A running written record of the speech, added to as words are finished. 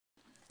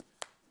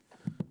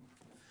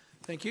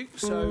Thank you.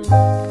 So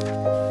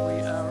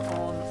we are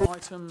on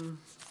item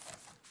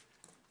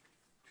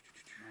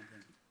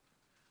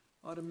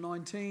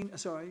 19.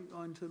 Sorry,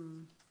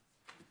 item.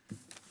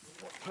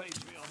 What page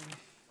are we on?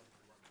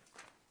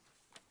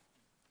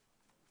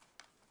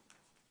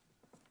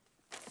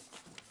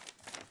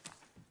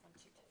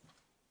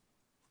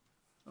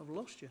 I've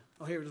lost you.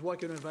 Oh, here it is.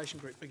 Waikato Innovation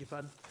Group. Beg your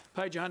pardon.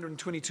 Page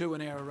 122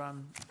 in our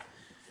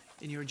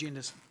in your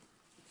agendas.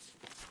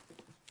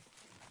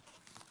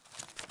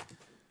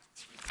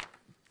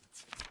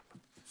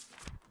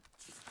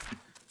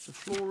 The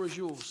floor is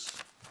yours.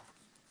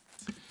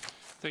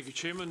 Thank you,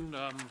 Chairman,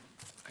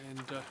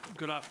 and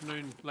good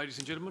afternoon, ladies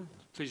and gentlemen.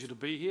 Pleasure to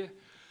be here.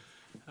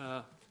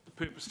 The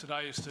purpose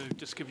today is to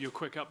just give you a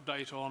quick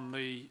update on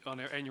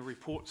our annual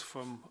reports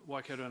from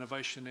Waikato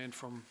Innovation and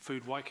from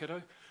Food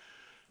Waikato.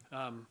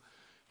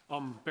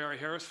 I'm Barry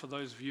Harris, for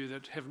those of you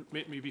that haven't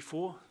met me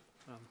before.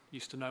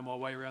 Used to know my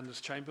way around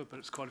this chamber, but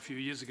it's quite a few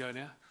years ago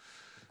now.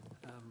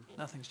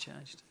 Nothing's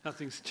changed.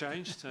 Nothing's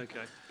changed?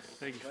 Okay,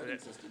 thank you for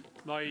that.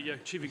 My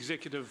Chief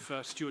Executive,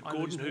 Stuart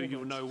Gordon, who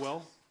you'll know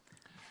well,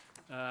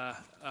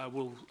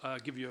 will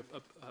give you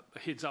a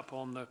heads up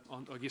on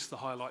I guess the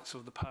highlights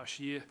of the past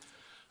year.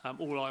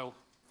 All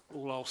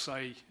I'll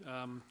say,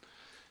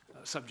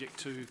 subject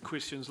to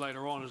questions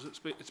later on, is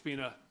it's been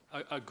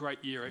a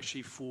great year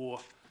actually for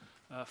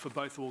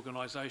both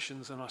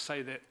organisations, and I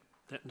say that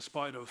in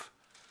spite of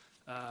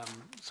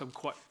some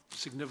quite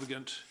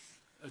significant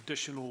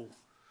additional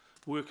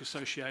work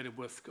associated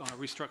with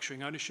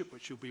restructuring ownership,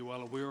 which you'll be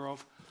well aware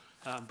of,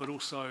 but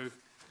also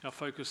our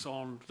focus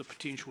on the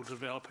potential to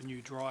develop a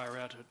new dryer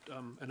out at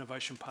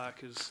Innovation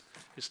Park has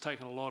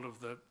taken a lot of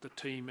the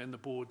team and the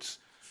board's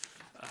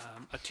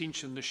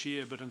attention this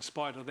year. But in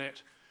spite of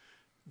that,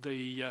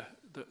 the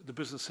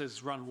business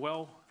has run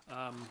well,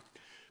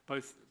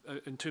 both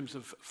in terms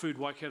of Food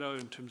Waikato,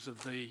 in terms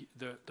of the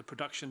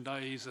production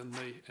days and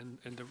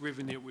the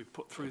revenue we've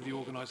put through the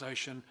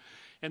organisation,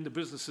 and the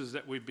businesses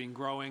that we've been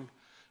growing.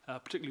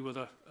 Particularly with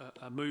a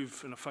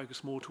move and a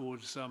focus more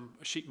towards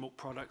sheep milk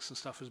products and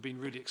stuff, has been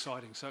really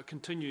exciting. So it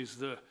continues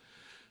the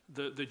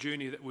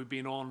journey that we've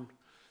been on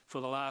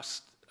for the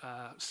last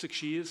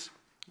 6 years.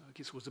 I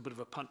guess it was a bit of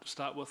a punt to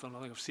start with, and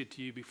I think I've said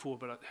to you before,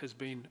 but it has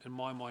been, in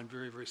my mind,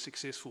 very, very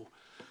successful.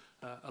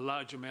 A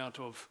large amount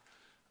of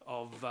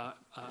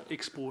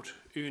export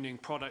earning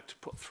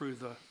product put through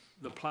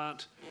the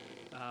plant,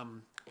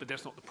 but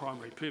that's not the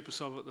primary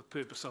purpose of it. The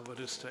purpose of it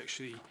is to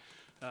actually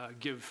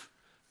give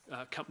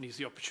companies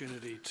the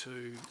opportunity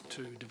to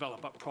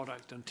develop up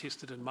product and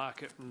test it in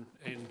market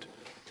and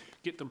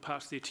get them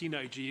past their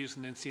teenage years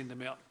and then send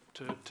them out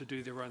to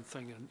do their own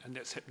thing, and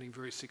that's happening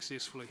very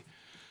successfully.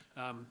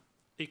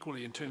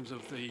 Equally, in terms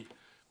of the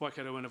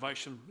Waikato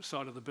Innovation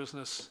side of the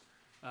business,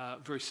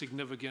 very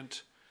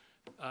significant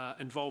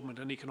involvement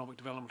in economic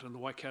development in the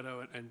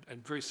Waikato,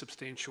 and very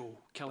substantial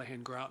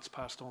Callaghan grants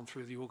passed on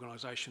through the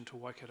organisation to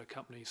Waikato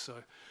companies.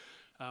 So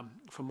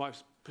from my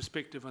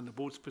perspective and the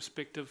board's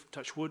perspective,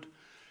 touch wood,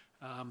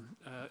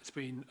 it's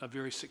been a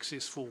very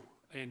successful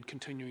and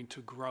continuing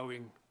to growth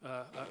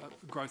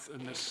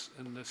in this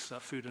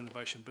food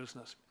innovation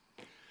business.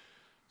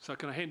 So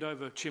can I hand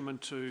over, Chairman,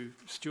 to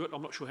Stuart?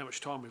 I'm not sure how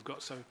much time we've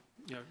got, so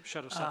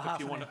shut us up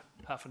if you want.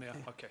 Half an hour.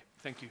 Yeah. Okay,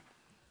 thank you.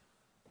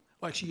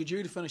 Well, actually, you're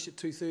due to finish at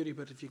 2:30,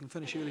 but if you can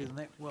finish earlier than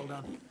that, well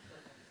done.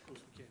 Of course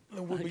we can.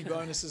 There will be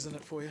bonuses in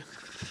it for you.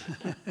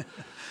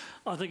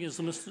 I think, as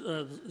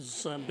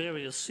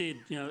Barry has said,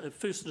 at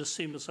 1st of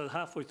December, so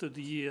halfway through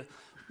the year,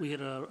 we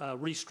had a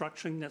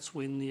restructuring. That's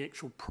when the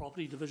actual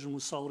property division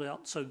was sold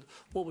out. So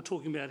what we're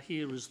talking about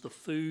here is the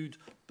food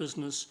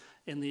business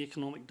and the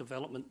economic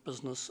development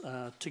business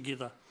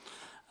together.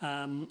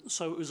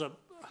 So it was a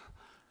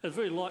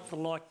very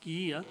like-for-like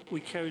year.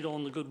 We carried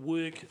on the good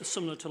work,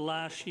 similar to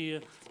last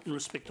year, in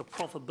respect of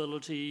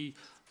profitability,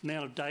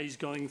 amount of days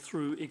going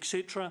through,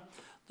 etc.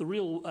 The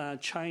real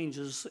change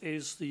is,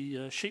 as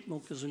the sheep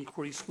milk has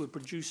increased, we're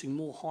producing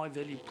more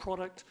high-value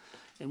product,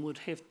 and would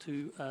have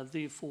to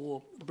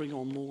therefore bring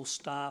on more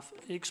staff,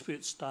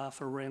 expert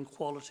staff around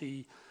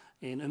quality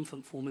and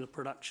infant formula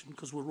production,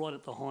 because we're right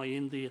at the high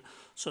end there.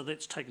 So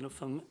that's taken up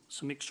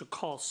some extra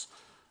costs.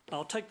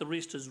 I'll take the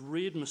rest as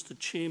read, Mr.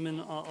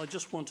 Chairman. I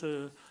just want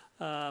to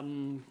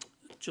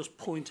just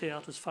point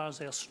out, as far as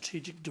our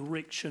strategic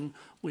direction,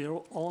 we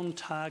are on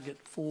target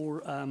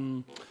for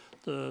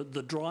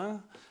the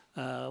dryer.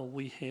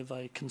 We have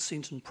a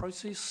consent in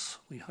process.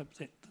 We hope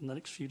that in the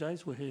next few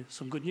days we'll hear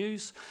some good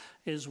news,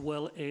 as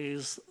well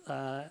as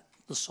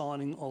the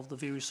signing of the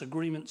various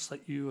agreements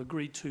that you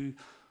agreed to,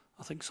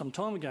 I think, some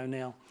time ago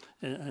now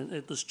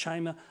at this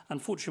chamber.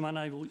 Unfortunately, I'm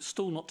unable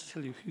still not to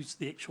tell you who's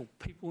the actual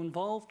people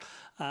involved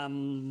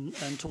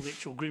until the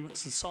actual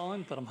agreements are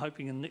signed, but I'm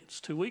hoping in the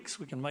next 2 weeks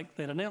we can make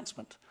that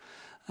announcement.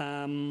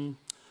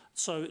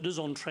 So it is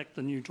on track,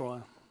 the new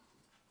dryer.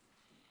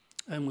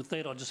 And with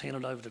that, I'll just hand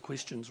it over to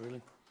questions,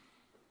 really.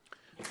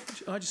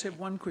 I just have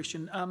one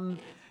question.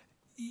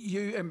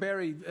 You and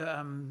Barry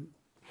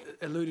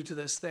alluded to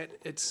this, that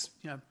it's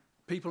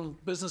people,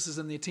 businesses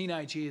in their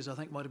teenage years, I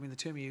think might have been the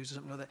term you used or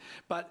something like that.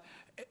 But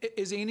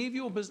is any of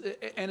your business,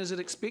 and is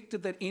it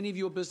expected that any of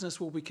your business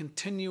will be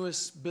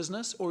continuous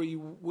business, or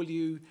will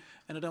you,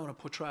 and I don't want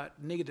to portray it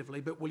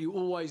negatively, but will you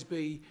always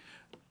be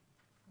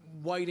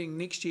waiting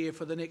next year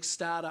for the next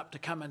startup to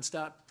come and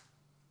start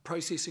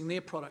processing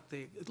their product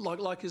there?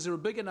 Like is there a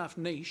big enough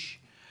niche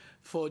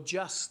for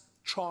just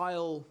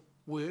trial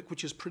work,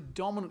 which is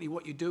predominantly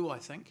what you do, I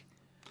think?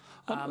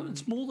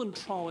 It's more than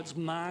trial, it's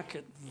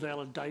market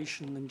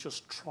validation than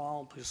just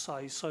trial per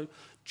se. So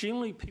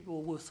generally people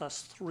are with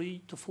us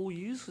 3 to 4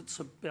 years, it's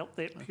about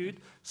that period,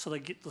 so they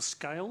get the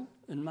scale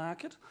in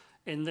market,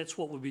 and that's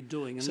what we'll be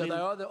doing. And so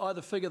then, they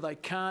either figure they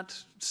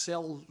can't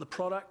sell the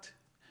product,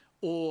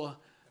 or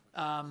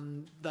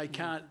they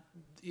can't,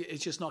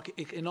 it's just not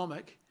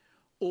economic,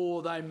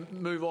 or they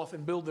move off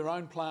and build their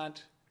own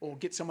plant or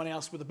get someone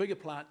else with a bigger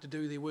plant to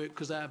do their work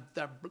because they're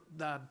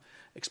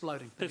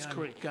exploding. That's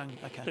correct.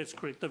 Okay. That's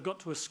correct. They've got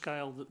to a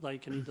scale that they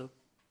can either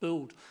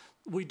build.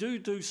 We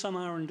do some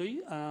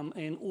R&D,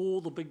 and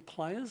all the big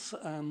players,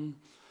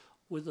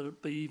 whether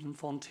it be even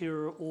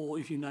Fonterra or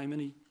if you name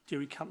any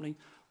dairy company,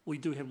 we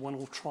do have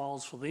one-off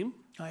trials for them.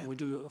 Oh, yeah. We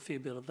do a fair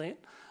bit of that.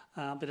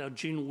 But our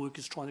general work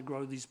is trying to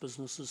grow these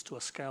businesses to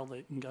a scale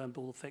that can go and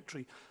build a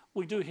factory.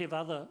 We do have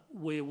other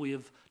where we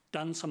have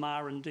done some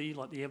R&D,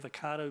 like the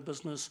avocado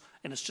business,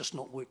 and it's just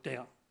not worked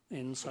out,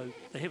 and so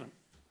they haven't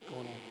gone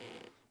on.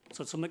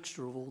 So it's a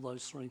mixture of all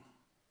those three.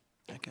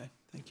 Okay,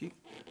 thank you.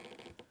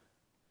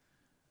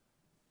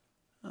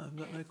 Oh, I've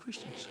got no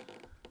questions.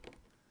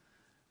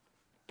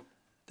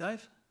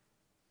 Dave?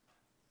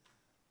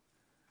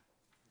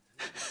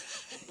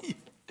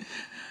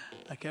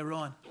 Okay,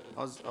 Ryan.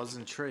 I was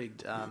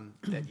intrigued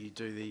that you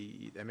do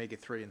the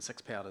omega-3 and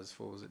 6 powders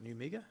for, was it New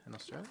Mega in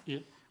Australia? Yeah.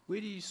 Where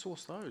do you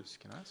source those,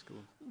 can I ask? Or?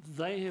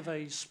 They have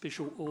a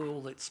special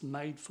oil that's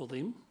made for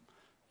them.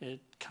 It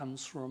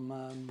comes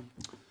from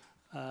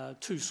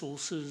 2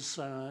 sources.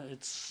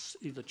 It's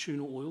either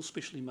tuna oil,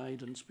 specially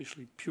made and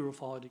specially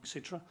purified,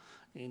 etc.,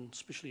 and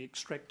specially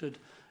extracted.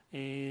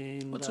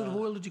 And What sort of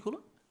oil did you call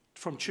it?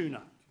 From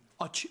tuna.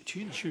 Oh,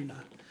 tuna. Tuna. I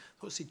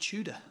thought it said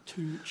Tudor.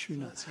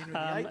 Tuna. That's Henry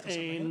VIII or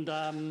something,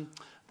 And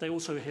they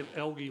also have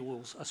algae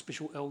oils, a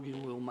special algae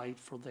oil made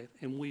for that.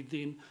 And we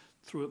then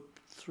put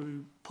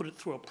it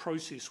through a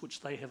process which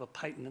they have a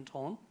patent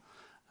on.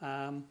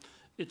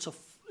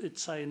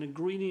 It's an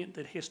ingredient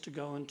that has to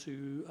go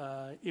into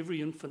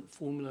every infant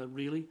formula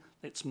really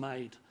that's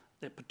made,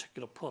 that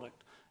particular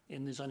product.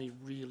 And there's only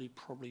really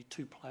probably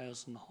 2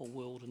 players in the whole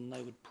world, and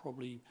they would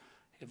probably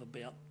have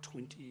about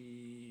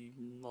 20,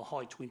 the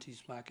high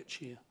 20s market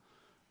share.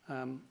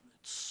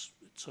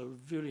 It's a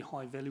very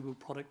high valuable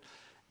product,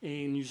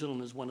 and New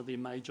Zealand is one of their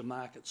major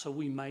markets. So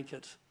we make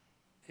it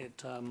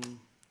at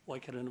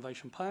Waikato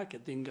Innovation Park.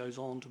 It then goes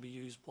on to be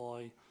used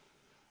by,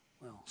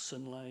 well,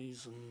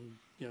 Synlays and,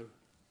 you've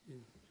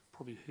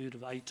probably heard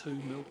of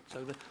A2 milk.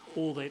 So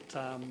all that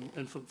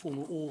infant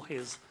formula all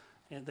has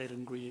that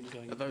ingredient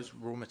going. Are those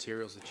raw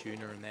materials, the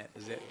tuna and that,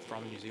 is that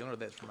from New Zealand or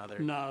that's from other?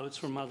 No, it's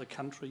from other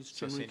countries.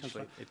 So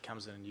essentially it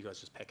comes in and you guys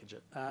just package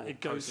it?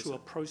 It goes through a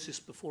process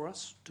before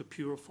us to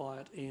purify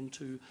it and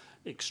to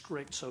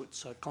extract, so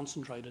it's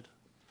concentrated.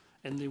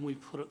 And then we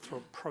put it through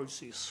a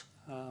process.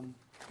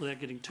 Without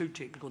getting too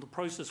technical, the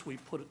process we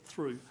put it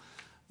through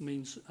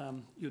means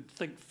you'd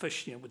think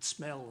fish would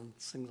smell and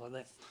things like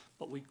that,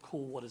 but we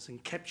call what is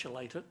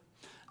encapsulated,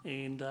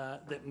 and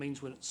that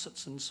means when it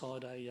sits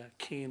inside a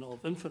can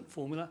of infant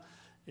formula,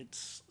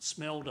 its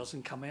smell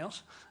doesn't come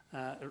out,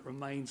 it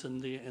remains in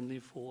there, and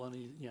therefore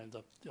only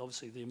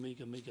obviously the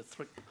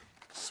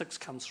omega-6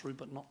 comes through,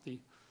 but not the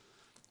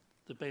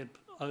bad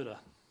odour.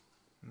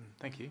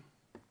 Thank you.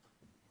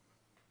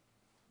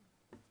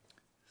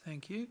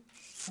 Thank you.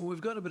 Well,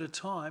 we've got a bit of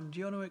time. Do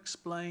you want to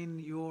explain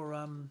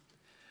your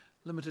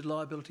limited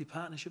liability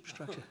partnership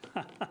structure?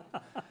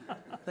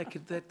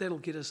 That'll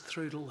get us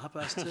through till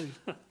 2:30,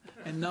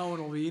 and no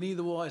one will be any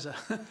the wiser.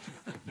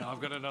 No,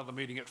 I've got another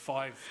meeting at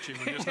 5,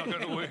 Chairman. It's not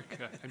going to work.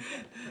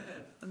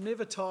 I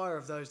never tire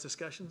of those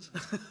discussions.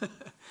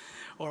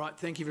 All right,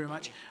 thank you very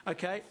much.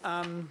 Okay,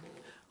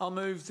 I'll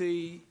move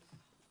the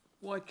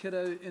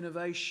Waikato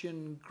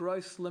Innovation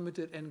Growth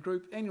Limited and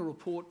Group Annual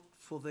Report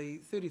for the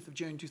 30th of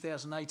June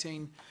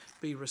 2018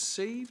 be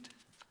received.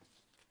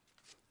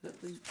 Is that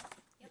the?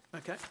 Yep.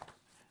 Okay.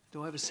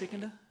 Do I have a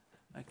seconder?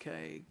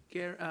 Okay.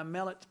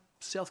 Mallet,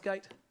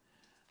 Southgate.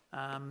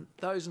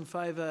 Those in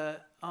favour,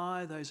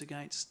 aye. Those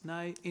against,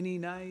 nay. Any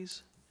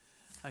nays?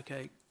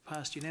 Okay.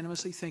 Passed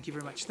unanimously. Thank you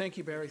very much. Thank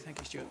you, Barry. Thank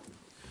you, Stuart.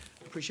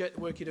 Appreciate the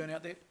work you're doing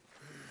out there.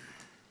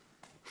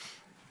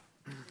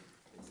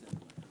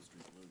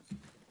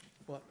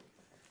 What?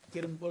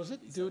 Get them, what is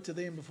it? Do it to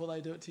them before they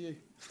do it to you.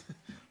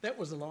 That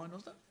was the line,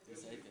 wasn't it?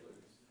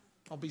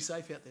 I'll be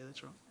safe out there,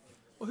 that's right.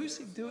 Well, who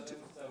said do it to...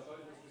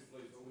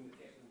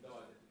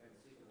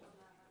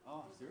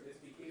 Oh,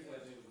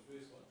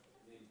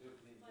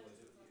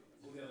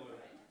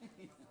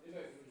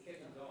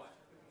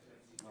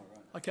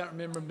 I can't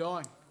remember him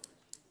dying.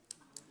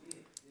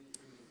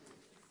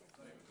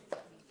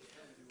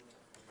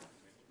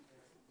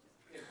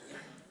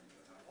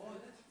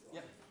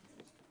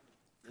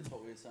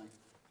 same.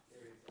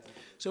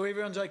 So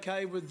everyone's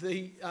okay with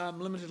the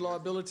limited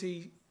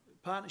liability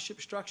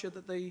partnership structure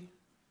that the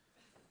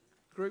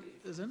group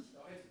is in?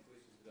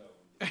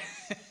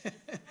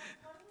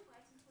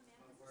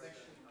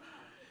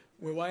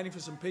 We're waiting for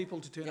some people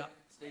to turn up.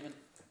 Stephen,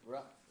 we're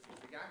up.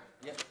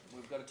 Yep,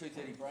 we've got a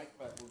 2:30 break,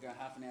 but we'll go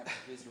half an hour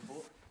for the first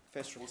report.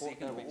 First We'll report.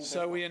 second it.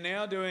 So we are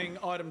now doing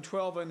item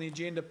 12 on the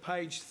agenda,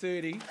 page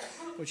 30,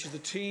 which is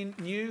the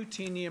new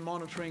 10-year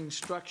monitoring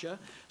structure.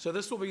 So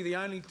this will be the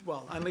only,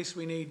 well, unless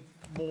we need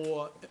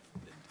more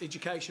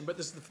education, but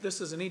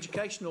this is an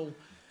educational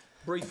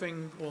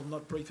briefing, or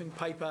not briefing,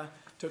 paper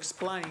to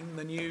explain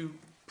the new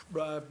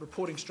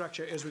reporting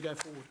structure as we go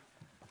forward.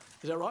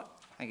 Is that right?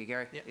 Thank you,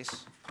 Gary. Yep.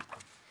 Yes.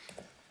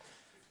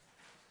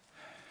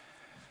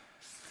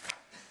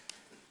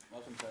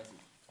 Welcome, Tracy.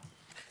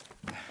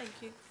 Thank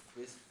you.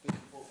 First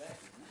report back,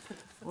 isn't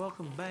it?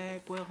 Welcome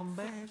back, welcome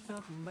back,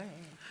 welcome back.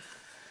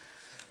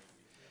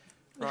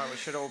 Right, we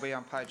should all be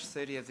on page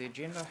 30 of the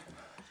agenda.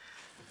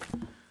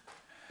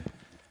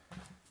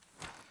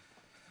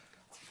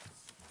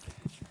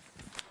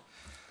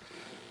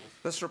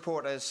 This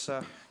report, as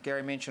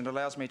Gary mentioned,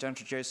 allows me to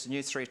introduce the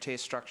new three-tier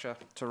structure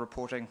to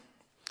reporting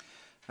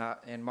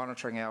and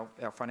monitoring our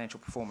financial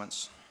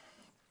performance.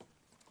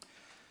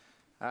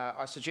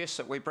 I suggest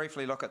that we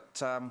briefly look at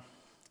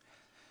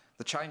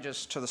the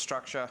changes to the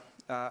structure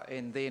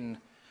and then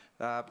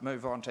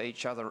move on to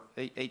each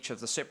of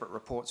the separate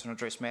reports and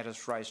address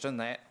matters raised in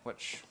that,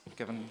 which,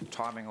 given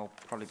timing, will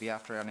probably be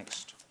after our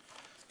next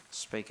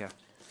speaker.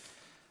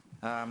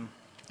 The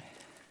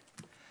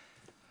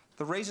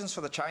reasons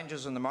for the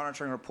changes in the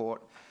monitoring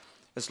report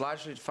is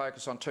largely to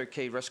focus on two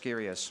key risk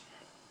areas.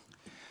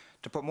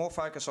 To put more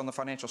focus on the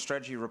financial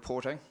strategy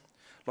reporting,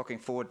 looking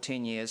forward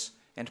 10 years,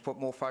 and to put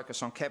more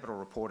focus on capital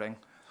reporting,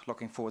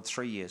 looking forward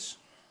 3 years.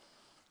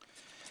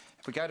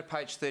 If we go to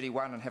page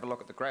 31 and have a look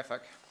at the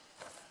graphic,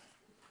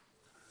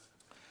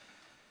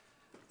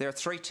 there are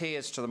three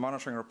tiers to the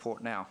monitoring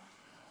report now.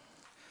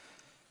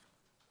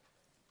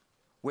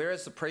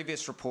 Whereas the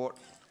previous report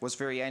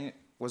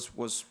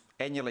was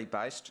annually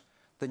based,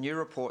 the new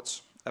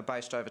reports are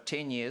based over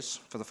 10 years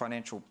for the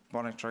financial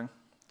monitoring,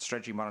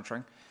 strategy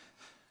monitoring,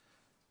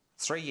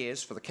 3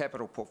 years for the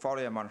capital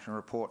portfolio monitoring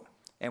report,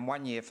 and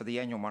 1 year for the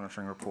annual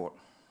monitoring report.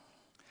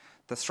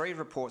 The three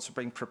reports are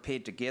being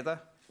prepared together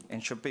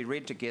and should be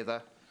read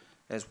together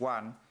as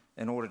one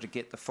in order to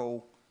get the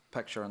full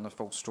picture and the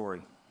full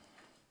story.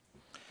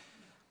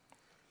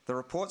 The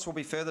reports will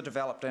be further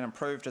developed and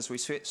improved as we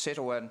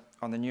settle in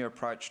on the new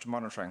approach to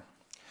monitoring.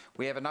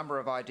 We have a number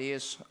of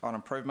ideas on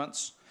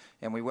improvements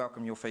and we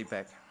welcome your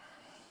feedback.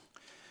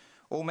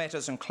 All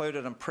matters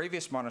included in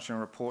previous monitoring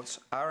reports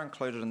are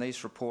included in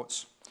these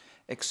reports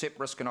except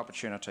risk and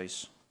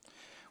opportunities,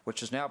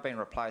 which has now been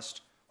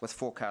replaced with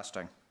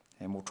forecasting,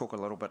 and we'll talk a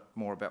little bit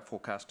more about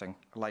forecasting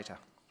later.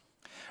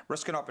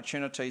 Risk and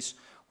opportunities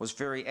was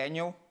very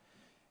annual,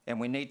 and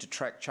we need to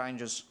track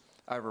changes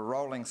over a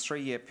rolling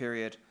 3-year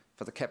period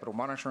for the capital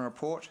monitoring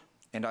report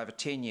and over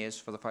 10 years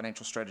for the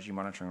financial strategy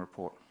monitoring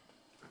report.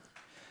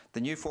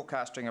 The new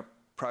forecasting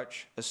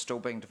approach is still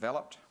being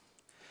developed.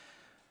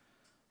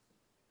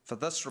 For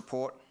this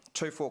report,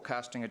 2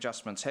 forecasting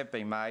adjustments have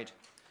been made,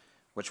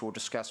 which we'll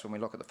discuss when we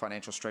look at the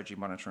financial strategy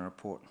monitoring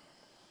report.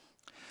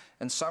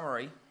 In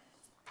summary,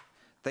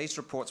 these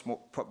reports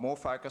put more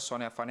focus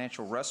on our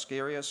financial risk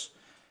areas.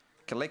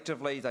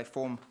 Collectively, they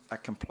form a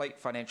complete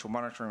financial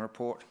monitoring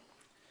report,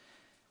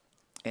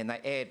 and they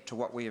add to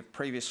what we have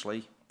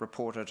previously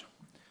reported.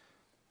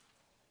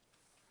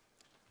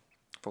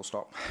 Full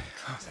stop.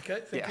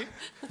 Okay, thank you.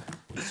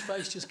 His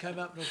face just came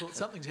up and I thought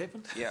something's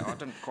happened. Yeah, I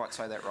didn't quite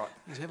say that right.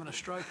 He's having a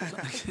stroke or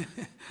something.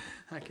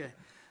 Okay.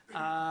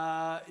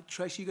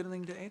 Tracy, you got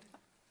anything to add?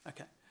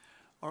 Okay.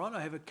 All right,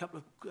 I have a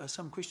couple of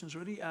some questions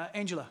already.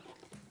 Angela.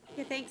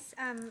 Yeah, thanks.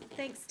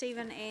 Thanks,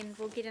 Stephen, and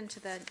we'll get into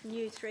the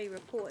new 3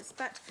 reports.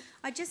 But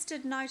I just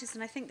did notice,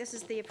 and I think this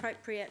is the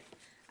appropriate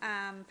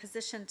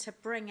position to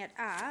bring it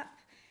up,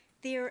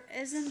 there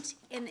isn't,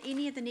 in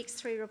any of the next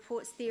 3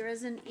 reports, there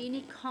isn't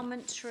any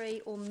commentary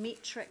or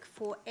metric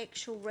for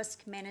actual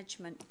risk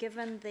management,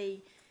 given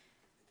the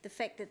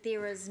fact that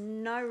there is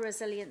no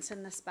resilience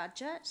in this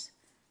budget.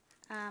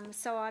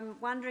 So I'm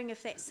wondering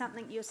if that's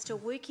something you're still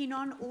working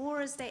on,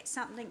 or is that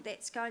something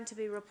that's going to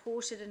be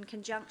reported in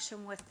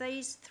conjunction with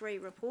these 3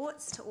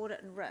 reports to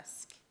audit and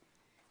risk?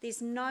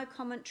 There's no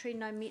commentary,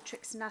 no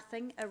metrics,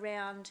 nothing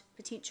around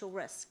potential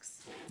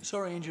risks.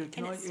 Sorry, Angela,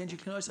 can I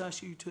just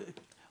ask you to...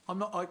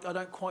 I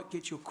don't quite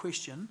get your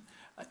question.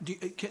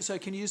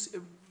 Can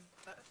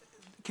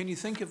you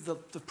think of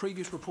the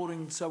previous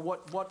reporting, so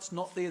what's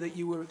not there that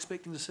you were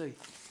expecting to see?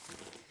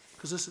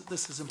 Because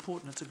this is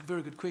important. It's a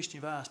very good question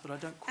you've asked, but I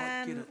don't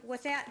quite get it.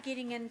 Without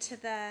getting into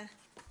the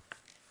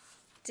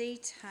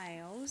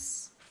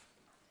details,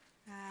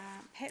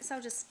 perhaps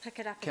I'll just pick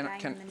it up in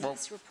the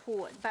next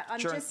report. But I'm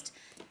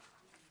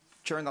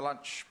During the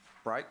lunch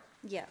break,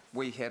 yeah,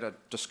 we had a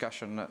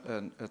discussion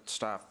at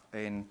staff,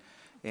 and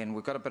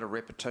we've got a bit of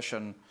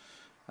repetition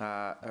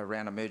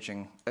around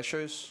emerging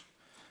issues,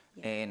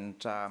 yeah.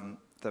 And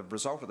the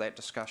result of that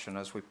discussion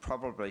is we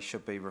probably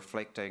should be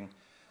reflecting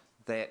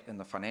that in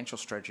the financial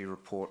strategy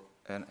report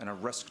in a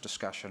risk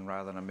discussion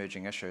rather than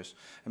emerging issues.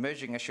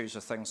 Emerging issues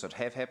are things that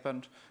have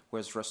happened,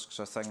 whereas risks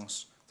are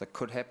things that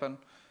could happen.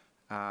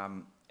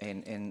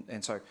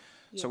 So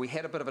we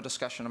had a bit of a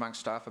discussion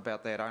amongst staff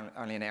about that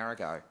only an hour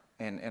ago,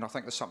 and I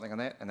think there's something in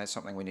that, and that's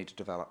something we need to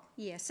develop.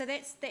 Yeah, so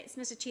that's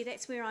Mr. Chair,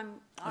 that's where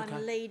I'm Okay.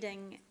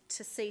 leading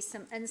to see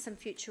some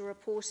future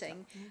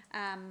reporting.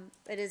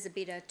 It is a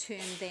better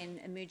term than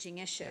emerging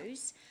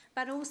issues,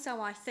 but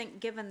also I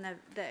think given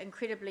the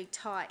incredibly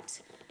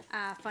tight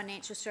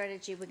financial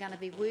strategy we're going to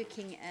be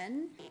working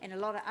in and a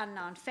lot of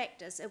unknown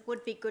factors, it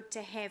would be good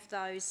to have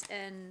those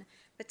in,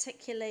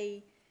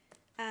 particularly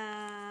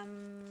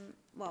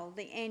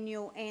the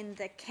annual and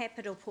the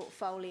capital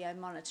portfolio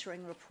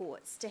monitoring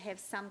reports, to have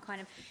some kind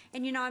of,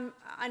 and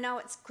I know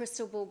it's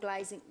crystal ball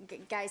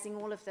gazing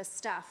all of this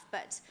stuff,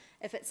 but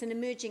if it's an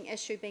emerging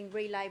issue being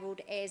relabelled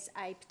as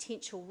a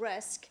potential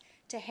risk,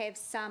 to have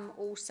some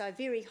also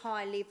very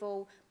high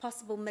level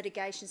possible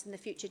mitigations in the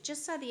future,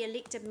 just so the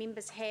elected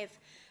members have,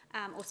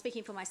 or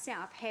speaking for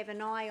myself, have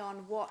an eye on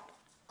what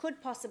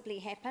could possibly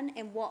happen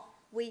and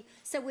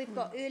we've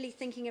got early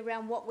thinking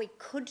around what we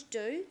could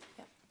do.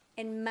 Yep.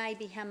 And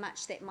maybe how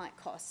much that might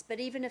cost. But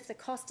even if the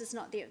cost is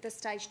not there at this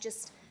stage,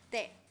 just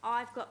that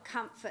I've got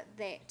comfort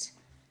that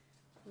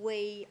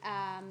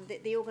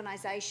that the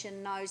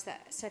organisation knows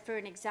that. So for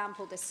an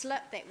example, the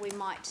slip that we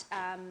might,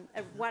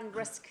 one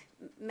risk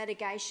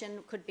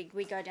mitigation could be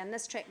we go down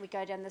this track, we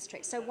go down this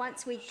track. So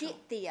once we get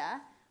there,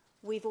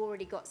 we've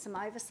already got some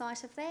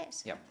oversight of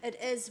that. Yep. It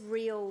is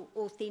real,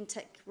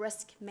 authentic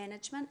risk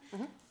management.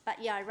 Mm-hmm. But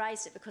yeah, I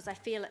raised it because I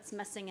feel it's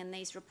missing in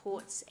these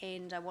reports,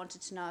 and I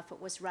wanted to know if it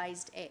was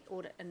raised at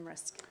audit and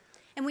risk.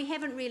 And we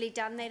haven't really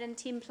done that in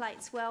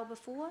templates well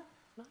before.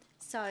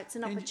 So it's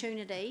an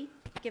opportunity,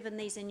 given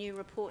these are new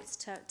reports,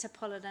 to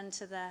pull it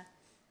into the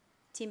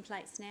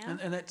templates now.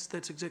 And that's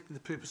exactly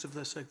the purpose of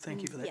this, so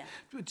thank you for that.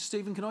 Yeah.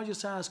 Stephen, can I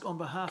just ask on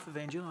behalf of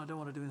Angela, I don't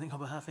want to do anything on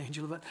behalf of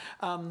Angela, but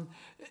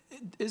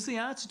is the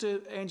answer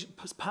to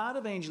part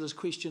of Angela's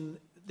question,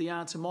 the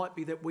answer might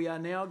be that we are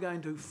now going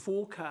to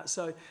forecast,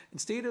 so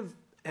instead of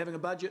having a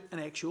budget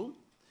and actual,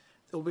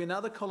 there will be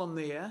another column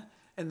there,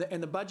 and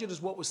the budget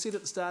is what was set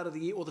at the start of the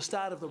year or the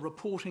start of the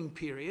reporting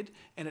period,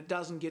 and it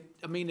doesn't get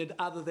amended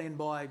other than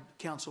by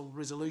council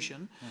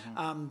resolution,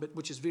 but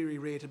which is very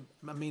rare to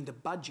amend a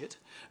budget.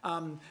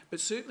 But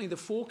certainly the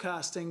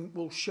forecasting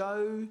will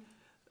show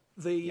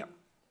the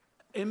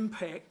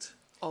impact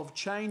of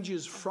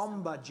changes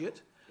from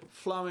budget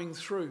flowing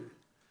through,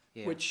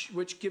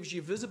 which gives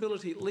you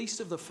visibility at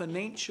least of the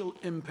financial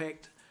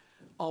impact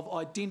of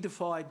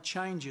identified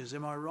changes.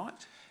 Am I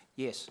right?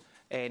 Yes.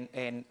 And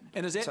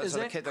is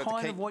that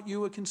kind of what you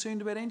were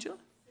concerned about, Angela?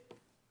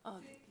 Oh,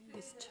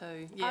 there's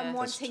two. Yeah. I'm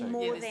wanting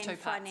more there's than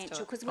two parts financial,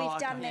 to it. because we've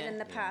done that in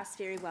the past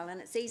very well, and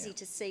it's easy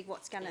to see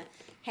what's going to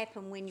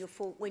happen when you're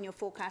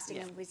forecasting,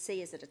 and we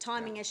see, is it a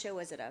timing issue,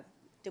 is it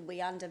did we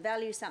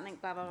undervalue something,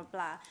 blah blah blah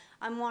blah.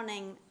 I'm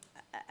wanting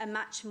a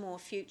much more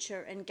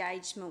future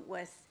engagement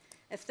with,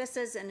 if this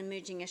is an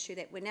emerging issue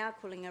that we're now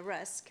calling a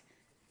risk,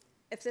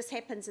 if this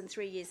happens in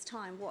 3 years'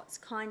 time, what's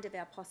kind of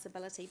our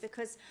possibility?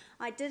 Because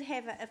I did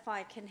have, if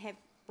I can have,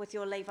 with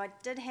your leave, I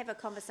did have a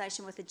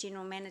conversation with the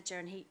general manager,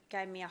 and he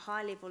gave me a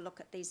high-level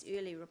look at these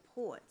early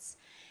reports.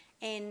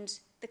 And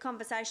the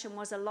conversation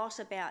was a lot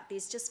about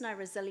there's just no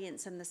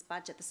resilience in this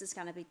budget. This is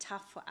going to be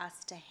tough for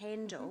us to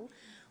handle.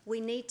 We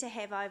need to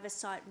have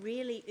oversight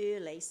really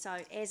early. So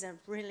as a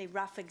really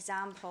rough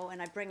example,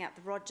 and I bring up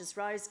the Rogers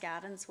Rose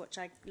Gardens, which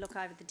I look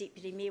over, the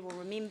Deputy Mayor will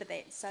remember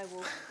that, so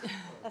will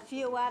a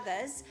few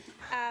others.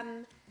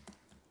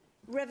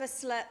 River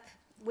slip,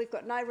 we've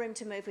got no room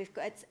to move.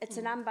 It's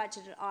an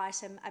unbudgeted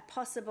item. A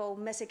possible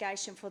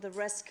mitigation for the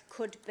risk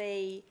could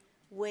be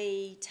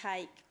we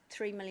take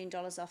 $3 million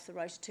off the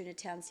road to Tuna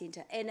Town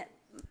Centre, and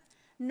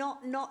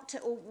not to,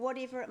 or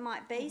whatever it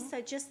might be.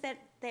 So just that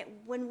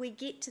when we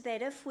get to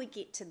that, if we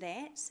get to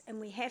that, and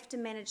we have to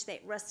manage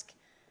that risk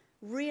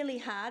really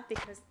hard,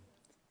 because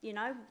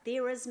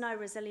there is no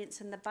resilience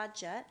in the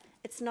budget,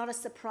 it's not a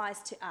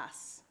surprise to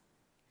us,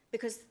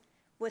 because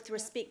with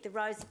respect, the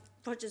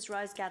Rogers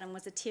Rose Garden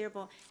was a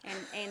terrible,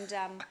 and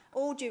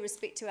all due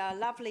respect to our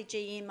lovely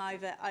GM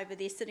over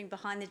there sitting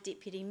behind the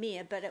Deputy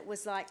Mayor, but it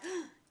was like,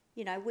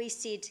 we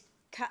said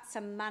cut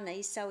some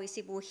money, so we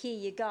said, well, here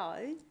you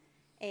go.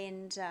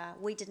 And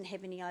we didn't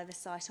have any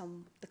oversight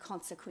on the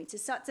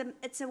consequences. So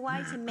it's a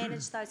way to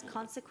manage those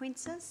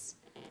consequences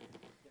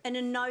in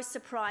a no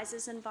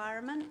surprises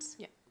environment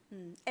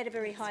at a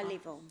very high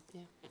level.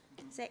 Yeah.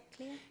 Is that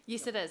clear?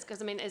 Yes, it is,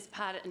 because as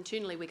part of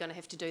internally we're going to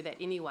have to do that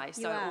anyway.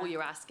 So all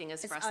you're asking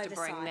is for us to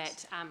bring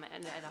that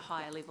at a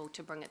higher level,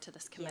 to bring it to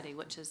this committee,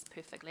 which is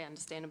perfectly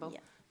understandable.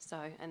 Yeah. So,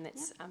 and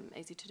that's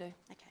easy to do.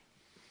 Okay,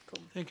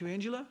 cool. Thank you,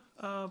 Angela.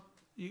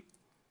 You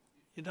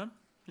done?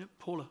 Yep,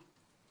 Paula.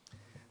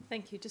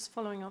 Thank you. Just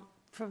following up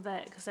from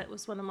that, because that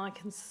was one of my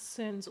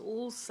concerns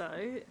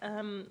also.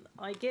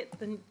 I get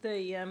the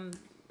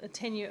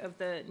tenure of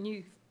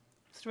the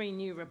three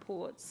new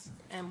reports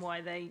and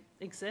why they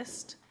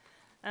exist.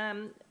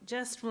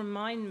 Just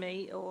remind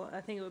me, or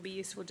I think it would be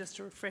useful just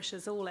to refresh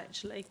us all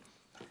actually,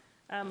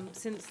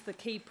 since the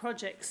key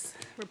projects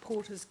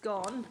report is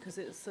gone, because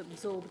it's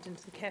absorbed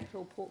into the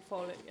capital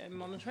portfolio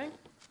monitoring,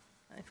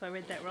 if I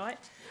read that right,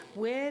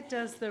 where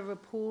does the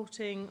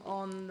reporting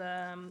on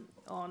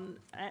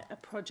at a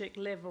project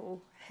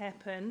level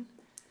happen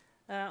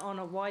on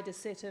a wider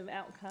set of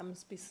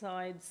outcomes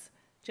besides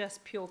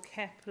just pure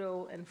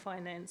capital and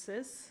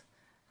finances?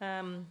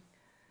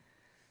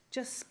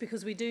 Just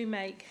because we do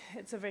make,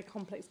 it's a very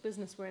complex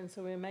business we're in,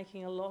 so we're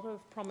making a lot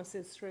of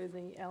promises through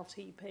the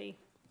LTP.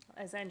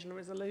 As Angela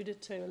has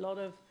alluded to, a lot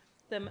of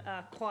them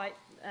are quite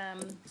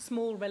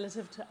small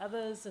relative to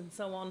others and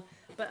so on,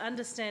 but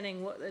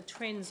understanding what the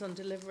trends on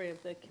delivery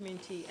of the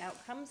community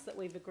outcomes that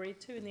we've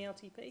agreed to in the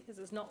LTP, because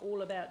it's not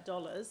all about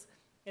dollars,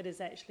 it is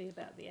actually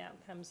about the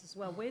outcomes as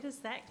well. Where does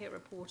that get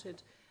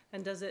reported?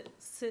 And does it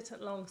sit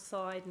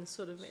alongside and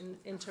sort of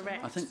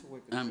interact? I think,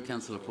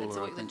 Councillor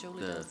Paula, I think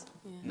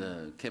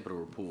the capital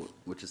report,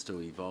 which is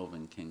still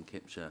evolving, can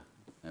capture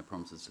our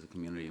promises to the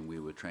community, and we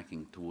were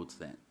tracking towards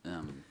that.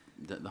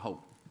 The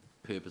whole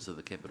purpose of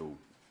the capital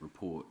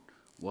report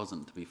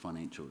wasn't to be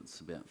financial,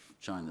 it's about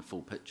showing the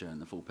full picture, and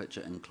the full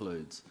picture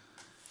includes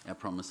our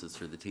promises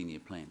through the 10-year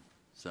plan.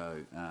 So,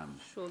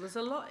 sure, there's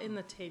a lot in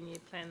the 10-year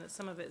plan, that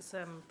some of it's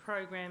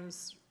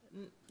programs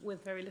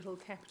with very little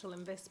capital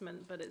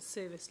investment, but it's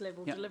service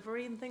level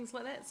delivery and things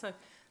like that. So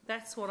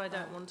that's what I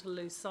don't want to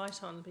lose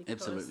sight on, because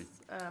absolutely.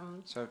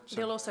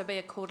 There'll also be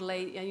a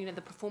quarterly,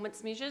 the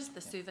performance measures,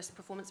 the service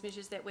performance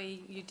measures that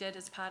you did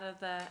as part of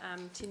the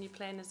 10-year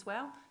plan as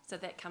well. So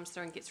that comes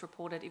through and gets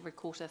reported every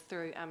quarter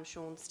through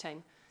Sean's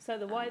team. So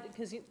the wide,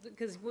 because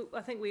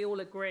I think we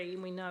all agree,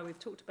 and we know we've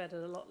talked about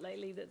it a lot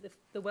lately, that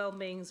the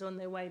well-beings are on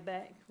their way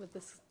back with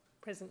this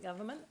present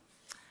government,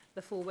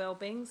 the full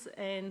well-beings,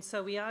 and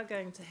so we are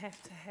going to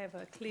have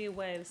a clear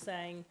way of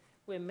saying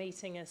we're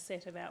meeting a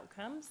set of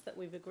outcomes that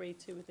we've agreed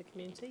to with the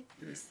community.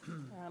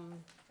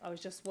 I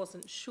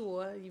wasn't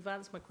sure, you've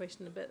answered my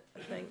question a bit, I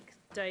think,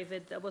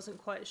 David. I wasn't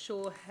quite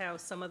sure how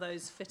some of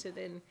those fitted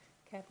in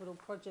capital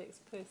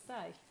projects per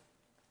se.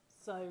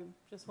 So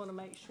just want to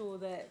make sure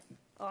that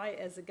I,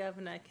 as a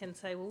governor, can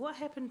say, well, what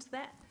happened to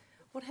that?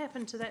 What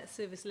happened to that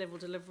service level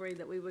delivery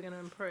that we were going to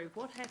improve?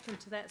 What happened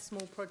to that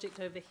small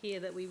project over here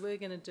that we were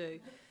going to do?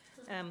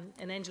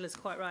 And Angela's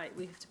quite right.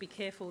 We have to be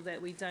careful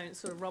that we don't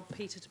sort of rob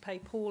Peter to pay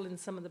Paul in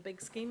some of the big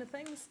scheme of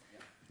things.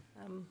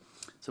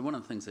 So one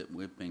of the things that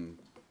we've been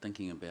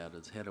thinking about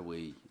is how do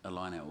we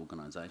align our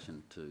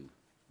organisation to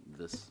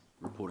this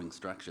reporting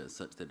structure,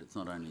 such that it's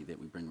not only that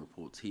we bring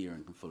reports here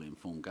and can fully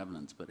inform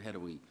governance, but how do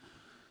we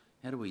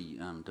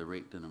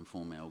direct and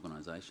inform our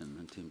organisation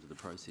in terms of the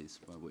process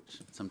by which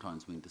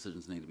sometimes when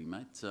decisions need to be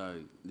made. So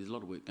there's a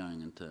lot of work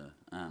going into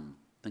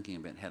thinking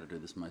about how to do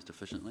this most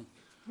efficiently.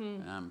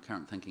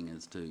 Current thinking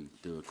is to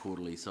do a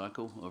quarterly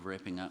cycle of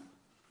wrapping up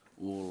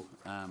all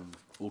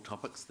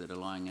topics that are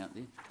lying out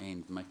there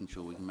and making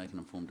sure we can make an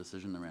informed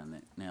decision around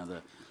that. Now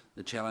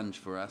the challenge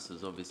for us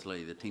is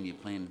obviously the 10-year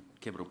plan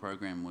capital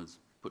program was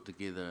put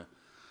together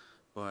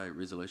by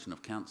resolution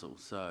of council.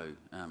 So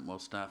while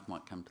staff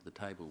might come to the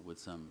table with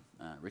some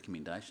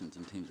recommendations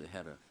in terms of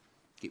how to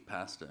get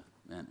past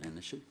an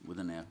issue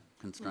within our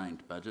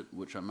constrained budget,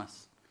 which I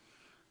must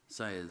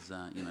say is,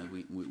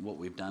 what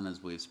we've done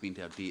is we've spent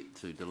our debt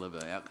to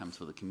deliver outcomes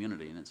for the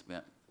community, and it's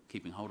about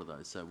keeping hold of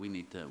those. So we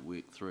need to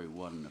work through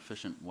what an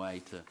efficient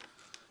way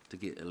to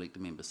get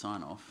elected member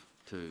sign-off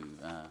to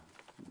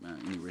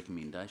any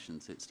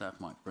recommendations that staff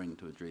might bring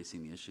to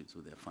addressing the issues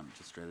with our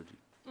financial strategy.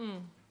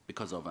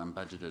 Because of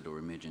unbudgeted or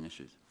emerging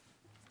issues.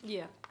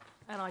 Yeah,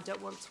 and I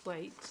don't want to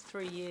wait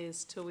 3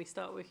 years till we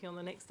start working on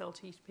the next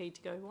LTP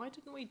to go, why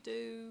didn't we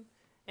do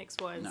X,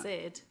 Y and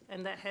Z?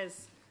 And that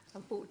has,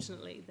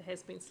 unfortunately, there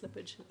has been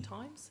slippage at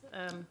times.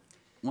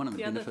 One of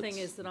the other thing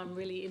is that I'm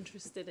really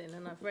interested in,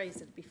 and I've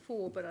raised it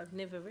before, but I've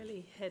never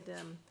really had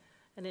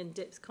an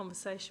in-depth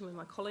conversation with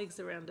my colleagues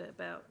around it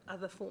about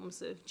other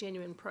forms of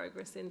genuine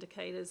progress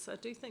indicators. So I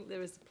do think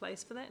there is a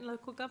place for that in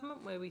local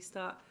government, where we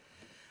start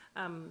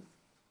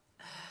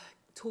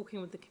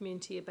talking with the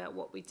community about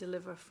what we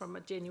deliver from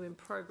a genuine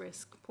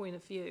progress point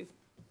of view.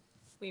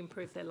 We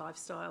improve their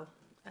lifestyle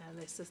and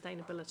their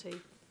sustainability,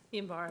 the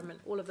environment,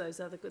 all of those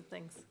other good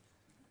things.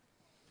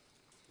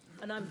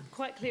 And I'm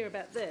quite clear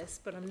about this,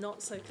 but I'm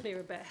not so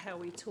clear about how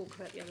we talk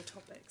about the other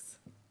topics.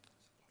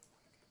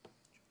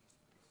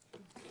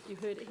 You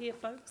heard it here,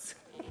 folks.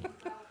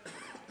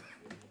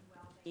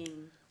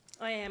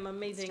 I am. I'm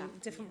meeting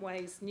different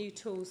ways, new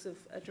tools of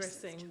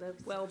addressing the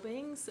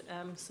well-beings,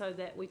 so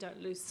that we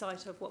don't lose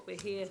sight of what we're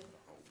here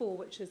for,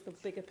 which is the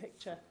bigger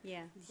picture.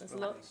 Yeah. There's a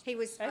lot. He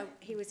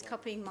was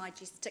copying my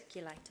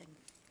gesticulating.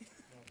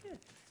 Yeah.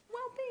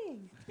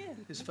 Well-being. Yeah.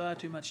 There's far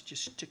too much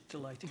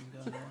gesticulating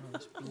going on.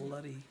 It's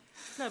bloody.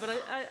 No, but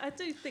I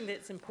do think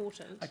that's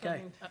important. Okay. I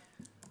mean,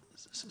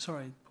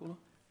 sorry, Paula.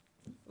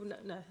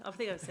 No, I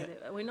think I've said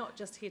it. We're not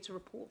just here to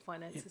report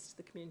finances to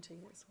the community.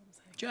 That's what I'm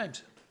saying.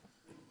 James.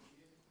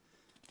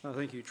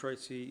 Thank you,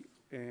 Tracy.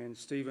 and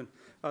Stephen.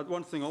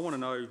 One thing I want to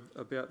know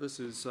about this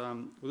is,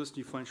 will this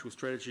new financial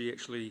strategy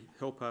actually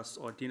help us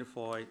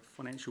identify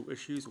financial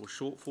issues or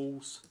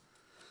shortfalls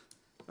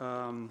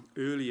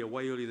earlier,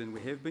 way earlier than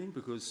we have been?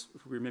 Because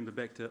if we remember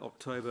back to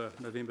October,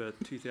 November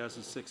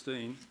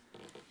 2016,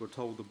 we were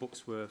told the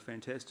books were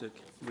fantastic.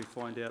 We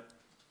find out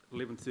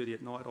 11:30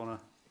 at night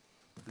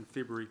in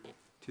February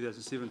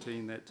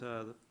 2017 that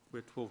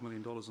we're $12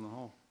 million in the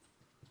hole.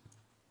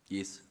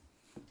 Yes.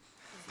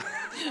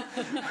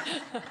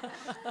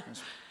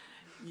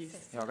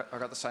 Yes. Yeah, I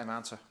got the same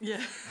answer.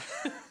 Yeah.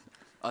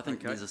 I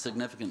think there's a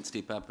significant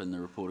step up in the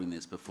reporting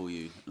that's before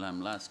you.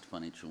 Last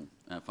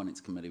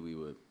finance committee, we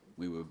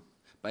were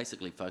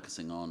basically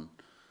focusing on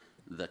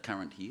the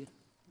current year,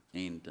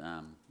 and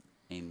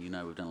you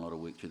know we've done a lot of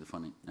work through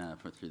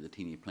through the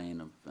 10-year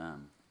plan of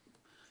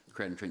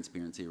creating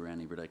transparency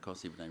around everyday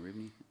costs, everyday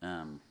revenue,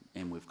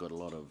 and we've got a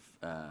lot of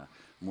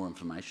more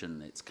information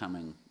that's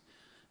coming.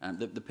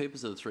 The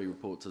purpose of the 3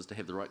 reports is to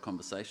have the right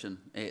conversation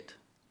at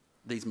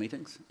these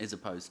meetings, as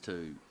opposed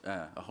to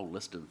a whole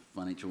list of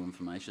financial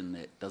information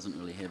that doesn't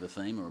really have a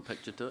theme or a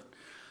picture to it.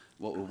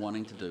 What we're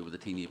wanting to do with the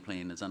 10-year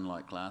plan is,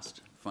 unlike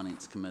last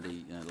finance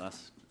committee,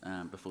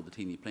 before the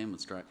 10-year plan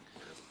was struck,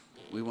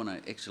 we want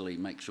to actually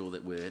make sure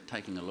that we're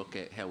taking a look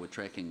at how we're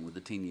tracking with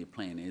the 10-year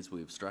plan as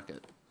we've struck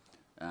it,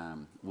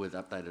 with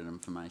updated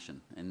information,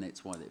 and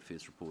that's why that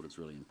first report is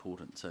really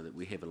important, so that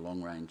we have a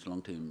long-range,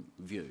 long-term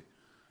view.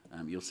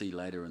 You'll see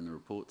later in the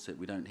reports that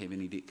we don't have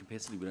any debt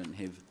capacity. We don't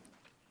have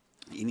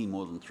any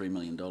more than $3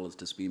 million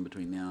to spend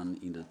between now and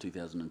end of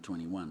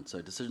 2021.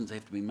 So decisions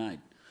have to be made.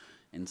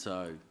 And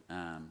so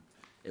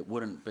it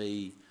wouldn't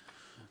be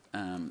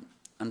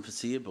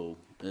unforeseeable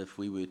if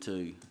we were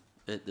to,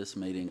 at this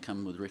meeting,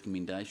 come with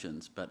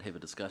recommendations, but have a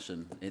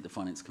discussion at the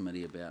Finance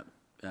Committee about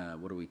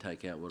what do we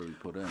take out, what do we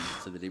put in,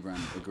 so that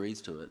everyone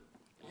agrees to it.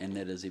 And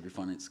that is, every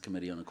Finance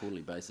Committee on a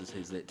quarterly basis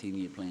has that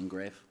 10-year plan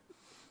graph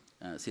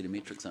set of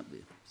metrics up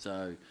there.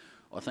 So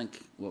I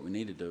think what we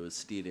need to do is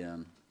steer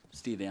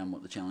down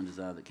what the challenges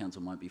are that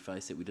council might be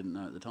faced that we didn't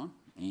know at the time,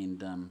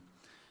 and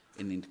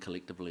then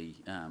collectively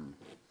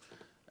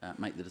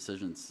make the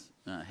decisions,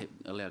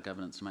 allow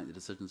governance to make the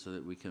decisions so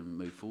that we can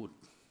move forward.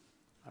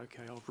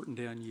 Okay, I've written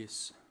down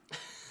yes.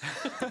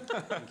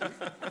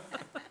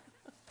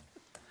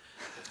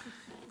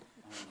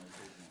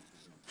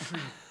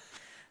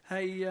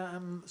 Hey,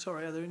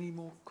 sorry, are there any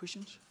more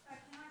questions?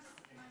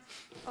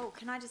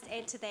 Can I just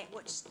add to that,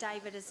 which,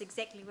 David, is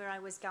exactly where I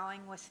was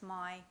going with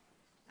my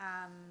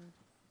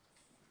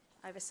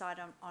oversight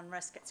on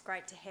risk. It's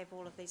great to have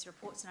all of these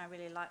reports, and I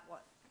really like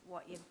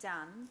what you've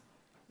done,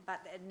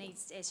 but it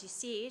needs, as you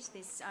said,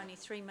 there's only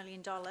 $3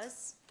 million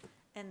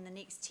in the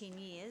next 10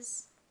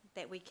 years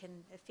that we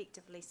can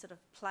effectively sort of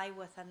play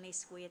with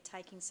unless we are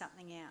taking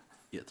something out.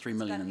 Yeah, $3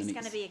 million in the next... It's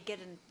going to be a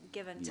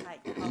give and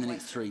take. In the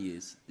next 3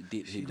 years.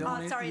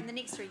 Oh, sorry, in the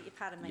next 3 years,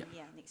 pardon me,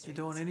 yeah, next 3 years. You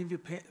don't want any of your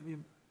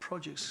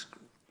projects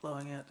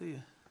blowing out, do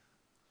you?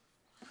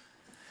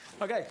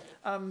 Okay,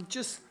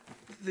 just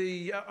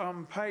the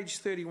page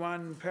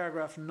 31,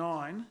 paragraph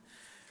 9,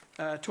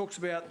 talks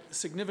about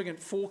significant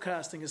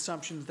forecasting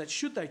assumptions that,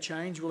 should they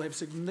change, will have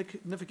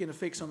significant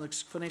effects on the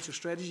financial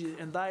strategy,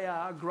 and they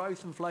are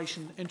growth,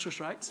 inflation,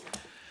 interest rates.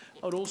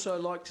 I'd also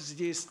like to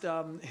suggest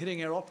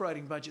hitting our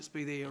operating budgets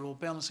be there, or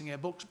balancing our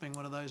books being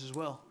one of those as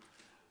well.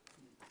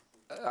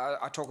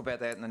 I talk about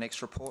that in the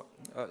next report,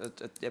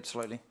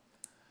 absolutely.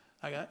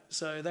 Okay,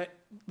 so that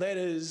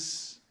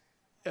is,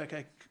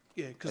 okay,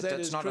 yeah, because that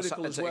is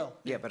critical as well.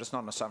 Yeah, but it's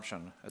not an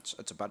assumption. It's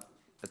the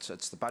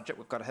budget.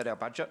 We've got to hit our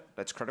budget.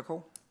 That's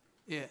critical.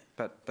 Yeah.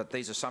 But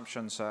these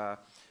assumptions are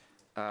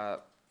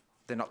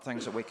they're not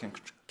things that we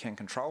can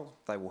control.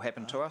 They will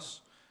happen to us,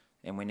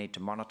 and we need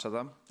to monitor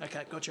them.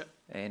 Okay, gotcha.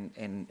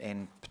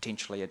 And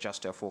potentially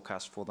adjust our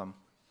forecast for them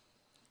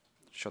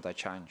should they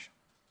change.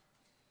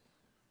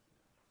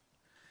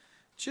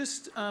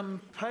 Just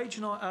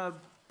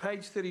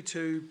page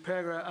 32,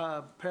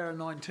 para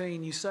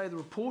 19, you say the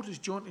report is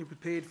jointly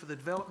prepared for the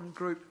development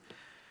group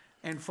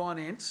and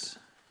finance,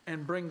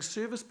 and brings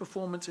service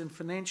performance and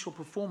financial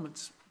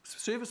performance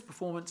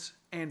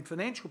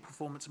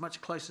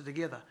much closer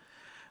together.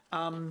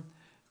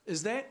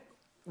 Is that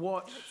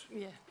what,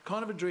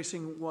 kind of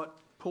addressing what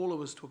Paula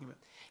was talking about?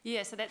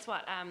 Yeah, so that's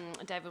what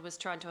David was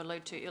trying to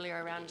allude to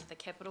earlier around the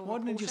capital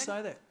reporting. Why didn't you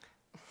say that?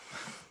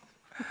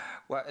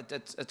 Well,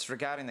 it's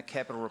regarding the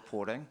capital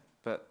reporting,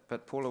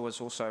 but Paula was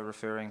also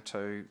referring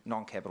to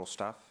non-capital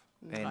stuff,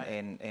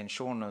 and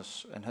Sean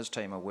and his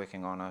team are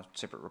working on a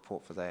separate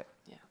report for that.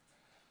 Yeah.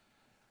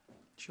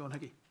 Sean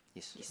Hickey.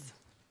 Yes. Yes.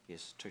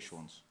 Yes, 2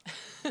 Seans.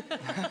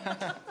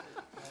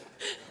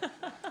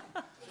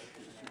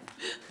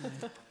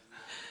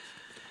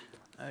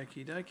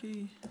 Okie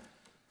dokie.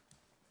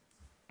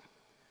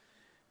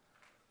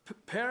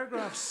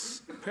 Paragraph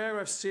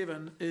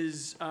 7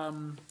 is,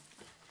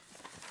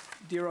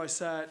 dare I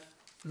say it,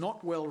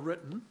 not well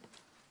written.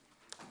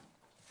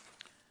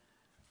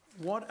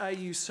 What are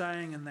you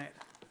saying in that?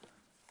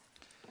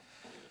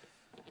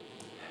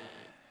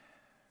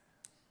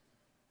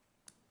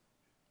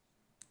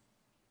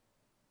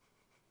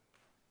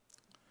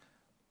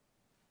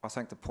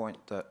 think the point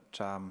that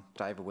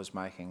David was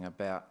making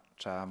about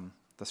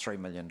the $3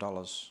 million.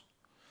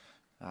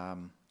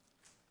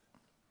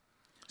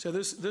 So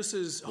this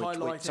is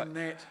highlighting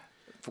that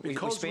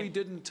because we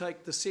didn't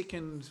take the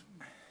second.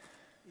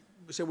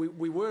 So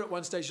we were at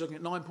one stage looking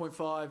at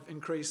 9.5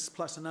 increase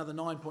plus another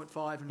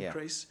 9.5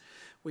 increase.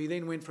 We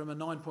then went from a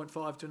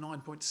 9.5 to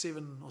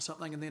 9.7 or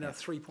something, and then a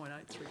 3.8.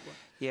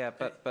 Yeah,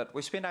 but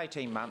we spent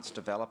 18 months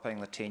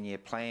developing the 10-year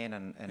plan,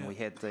 and we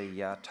had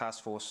the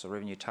task force, the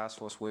revenue task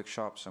force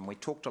workshops, and we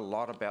talked a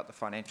lot about the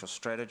financial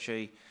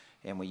strategy,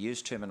 and we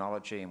used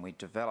terminology, and we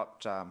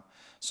developed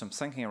some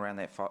thinking around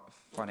that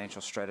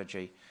financial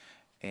strategy.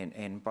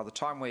 And by the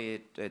time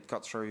we had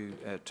got through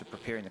to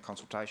preparing the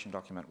consultation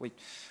document, we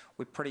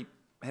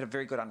had a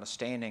very good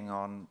understanding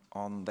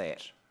on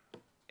that.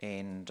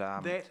 And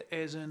that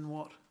as in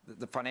what?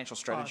 The financial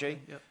strategy,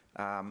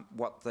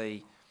 what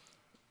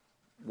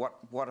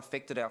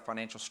affected our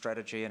financial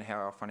strategy and how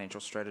our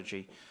financial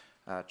strategy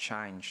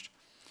changed.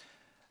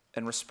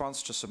 In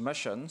response to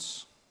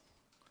submissions,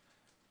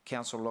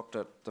 Council looked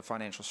at the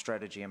financial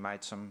strategy and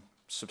made some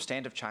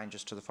substantive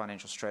changes to the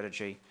financial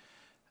strategy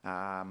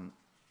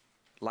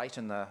late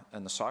in the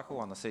cycle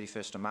on the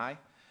 31st of May,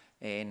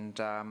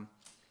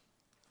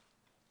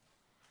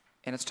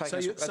 and it's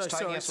taking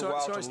us a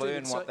while to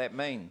learn what that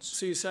means.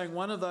 So you're saying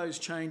one of those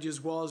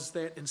changes was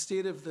that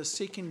instead of the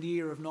second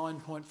year of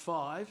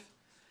 9.5,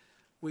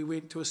 we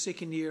went to a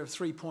second year of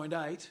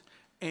 3.8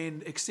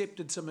 and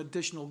accepted some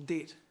additional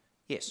debt.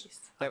 Yes,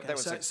 that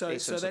was the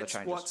essence of the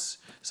changes.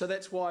 So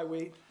that's why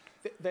we're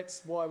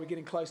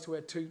getting close to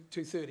our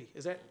 230.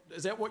 Is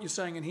that what you're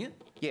saying in here?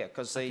 Yeah,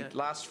 because the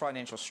last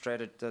financial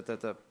strategy,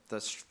 the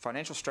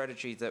financial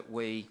strategy that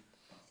we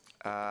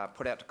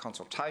put out to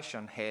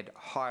consultation had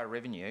higher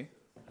revenue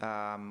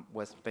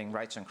with being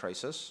rates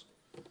increases,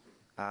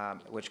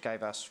 which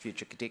gave us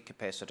future debt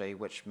capacity,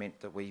 which meant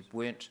that we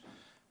weren't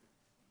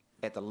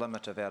at the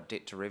limit of our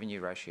debt to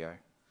revenue ratio.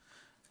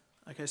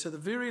 Okay, so the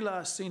very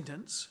last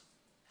sentence,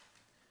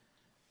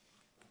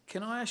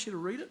 can I ask you to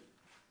read it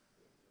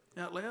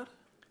out loud?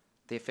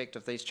 The effect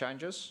of these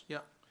changes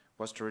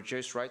was to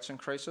reduce rates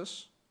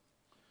increases,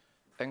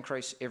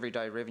 increase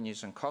everyday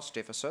revenues and cost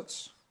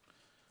deficits,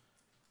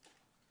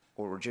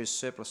 or reduce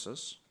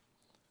surpluses,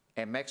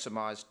 and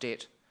maximise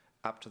debt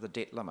up to the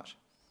debt limit.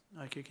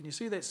 Okay, can you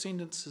see that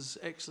sentence has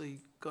actually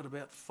got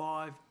about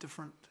 5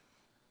 different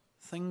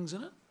things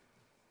in it?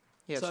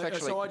 Yeah,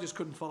 so I just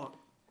couldn't follow it.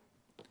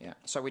 Yeah,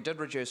 so we did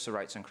reduce the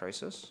rates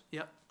increases.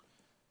 Yep.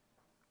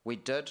 We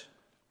did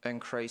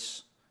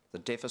increase the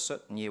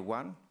deficit in year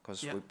 1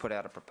 because we put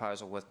out a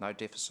proposal with no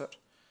deficit,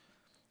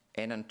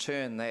 and in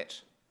turn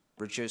that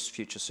reduced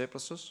future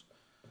surpluses,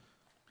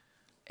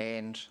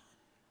 and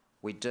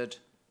we did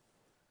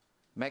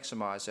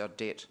maximise our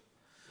debt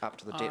up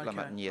to the debt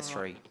limit in year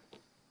 3.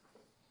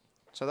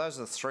 So those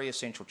are the 3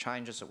 essential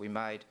changes that we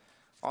made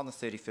on the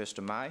 31st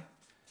of May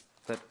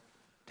that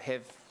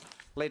have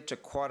led to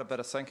quite a bit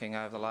of thinking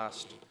over the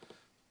last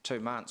 2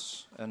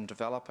 months in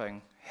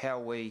developing how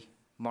we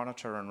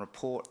monitor and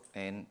report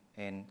and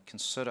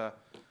consider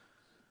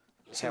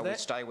how we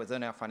stay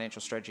within our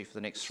financial strategy for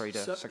the next 3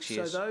 to 6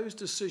 years. So those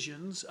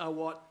decisions are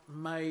what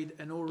made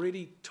an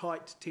already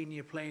tight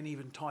 10-year plan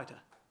even tighter?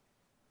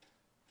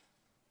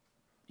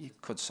 You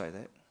could say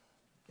that.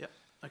 Yep.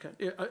 Okay.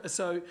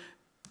 Yeah,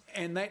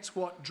 and that's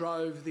what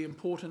drove the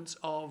importance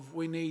of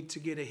we need to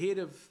get ahead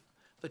of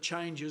the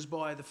changes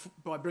by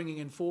bringing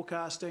in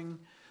forecasting,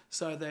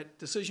 so that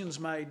decisions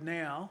made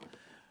now,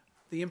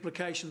 the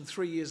implication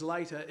 3 years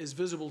later is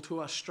visible to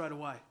us straight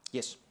away.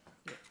 Yes.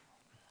 Yep.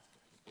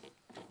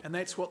 And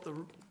that's what a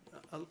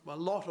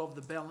lot of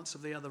the balance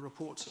of the other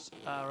reports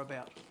are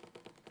about.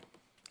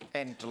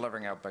 And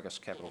delivering our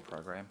biggest capital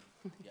program.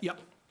 Yep.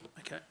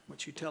 Okay,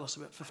 which you tell us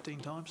about 15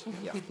 times.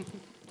 Yeah.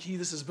 Gee,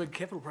 this is a big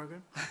capital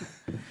program.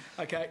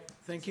 Okay,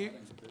 thank you.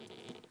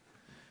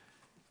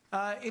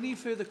 Any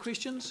further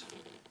questions?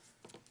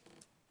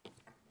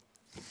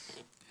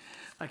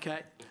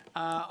 Okay,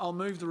 I'll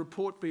move the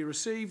report be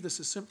received. This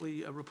is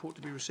simply a report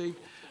to be received.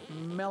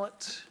 Bella,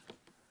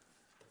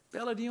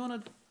 do you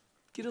want to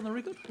get on the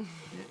record? Yeah,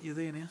 you're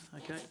there now.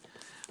 Okay.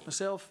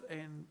 Myself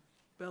and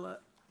Bella.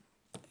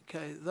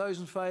 Okay, those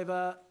in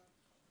favour,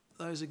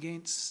 those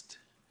against.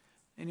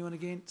 Anyone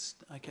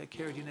against? Okay,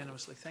 carried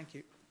unanimously. Thank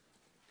you.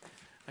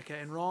 Okay,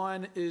 and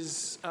Ryan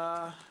is,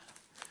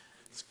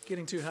 it's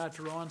getting too hard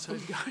for Ryan, so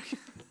he's going.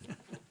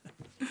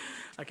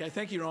 Okay,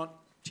 thank you, Ryan.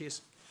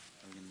 Cheers.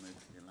 Are we going to move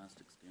to the last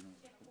external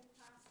report?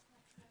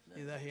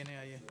 Yeah, they're here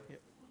now, yeah.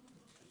 Yep.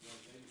 Do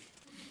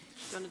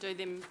you want to do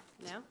them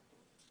now?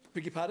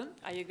 Beg your pardon?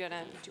 Are you going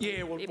to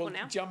we'll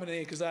jump in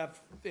there because they're,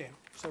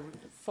 so we're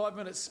 5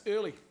 minutes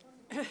early.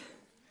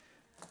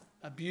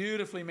 A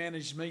beautifully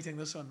managed meeting,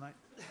 this one, mate.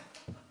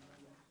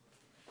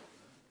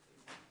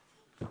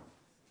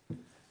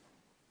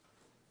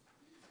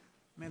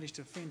 Managed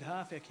to offend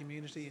half our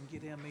community and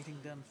get our meeting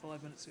done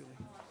 5 minutes early.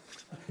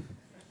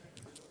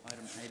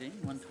 Item 18,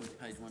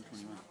 page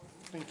 121.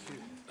 Thank you.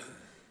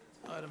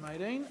 Item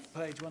 18,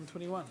 page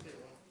 121.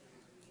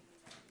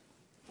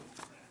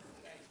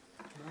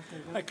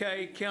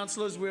 Okay,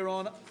 councillors, we're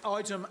on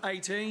item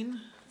 18,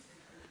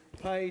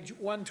 page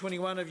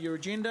 121 of your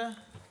agenda.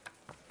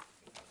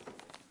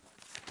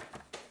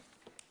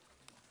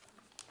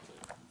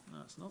 No,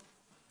 it's not.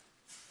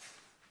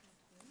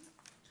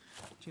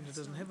 Agenda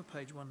doesn't have a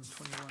page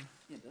 121.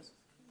 Yeah, it does.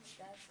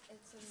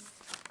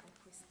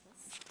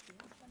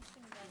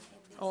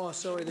 Oh,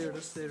 sorry, there it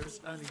is,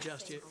 only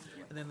just yet.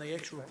 And then the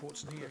actual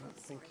report's in here.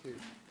 Thank you.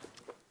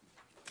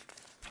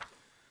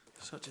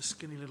 Such a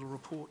skinny little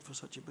report for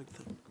such a big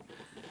thing.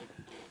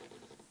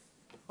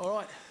 All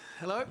right,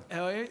 hello,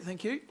 how are you?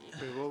 Thank you.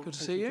 Very well. Good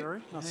to see you.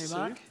 Gary. Nice hey, to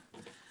Mark. see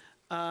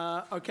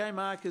you. Okay,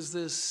 Mark is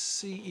the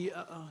CEO,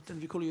 I don't know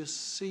if you call you a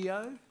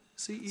CEO?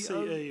 CEO?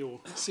 CE or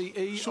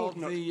CE short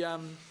of the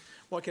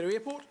Waikato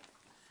Airport.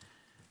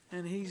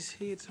 And he's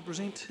here to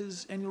present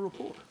his annual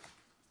report.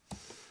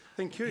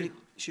 Thank you.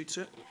 Shoot,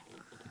 sir.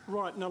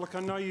 Right, now look,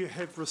 I know you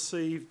have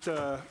received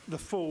the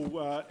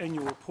full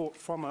annual report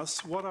from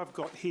us. What I've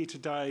got here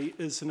today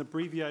is an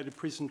abbreviated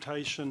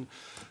presentation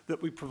that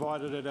we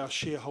provided at our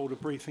shareholder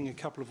briefing a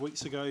couple of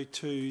weeks ago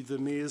to the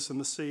mayors and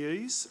the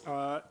CEs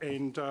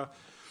and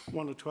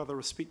one or two other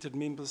respected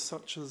members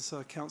such as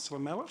Councillor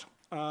Mallett.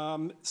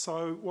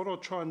 So what I'll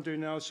try and do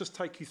now is just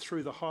take you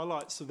through the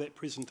highlights of that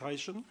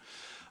presentation.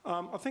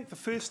 I think the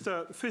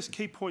first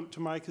key point to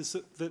make is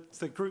that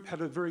the group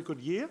had a very good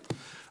year.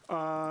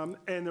 And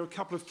there were a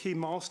couple of key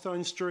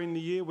milestones during the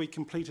year. We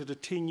completed a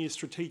 10-year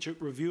strategic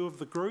review of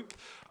the group.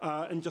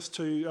 And just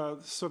to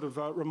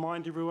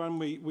remind everyone,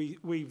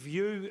 we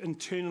view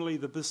internally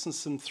the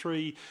business in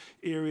three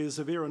areas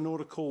of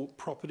aeronautical,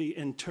 property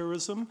and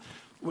tourism,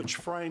 which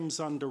frames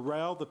under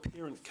RAL, the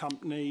parent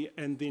company,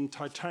 and then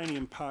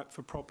Titanium Park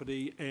for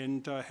property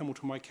and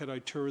Hamilton Waikato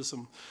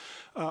Tourism.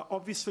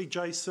 Obviously,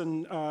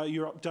 Jason,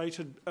 you're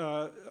updated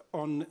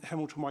on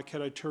Hamilton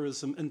Waikato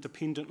Tourism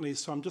independently,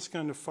 so I'm just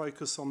going to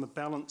focus on the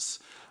balance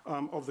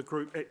of the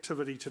group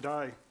activity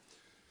today.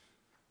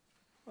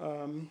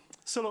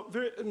 So look,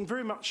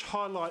 very much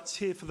highlights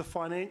here for the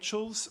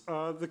financials.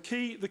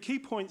 The key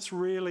points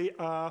really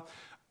are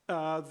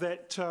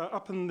that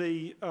up in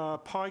the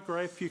pie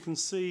graph, you can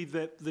see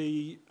that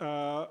the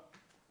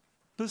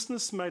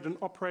business made an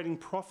operating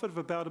profit of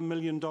about $1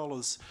 million.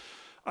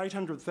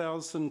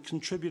 800,000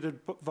 contributed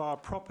via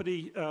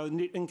property,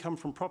 net income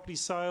from property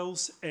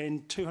sales,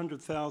 and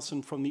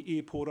 200,000 from the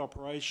airport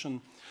operation.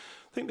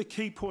 I think the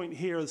key point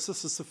here is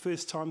this is the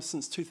first time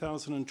since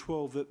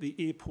 2012 that the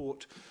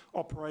airport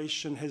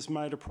operation has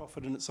made a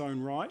profit in its own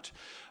right.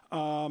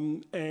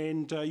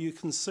 And you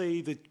can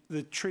see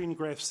the trend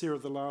graphs there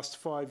of the last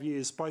 5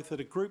 years, both at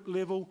a group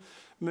level,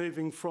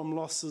 moving from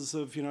losses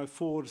of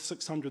 400,000 to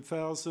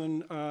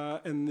 600,000,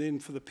 and then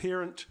for the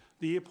parent,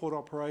 the airport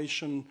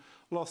operation,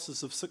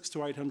 losses of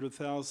 600,000 to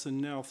 800,000,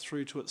 now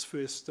through to its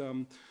first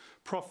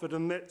profit.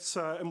 And that's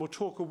and we'll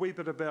talk a wee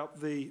bit about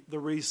the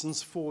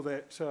reasons for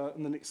that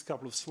in the next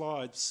couple of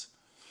slides.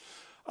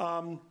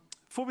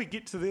 Before we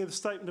get to there, the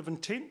statement of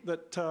intent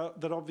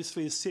that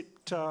obviously is set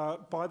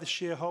by the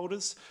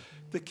shareholders,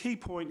 the key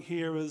point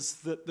here is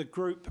that the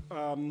group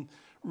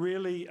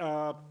really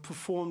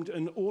performed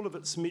in all of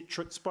its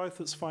metrics, both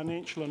its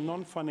financial and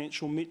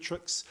non-financial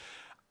metrics,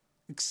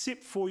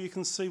 except for, you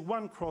can see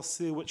one cross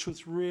there, which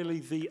was really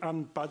the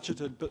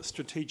unbudgeted but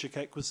strategic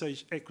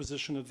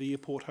acquisition of the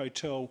airport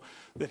hotel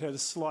that had a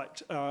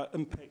slight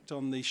impact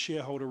on the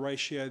shareholder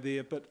ratio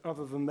there. But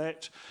other than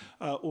that,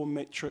 all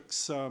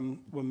metrics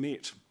were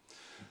met.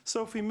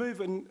 So if we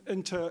move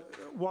into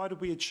why did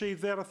we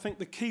achieve that, I think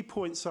the key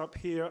points up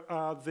here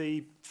are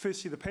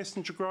firstly the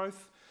passenger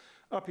growth,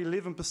 up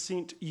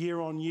 11%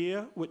 year on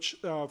year, which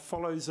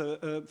follows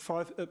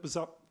it was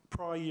up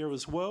prior year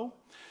as well.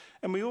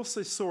 And we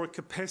also saw a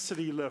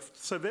capacity lift.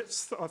 So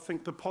that's, I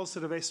think, the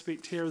positive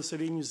aspect here is that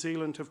Air New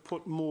Zealand have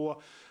put more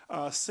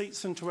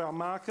seats into our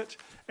market,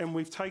 and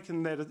we've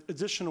taken that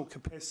additional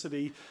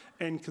capacity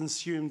and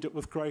consumed it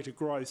with greater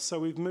growth. So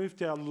we've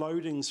moved our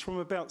loadings from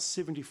about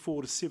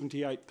 74 to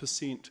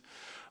 78%.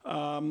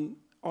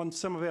 On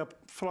some of our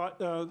flight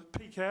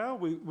peak hour,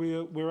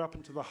 we're up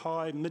into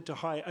the mid to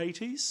high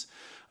 80s.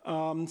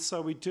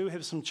 So we do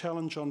have some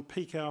challenge on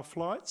peak hour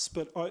flights,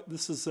 but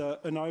this is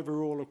an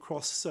overall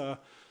across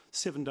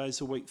 7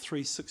 days a week,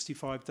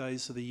 365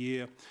 days of the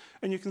year.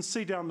 And you can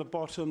see down the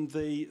bottom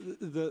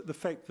the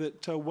fact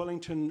that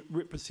Wellington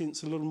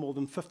represents a little more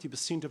than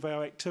 50% of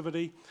our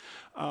activity.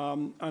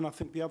 And I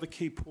think the other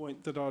key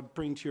point that I'd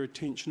bring to your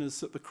attention is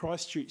that the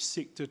Christchurch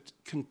sector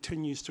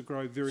continues to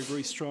grow very,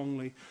 very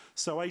strongly.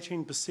 So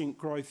 18%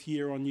 growth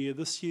year on year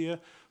this year,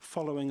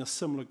 following a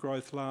similar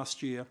growth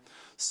last year.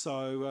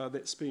 So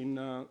that's been,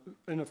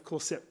 and of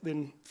course that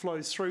then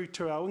flows through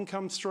to our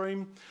income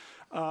stream.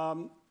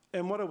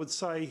 And what I would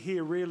say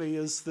here really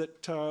is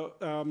that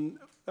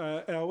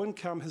our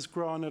income has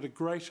grown at a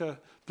greater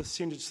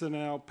percentage than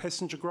our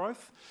passenger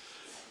growth,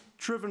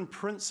 driven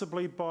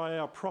principally by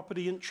our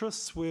property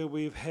interests, where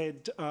we've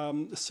had a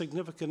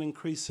significant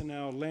increase in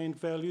our land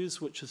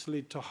values, which has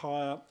led to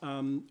higher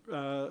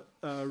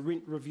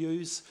rent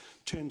reviews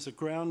in terms of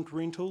ground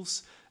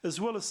rentals,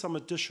 as well as some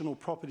additional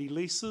property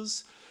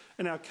leases.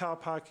 In our car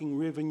parking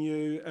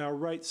revenue, our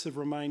rates have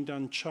remained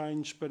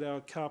unchanged, but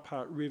our car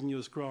park revenue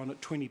has grown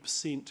at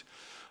 20%.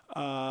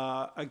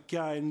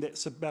 Again,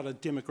 that's about a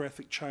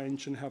demographic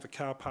change in how the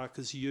car park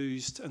is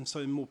used, and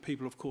so more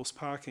people, of course,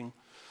 parking.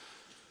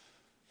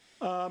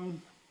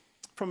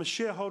 From a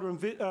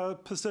shareholder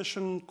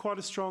position, quite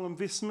a strong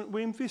investment.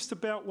 We invest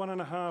about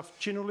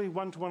generally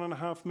 $1 to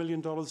 $1.5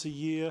 million a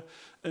year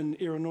in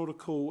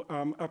aeronautical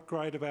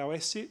upgrade of our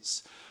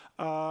assets.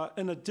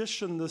 In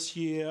addition, this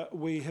year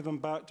we have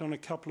embarked on a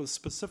couple of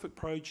specific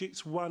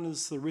projects. One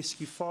is the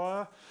rescue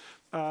fire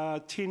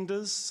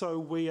tenders, so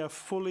we are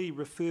fully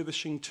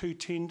refurbishing 2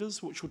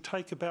 tenders, which will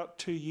take about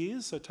 2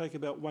 years, so take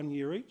about 1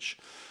 year each.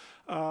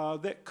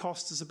 That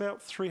cost is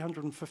about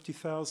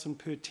 $350,000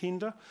 per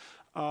tender.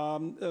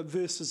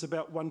 Versus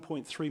about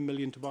 1.3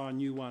 million to buy a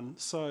new one.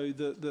 So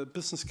the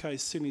business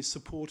case certainly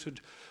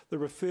supported the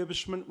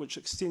refurbishment, which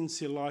extends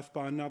their life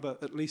by another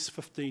at least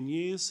 15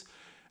 years,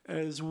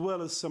 as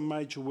well as some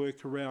major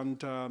work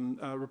around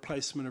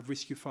replacement of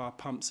rescue fire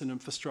pumps and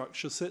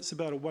infrastructure. So that's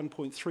about a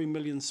 1.3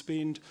 million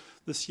spend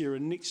this year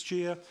and next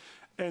year.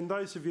 And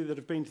those of you that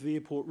have been to the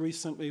airport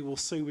recently will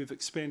see we've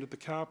expanded the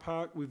car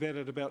park. We've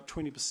added about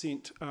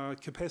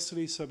 20%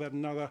 capacity, so about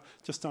another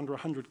just under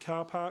 100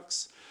 car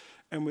parks.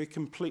 And we're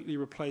completely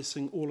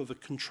replacing all of the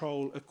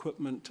control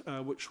equipment,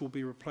 which will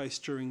be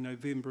replaced during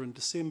November and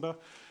December,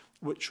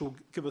 which will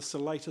give us the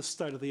latest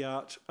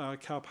state-of-the-art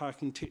car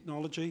parking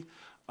technology,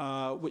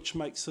 which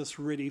makes us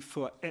ready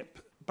for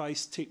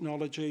app-based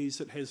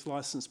technologies. It has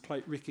licence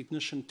plate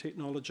recognition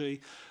technology,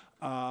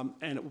 and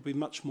it will be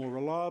much more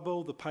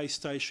reliable. The pay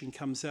station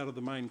comes out of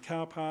the main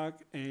car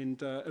park,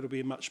 and it'll be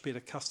a much better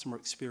customer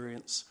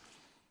experience.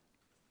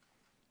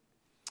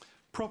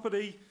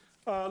 Property.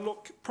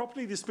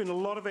 Property, there's been a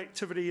lot of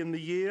activity in the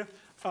year.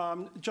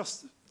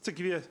 Just to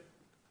give you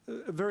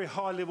a very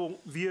high-level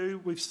view,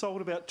 we've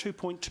sold about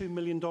 $2.2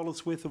 million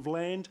worth of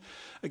land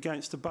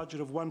against a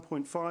budget of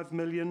 $1.5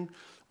 million.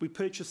 We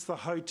purchased the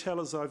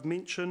hotel, as I've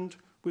mentioned.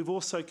 We've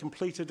also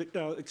completed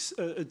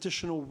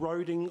additional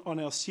roading on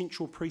our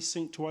central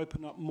precinct to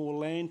open up more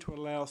land to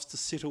allow us to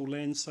settle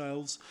land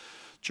sales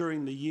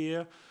during the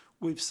year.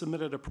 We've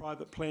submitted a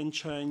private plan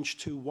change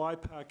to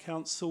Waipa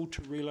Council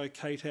to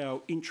relocate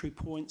our entry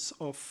points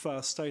off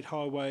State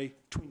Highway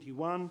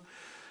 21.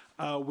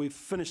 We've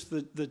finished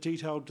the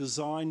detailed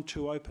design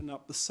to open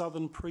up the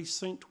southern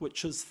precinct,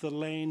 which is the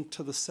land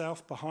to the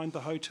south behind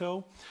the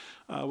hotel,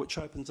 which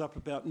opens up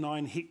about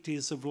 9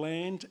 hectares of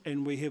land,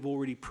 and we have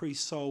already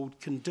pre-sold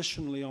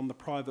conditionally on the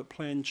private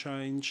plan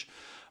change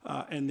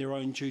and their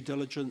own due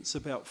diligence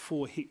about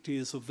 4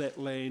 hectares of that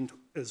land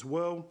as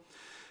well.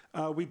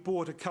 We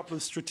bought a couple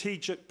of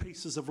strategic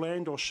pieces of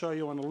land I'll show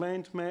you on a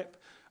land map,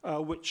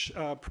 which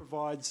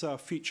provides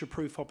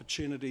future-proof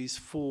opportunities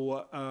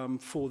for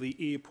the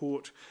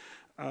airport.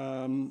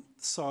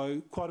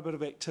 So quite a bit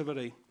of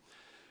activity.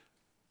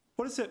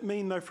 What does that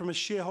mean, though, from a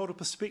shareholder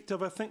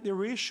perspective? I think the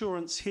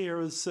reassurance here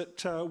is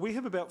that we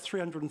have about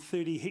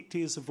 330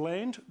 hectares of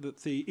land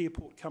that the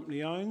airport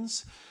company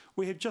owns.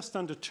 We have just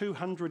under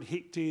 200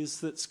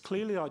 hectares that's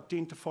clearly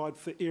identified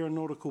for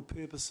aeronautical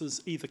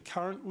purposes, either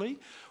currently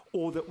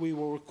or that we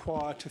will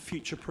require to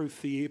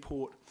future-proof the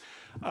airport.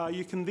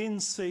 You can then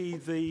see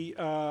the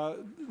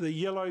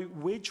yellow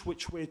wedge,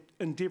 which we're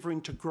endeavouring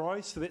to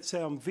grow. So that's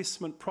our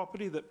investment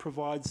property that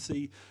provides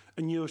the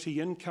annuity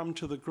income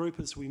to the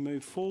group as we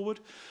move forward.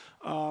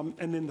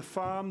 And then the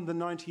farm, the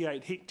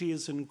 98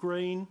 hectares in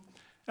green.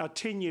 Our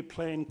 10-year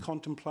plan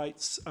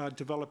contemplates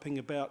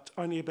developing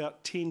only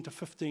about 10 to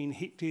 15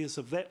 hectares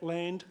of that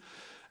land.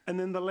 And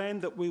then the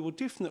land that we will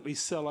definitely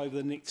sell over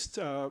the next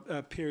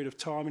period of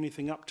time,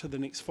 anything up to the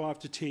next 5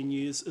 to 10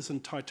 years, is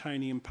in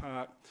Titanium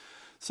Park.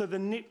 So the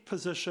net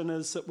position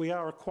is that we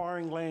are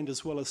acquiring land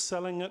as well as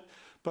selling it,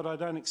 but I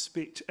don't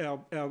expect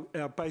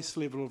our base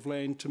level of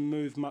land to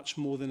move much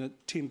more than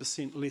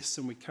 10% less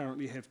than we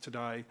currently have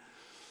today.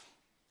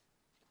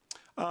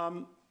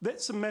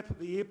 That's a map of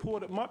the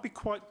airport. It might be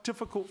quite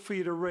difficult for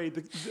you to read.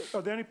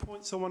 The only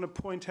points I want to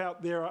point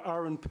out there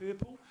are in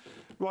purple.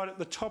 Right at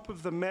the top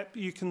of the map,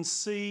 you can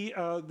see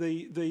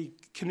the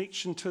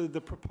connection to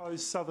the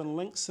proposed Southern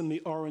Links and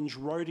the orange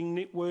roading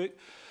network.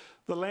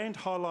 The land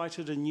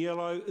highlighted in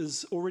yellow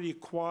is already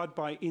acquired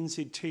by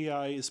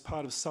NZTA as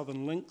part of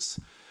Southern Links.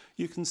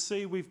 You can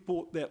see we've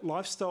bought that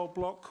lifestyle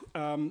block,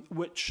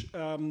 which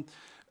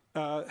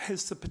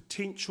has the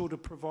potential to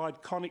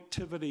provide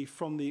connectivity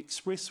from the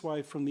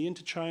expressway, from the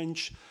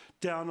interchange,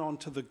 down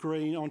onto the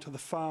green, onto the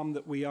farm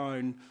that we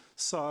own.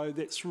 So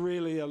that's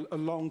really a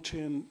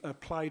long-term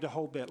play to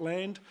hold that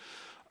land.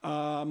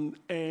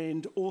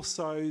 And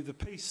also the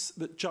piece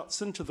that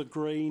juts into the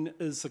green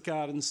is the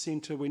garden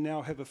centre. We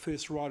now have a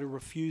first right of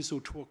refusal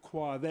to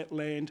acquire that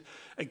land.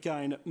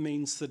 Again, it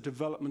means the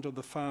development of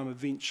the farm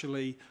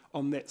eventually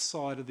on that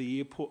side of the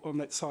airport, on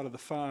that side of the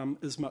farm,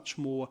 is much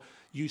more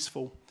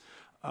useful.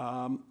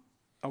 I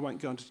won't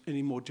go into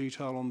any more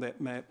detail on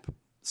that map.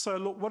 So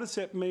look, what does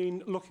that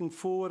mean looking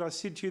forward? I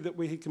said to you that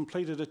we had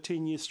completed a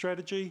 10-year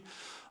strategy.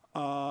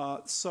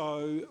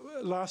 So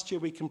last year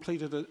we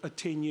completed a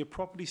 10-year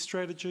property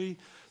strategy.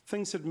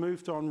 things had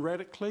moved on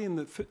radically in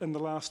the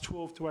last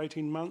 12 to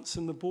 18 months,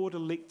 and the board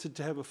elected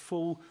to have a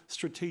full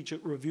strategic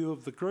review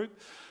of the group.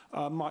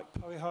 Mike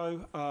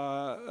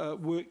Poho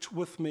worked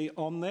with me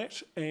on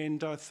that,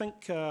 and I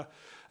think,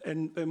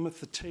 and with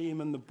the team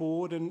and the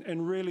board,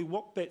 and really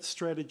what that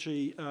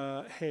strategy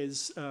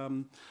has,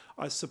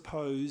 I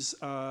suppose,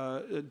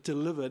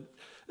 delivered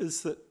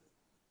is that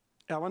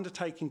our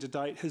undertaking to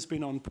date has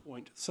been on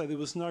point. So there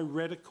was no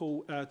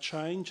radical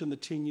change in the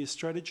 10-year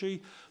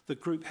strategy. The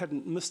group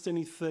hadn't missed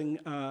anything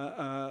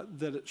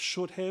that it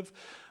should have,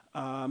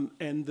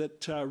 and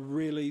that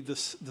really the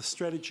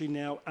strategy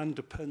now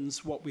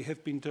underpins what we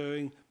have been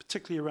doing,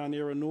 particularly around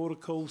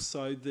aeronautical,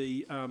 so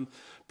the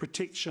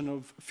protection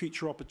of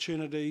future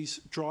opportunities,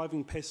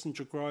 driving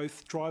passenger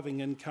growth, driving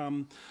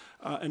income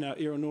in our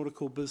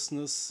aeronautical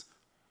business,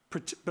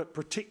 but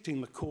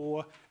protecting the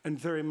core, and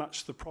very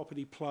much the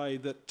property play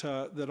that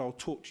I'll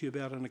talk to you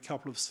about in a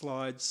couple of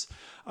slides,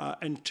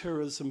 and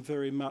tourism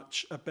very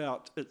much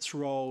about its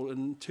role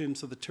in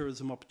terms of the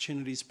Tourism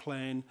Opportunities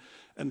Plan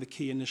and the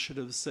key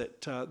initiatives that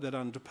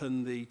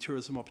underpin the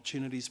Tourism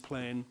Opportunities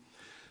Plan.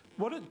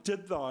 What it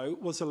did, though,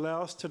 was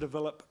allow us to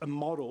develop a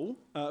model,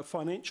 a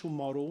financial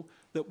model,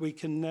 that we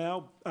can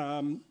now,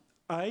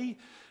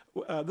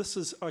 this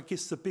is, I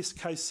guess, the best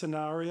case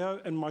scenario,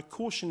 and my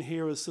caution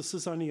here is this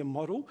is only a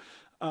model,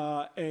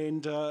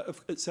 and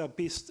it's our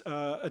best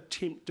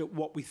attempt at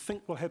what we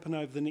think will happen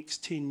over the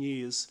next 10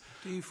 years.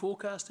 Do you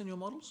forecast in your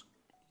models?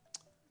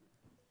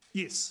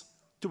 Yes.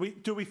 Do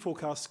we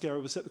forecast,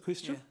 Gary? Was that the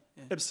question? Yeah.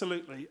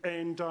 Absolutely,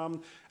 and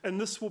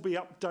this will be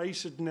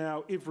updated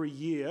now every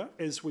year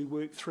as we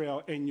work through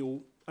our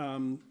annual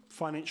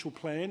financial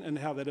plan and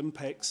how that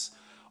impacts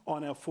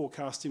on our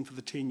forecasting for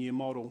the 10-year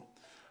model.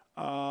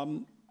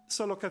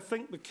 So look, I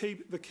think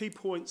the key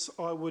points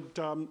I would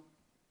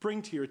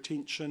bring to your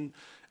attention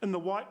in the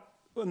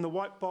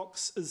white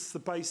box is the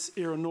base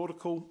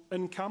aeronautical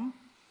income.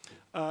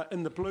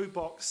 In the blue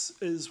box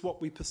is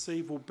what we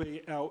perceive will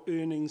be our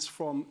earnings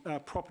from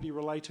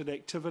property-related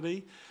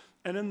activity,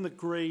 and in the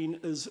green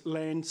is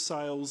land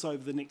sales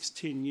over the next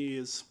 10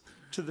 years.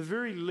 To the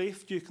very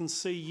left, you can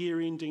see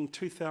year ending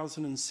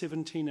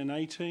 2017 and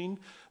 18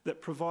 that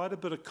provide a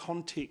bit of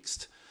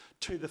context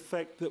to the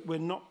fact that we're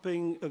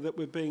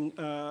being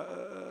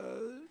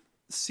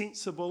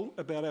sensible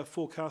about our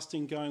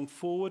forecasting going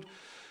forward.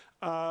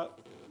 The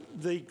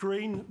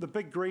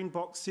big green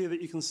box there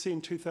that you can see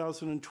in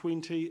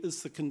 2020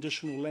 is the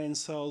conditional land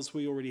sales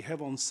we already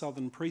have on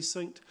Southern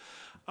Precinct.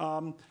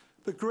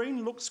 The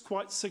green looks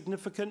quite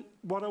significant.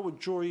 What I would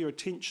draw your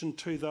attention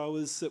to, though,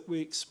 is that we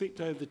expect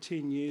over the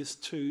 10 years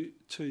to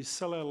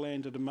sell our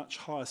land at a much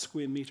higher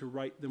square metre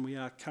rate than we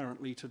are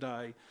currently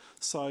today.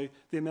 So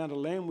the amount of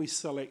land we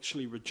sell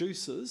actually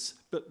reduces,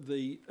 but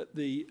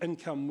the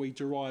income we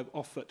derive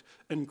off it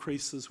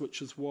increases,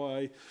 which is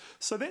why.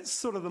 So that's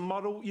sort of the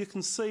model. You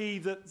can see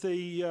that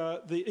the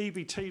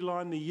EBT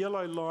line, the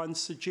yellow line,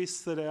 suggests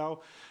that our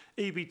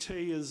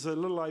EBT is a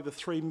little over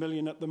 3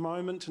 million at the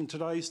moment in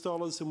today's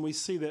dollars, and we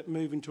see that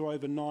moving to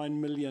over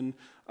 9 million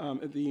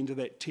at the end of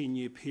that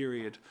 10-year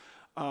period.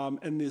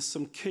 And there's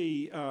some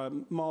key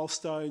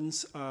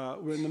milestones.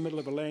 We're in the middle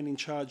of a landing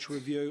charge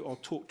review. I'll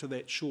talk to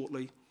that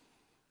shortly.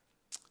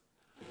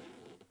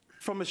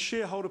 From a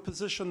shareholder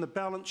position, the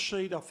balance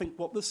sheet, I think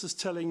what this is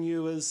telling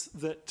you is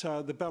that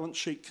the balance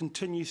sheet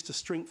continues to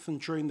strengthen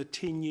during the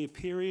 10-year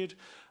period.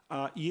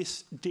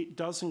 Yes, debt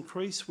does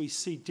increase. We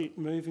see debt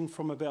moving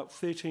from about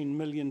 13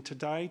 million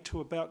today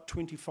to about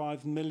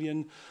 25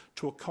 million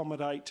to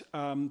accommodate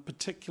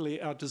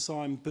particularly our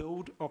design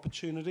build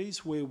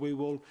opportunities, where we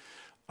will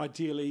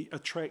ideally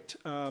attract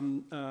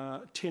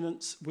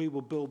tenants. We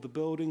will build the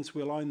buildings,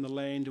 we'll own the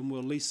land, and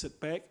we'll lease it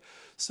back.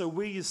 So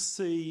we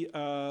see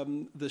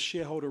the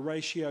shareholder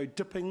ratio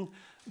dipping.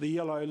 The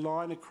yellow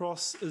line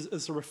across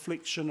is a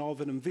reflection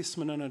of an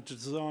investment in a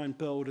design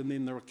build and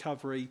then the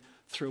recovery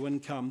through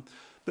income.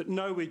 But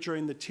nowhere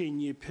during the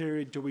 10-year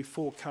period do we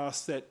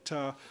forecast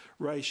that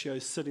ratio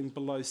sitting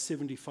below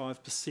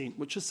 75%,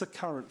 which is the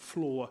current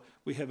floor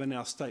we have in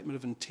our statement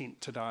of intent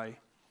today.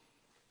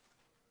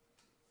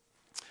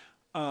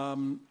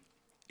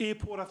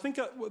 Airport, I think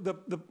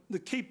the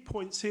key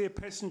points here,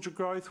 passenger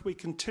growth, we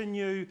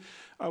continue.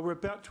 We're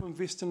about to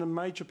invest in a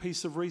major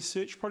piece of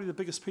research, probably the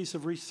biggest piece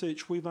of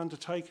research we've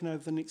undertaken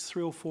over the next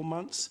 3 or 4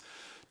 months,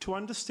 to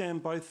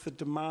understand both the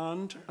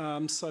demand,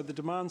 so the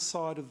demand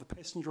side of the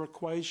passenger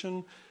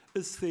equation.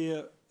 Is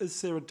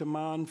there a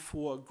demand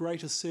for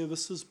greater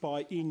services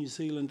by Air New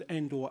Zealand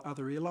and or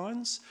other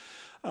airlines?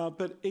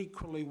 But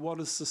equally, what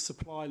does the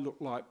supply look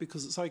like?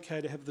 Because it's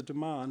okay to have the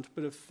demand,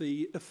 but if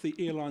the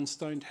airlines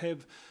don't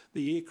have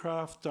the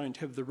aircraft, don't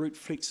have the route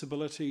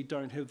flexibility,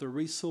 don't have the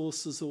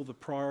resources or the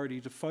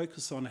priority to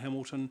focus on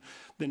Hamilton,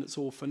 then it's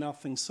all for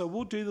nothing. So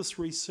we'll do this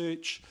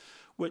research,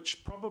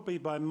 which probably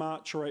by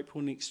March or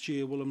April next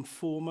year will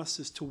inform us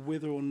as to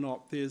whether or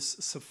not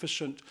there's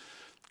sufficient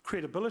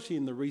credibility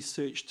in the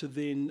research to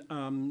then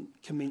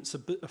commence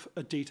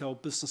a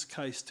detailed business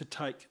case to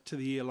take to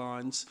the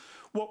airlines.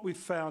 What we've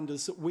found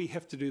is that we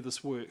have to do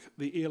this work.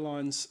 The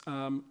airlines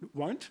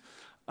won't.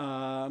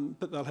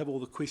 but they'll have all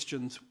the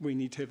questions. We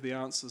need to have the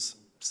answers.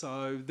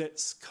 So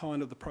that's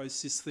kind of the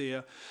process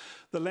there.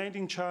 The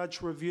landing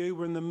charge review,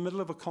 we're in the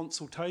middle of a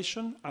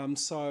consultation,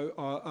 so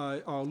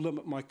I'll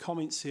limit my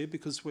comments here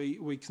because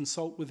we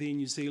consult with Air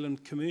New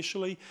Zealand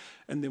commercially,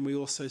 and then we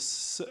also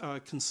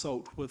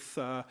consult with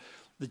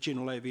the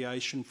general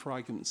aviation, for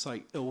argument's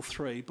sake,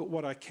 L3. But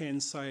what I can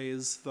say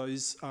is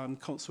those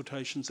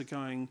consultations are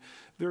going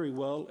very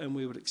well, and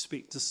we would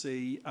expect to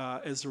see,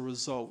 as a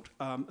result,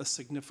 a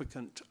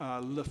significant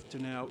lift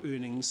in our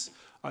earnings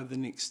over the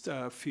next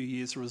few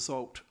years, a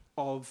result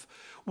of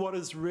what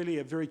is really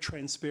a very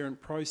transparent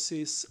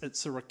process.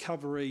 It's a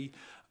recovery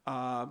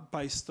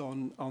based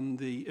on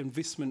the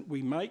investment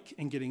we make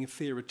and getting a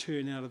fair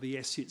return out of the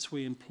assets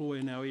we employ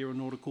in our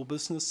aeronautical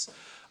business.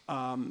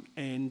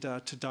 And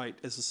to date,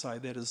 as I say,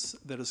 that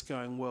is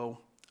going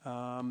well.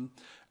 And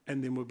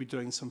then we'll be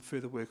doing some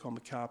further work on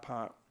the car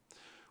park.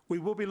 We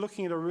will be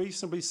looking at a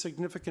reasonably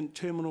significant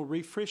terminal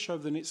refresh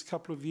over the next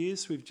couple of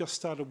years. We've just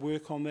started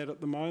work on that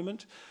at the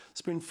moment.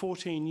 It's been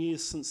 14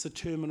 years since the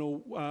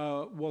terminal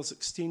was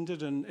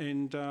extended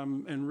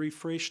and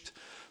refreshed.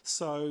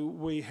 So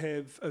we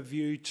have a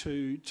view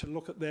to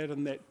look at that,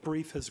 and that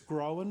brief has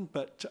grown,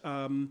 but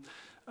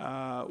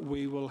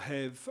we will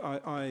have,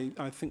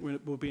 I think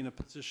we'll be in a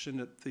position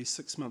at the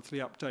 6-monthly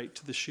update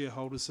to the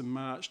shareholders in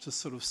March to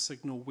sort of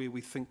signal where we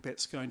think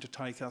that's going to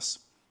take us.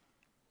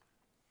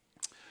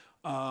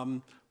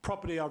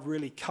 Property I've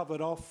really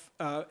covered off.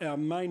 Our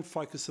main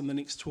focus in the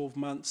next 12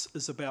 months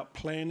is about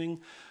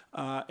planning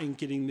and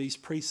getting these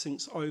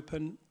precincts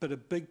open, but a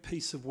big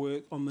piece of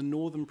work on the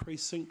northern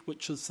precinct,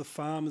 which is the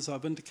farm, as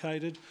I've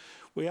indicated.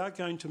 We are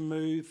going to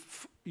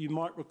move, you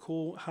might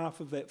recall, half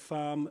of that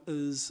farm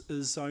is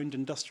zoned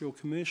industrial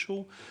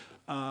commercial.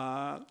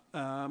 A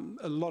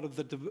lot of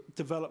the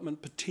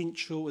development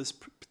potential is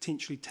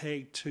potentially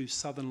tagged to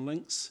Southern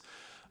Links.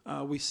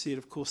 We see it,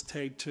 of course,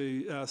 tagged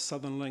to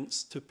Southern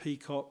Links, to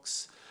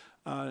Peacocks,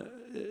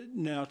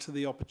 now to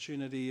the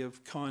opportunity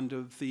of kind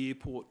of the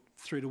airport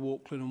through to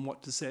Auckland, and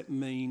what does that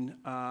mean?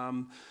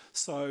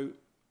 So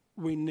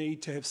we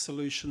need to have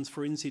solutions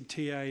for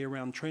NZTA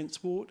around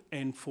transport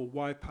and for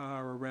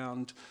Waipa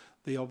around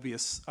the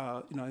obvious,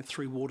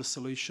 through water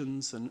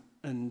solutions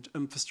and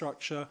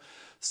infrastructure.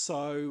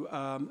 So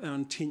our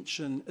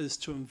intention is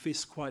to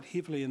invest quite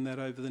heavily in that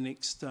over the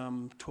next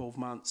 12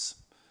 months.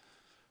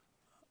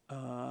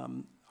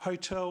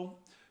 Hotel,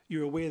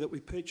 you're aware that we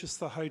purchased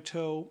the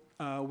hotel.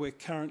 We're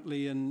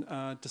currently in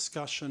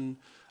discussion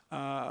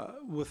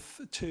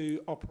with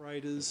 2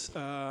 operators,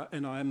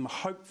 and I am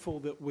hopeful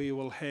that we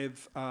will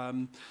have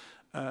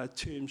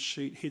term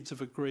sheet heads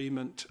of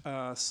agreement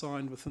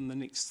signed within the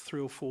next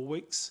 3 or 4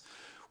 weeks,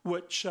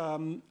 which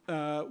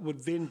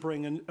would then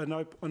bring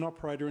an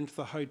operator into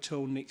the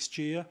hotel next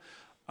year.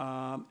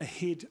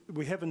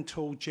 We have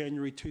until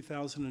January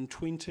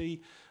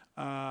 2020.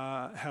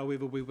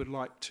 However, we would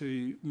like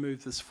to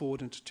move this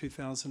forward into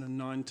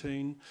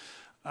 2019.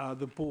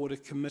 The board are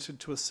committed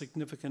to a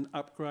significant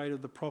upgrade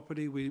of the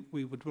property.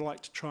 We would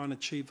like to try and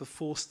achieve a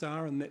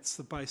 4-star, and that's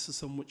the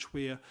basis on which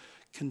we're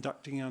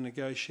conducting our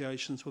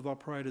negotiations with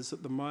operators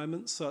at the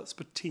moment. So it's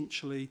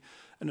potentially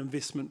an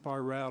investment by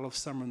rail of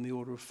somewhere in the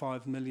order of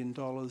 $5 million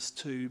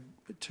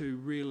to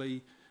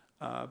really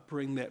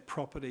bring that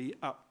property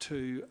up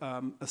to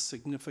a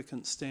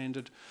significant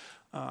standard.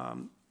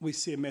 We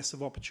see a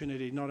massive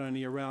opportunity not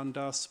only around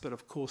us, but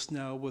of course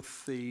now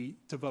with the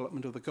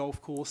development of the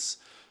golf course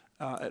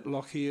at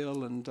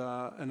Lochiel,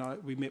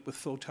 and we met with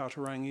Phil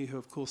Tautarangi, who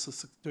of course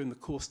is doing the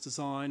course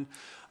design,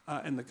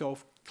 and the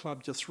golf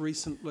club just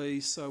recently.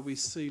 So we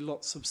see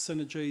lots of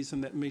synergies,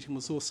 and that meeting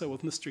was also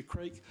with Mystery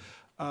Creek.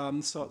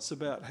 So it's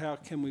about how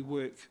can we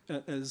work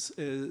as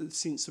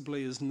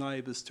sensibly as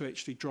neighbours to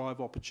actually drive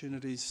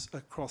opportunities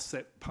across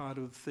that part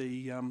of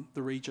the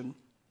region.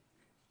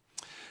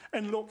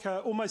 And look,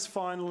 almost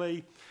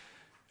finally,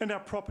 in our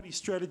property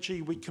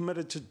strategy, we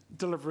committed to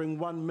delivering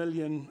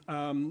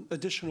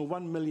additional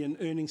 1 million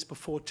earnings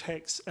before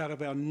tax out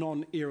of our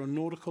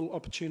non-aeronautical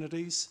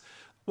opportunities.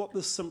 What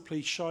this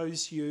simply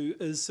shows you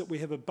is that we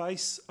have a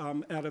base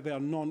out of our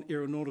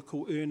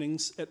non-aeronautical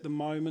earnings at the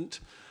moment,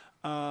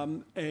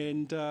 and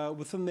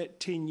within that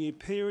 10-year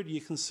period,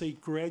 you can see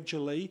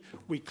gradually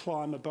we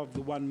climb above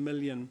the 1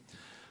 million.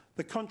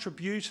 The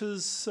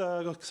contributors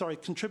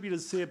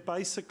there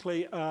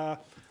basically are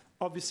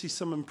obviously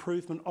some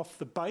improvement off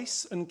the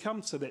base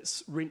income, so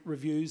that's rent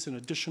reviews and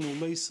additional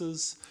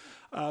leases.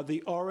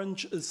 The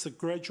orange is the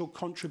gradual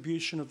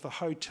contribution of the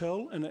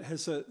hotel, and it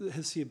has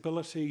the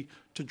ability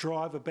to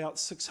drive about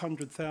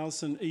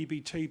 600,000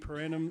 EBT per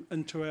annum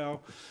into our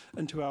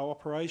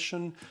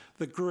operation.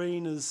 The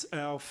green is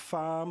our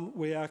farm.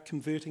 We are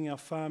converting our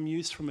farm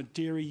use from a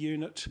dairy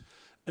unit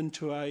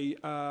into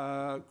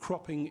a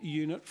cropping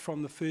unit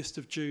from the 1st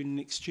of June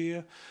next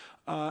year.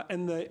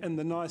 And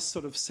the nice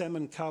sort of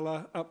salmon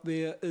colour up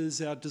there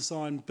is our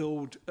design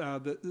build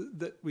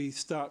that we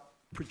start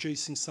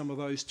producing some of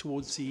those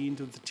towards the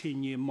end of the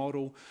 10-year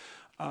model.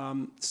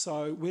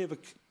 So we have a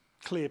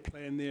clear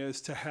plan there as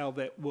to how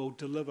that will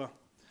deliver.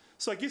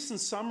 So I guess in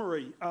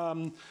summary,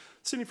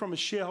 certainly from a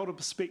shareholder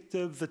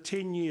perspective, the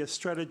 10-year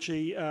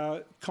strategy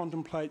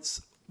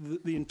contemplates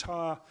the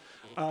entire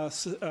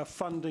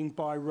funding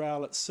by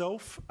rail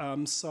itself.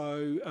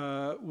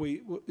 We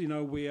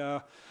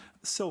are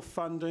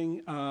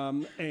self-funding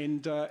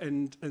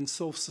and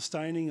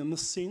self-sustaining in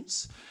this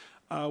sense.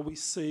 We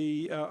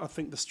see, I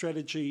think the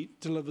strategy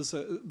delivers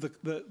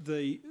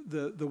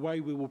the way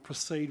we will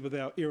proceed with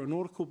our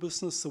aeronautical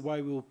business, the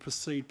way we will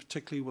proceed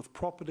particularly with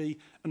property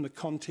in the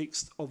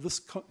context of this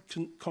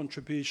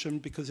contribution,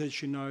 because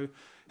as you know,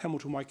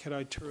 Hamilton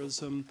Waikato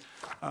Tourism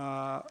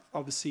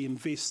obviously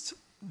invest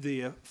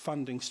their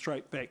funding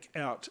straight back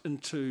out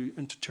into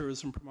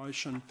tourism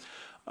promotion.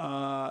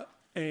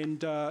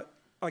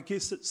 I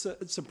guess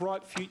it's a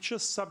bright future,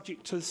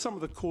 subject to some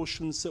of the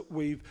cautions that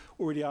we've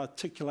already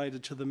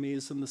articulated to the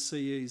mayors and the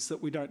CEs,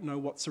 that we don't know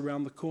what's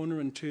around the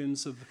corner in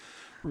terms of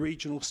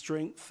regional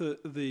strength,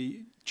 the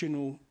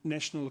general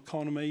national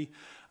economy,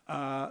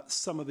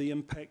 some of the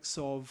impacts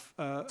of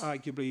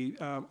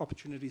arguably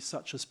opportunities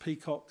such as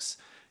peacocks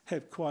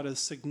have quite a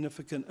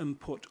significant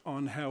input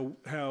on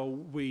how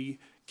we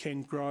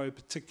can grow,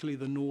 particularly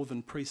the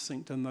northern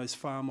precinct and those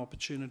farm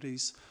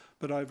opportunities,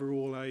 but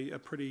overall a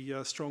pretty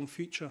strong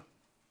future.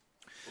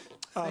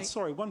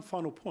 Sorry, one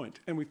final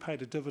point, and we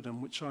paid a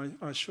dividend, which I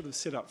should have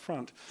said up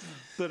front.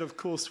 But of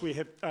course, we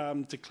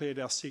have declared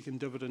our second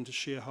dividend to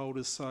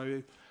shareholders,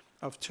 so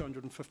of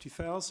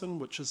 250,000,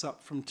 which is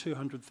up from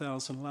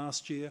 200,000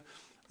 last year.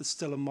 It's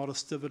still a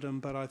modest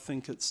dividend, but I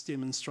think it's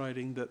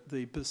demonstrating that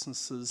the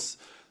business is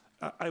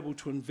able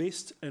to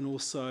invest and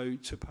also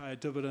to pay a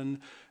dividend.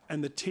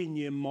 And the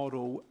 10-year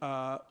model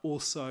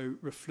also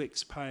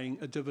reflects paying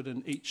a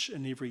dividend each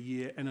and every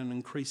year and an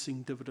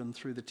increasing dividend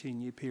through the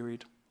 10-year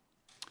period.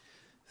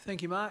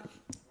 Thank you, Mark.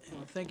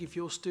 And thank you for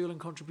your sterling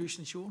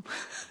contribution, Sean.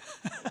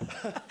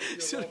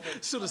 sort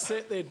of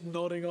sat there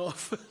nodding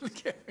off.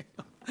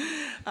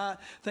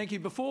 Thank you.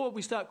 Before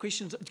we start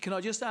questions, can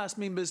I just ask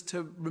members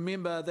to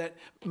remember that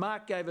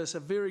Mark gave us a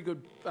very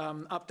good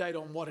update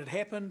on what had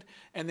happened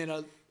and then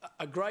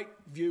a great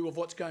view of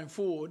what's going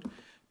forward.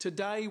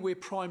 Today, we're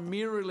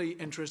primarily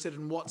interested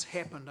in what's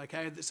happened,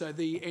 okay? So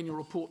the annual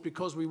report,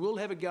 because we will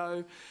have a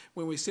go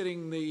when we're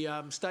setting the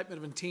statement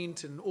of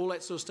intent and all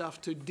that sort of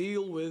stuff to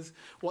deal with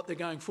what they're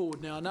going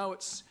forward. Now, I know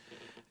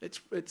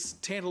it's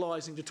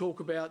tantalising to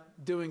talk about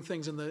doing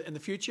things in the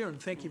future, and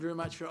thank you very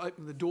much for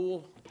opening the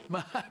door,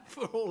 Mark,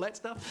 for all that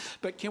stuff.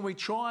 But can we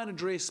try and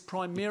address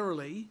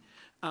primarily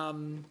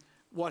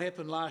what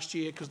happened last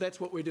year, because that's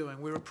what we're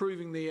doing. We're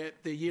approving the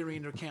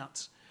year-end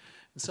accounts.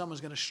 And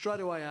someone's going to straight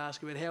away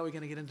ask about how we're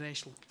going to get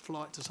international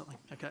flights or something.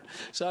 Okay,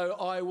 so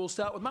I will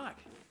start with Mark.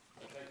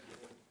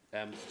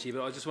 Chair,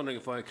 but I was just wondering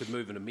if I could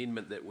move an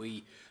amendment that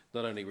we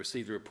not only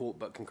receive the report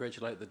but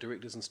congratulate the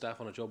directors and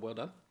staff on a job well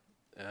done,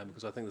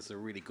 because I think this is a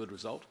really good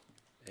result,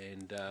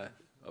 and I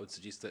would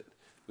suggest that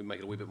we make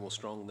it a wee bit more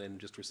strong than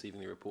just receiving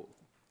the report.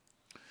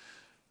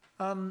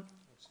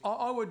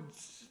 I would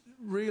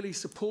really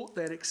support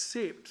that,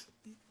 except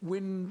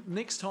when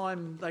next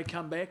time they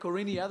come back or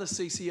any other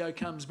CCO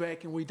comes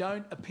back and we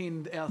don't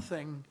append our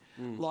thing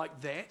like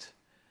that,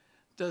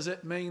 does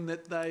it mean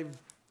that they've...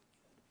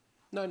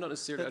 No, not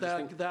necessarily.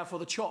 That they're for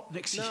the chop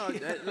next year?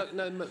 Look,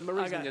 no, my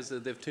reasoning is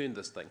that they've turned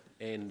this thing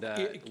and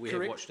we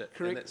have watched it.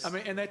 Correct.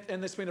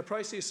 And that's been a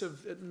process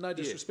of, no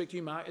disrespect to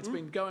you, Mark, it's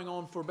been going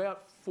on for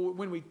about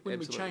when we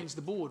changed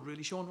the board,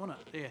 really, Sean, wasn't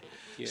it?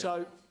 Yeah.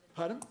 So,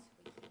 pardon?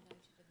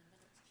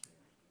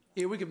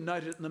 Yeah, we could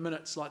note it in the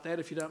minutes like that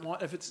if you don't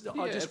mind. If it's,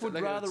 I just would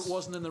rather it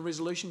wasn't in the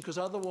resolution, because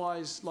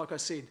otherwise, like I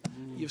said,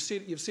 you've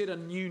set a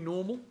new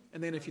normal,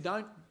 and then if you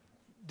don't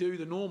do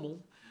the normal,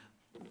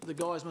 the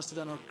guys must have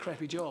done a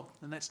crappy job,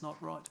 and that's not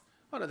right.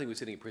 I don't think we're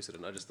setting a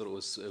precedent. I just thought it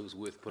was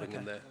worth putting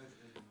in the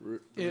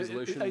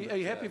resolution. Are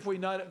you happy if we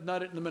note it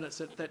in the minutes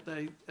that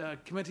the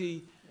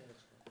committee?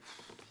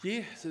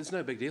 Yeah, so it's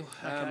no big deal.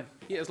 Okay.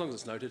 Yeah, as long as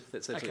it's noted,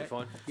 that's absolutely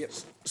fine. Yep.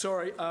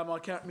 Sorry, I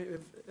can't remember.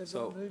 Has we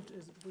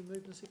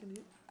moved in a second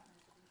yet?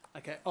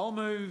 Okay, I'll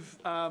move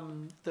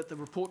that the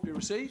report be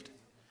received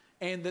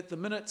and that the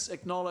minutes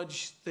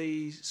acknowledge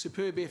the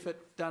superb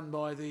effort done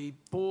by the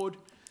board.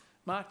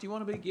 Mark, do you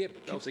want to be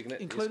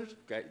included? Yes.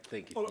 Great,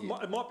 thank you. Well,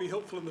 it might be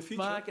helpful in the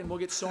future. Mark, and we'll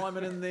get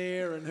Simon in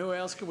there, and who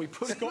else can we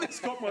put in?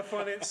 Scott, my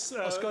finance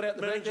Scott out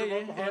the back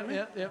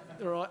there, yeah,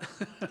 all right.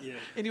 Yeah.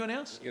 Anyone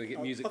else? You're going to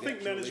get music. I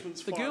think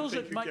management's fine. The girls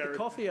that make the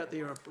coffee out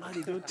there are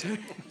bloody good too.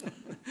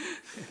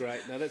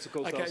 Great, now that's of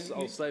course, okay,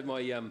 I'll save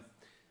my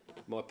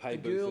my pay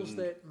booth girls and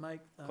that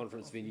make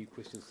conference venue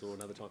questions for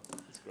another time.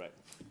 That's great.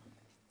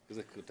 Because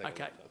it could take a long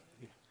time.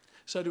 Yeah.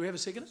 So do we have a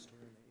second?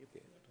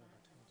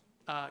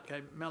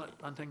 Okay, Mallet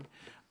Bunting.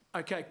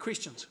 Okay,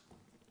 questions?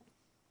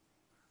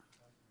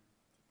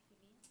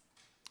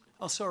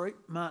 Oh, sorry,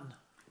 Martin.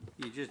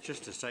 Yeah,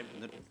 just a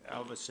statement that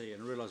obviously,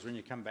 and realise when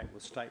you come back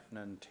with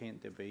statement of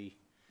intent, there'll be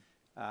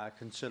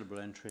considerable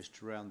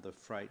interest around the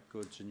freight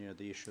goods and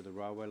the issue of the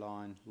railway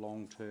line,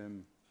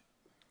 long-term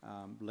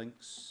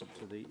links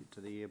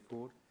to the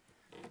airport,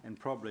 and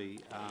probably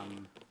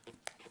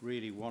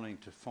really wanting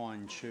to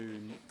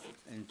fine-tune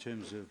in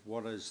terms of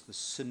what is the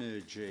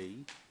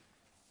synergy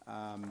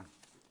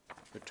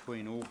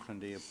between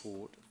Auckland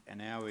Airport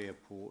and our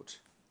airport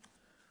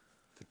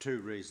for two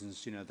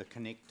reasons. You know, the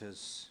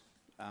connectors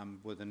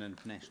with an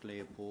international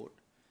airport,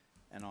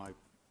 and I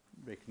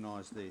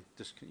recognise the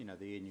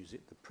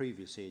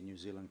previous Air New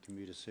Zealand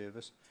commuter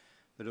service,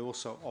 but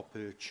also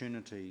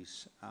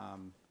opportunities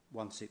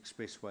once the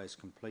expressway is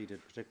completed,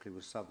 particularly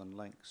with Southern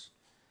Links,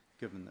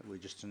 given that we're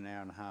just an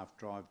hour and a half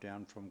drive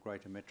down from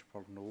Greater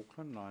Metropolitan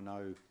Auckland. I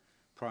know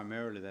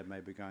primarily they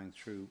may be going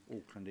through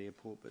Auckland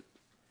Airport, but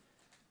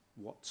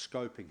what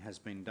scoping has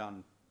been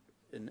done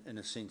in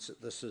a sense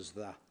that this is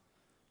the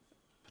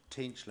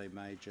potentially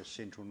major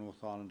Central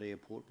North Island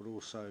airport, but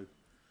also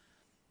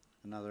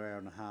another hour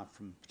and a half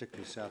from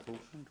particularly South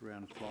Auckland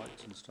around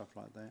flights and stuff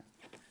like that.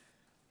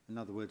 In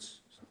other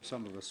words,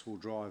 some of us will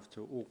drive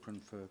to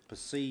Auckland for a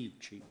perceived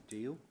cheap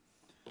deal.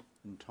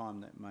 In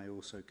time, that may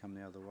also come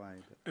the other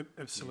way. But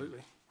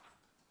absolutely.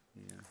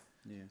 Yeah.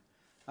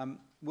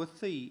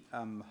 With the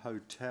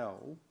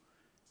hotel,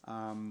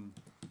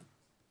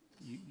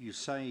 you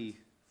say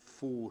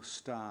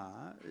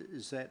 4-star.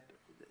 Is that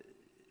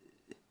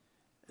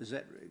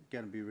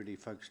going to be really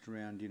focused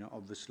around,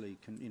 obviously,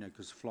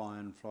 because fly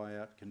in, fly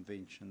out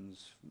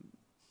conventions,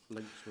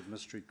 links with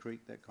Mystery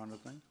Creek, that kind of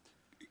thing?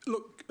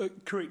 Look,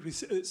 correct.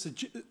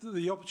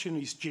 The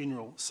opportunity is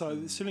general.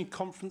 So certainly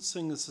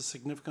conferencing is a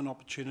significant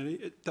opportunity.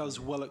 It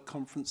does well at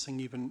conferencing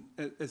even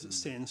as it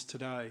stands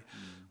today.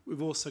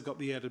 We've also got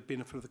the added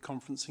benefit of the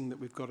conferencing that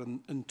we've got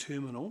in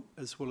terminal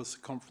as well as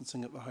the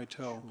conferencing at the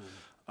hotel.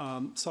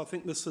 So I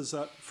think this is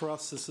for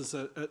us. This is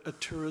a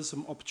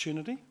tourism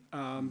opportunity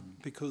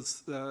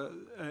because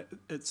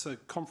it's a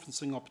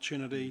conferencing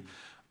opportunity.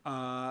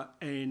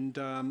 And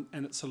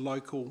it's a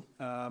local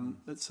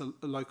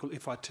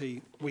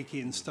FIT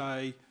weekend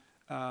stay,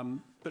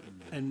 and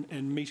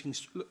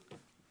meetings.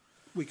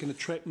 We can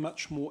attract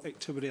much more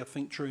activity, I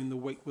think, during the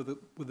week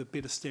with a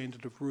better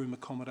standard of room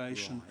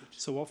accommodation. Right.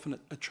 So often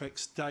it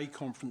attracts day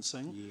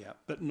conferencing,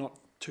 but not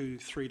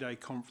 2-3 day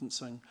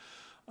conferencing.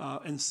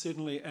 And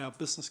certainly our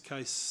business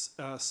case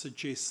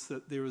suggests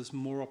that there is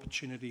more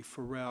opportunity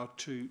for RAU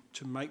to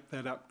make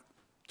that up,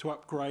 to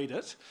upgrade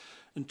it,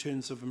 in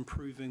terms of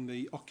improving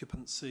the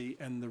occupancy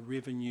and the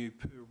revenue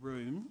per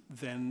room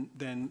than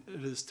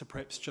it is to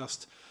perhaps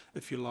just,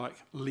 if you like,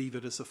 leave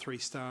it as a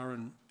 3-star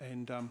and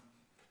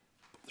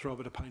throw a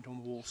bit of paint on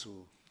the walls.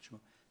 Sure.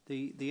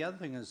 The other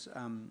thing is,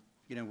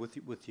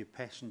 with your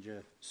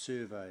passenger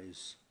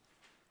surveys,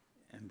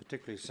 and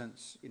particularly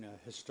since,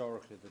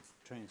 historically the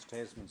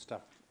Trans-Tasman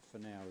stuff for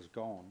now is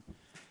gone,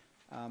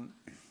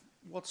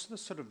 what's the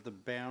sort of the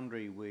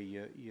boundary where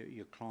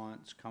your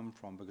clients come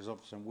from? Because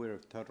obviously I'm aware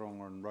of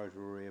Tauranga and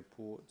Rotorua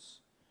airports,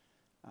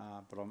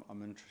 but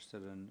I'm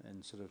interested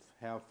in sort of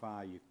how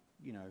far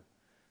you're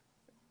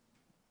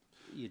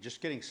just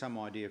getting some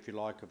idea, if you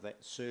like, of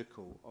that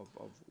circle of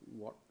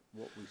what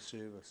we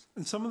service.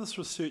 And some of this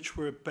research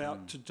we're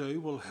about to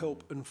do will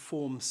help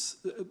inform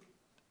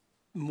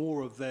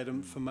more of that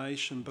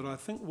information, but I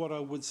think what I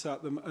would say,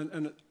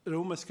 and it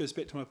almost goes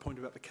back to my point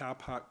about the car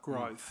park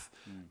growth.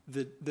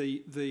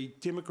 The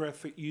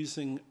demographic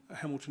using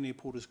Hamilton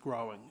Airport is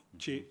growing,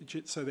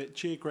 so that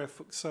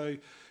geographic. So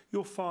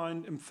you'll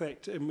find, in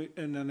fact,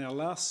 in our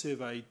last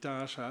survey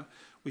data,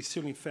 we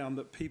certainly found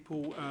that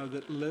people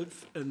that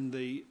live in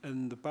the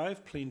Bay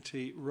of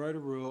Plenty,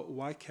 Rotorua,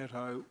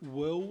 Waikato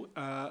will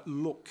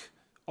look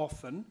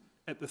often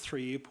at the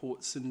 3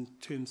 airports in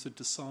terms of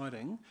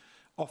deciding.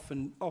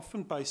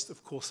 Often based,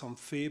 of course, on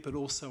fare, but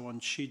also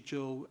on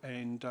schedule,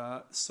 and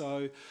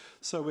so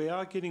we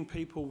are getting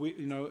people.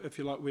 If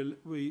you like,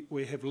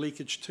 we have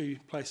leakage to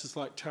places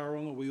like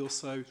Tauranga. We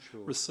also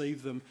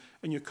receive them.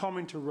 And your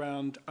comment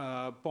around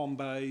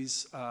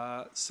Bombay's,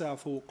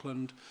 South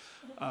Auckland,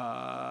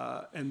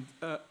 and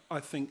I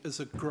think is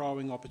a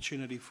growing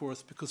opportunity for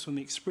us, because when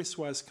the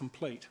expressway is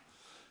complete,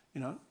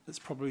 it's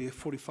probably a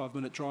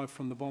 45-minute drive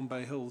from the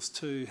Bombay Hills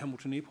to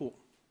Hamilton Airport.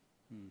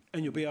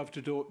 And you'll be able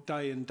to do it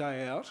day in,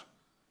 day out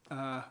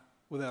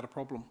without a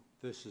problem.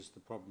 Versus the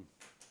problem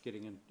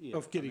getting in...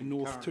 getting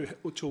north to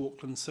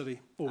Auckland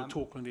City or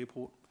to Auckland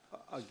Airport.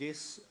 I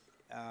guess,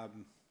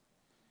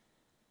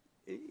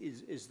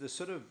 is the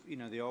sort of,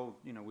 the old,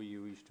 where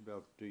you used to be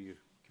able to do your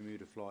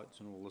commuter flights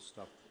and all this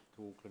stuff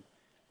to Auckland,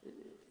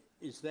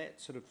 is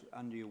that sort of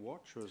under your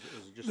watch, or is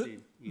it just...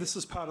 This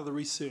is part of the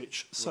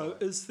research. So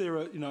is there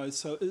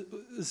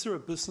is there a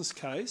business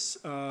case?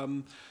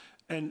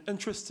 And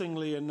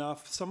interestingly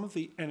enough, some of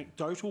the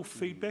anecdotal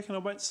feedback, and I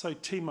won't say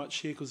too much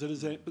here because it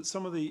is, but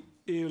some of the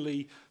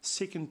early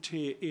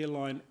second-tier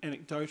airline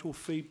anecdotal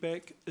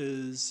feedback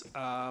is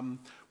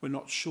we're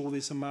not sure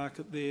there's a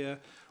market there.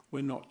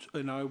 We're not,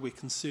 we're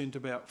concerned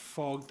about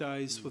fog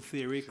days with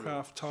their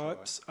aircraft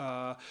types.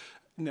 Right.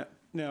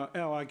 Now,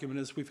 our argument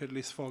is we've had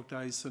less fog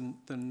days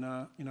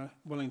than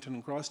Wellington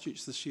and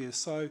Christchurch this year.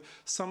 So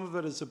some of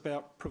it is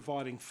about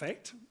providing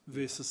fact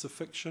versus a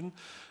fiction,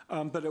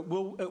 but it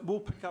will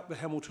pick up the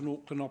Hamilton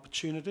Auckland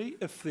opportunity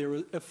if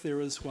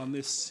there is one.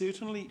 There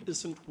certainly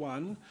isn't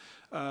one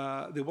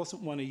There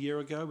wasn't one a year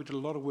ago. We did a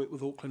lot of work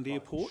with Auckland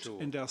Airport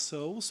and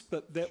ourselves,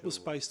 but that was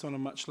based on a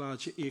much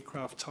larger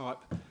aircraft type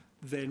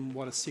than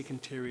what a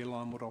secondary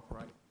airline would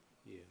operate.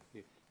 Yeah.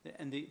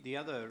 And the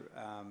other,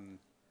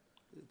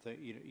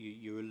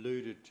 you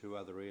alluded to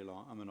other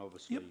airlines. I mean,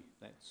 obviously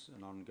that's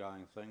an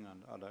ongoing thing,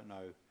 and I don't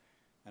know,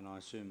 and I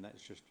assume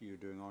that's just you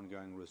doing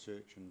ongoing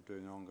research and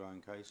doing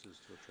ongoing cases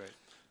to attract.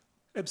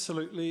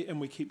 Absolutely, and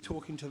we keep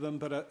talking to them,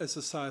 but as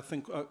I say, I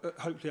think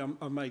hopefully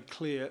I made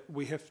clear,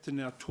 we have to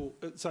now talk.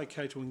 It's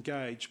okay to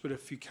engage, but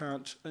if you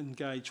can't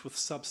engage with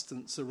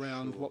substance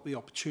around what the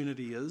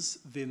opportunity is,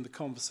 then the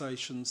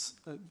conversations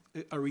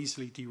are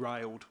easily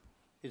derailed.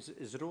 Is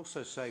it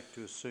also safe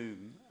to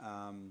assume,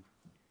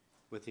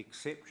 with the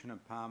exception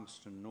of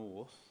Palmerston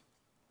North,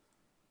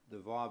 the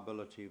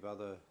viability of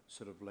other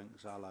sort of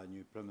links a la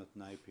New Plymouth,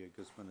 Napier,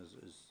 Gisborne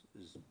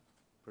is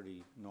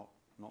pretty not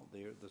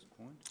there at this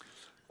point?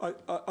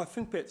 I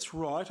think that's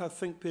right. I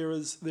think there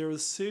is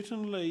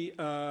certainly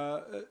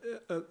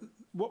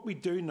what we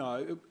do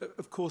know.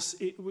 Of course,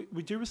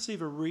 we do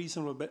receive a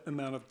reasonable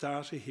amount of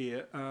data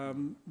here,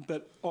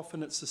 but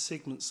often it's a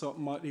segment, so it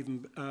might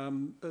even.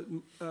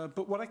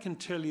 But what I can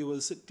tell you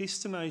is that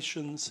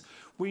destinations,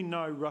 we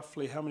know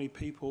roughly how many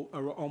people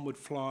are onward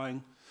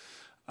flying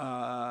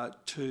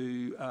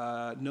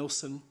to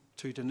Nelson,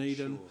 to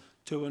Dunedin,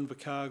 to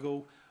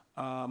Invercargill.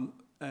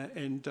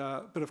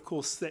 But of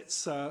course,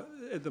 that's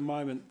at the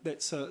moment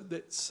that's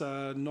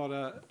not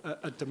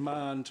a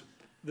demand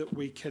that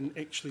we can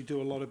actually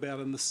do a lot about,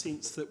 in the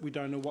sense that we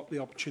don't know what the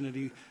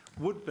opportunity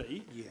would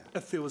be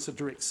if there was a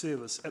direct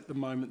service. At the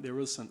moment, there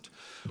isn't.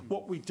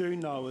 What we do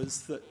know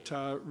is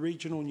that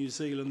regional New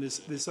Zealand,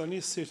 there's only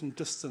a certain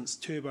distance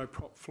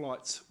turboprop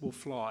flights will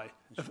fly.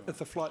 If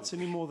the flight's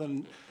any more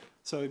than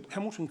so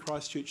Hamilton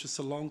Christchurch is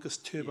the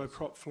longest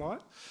turboprop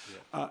flight,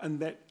 and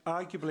that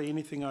arguably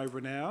anything over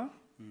an hour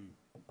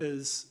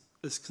is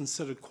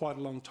considered quite a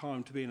long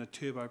time to be in a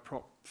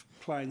turboprop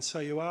plane. So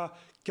you are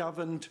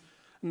governed,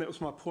 and that was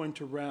my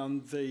point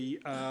around the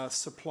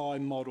supply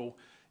model.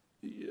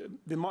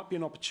 There might be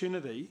an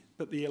opportunity,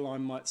 but the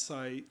airline might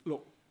say,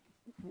 look,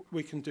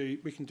 we can do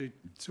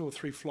 2 or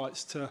 3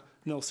 flights to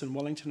Nelson,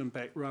 Wellington and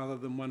back, rather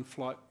than one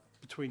flight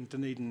between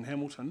Dunedin and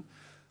Hamilton,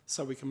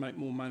 so we can make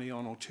more money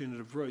on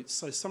alternative routes.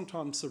 So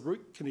sometimes the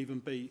route can even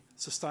be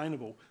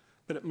sustainable,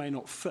 but it may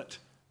not fit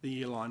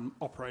the airline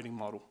operating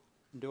model.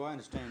 Do I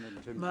understand that in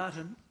terms of...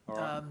 Martin,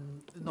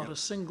 not a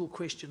single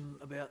question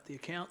about the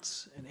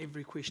accounts, and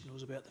every question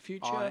was about the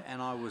future,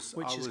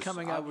 which is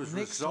coming up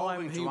next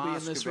time he'll be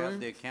in this room.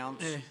 The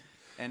accounts,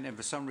 and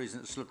for some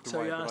reason it slipped away.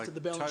 So you asked at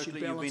the balance sheet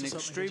balance. You've been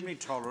extremely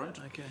tolerant.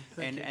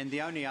 Okay, and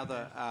the only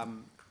other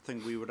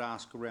thing we would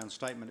ask around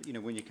statement,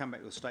 when you come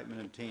back with statement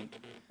intent,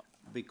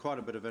 be quite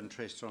a bit of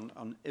interest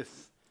on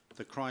if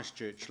the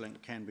Christchurch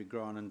link can be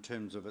grown in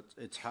terms of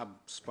its hub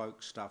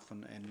spoke stuff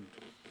and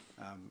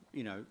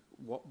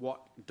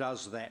what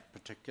does that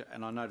particular,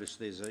 and I noticed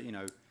there's a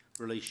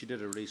release, you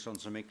did a release on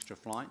some extra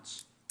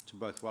flights to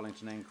both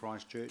Wellington and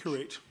Christchurch.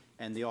 Correct.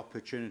 And the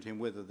opportunity, and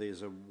whether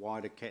there's a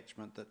wider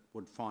catchment that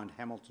would find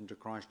Hamilton to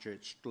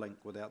Christchurch link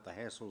without the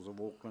hassles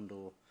of Auckland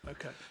or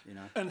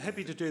And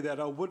happy to do that.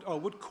 I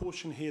would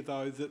caution here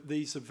though that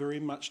these are very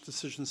much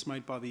decisions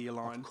made by the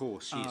airline. Of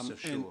course, yes, for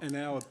sure. And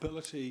our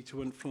ability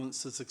to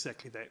influence is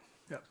exactly that.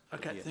 Yep.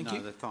 Okay, Yeah, thank you.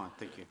 No, that's fine.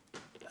 Thank you.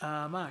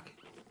 Mark.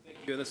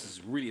 Yeah, this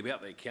is really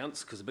about the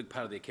accounts, because a big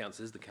part of the accounts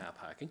is the car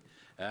parking.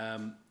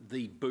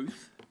 The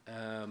booth,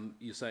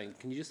 you're saying,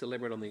 can you just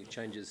elaborate on the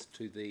changes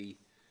to the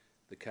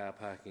car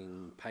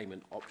parking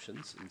payment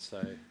options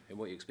and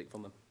what you expect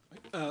from them?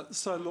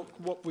 So look,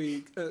 what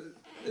we,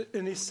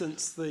 in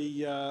essence,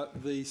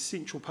 the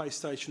central pay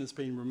station has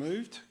been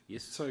removed.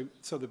 Yes. So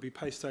there'll be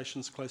pay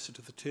stations closer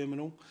to the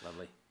terminal.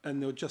 Lovely. And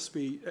there'll just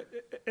be,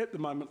 at the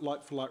moment,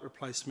 like-for-like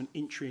replacement,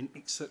 entry and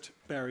exit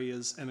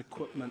barriers and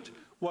equipment.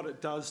 What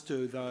it does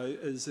do, though,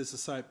 is, as I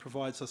say, it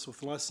provides us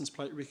with licence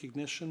plate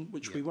recognition,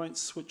 which we won't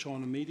switch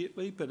on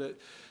immediately, but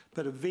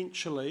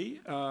eventually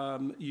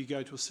you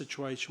go to a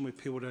situation where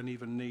people don't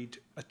even need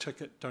a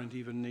ticket, don't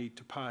even need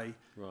to pay.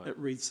 Right. It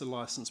reads the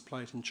licence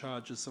plate and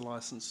charges the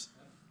licence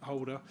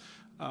holder.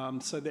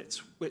 So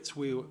that's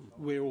where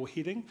we're all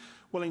heading.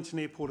 Wellington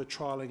Airport are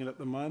trialling it at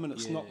the moment.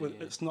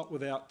 It's not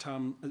without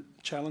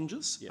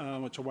challenges,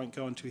 which I won't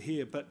go into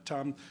here. But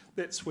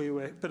that's where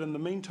we're. But in the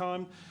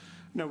meantime,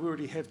 we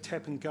already have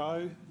tap and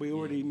go. We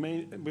already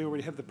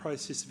have the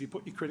process. If you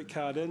put your credit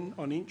card in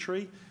on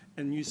entry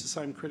and use the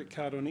same credit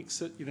card on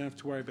exit, you don't have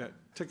to worry about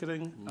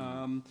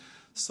ticketing.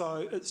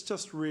 So it's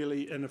just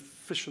really an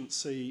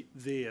efficiency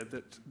there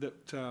that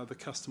the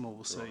customer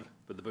will see. Right.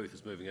 But the booth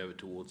is moving over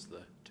towards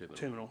the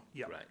terminal.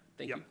 Yeah. Great.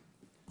 Thank you.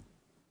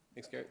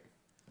 Thanks, Gary.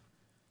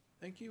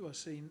 Thank you. I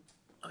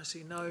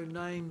see no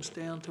names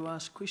down to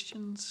ask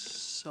questions,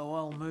 so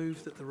I'll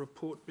move that the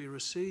report be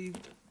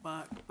received.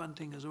 Mark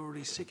Bunting has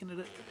already seconded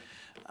it.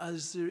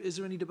 Is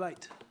there any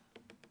debate?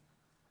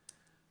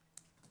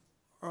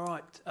 All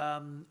right.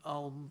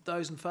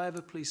 Those in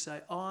favour, please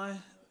say aye.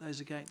 Those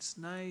against,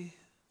 nay.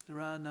 There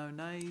are no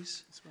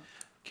nays.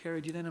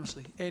 Carried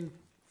unanimously. And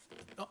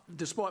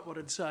despite what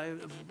I'd say,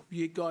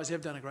 you guys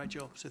have done a great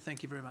job, so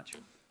thank you very much.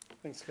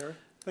 Thanks, Gary.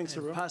 Thanks, And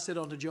everyone. pass that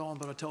on to John,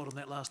 but I told him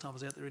that last time I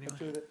was out there anyway.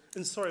 Do that.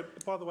 And sorry,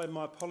 by the way,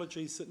 my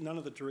apologies that none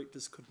of the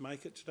directors could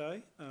make it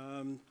today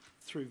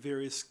through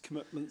various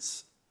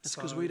commitments. That's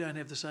because we don't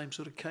have the same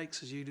sort of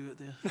cakes as you do out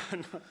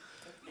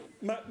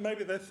there.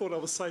 Maybe they thought I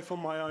was safe on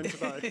my own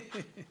today.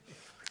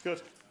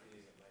 Good.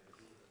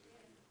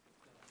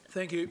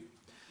 Thank you.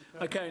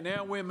 Okay,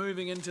 now we're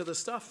moving into the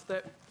stuff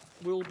that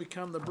will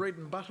become the bread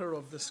and butter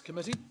of this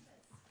committee.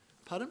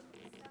 Pardon?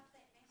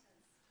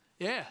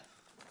 Yeah.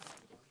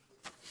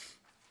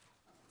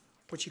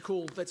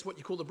 That's what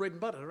you call the bread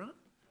and butter, isn't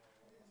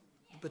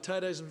it?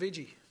 Potatoes and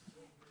veggie.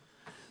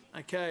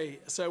 Okay,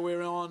 so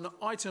we're on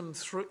item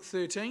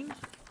 13,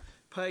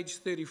 page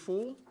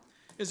 34.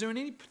 Is there in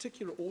any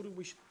particular order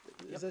we should...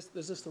 Is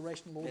this the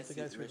rational order to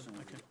go through them?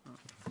 Okay. Right.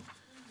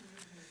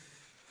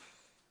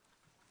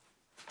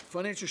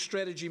 Financial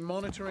Strategy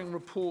Monitoring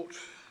Report,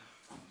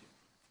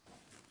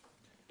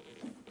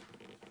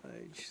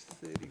 page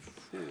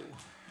 34.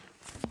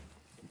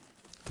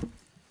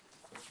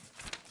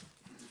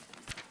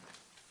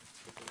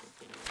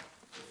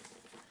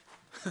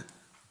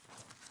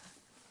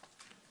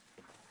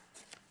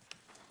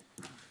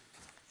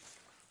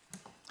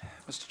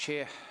 Mr.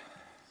 Chair.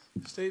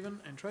 Stephen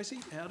and Tracy,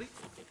 howdy.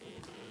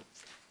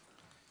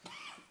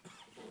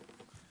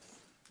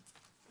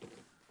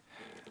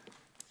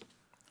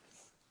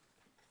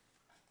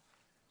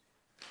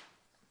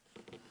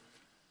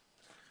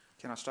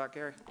 Can I start,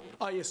 Gary?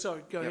 Oh, yes,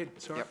 sorry, go ahead,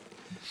 sorry. Yep.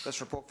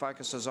 This report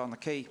focuses on the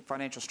key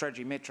financial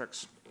strategy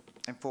metrics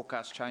and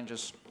forecast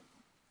changes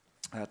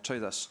to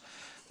this.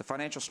 The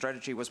financial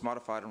strategy was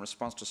modified in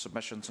response to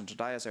submissions, and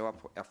today is our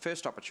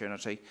first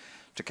opportunity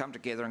to come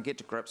together and get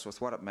to grips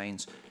with what it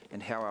means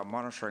and how our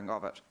monitoring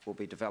of it will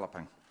be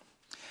developing.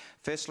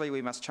 Firstly,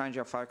 we must change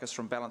our focus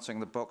from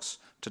balancing the books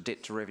to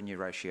debt to revenue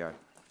ratio.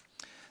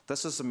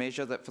 This is the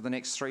measure that for the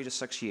next 3 to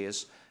 6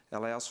 years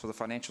allows for the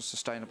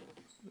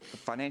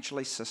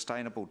financially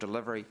sustainable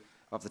delivery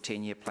of the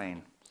 10-year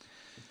plan.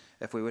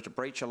 If we were to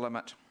breach a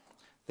limit,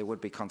 there would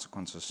be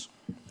consequences.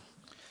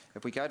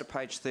 If we go to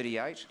page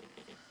 38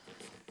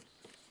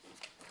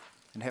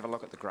 and have a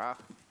look at the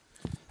graph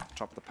at the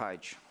top of the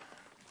page.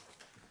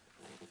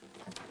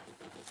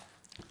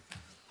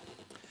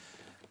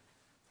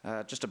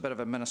 Just a bit of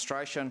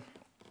administration.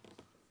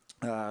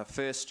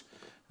 First,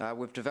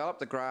 we've developed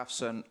the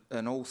graphs in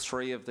all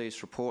 3 of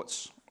these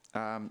reports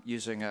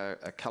using a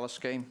colour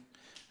scheme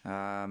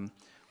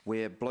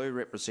where blue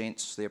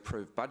represents the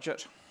approved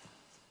budget,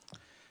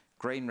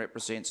 green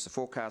represents the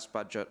forecast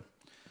budget,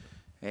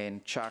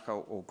 and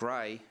charcoal or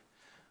grey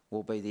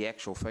will be the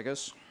actual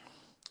figures.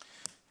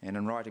 And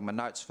in writing my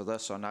notes for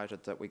this, I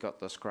noted that we got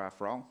this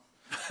graph wrong.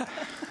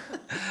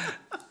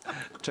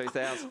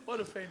 2000. What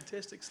a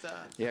fantastic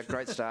start. Yeah,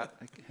 great start.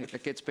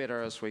 It gets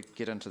better as we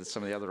get into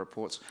some of the other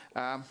reports.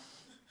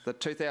 The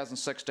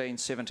 2016,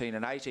 17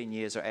 and 18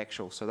 years are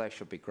actual, so they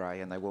should be grey,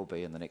 and they will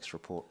be in the next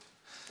report.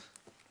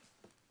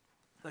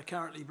 They're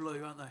currently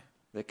blue, aren't they?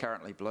 They're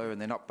currently blue,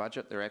 and they're not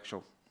budget, they're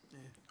actual. Yeah.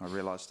 I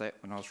realised that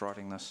when I was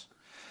writing this.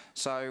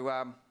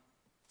 So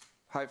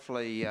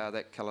hopefully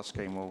that colour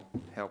scheme will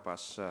help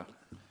us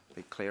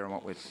be clear on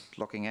what we're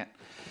looking at.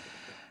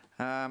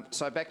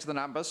 So back to the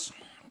numbers.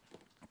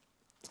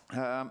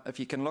 If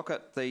you can look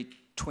at the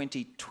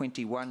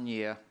 2021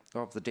 year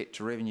of the debt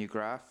to revenue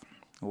graph,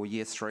 or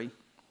year 3,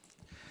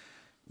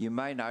 you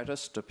may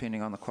notice,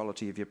 depending on the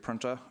quality of your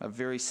printer, a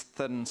very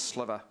thin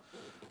sliver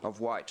of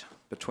white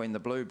between the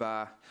blue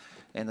bar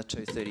and the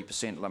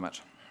 230% limit.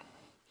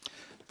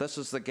 This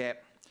is the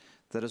gap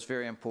that is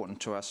very important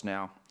to us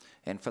now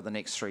and for the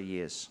next 3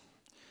 years.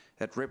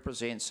 It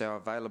represents our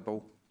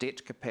available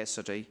debt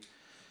capacity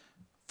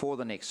for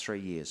the next 3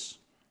 years,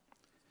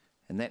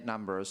 and that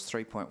number is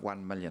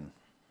 3.1 million.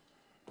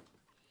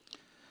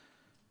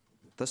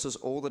 This is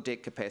all the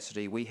debt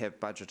capacity we have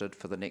budgeted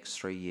for the next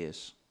 3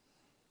 years.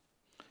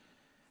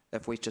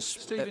 If we just...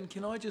 Stephen,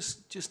 can I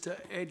just to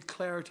add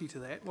clarity to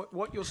that,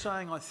 what you're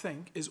saying, I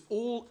think, is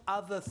all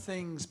other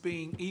things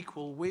being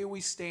equal, where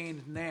we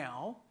stand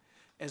now,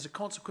 as a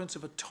consequence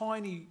of a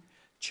tiny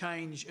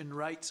change in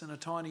rates and a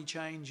tiny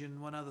change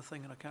in one other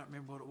thing, and I can't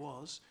remember what it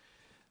was,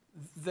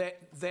 that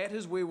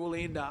is where we'll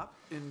end up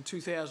in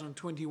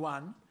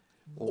 2021,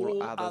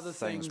 all other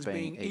things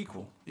being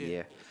equal.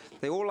 Yeah.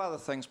 The all other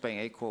things being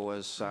equal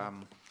is a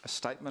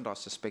statement I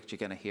suspect you're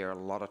going to hear a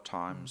lot of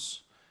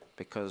times.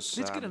 Because,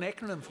 let's get an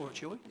acronym for it,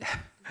 shall we?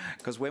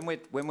 Because when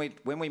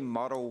we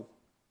model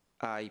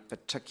a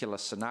particular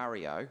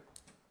scenario,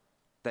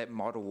 that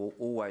model will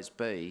always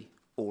be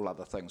all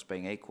other things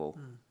being equal.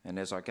 And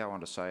as I go on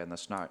to say in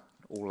this note,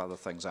 all other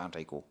things aren't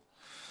equal.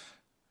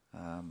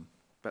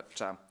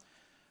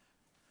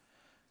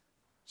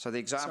 So the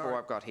example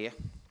I've got here,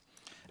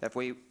 if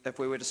we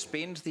were to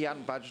spend the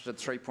unbudgeted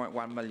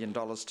 $3.1 million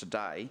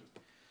today,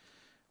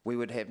 we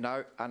would have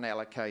no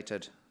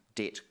unallocated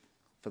debt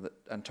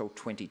until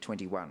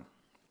 2021.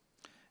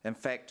 In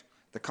fact,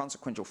 the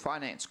consequential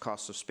finance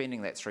costs of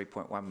spending that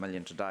 $3.1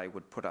 million today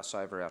would put us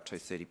over our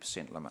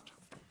 230% limit.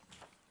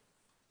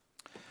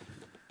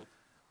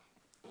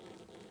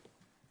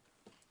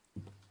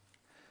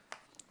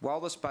 While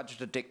this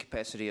budgeted debt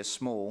capacity is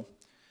small,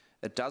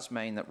 it does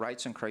mean that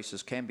rates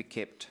increases can be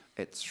kept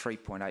at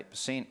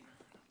 3.8%,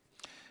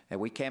 and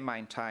we can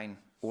maintain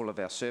all of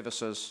our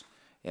services,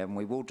 and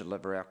we will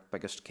deliver our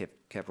biggest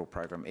capital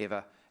program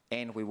ever,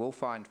 and we will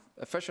find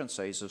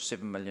efficiencies of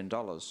 $7 million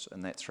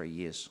in that 3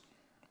 years.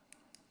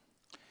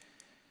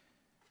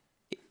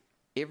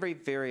 Every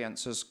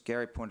variance, as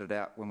Gary pointed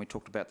out when we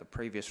talked about the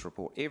previous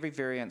report, every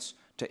variance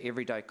to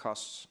everyday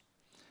costs,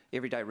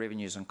 everyday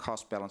revenues and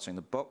cost balancing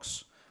the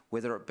books,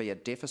 whether it be a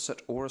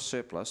deficit or a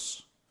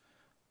surplus,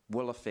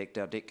 will affect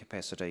our debt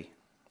capacity.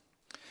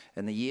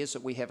 In the years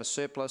that we have a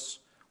surplus,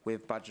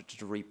 we've budgeted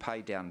to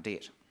repay down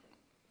debt.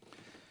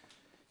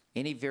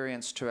 Any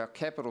variance to our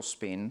capital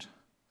spend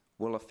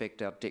will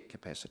affect our debt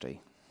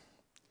capacity.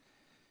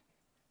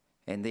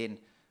 And then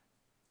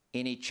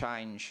any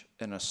change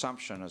in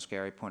assumption, as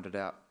Gary pointed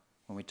out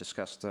when we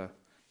discussed the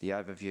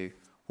overview,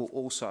 will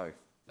also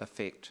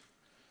affect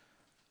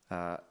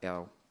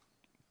our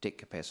debt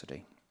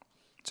capacity.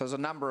 So there's a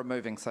number of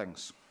moving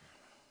things.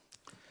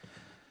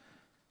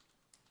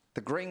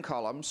 The green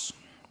columns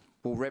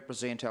will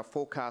represent our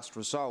forecast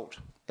result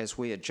as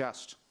we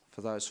adjust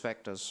for those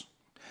factors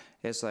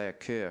as they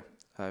occur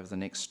over the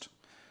next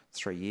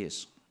 3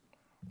 years,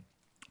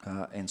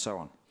 and so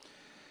on.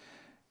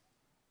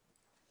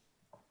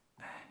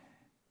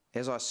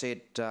 As I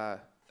said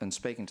in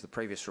speaking to the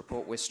previous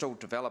report, we're still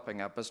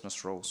developing our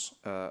business rules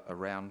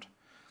around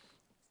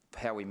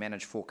how we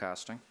manage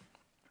forecasting.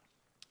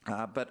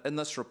 But in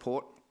this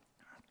report,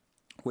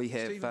 we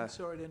have... Stephen,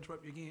 sorry to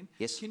interrupt you again.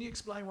 Yes? Can you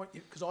explain what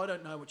you... Because I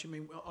don't know what you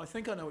mean. I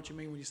think I know what you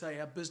mean when you say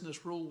our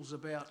business rules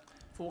about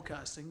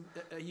forecasting.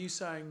 Are you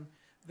saying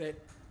that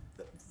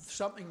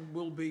something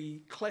will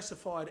be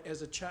classified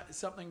as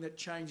something that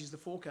changes the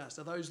forecast?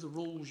 Are those the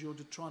rules you're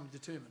trying to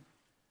determine?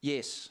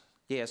 Yes.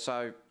 Yeah,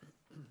 so...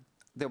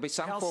 There'll be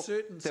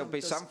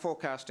some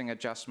forecasting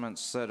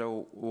adjustments that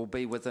will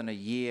be within a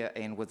year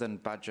and within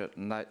budget,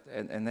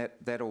 and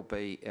that'll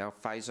be our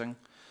phasing.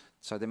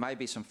 So there may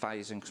be some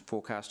phasing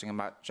forecasting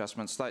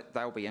adjustments.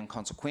 They'll be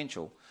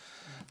inconsequential.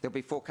 There'll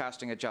be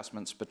forecasting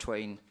adjustments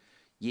between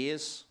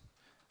years,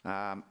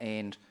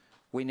 and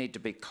we need to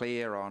be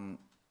clear on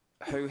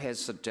who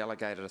has the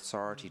delegated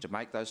authority to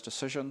make those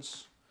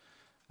decisions.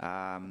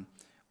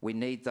 We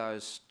need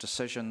those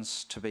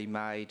decisions to be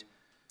made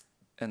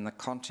in the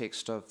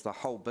context of the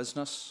whole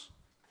business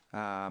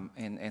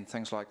and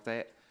things like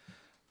that.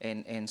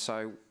 And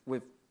so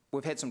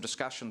we've had some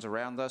discussions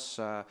around this,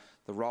 the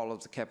role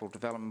of the Capital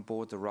Development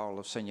Board, the role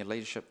of senior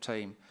leadership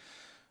team,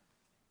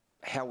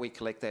 how we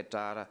collect that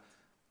data,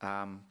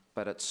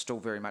 but it's still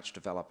very much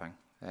developing.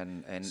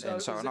 And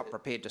so I'm not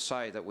prepared to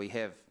say that we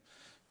have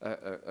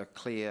a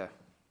clear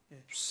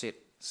set.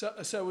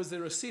 So is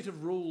there a set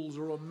of rules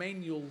or a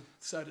manual,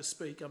 so to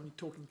speak, I'm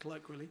talking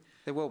colloquially,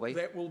 there will be,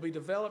 that will be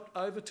developed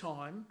over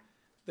time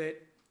that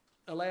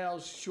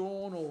allows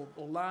Sean or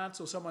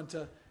Lance or someone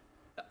to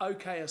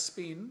okay a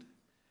spend,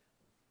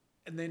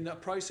 and then a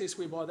process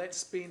whereby that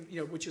spend,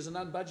 which is an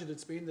unbudgeted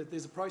spend, that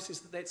there's a process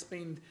that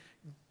spend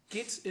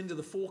gets into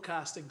the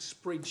forecasting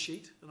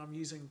spreadsheet, and I'm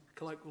using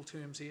colloquial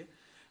terms here,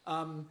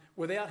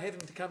 without having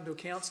to come to a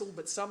council,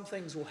 but some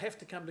things will have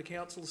to come to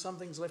council, some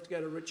things will have to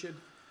go to Richard,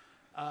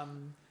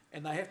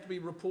 and they have to be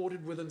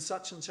reported within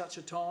such and such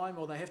a time,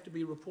 or they have to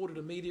be reported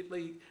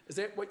immediately. Is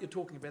that what you're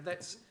talking about?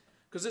 That's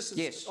because this is.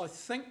 Yes. I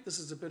think this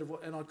is a bit of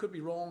what, and I could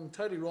be wrong,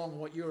 totally wrong on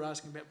what you were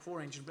asking about before,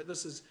 Angela, but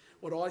this is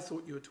what I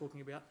thought you were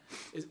talking about.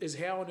 Is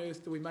how on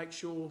earth do we make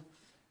sure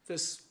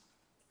this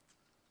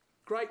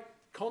great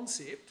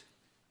concept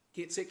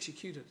gets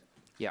executed?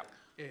 Yeah.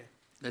 Yeah.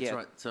 That's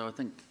right. So I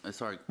think,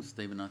 sorry,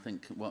 Stephen, I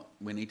think what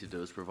we need to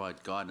do is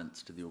provide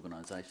guidance to the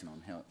organisation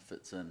on how it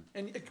fits in.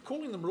 And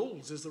calling them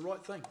rules is the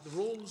right thing. The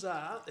rules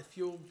are, if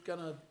you're going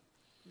to,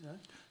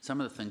 Some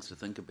of the things to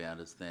think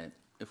about is that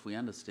if we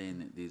understand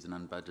that there's an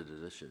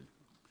unbudgeted issue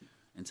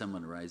and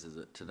someone raises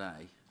it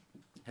today,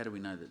 how do we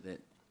know that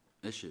that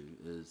issue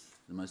is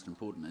the most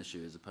important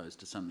issue as opposed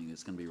to something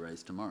that's going to be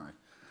raised tomorrow?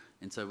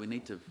 And so we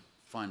need to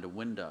find a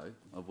window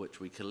of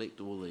which we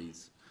collect all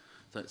these.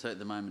 So at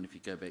the moment, if you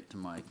go back to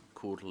my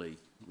quarterly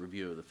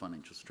review of the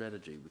financial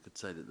strategy, we could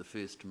say that the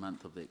first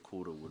month of that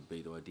quarter would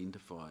be to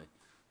identify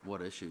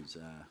what issues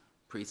are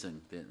pressing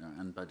that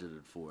are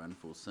unbudgeted for,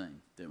 unforeseen,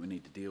 that we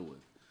need to deal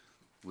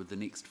with the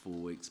next 4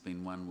 weeks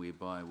being one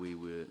whereby we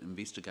will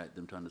investigate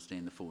them to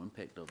understand the full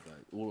impact of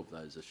all of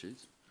those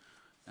issues,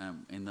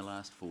 and the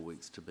last 4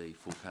 weeks to be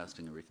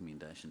forecasting a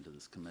recommendation to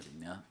this committee.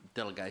 Now,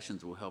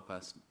 delegations will help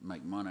us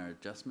make minor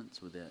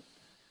adjustments without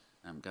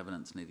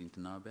governance needing to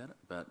know about it,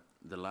 but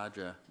the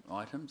larger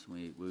items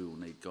we will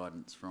need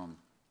guidance from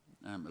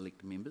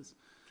elected members.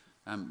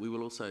 We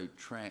will also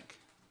track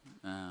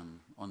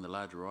on the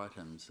larger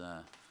items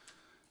a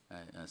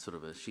sort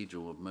of a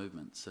schedule of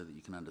movements so that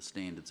you can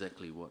understand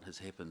exactly what has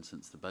happened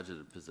since the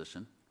budgeted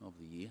position of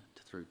the year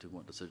through to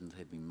what decisions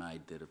have been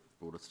made that have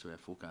brought us to our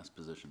forecast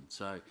position.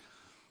 So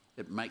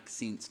it makes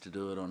sense to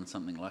do it on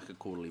something like a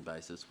quarterly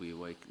basis where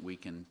we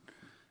can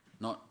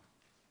not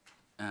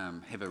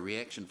have a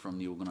reaction from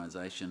the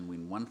organisation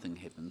when one thing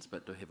happens,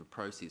 but to have a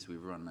process where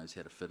everyone knows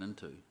how to fit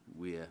into,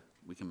 where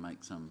we can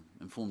make some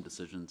informed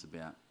decisions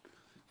about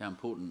how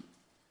important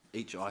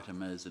each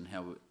item is and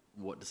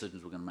what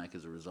decisions we're going to make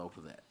as a result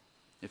of that.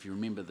 If you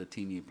remember the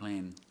 10-year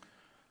plan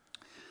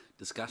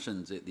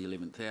discussions at the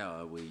 11th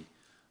hour, we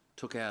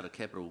took out a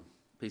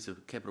piece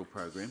of capital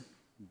program,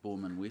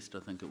 Bournemouth West I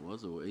think it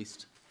was, or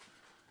East,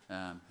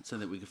 so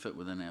that we could fit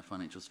within our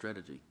financial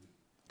strategy.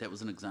 That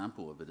was an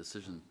example of a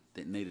decision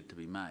that needed to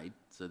be made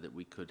so that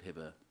we could have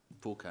a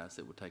forecast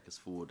that would take us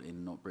forward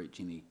and not breach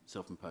any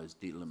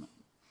self-imposed debt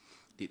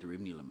to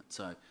revenue limit.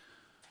 So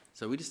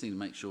we just need to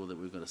make sure that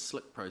we've got a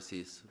slick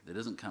process that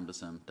isn't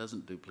cumbersome,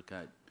 doesn't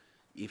duplicate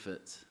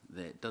efforts,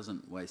 that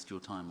doesn't waste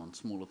your time on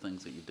smaller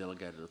things that you've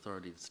delegated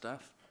authority to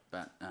staff,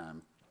 but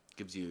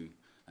gives you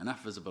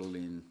enough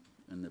visibility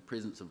in the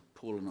presence of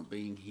Paula not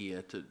being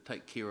here to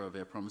take care of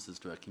our promises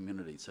to our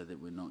community so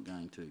that we're not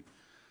going to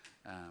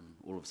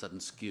all of a sudden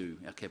skew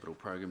our capital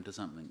program to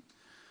something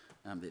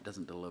that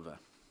doesn't deliver,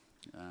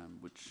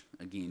 which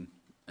again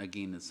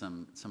is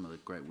some of the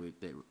great work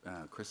that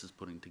Chris is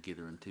putting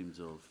together in terms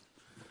of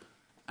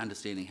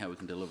understanding how we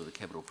can deliver the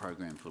capital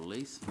program for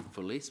less,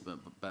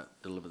 but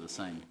deliver the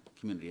same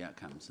community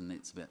outcomes, and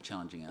that's about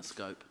challenging our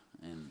scope,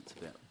 and it's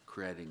about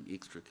creating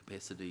extra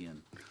capacity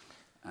and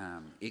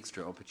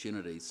extra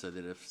opportunities so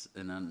that if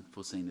an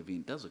unforeseen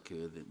event does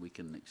occur, that we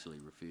can actually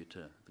refer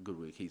to the good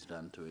work he's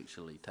done to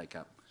actually take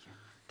up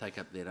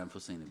that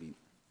unforeseen event.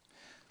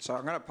 So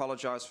I'm going to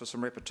apologise for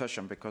some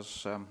repetition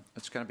because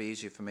it's going to be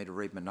easier for me to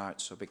read my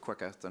notes. It'll be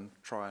quicker than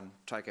try and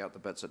take out the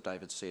bits that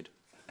David said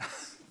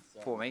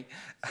for me.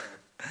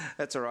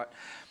 That's all right.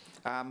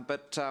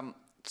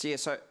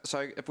 So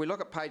if we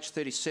look at page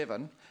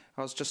 37,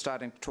 I was just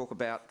starting to talk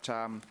about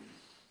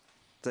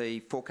the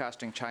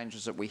forecasting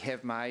changes that we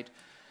have made.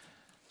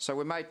 So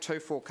we made two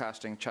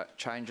forecasting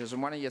changes,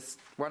 and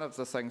one of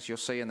the things you'll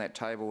see in that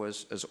table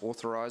is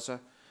authoriser,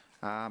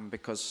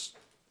 because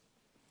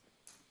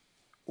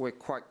we're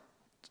quite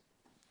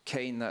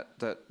keen that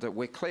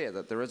we're clear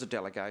that there is a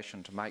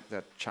delegation to make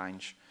that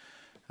change.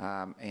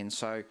 And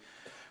so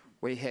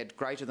we had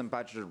greater than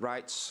budgeted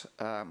rates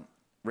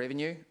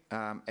revenue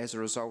as a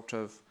result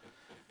of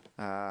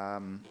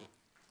our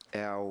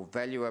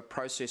valuer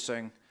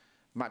processing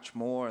much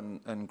more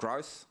in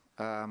growth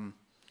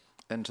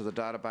into the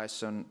database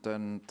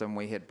than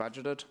we had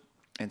budgeted.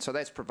 And so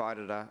that's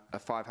provided a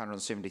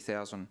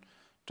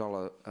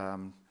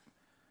 $570,000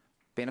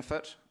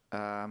 benefit,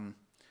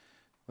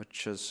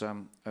 which is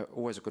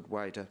always a good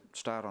way to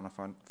start on a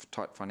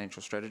tight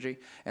financial strategy.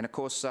 And of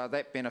course,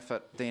 that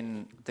benefit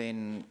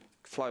then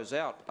flows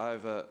out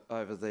over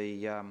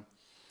the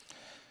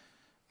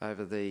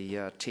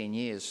 10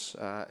 years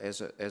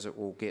as it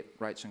will get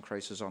rates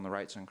increases on the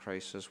rates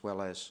increase, as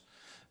well as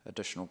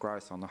additional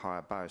growth on the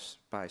higher base.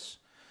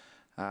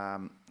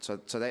 So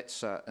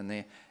that's in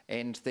there.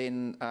 And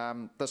then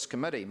this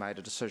committee made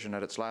a decision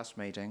at its last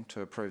meeting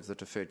to approve the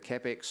deferred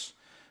CapEx.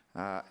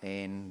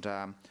 And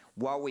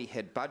while we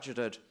had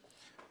budgeted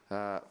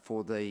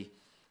for the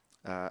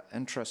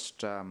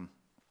interest for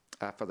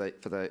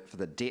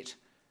the debt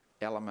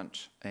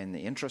element and the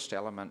interest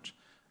element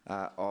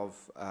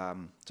of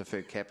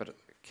deferred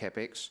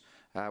CapEx,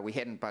 we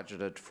hadn't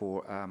budgeted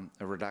for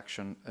a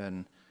reduction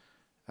in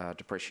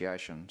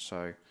depreciation.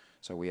 So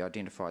we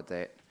identified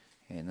that,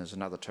 and there's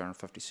another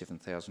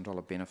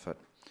 $257,000 benefit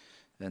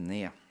in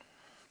there.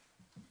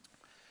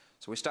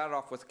 So we started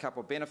off with a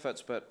couple of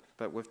benefits, but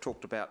we've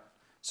talked about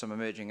some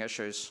emerging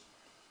issues,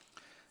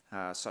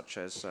 such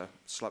as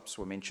slips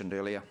were mentioned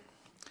earlier,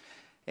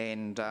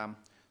 and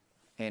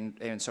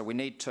so we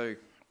need to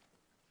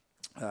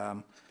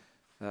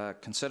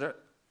consider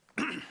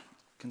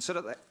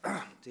that.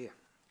 Oh dear,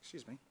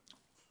 excuse me.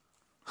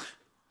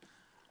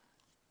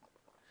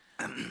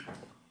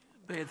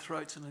 Bad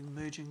throat's an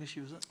emerging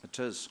issue, is it? It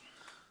is.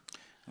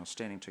 I was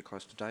standing too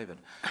close to David.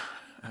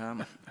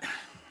 I've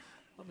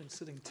been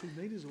sitting 2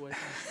 metres away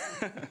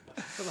from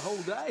for the whole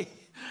day.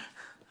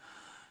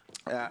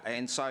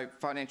 And so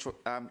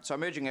so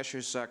emerging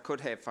issues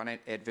could have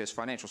adverse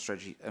financial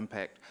strategy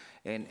impact,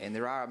 and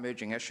there are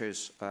emerging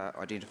issues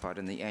identified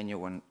in the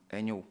annual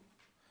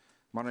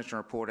monitoring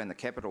report and the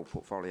capital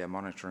portfolio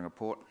monitoring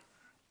report.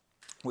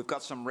 We've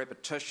got some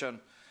repetition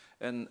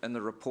in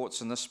the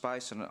reports in this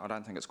space, and I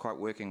don't think it's quite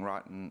working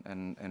right,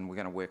 and we're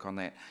going to work on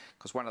that,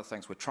 because one of the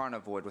things we're trying to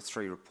avoid with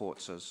 3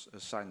 reports is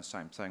saying the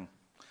same thing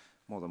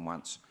more than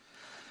once.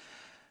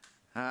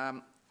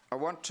 I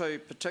want to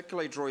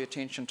particularly draw your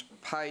attention to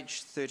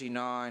page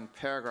 39,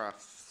 paragraph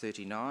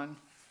 39,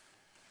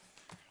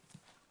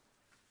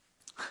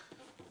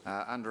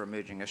 under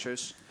emerging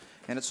issues,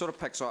 and it sort of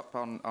picks up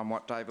on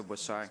what David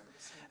was saying.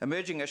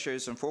 Emerging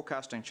issues and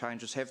forecasting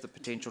changes have the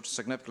potential to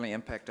significantly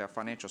impact our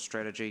financial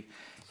strategy.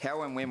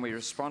 How and when we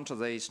respond to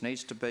these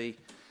needs to be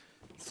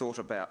thought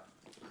about.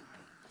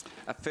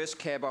 A first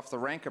cab off the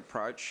rank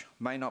approach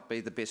may not be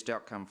the best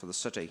outcome for the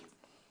city.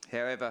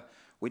 However,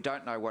 we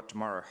don't know what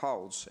tomorrow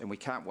holds, and we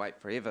can't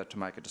wait forever to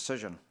make a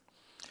decision,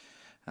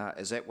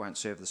 as that won't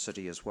serve the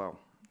city as well.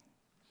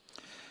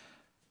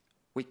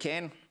 We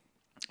can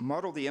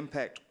model the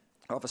impact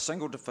of a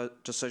single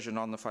decision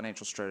on the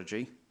financial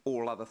strategy,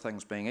 all other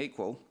things being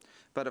equal,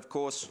 but of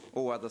course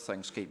all other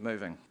things keep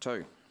moving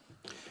too.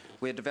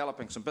 We're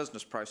developing some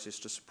business process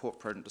to support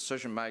prudent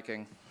decision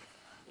making.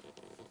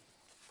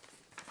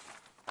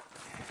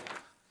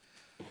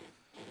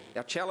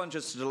 Our challenge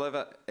is to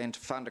deliver and to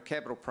fund a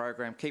capital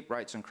program, keep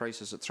rates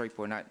increases at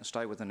 3.8 and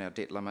stay within our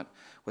debt limit,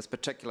 with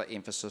particular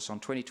emphasis on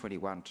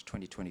 2021 to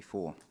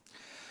 2024.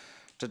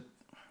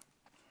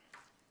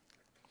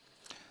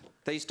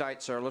 These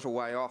dates are a little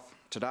way off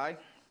today,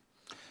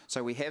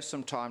 so we have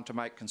some time to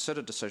make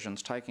considered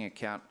decisions taking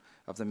account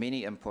of the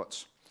many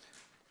inputs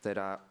that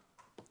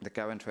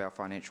go into our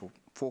financial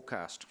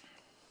forecast.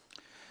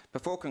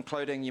 Before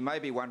concluding, you may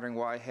be wondering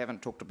why I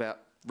haven't talked about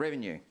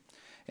revenue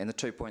and the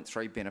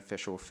 2.3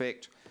 beneficial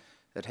effect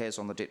it has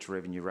on the debt to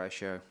revenue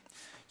ratio.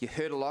 You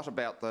heard a lot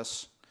about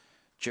this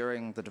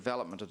during the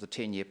development of the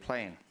 10-year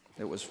plan.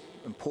 It was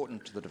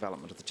important to the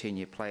development of the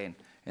 10-year plan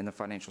and the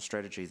financial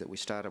strategy that we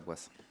started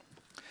with.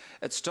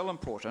 It's still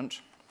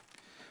important.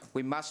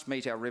 We must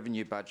meet our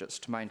revenue budgets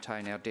to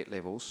maintain our debt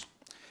levels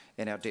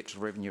and our debt to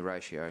revenue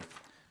ratio.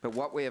 But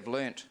what we have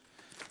learnt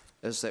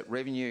is that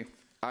revenue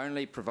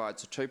only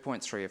provides a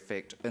 2.3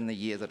 effect in the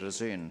year that it is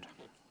earned.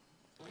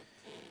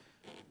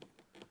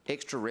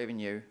 Extra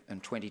revenue in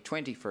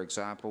 2020, for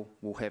example,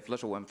 will have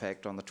little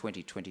impact on the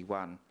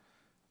 2021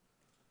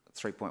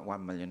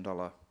 $3.1 million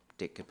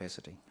debt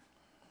capacity.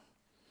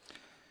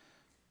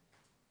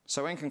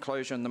 So in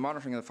conclusion, the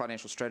monitoring of the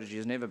financial strategy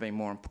has never been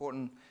more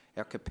important.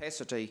 Our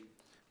capacity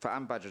for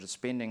unbudgeted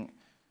spending,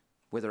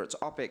 whether it's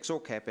OPEX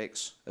or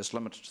CAPEX, is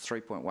limited to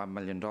 $3.1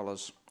 million over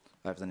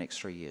the next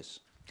 3 years.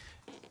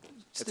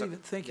 Stephen,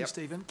 thank you,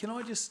 Stephen. Can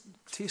I just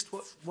test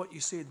what you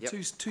said? Yep.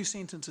 Two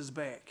sentences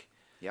back.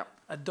 Yep.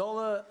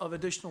 $1 of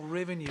additional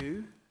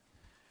revenue,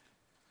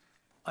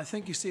 I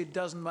think you said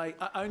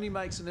only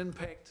makes an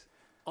impact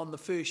on the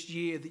first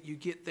year that you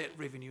get that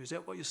revenue. Is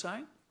that what you're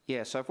saying?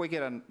 Yeah, so if we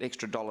get an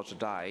extra $1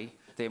 today,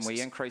 then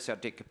we increase our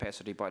debt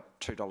capacity by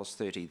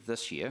 $2.30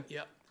 this year.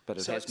 Yep. But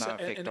it has no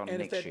effect on next year.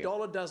 And if that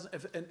dollar doesn't,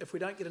 if we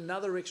don't get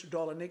another extra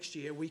 $1 next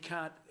year, we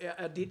can't.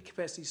 Our debt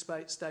capacity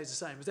stays the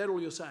same. Is that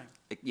all you're saying?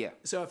 Yeah.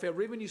 So if our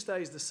revenue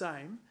stays the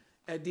same,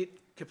 our debt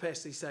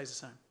capacity stays the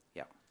same.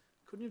 Yeah.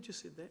 Couldn't you have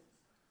just said that?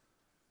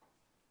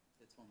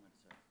 That's one way to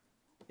say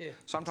it. Yeah.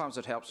 Sometimes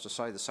it helps to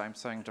say the same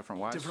thing different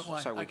ways. Different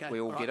way. So Okay. we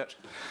all get it.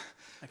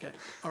 Okay.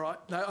 All right.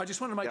 No, I just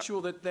wanted to make Yep.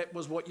 sure that that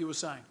was what you were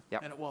saying.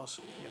 Yep. And it was.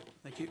 Yep.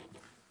 Thank you.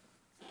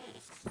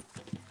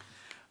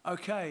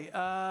 Okay.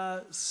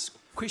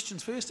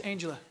 Questions first,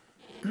 Angela.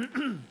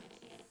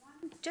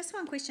 Just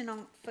one question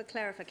for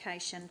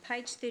clarification.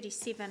 Page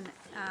 37,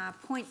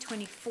 point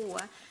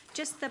 24,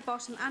 just the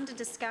bottom under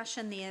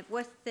discussion there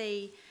with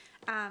the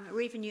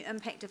revenue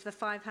impact of the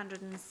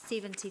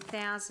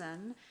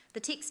 570,000. The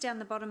text down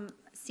the bottom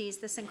says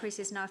this increase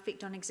has no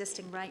effect on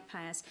existing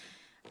ratepayers.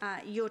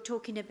 You're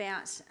talking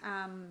about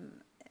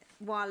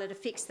while it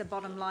affects the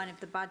bottom line of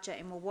the budget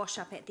and will wash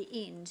up at the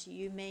end,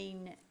 you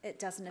mean it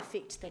doesn't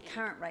affect the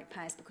current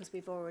ratepayers because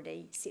we've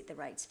already set the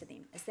rates for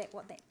them. Is that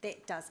what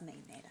that does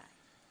mean, that,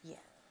 Yeah.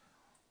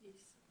 Yes.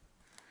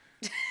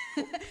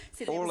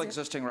 So all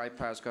existing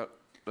ratepayers got,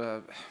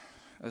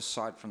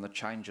 aside from the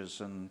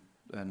changes in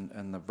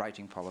the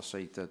rating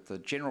policy, the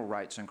general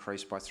rates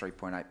increased by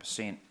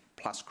 3.8%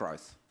 plus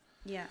growth.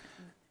 Yeah.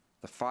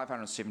 The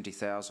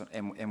 570,000,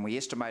 and we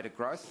estimated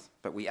growth,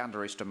 but we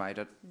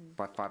underestimated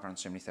by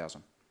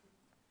 570,000.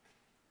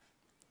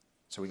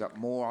 So we got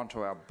more onto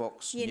our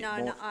books.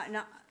 Yeah, no,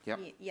 Yep.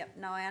 Yep,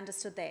 no, I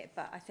understood that,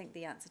 but I think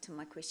the answer to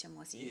my question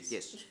was yes.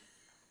 Yes.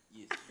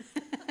 Yes.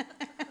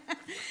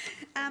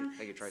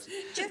 Thank you, Tracy.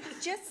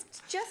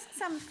 Just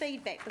some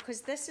feedback, because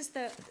this is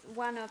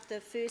one of the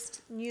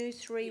first new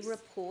 3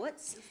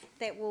 reports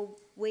that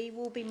we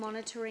will be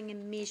monitoring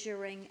and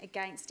measuring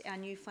against our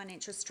new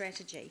financial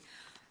strategy.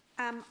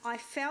 I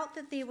felt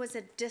that there was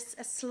a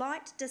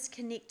slight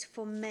disconnect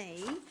for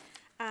me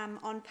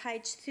on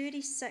page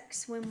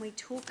 36 when we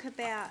talk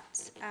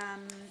about,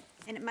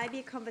 and it may be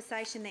a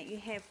conversation that you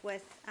have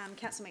with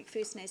Councillor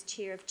McPherson as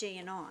Chair of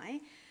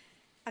G&I.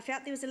 I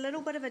felt there was a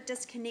little bit of a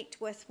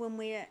disconnect with when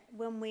we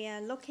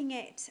are looking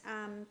at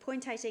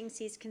point 18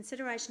 says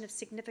consideration of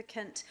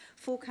significant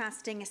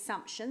forecasting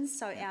assumptions.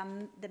 So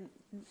the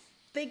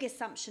big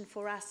assumption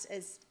for us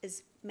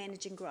is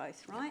managing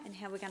growth, right, and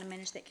how we're going to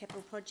manage that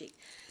capital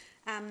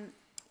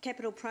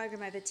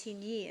program over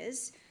 10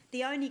 years.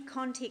 The only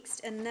context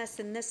in this,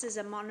 and this is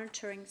a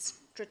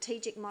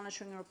strategic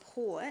monitoring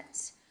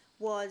report,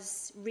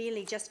 was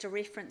really just a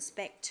reference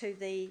back to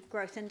the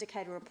growth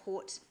indicator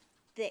report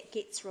that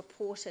gets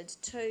reported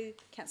to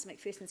Councillor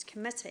McPherson's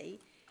committee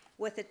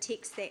with a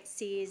text that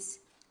says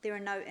there are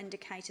no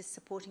indicators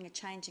supporting a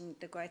change in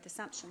the growth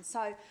assumption.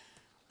 So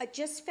I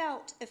just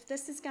felt if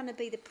this is going to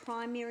be the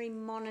primary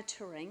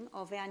monitoring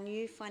of our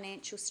new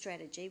financial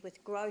strategy,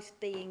 with growth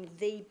being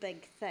the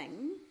big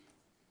thing,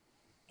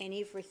 and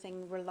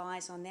everything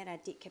relies on that, our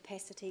debt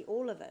capacity,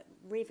 all of it,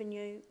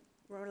 revenue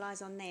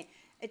relies on that,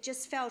 it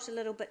just felt a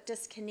little bit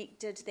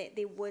disconnected that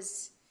there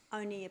was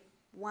only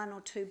one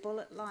or two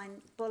bullet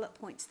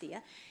points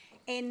there,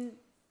 and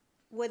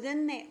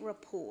within that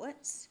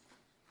report,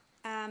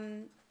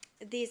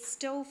 there's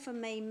still for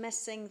me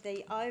missing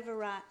the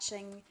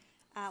overarching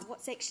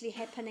what's actually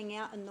happening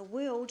out in the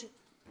world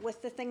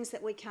with the things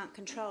that we can't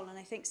control. And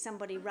I think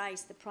somebody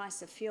raised the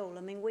price of fuel.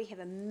 I mean, we have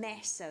a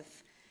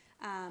massive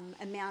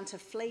amount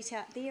of fleet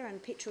out there,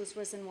 and petrol's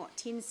risen, what,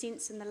 10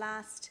 cents in the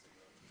last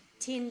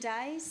 10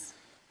 days?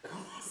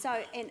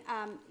 So, and,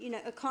 you know,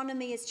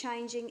 economy is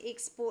changing,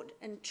 export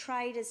and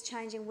trade is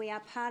changing. We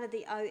are part of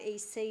the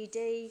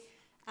OECD.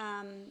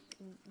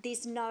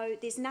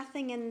 There's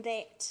nothing in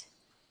that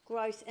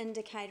growth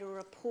indicator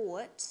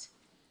report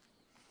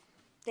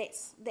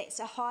that's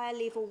a higher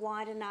level,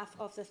 wide enough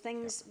of the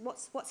things,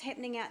 what's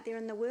happening out there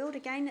in the world.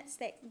 Again, it's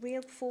that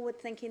real forward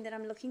thinking that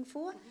I'm looking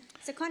for.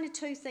 So kind of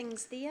two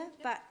things there,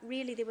 but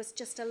really there was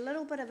just a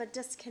little bit of a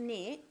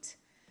disconnect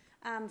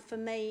for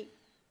me,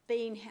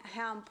 being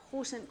how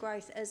important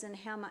growth is and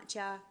how much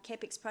our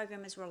CapEx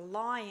program is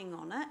relying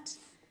on it.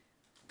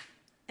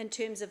 In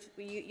terms of,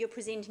 you're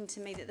presenting to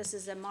me that this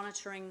is a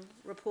monitoring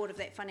report of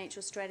that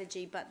financial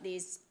strategy, but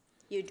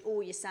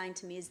all you're saying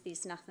to me is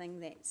there's nothing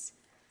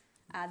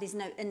there's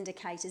no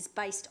indicators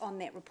based on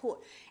that report.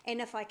 And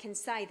if I can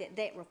say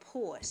that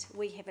report,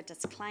 we have a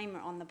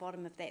disclaimer on the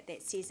bottom of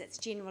that says it's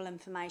general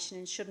information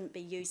and shouldn't be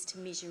used to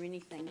measure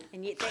anything.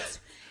 And yet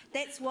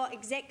that's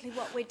exactly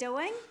what we're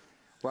doing.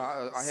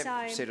 Well, I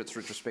have said it's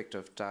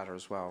retrospective data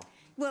as well.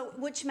 Well,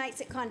 which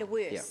makes it kind of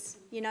worse.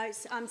 Yeah. You know,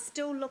 so I'm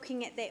still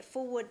looking at that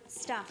forward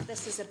stuff.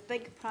 This is a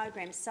big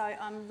program, so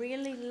I'm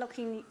really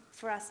looking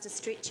for us to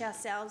stretch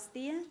ourselves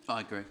there.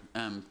 I agree.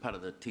 Part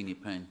of the 10-year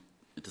plan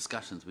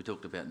discussions, we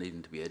talked about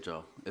needing to be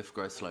agile. If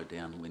growth slowed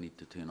down, we need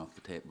to turn off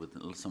the tap with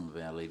some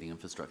of our leading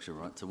infrastructure,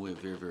 right? So we're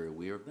very, very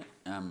aware of that.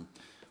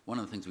 One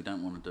of the things we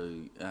don't want to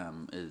do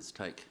is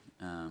take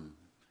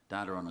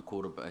data on a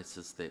quarter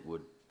basis that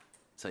would,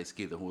 say,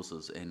 scare the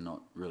horses and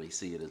not really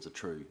see it as a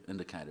true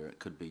indicator. It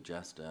could be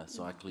just a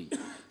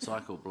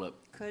cycle blip.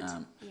 Could,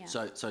 yeah.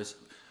 So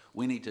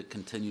we need to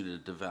continue to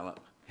develop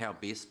how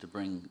best to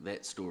bring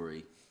that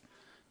story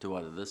to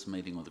either this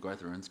meeting or the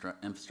growth or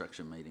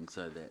infrastructure meeting,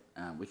 so that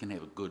we can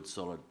have a good,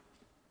 solid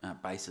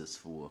basis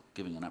for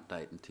giving an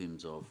update in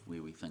terms of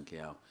where we think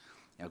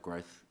our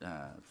growth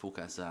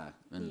forecasts are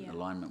in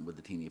alignment with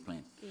the 10-year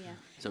plan. Yeah.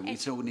 So we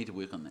still need to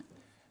work on that.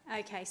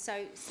 Okay,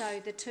 so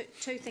the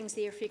two things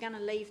there. If you're going to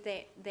leave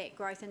that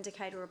growth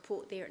indicator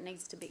report there, it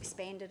needs to be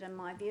expanded, in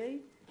my view.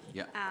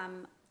 Yeah.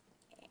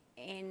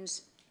 And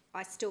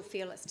I still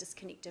feel it's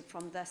disconnected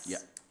from this. Yeah.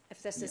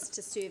 If this is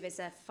to serve as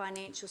a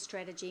financial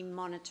strategy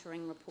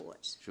monitoring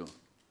report. Sure.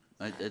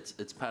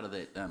 It's part of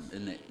that,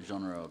 in that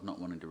genre of not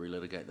wanting to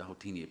relitigate the whole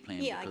 10-year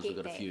plan, because we've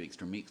got a few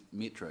extra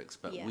metrics,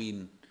 but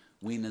when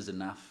is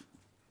enough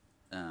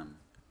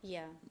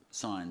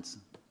signs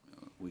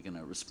we're going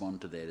to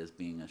respond to that as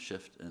being a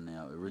shift in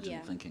our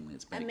original thinking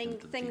that's back into the 10-year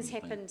plan. Things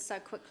happen so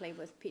quickly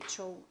with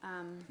petrol.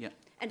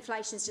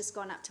 Inflation's just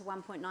gone up to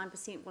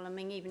 1.9%. Well, I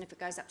mean, even if it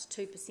goes up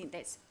to 2%,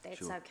 that's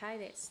sure.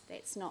 Okay.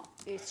 That's not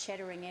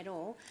earth-shattering at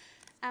all.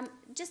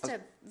 Just a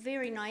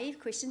very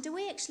naive question. Do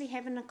we actually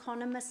have an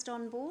economist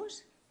on board?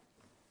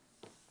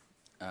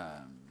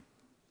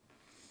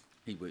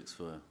 He works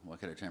for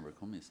Waikato Chamber of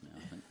Commerce now,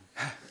 I think.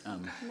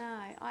 No,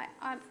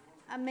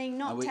 I mean,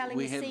 not telling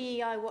the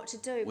CEO what to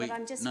do, but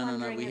I'm just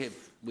wondering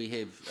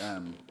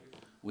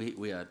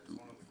we are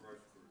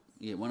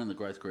one in the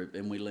growth group,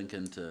 and we link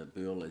into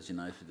Burl, as you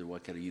know, through the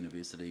Waikato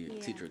University,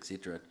 etc.,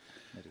 etc.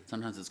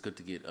 Sometimes it's good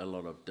to get a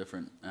lot of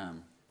different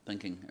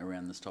thinking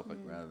around this topic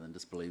rather than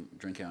just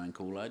drink our own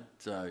Kool-Aid.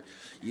 So,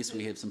 yes,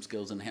 we have some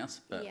skills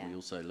in-house, but we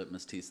also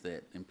litmus test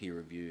that and peer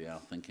review our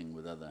thinking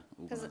with other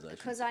organisations.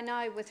 Because I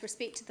know with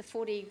respect to the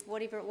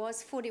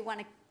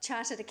 41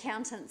 chartered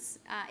accountants,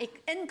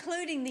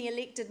 including the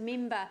elected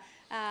member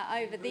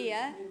over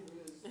there.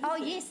 Oh,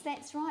 yes,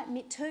 that's right.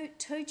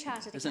 Two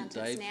chartered accountants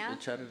now. Isn't Dave a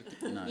chartered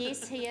accountant? No.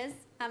 Yes, he is.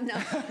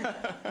 No.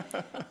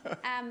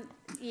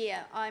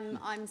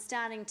 I'm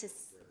starting to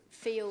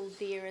feel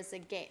there is a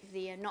gap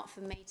there, not for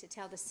me to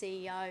tell the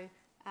CEO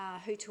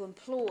who to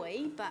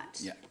employ,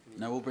 but... Yeah,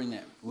 no, we'll bring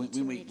that. When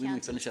we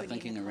finish our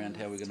thinking around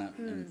how we're going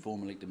to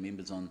inform elected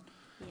members on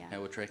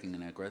how we're tracking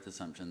in our growth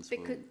assumptions,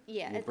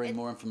 we'll bring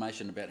more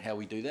information about how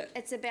we do that.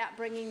 It's about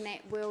bringing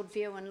that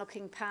worldview and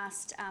looking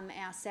past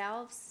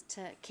ourselves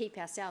to keep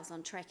ourselves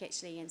on track,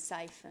 actually, and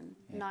safe, and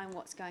knowing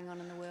what's going on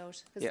in the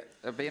world. Yeah,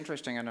 it'll be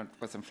interesting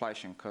with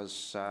inflation,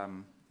 because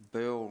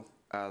Burl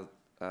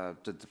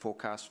did the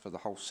forecast for the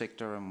whole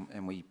sector,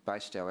 and we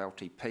based our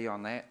LTP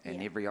on that,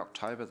 and every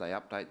October they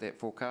update that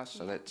forecast,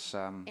 so that's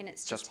and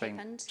it's just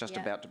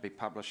about to be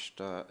published,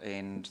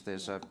 and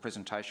there's a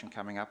presentation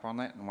coming up on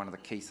that, and one of the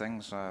key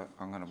things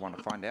I'm going to want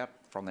to find out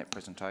from that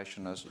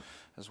presentation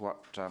is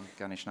what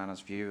Ganesh Nana's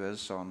view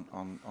is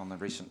on the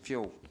recent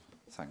fuel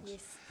things.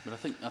 Yes. But I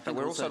think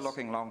we're also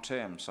looking long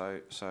term, so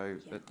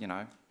you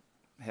know,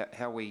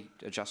 how we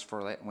adjust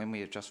for that and when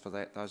we adjust for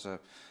that, those are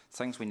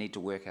things we need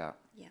to work out.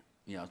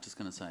 Yeah, I was just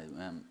going to say,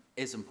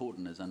 as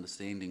important as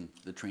understanding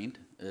the trend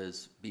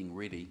is being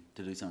ready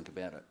to do something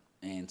about it.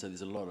 And so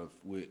there's a lot of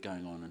work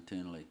going on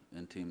internally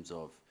in terms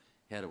of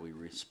how do we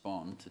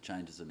respond to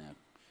changes in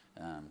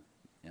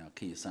our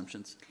key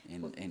assumptions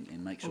and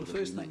make sure well, that the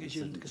first we make thing is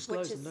you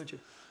disclose them, don't you?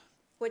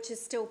 Which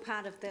is still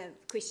part of the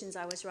questions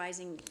I was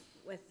raising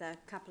with a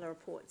couple of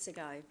reports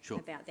ago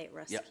about that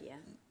risk here.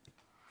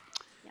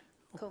 Yeah,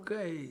 cool.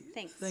 Okay,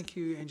 thanks. Thank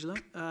you, Angela.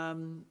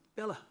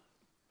 Bella.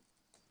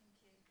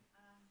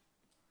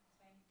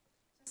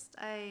 Just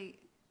a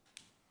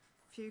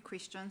few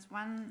questions.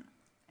 One,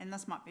 and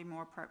this might be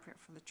more appropriate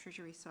for the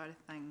Treasury side of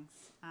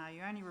things.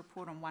 You only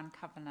report on one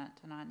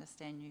covenant, and I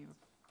understand you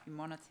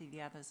monitor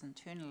the others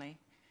internally.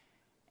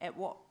 At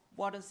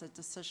what is the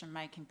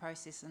decision-making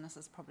process, and this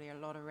is probably a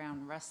lot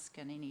around risk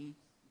and any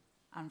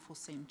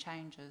unforeseen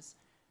changes,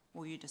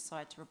 will you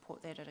decide to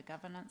report that at a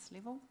governance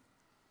level?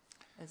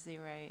 Is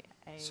there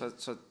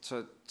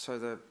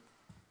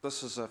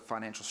this is a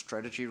financial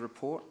strategy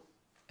report,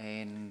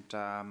 and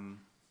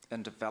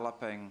in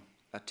developing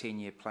a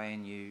 10-year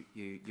plan,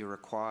 you're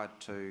required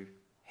to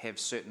have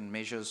certain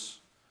measures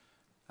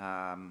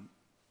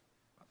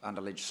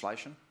under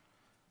legislation,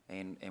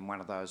 and one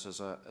of those is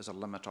a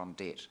limit on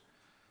debt.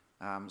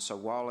 So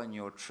while in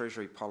your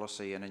Treasury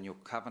policy and in your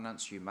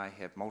covenants you may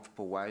have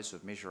multiple ways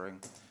of measuring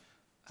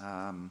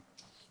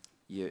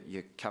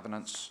your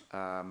covenants,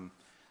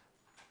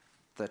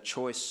 the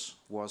choice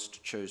was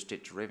to choose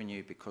debt to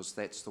revenue because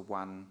that's the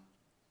one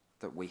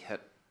that we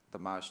hit the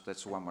most,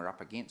 that's the one we're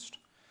up against.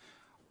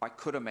 I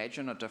could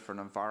imagine a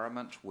different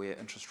environment where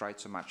interest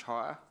rates are much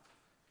higher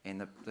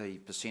and the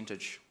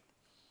percentage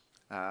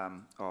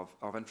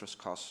of interest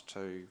costs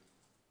to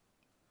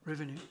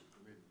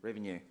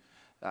revenue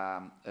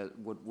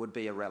would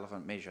be a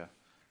relevant measure.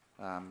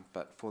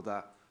 But for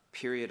the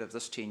period of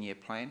this 10-year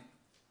plan,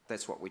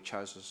 that's what we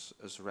chose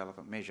as a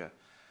relevant measure.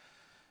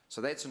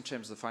 So that's in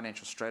terms of the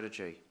financial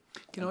strategy.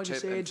 Can I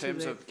just add to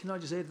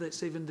that,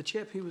 Stephen? The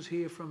chap who was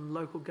here from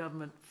Local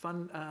Government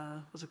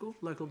what's it called?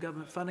 Local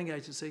Government Funding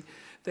Agency.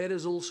 That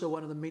is also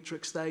one of the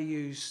metrics they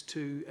use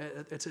to.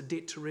 It's a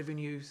debt to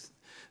revenue.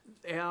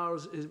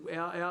 Ours is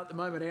at the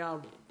moment.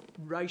 Our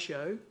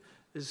ratio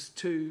is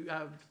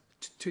 230%,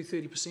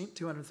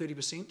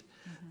 230%.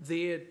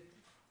 Their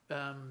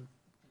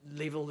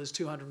level is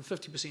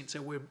 250%,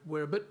 so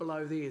we're a bit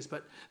below theirs.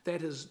 But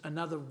that is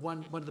another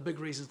one of the big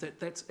reasons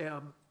that's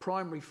our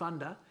primary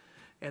funder.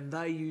 And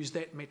they use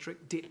that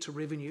metric, debt to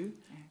revenue,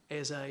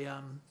 as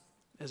a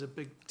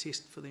big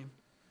test for them.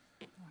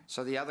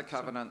 So the other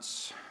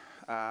covenants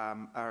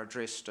are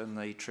addressed in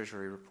the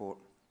Treasury report,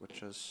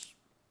 which is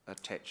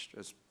attached,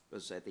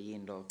 is at the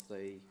end of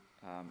the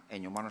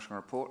annual monitoring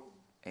report,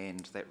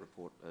 and that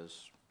report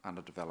is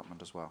under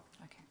development as well.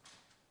 Okay.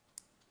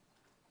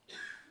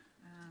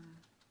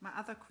 My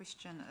other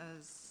question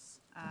is,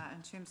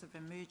 in terms of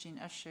emerging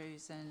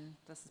issues, and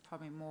this is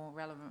probably more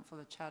relevant for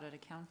the chartered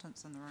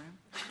accountants in the room,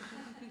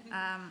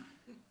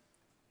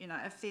 you know,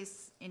 if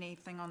there's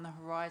anything on the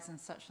horizon,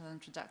 such as the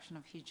introduction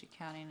of hedge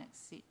accounting,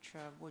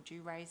 etc., would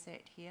you raise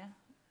that here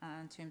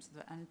in terms of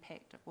the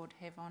impact it would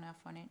have on our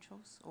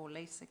financials, or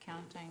lease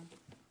accounting?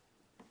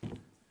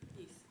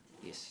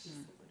 Yes.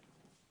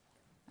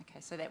 Okay,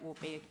 so that will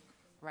be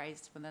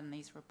raised within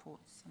these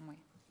reports somewhere.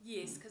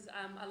 Yes, because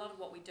a lot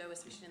of what we do,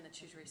 especially in the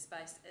Treasury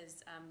space,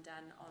 is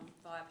done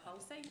via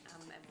policy,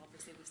 and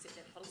obviously we've set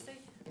that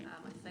policy.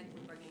 I think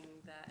we're bringing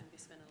the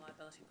investment and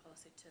liability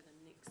policy to the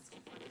next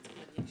finance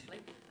committee actually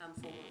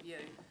for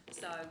review.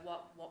 So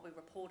what we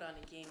report on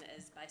again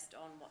is based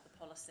on what the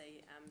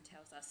policy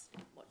tells us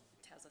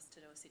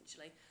to do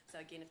essentially. So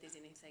again, if there's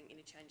any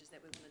changes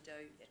that we want to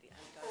do, that we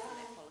only go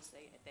through that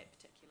policy at that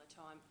particular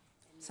time.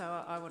 So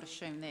I would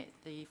assume that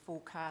the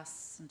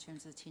forecasts in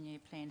terms of the 10-year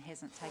plan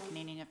hasn't taken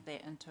any of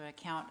that into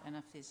account, and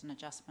if there's an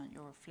adjustment,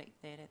 you'll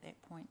reflect that at that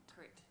point?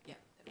 Correct, yeah,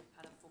 that would be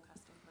part of the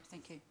forecasting process.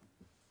 Thank you.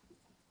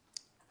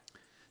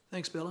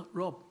 Thanks, Bella.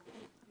 Rob?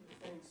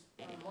 Thanks.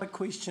 My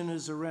question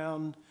is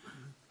around,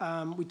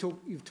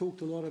 you've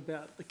talked a lot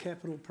about the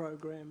capital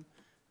program.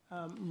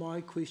 My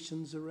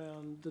question's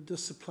around the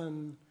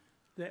discipline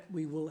that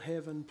we will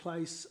have in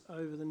place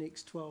over the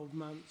next 12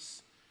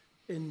 months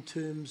in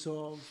terms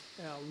of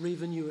our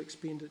revenue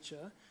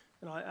expenditure.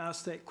 And I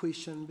ask that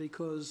question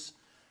because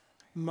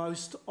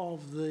most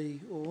of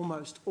or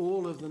almost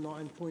all of the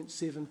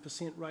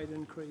 9.7% rate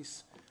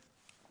increase,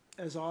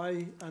 as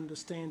I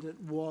understand it,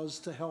 was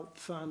to help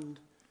fund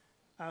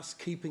us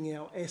keeping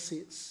our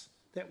assets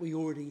that we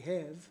already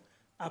have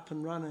up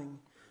and running.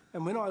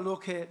 And when I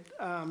look at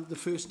the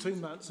first 2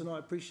 months, and I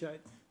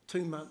appreciate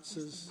 2 months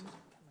is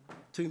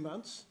 2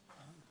 months,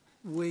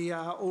 we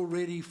are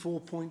already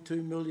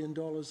 $4.2 million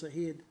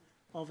ahead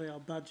of our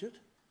budget.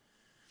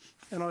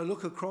 And I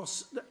look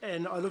across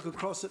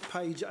at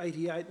page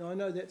 88, and I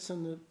know that's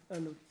in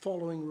the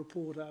following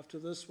report after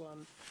this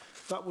one,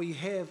 but we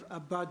have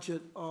a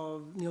budget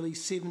of nearly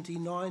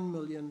 $79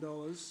 million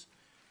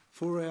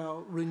for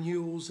our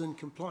renewals and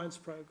compliance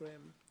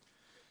program.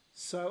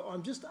 So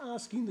I'm just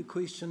asking the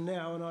question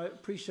now, and I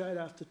appreciate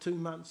after 2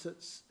 months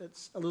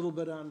it's a little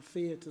bit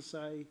unfair to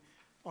say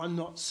I'm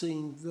not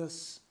seeing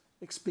this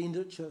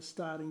expenditure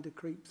starting to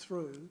creep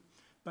through,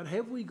 but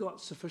have we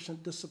got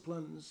sufficient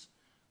disciplines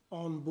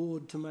on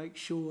board to make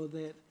sure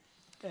that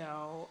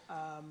our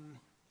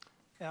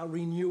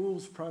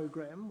renewals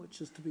program,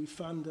 which is to be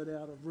funded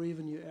out of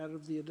revenue, out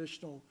of the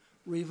additional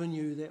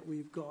revenue that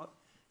we've got,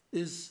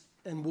 is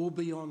and will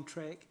be on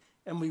track,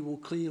 and we will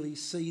clearly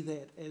see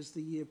that as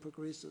the year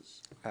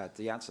progresses?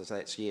 The answer to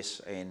that's yes,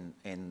 and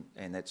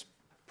that's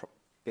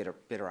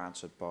better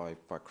answered by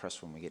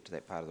Chris when we get to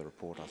that part of the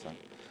report, I think.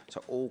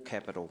 So all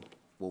capital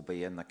will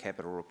be in the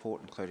capital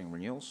report, including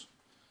renewals.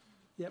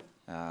 Yep.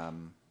 But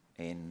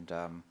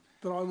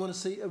I want to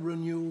see a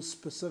renewal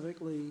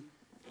specifically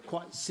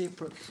quite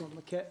separate from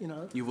the you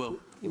know. You will.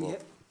 You will.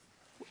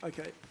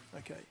 Okay.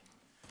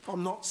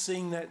 I'm not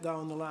seeing that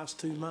though in the last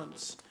 2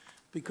 months,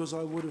 because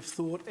I would have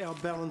thought our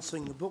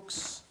balancing the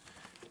books,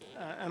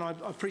 and I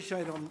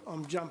appreciate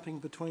I'm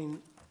jumping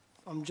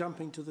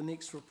to the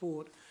next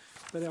report,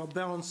 but our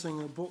balancing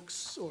the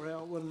books, or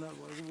our,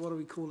 what do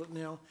we call it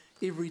now,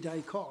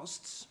 everyday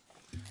costs,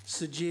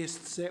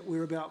 suggests that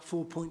we're about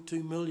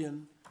 4.2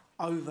 million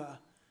over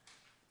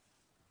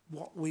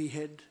what we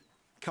had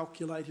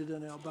calculated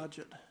in our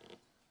budget.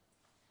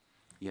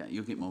 Yeah,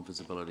 you'll get more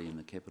visibility in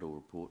the capital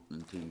report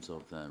in terms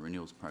of the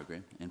renewals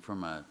program, and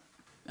from a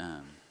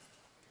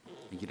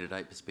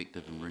year-to-date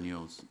perspective and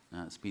renewals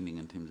spending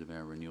in terms of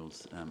our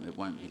renewals, it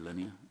won't be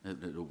linear.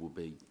 It will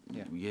be.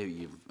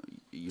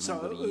 You've So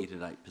got a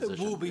year-to-date position. It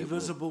will be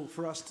visible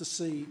for us to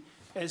see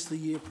as the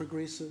year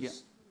progresses. Yeah.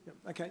 Yep.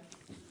 Okay.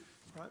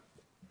 Right.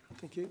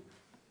 Thank you.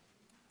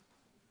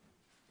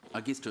 I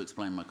guess to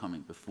explain my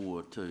comment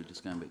before too,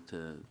 just going back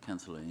to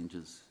Councillor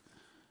Ange's,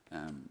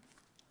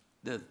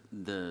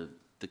 the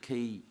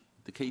key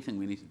thing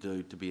we need to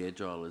do to be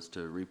agile is to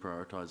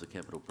reprioritise a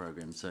capital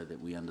program so that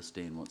we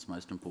understand what's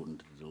most important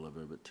to deliver,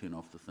 but turn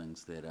off the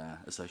things that are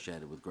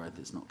associated with growth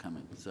that's not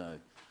coming. So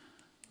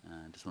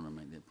I just want to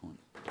make that point.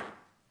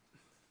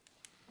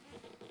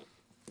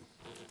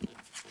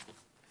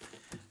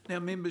 Now,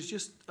 members,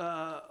 just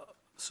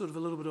sort of a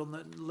little bit on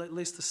the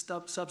less the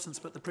substance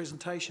but the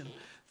presentation.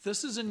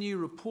 This is a new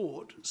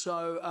report,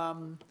 so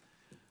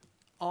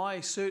I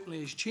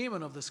certainly, as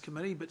chairman of this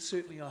committee, but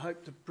certainly I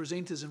hope the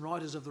presenters and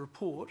writers of the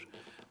report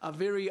are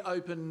very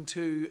open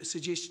to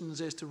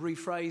suggestions as to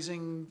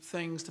rephrasing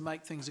things to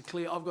make things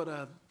clear. I've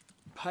got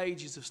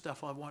pages of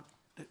stuff I want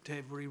to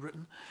have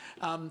rewritten,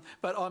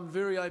 but I'm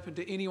very open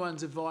to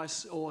anyone's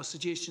advice or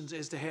suggestions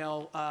as to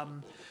how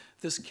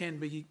this can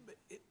be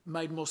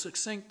made more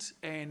succinct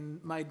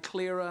and made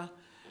clearer.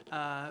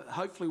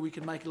 Hopefully we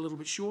can make it a little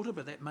bit shorter,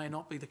 but that may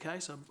not be the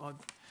case. I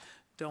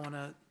don't want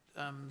to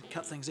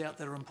cut things out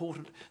that are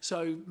important.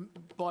 So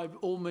by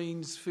all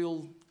means,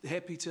 feel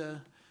happy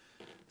to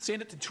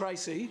send it to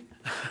Tracy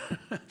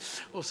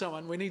or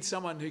someone. We need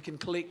someone who can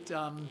collect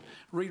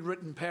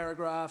rewritten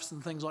paragraphs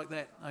and things like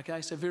that.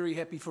 Okay, so very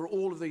happy for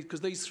all of these,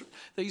 because these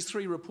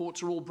three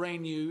reports are all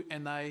brand new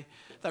and they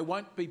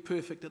won't be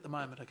perfect at the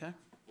moment. Okay.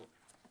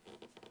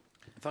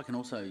 If I can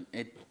also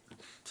add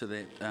to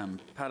that,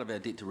 part of our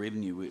debt to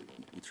revenue,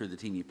 through the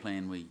 10-year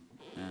plan, we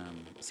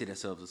set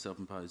ourselves a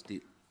self-imposed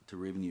debt to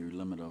revenue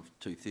limit of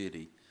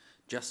 230.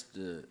 Just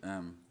to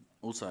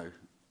also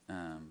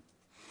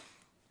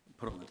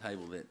put on the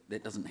table that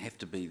that doesn't have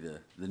to be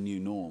the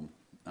new norm.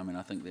 I mean,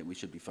 I think that we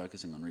should be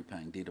focusing on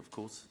repaying debt, of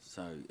course.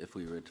 So if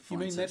we were to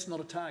find... You mean that's not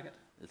a target?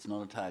 It's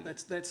not a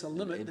target. That's a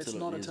limit. That's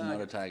not a target. It's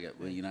not a target.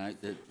 Well, you know,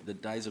 the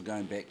days of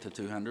going back to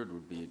 200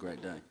 would be a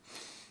great day.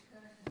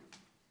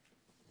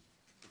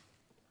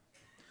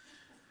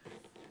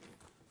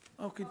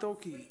 Okie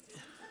dokie.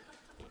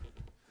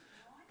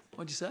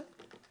 What'd you say?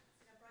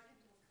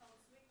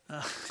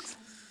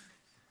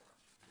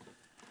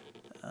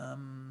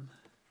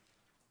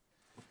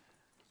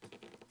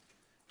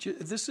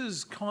 This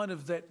is kind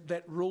of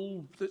that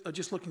rule.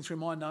 Just looking through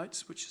my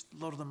notes, which a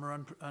lot of them are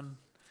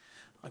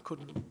I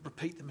couldn't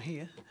repeat them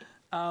here.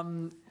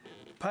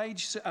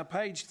 Page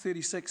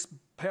 36,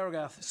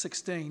 paragraph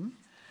 16.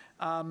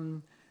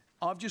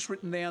 I've just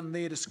written down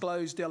there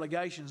disclosed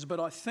delegations, but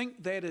I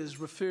think that is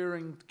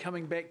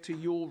coming back to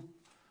your,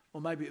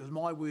 or maybe it was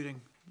my wording,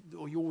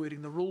 or your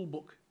wording, the rule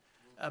book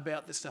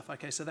about this stuff.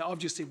 Okay, so I've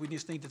just said we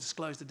just need to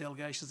disclose the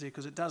delegations there,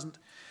 because it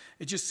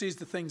just says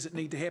the things that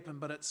need to happen,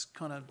 but it's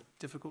kind of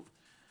difficult.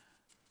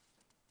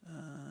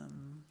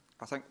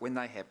 I think when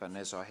they happen,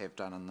 as I have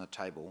done in the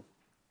table,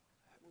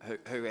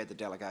 who had the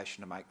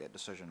delegation to make that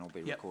decision will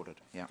be recorded.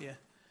 Yeah. Yeah.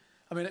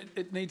 I mean,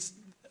 it needs,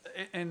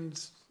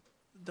 and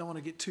don't want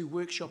to get too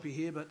workshoppy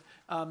here, but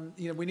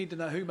you know, we need to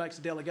know who makes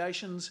the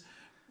delegations.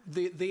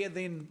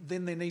 Then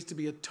there needs to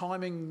be a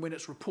timing when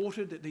it's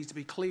reported. It needs to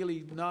be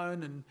clearly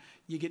known, and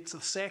you get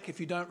the sack if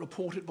you don't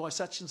report it by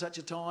such and such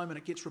a time, and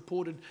it gets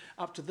reported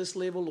up to this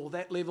level or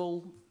that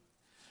level.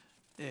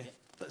 Yeah.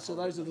 So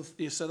those are the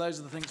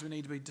things we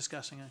need to be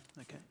discussing.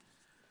 Okay.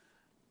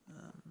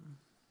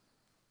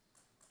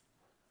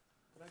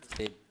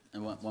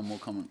 And one more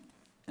comment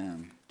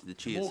to the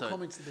chair. More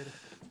comments the better.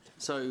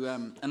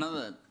 So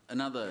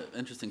another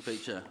interesting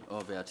feature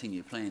of our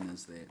 10-year plan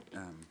is that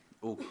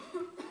all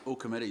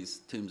committees,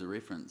 terms of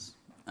reference,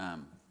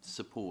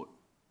 support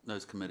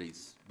those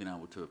committees being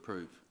able to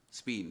approve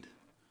spend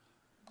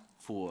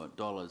for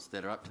dollars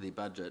that are up to their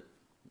budget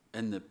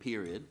in the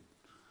period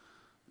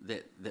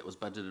that was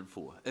budgeted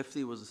for. If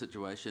there was a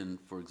situation,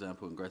 for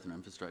example, in Growth and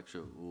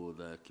Infrastructure or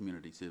the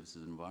Community Services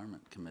and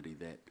Environment Committee,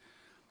 that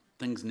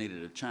things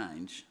needed a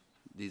change,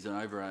 there's an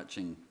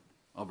overarching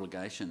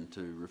obligation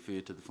to refer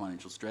to the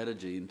financial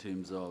strategy in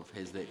terms of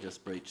has that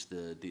just breached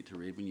the debt to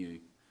revenue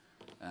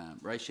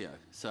ratio.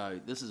 So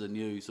this is a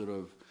new sort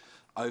of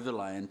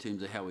overlay in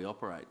terms of how we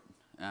operate.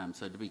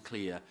 So to be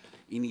clear,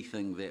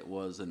 anything that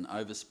was an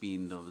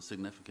overspend of a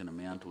significant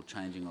amount or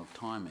changing of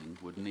timing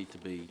would need to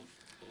be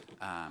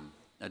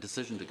a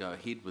decision to go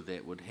ahead with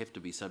that would have to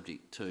be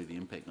subject to the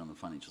impact on the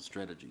financial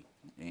strategy.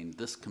 And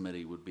this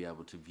committee would be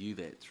able to view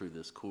that through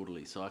this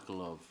quarterly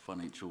cycle of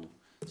financial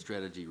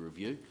strategy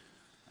review.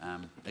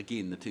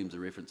 Again, the terms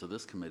of reference of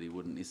this committee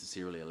wouldn't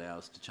necessarily allow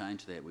us to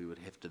change that. We would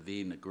have to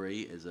then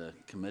agree as a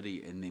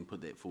committee and then put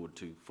that forward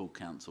to full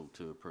council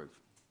to approve.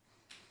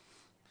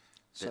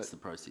 That's the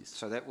process.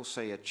 So that will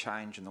see a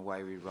change in the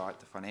way we write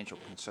the financial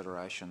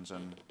considerations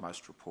in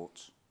most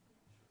reports.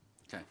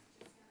 Okay.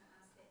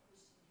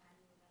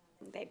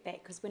 That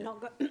back, because we're not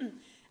got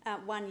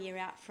 1 year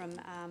out from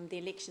the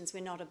elections,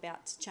 we're not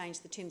about to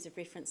change the terms of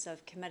reference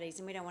of committees,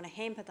 and we don't want to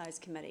hamper those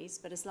committees,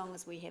 but as long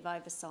as we have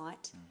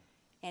oversight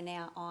and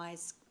our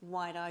eyes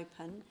wide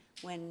open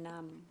when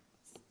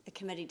a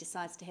committee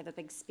decides to have a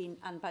big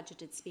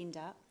unbudgeted spend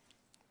up,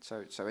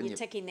 so you're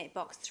ticking that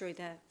box through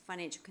the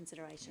financial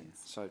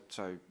considerations. Yeah.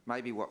 So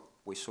maybe what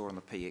we saw in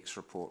the PX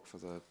report for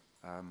the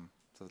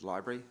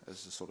library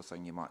is the sort of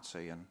thing you might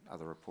see in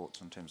other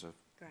reports in terms of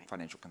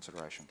financial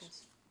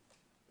considerations.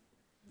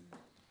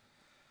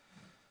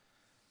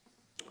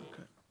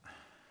 Okay.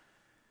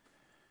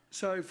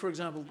 So, for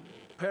example,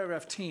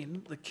 paragraph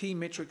 10, the key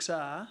metrics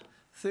are,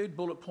 third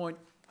bullet point,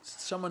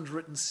 someone's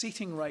written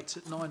setting rates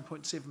at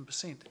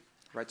 9.7%.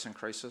 Rates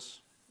increases.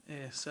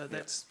 Yeah, so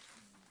that's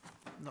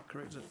not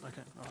correct, is it?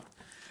 Okay, all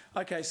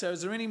right. Okay, so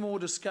is there any more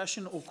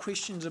discussion or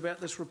questions about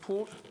this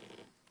report?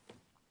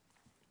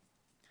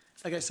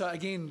 Okay, so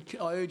again,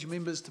 I urge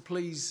members to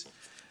please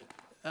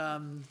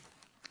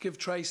give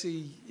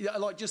Tracy,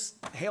 like just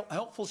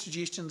helpful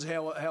suggestions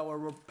how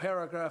a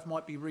paragraph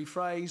might be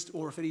rephrased,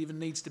 or if it even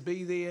needs to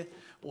be there,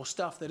 or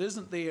stuff that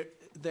isn't there,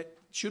 that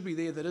should be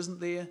there that isn't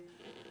there,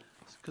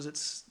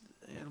 because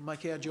it'll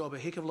make our job a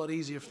heck of a lot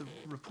easier if the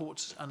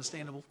report's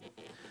understandable.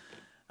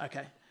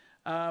 Okay.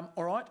 All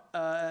right.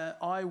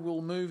 I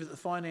will move that the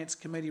Finance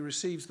Committee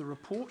receives the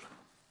report.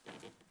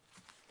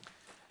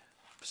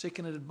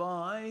 Seconded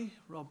by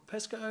Rob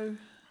Pascoe.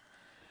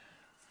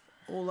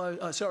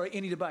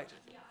 Any debate?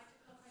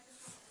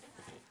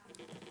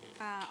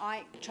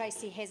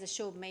 Tracy has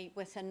assured me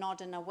with a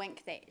nod and a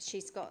wink that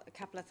she's got a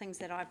couple of things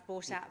that I've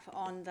brought up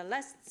on the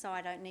list, so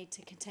I don't need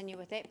to continue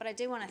with that. But I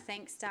do want to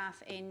thank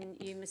staff and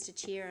you, Mr.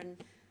 Chair, and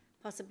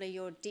possibly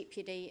your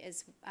deputy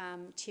as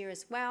chair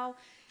as well.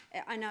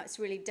 I know it's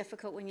really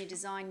difficult when you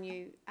design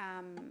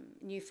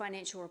new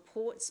financial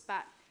reports,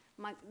 but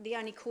the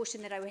only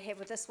caution that I would have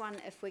with this one,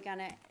 if we're going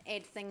to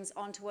add things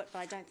onto it, but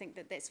I don't think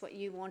that that's what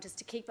you want, is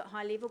to keep it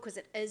high level, because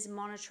it is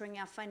monitoring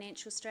our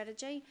financial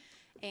strategy,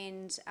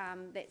 and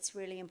that's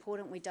really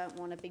important. We don't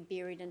want to be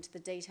buried into the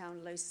detail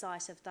and lose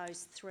sight of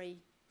those three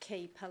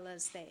key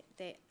pillars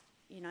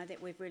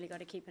that we've really got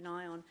to keep an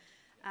eye on.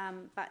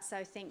 But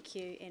so thank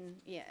you, and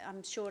yeah,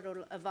 I'm sure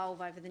it'll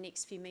evolve over the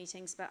next few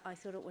meetings, but I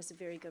thought it was a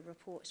very good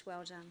report.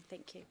 Well done.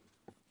 Thank you.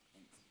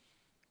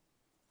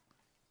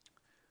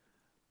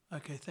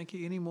 Okay, thank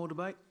you. Any more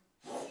debate?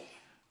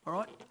 All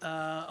right,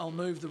 I'll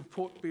move the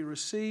report be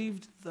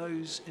received.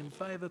 Those in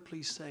favour,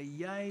 please say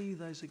yay.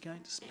 Those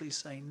against, please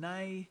say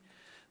nay.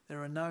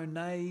 There are no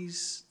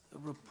nays. The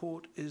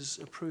report is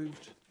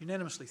approved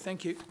unanimously.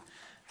 Thank you.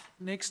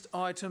 Next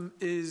item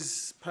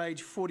is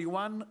page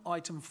 41,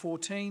 item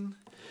 14,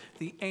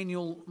 the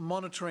annual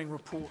monitoring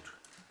report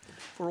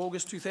for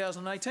August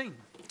 2018.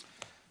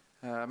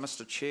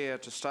 Mr. Chair,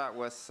 to start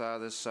with,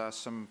 there's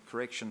some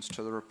corrections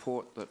to the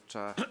report that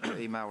were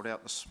emailed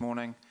out this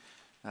morning,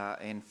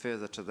 and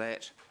further to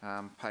that,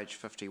 page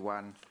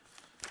 51,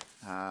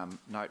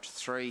 note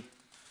 3,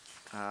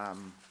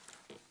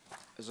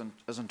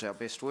 isn't our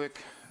best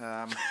work.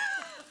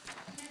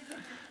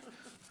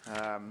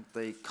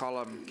 The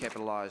column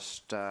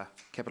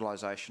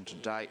capitalisation to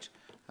date,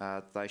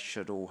 they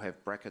should all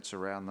have brackets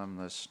around them.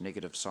 There's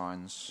negative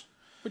signs.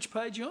 Which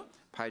page you on?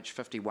 Page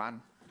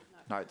 51,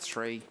 note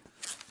 3.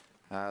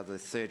 The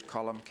third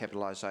column,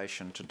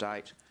 capitalisation to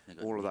date,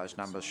 all of those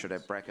numbers should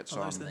have brackets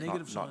on,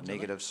 not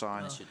negative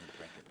signs.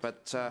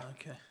 But to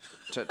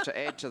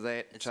add to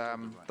that,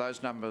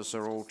 those numbers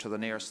are all to the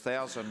nearest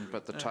 1,000,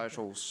 but the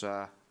totals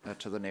are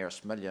to the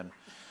nearest million.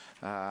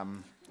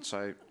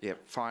 So, yeah,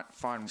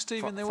 fine.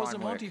 Stephen, there was a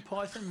Monty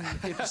Python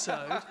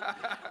episode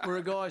where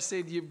a guy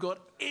said, "You've got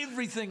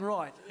everything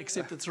right,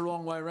 except it's the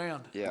wrong way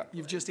around." Yeah.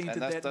 You've just entered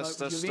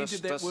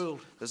that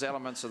world. There's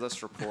elements of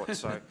this report.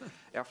 So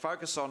our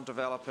focus on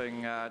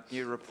developing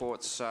new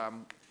reports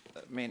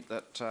meant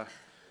that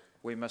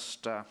we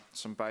missed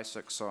some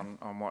basics on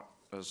what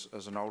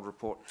is an old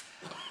report.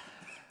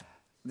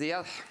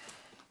 The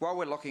while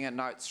we're looking at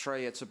note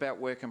 3, it's about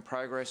work in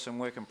progress, and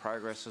work in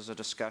progress is a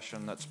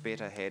discussion that's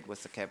better had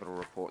with the capital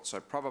report. So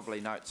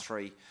probably note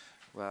 3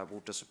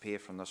 will disappear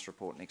from this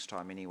report next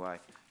time anyway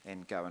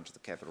and go into the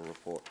capital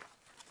report,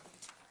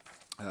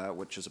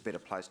 which is a better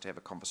place to have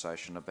a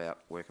conversation about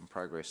work in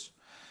progress.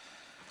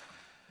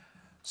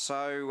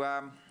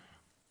 So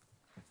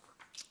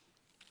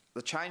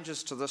the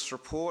changes to this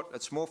report,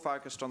 it's more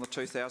focused on the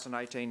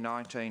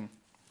 2018-19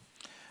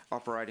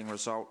 operating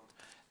result.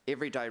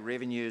 Everyday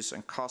revenues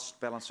and cost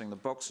balancing the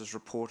books is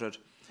reported,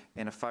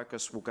 and a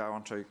focus will go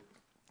on to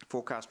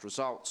forecast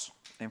results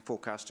and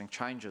forecasting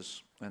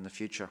changes in the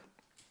future.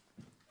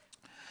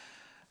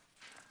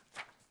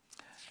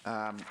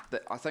 I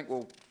think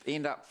we'll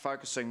end up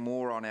focusing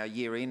more on our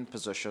year-end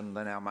position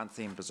than our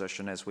month-end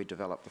position as we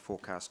develop the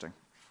forecasting.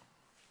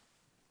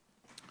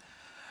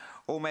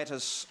 All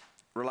matters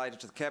related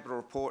to the capital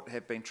report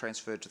have been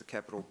transferred to the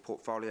capital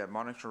portfolio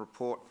monitoring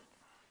report.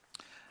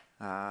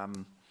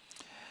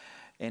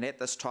 And at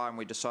this time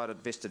we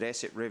decided vested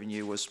asset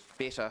revenue was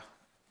better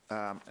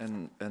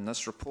in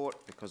this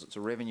report because it's a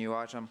revenue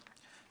item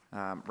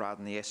rather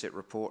than the asset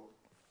report.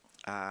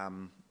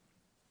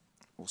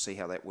 We'll see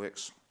how that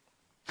works.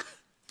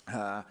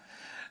 Probably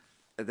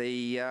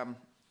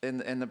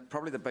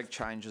the big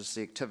change is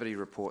the activity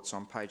reports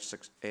on page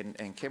 6,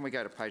 and can we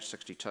go to page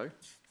 62,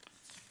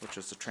 which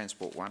is the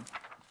transport one?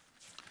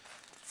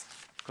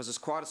 Because there's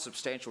quite a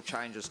substantial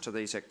changes to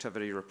these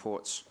activity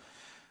reports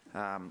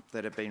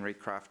that have been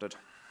recrafted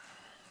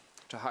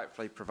to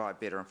hopefully provide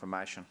better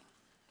information.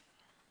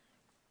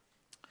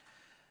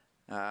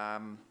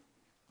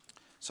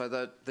 So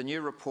the new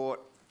report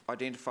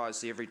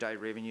identifies the everyday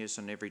revenues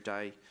and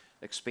everyday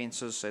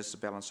expenses as the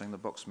balancing the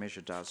books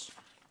measure does.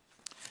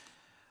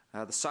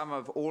 The sum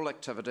of all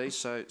activities,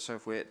 so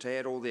if we had to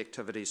add all the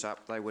activities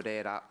up, they would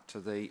add up to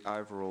the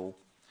overall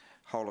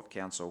whole of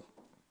council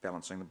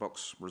balancing the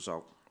books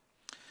result.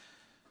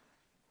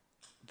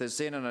 There's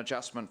then an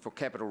adjustment for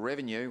capital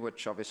revenue,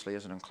 which obviously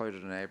isn't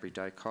included in our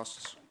everyday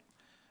costs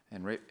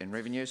and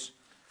revenues,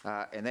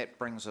 and that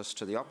brings us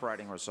to the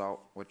operating result,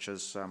 which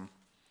is,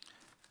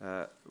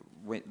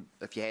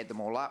 if you add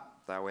them all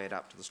up, they'll add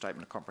up to the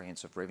statement of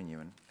comprehensive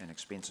revenue and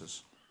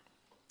expenses.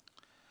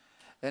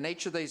 In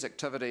each of these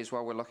activities,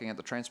 while we're looking at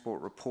the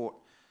transport report,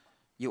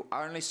 you'll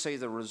only see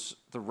the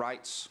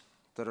rates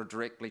that are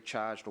directly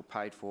charged or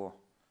paid for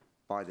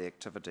by the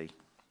activity.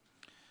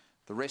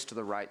 The rest of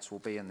the rates will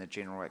be in the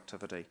general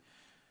activity.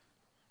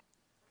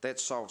 That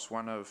solves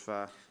one of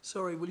the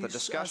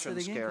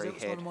discussions Gary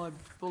had.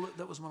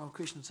 That was one of my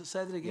questions. So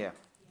say that again.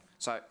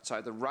 Yeah.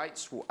 So the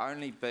rates will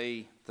only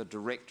be the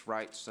direct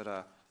rates that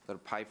are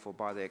paid for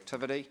by the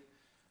activity.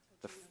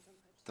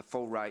 The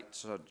full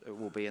rates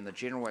will be in the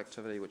general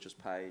activity, which is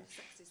page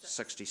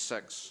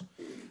 66,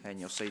 and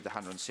you'll see the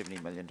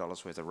 $170 million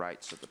worth of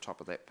rates at the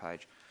top of that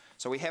page.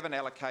 So we haven't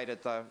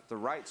allocated the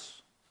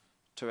rates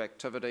to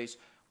activities.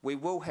 We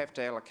will have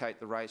to allocate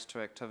the rates to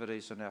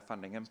activities in our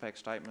funding impact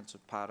statements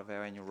as part of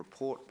our annual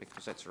report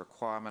because that's a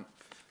requirement.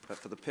 But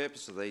for the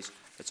purpose of these,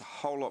 it's a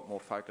whole lot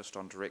more focused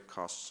on direct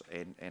costs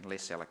and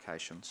less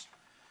allocations,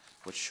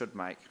 which should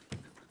make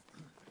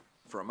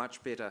for a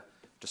much better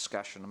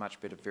discussion, a much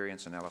better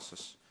variance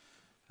analysis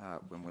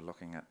when we're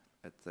looking at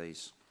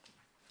these.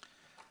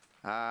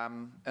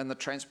 In the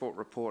transport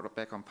report,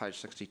 back on page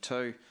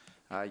 62,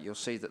 you'll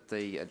see that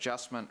the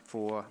adjustment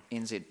for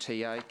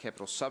NZTA,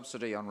 capital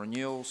subsidy on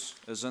renewals,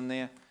 is in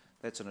there.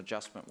 That's an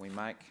adjustment we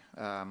make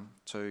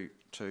to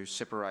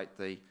separate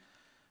the,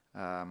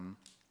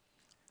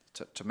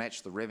 to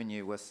match the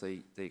revenue with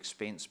the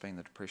expense, being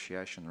the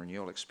depreciation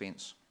renewal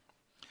expense,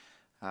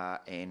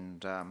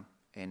 and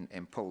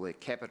pull the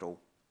capital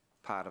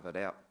part of it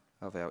out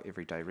of our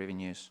everyday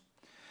revenues.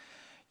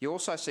 You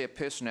also see a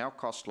personnel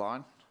cost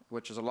line,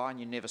 which is a line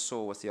you never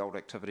saw with the old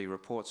activity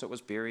reports. It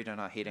was buried in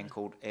a heading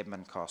called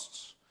admin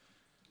costs.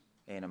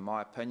 And in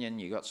my opinion,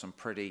 you got some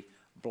pretty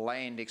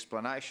bland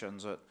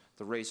explanations that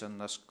the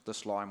reason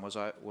this line was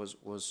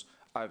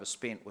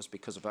overspent was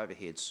because of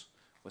overheads,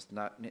 with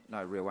no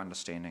real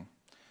understanding.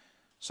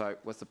 So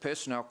with the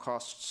personnel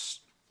costs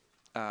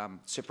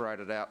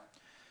separated out,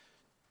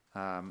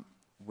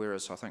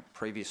 whereas I think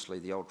previously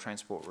the old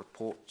transport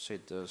report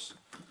said there's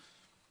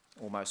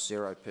almost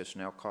zero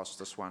personnel costs,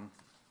 this one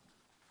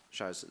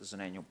shows that there's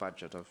an annual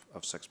budget of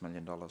 $6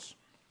 million,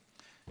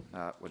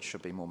 which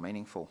should be more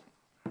meaningful.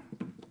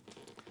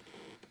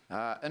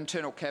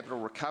 Internal capital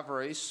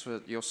recoveries,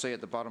 you'll see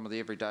at the bottom of the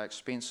everyday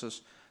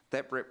expenses,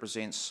 that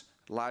represents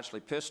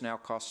largely personnel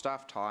cost,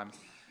 staff time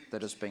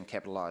that has been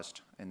capitalised,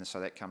 and so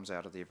that comes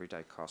out of the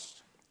everyday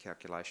cost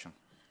calculation.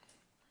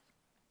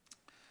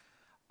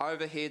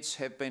 Overheads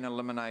have been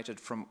eliminated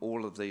from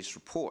all of these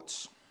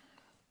reports.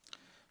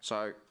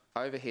 So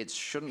overheads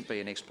shouldn't be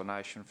an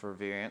explanation for a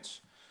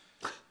variance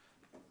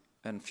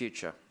in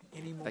future.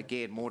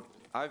 Again,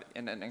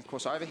 and of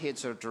course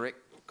overheads are a direct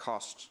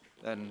cost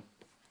in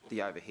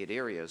the overhead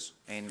areas,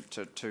 and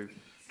to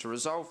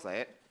resolve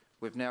that,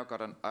 we've now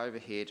got an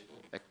overhead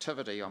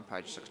activity on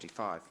page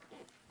 65.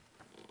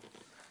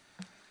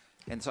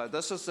 And so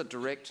this is the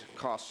direct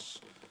costs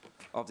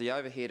of the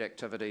overhead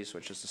activities,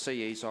 which is the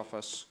CE's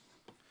office,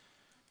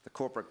 the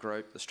corporate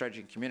group, the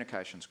strategy and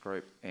communications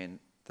group, and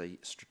the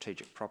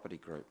strategic property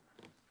group.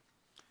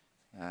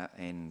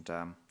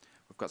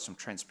 We've got some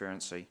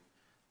transparency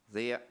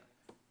there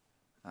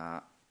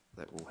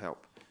that will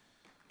help.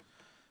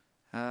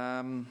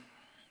 And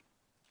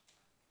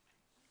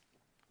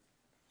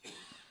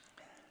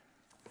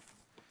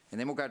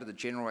then we'll go to the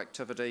general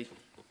activity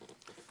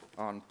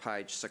on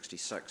page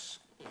 66.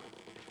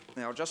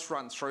 Now I'll just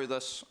run through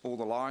this, all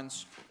the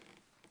lines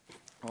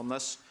on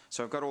this.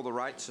 So I've got all the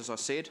rates, as I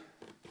said.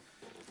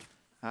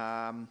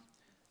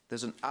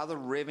 There's an other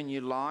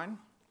revenue line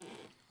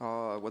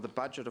with a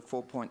budget of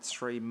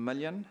 4.3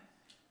 million,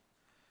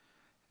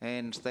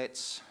 and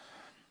that's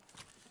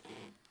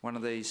one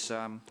of these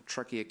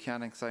tricky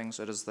accounting things.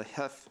 It is the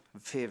HIF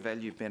fair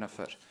value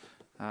benefit.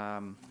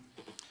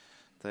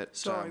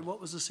 Sorry, what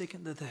was the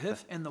second? The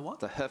HIF and the what?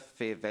 The HIF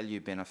fair value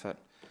benefit.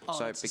 Oh,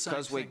 so it's the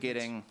because same we're thing,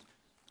 getting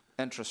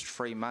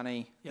interest-free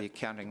money, Yep. the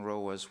accounting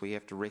rule is we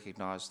have to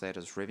recognise that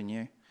as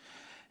revenue.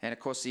 And of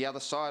course the other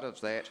side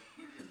of that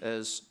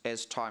is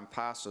as time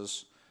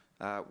passes,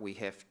 we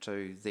have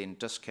to then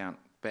discount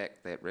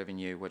back that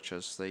revenue, which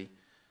is the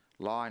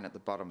line at the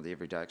bottom of the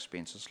everyday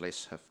expenses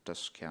less HIF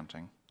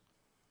discounting.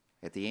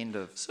 At the end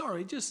of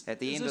at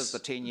the end of the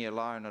 10-year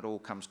loan, it all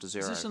comes to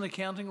zero. Is this an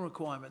accounting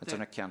requirement? It's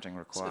an accounting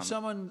requirement.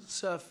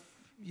 So if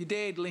your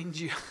dad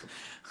lends you,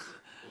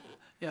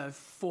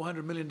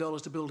 $400 million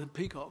to build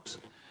peacocks,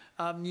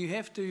 you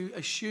have to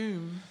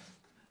assume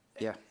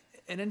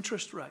an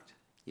interest rate.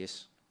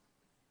 Yes.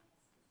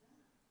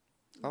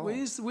 Oh.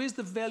 Where's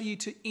the value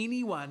to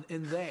anyone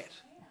in that?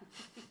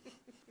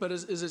 But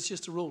is it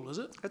just a rule, is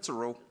it? It's a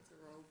rule.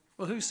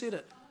 Well, who said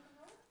it?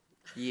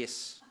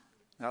 Yes.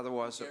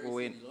 Otherwise, it'll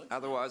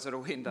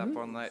end up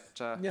on that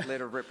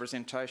letter of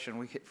representation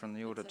we get from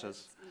the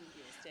auditors.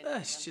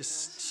 That's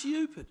just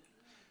stupid.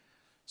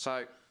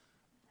 So,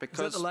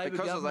 because of that,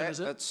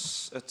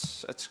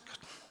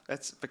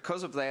 it's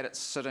because of that, it's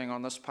sitting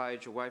on this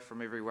page away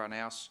from everyone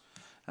else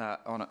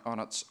on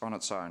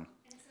its own.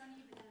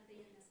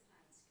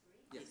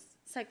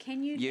 So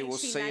can you will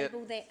actually see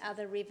label that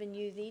other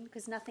revenue then?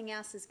 Because nothing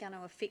else is going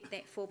to affect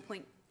that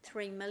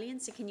 4.3 million.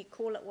 So can you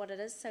call it what it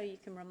is so you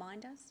can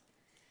remind us?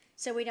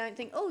 So we don't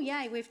think, oh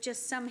yay, we've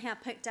just somehow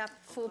picked up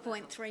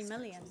 4.3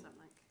 million.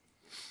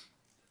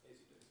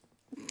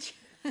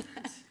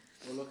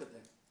 We'll look at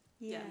that.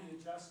 Yeah.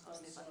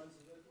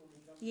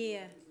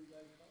 Yeah.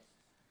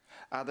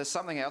 There's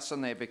something else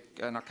in there,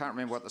 and I can't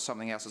remember what the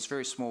something else is. It's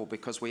very small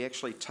because we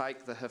actually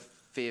take the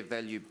fair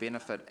value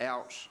benefit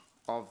out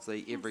of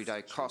the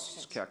everyday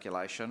costs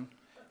calculation,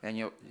 and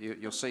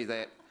you'll see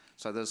that.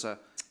 So there's a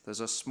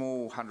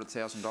small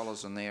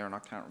 $100,000 in there, and I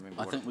can't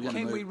remember.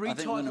 Can we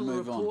retitle the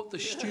report the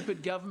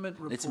stupid government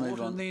report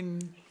and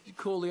then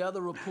call the other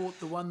report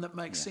the one that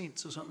makes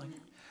sense or something?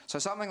 So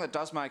something that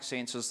does make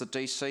sense is the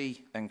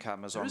DC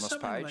income is on this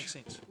page. That makes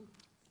sense.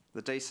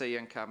 The DC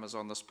income is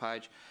on this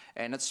page,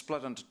 and it's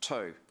split into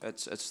two.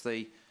 It's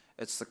the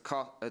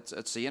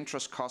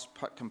interest cost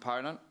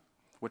component,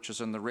 which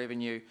is in the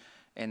revenue,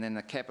 and then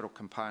the capital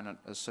component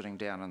is sitting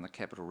down in the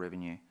capital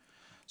revenue.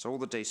 So all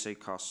the DC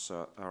costs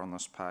are on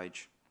this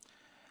page.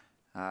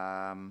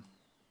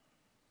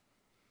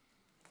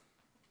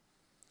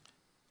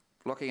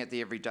 Looking at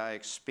the everyday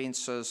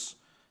expenses,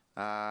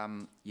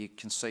 you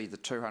can see the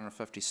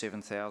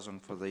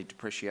 $257,000 for the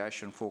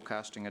depreciation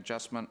forecasting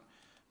adjustment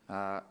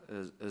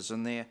is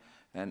in there,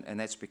 and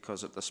that's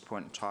because at this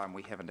point in time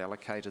we haven't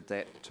allocated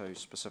that to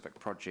specific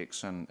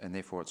projects, and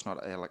therefore it's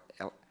not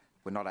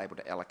we're not able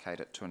to allocate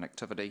it to an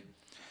activity.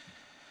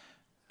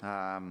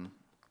 And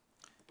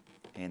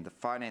the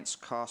finance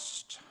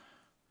cost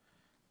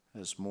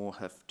is more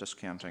HIF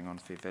discounting on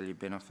fair value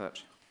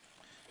benefit,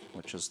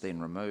 which is then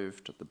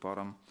removed at the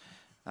bottom.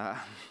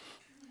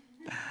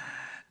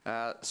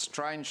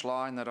 Strange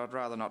line that I'd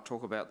rather not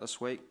talk about this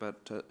week,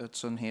 but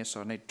it's in here, so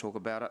I need to talk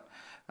about it.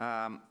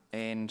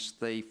 And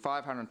the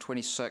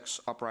 526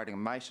 operating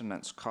and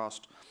maintenance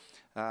cost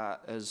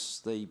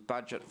is the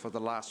budget for the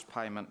last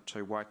payment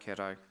to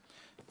Waikato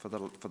for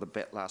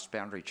the last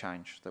boundary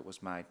change that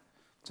was made.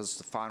 So this is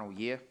the final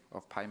year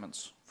of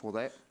payments for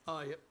that.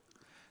 Oh, yep.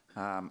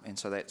 And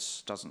so that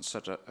doesn't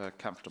sit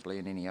comfortably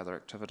in any other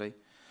activity.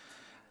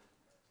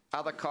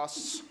 Other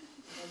costs.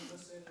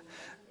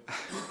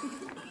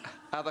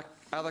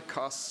 other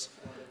costs.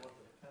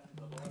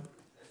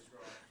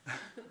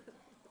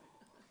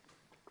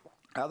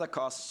 Other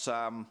costs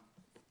of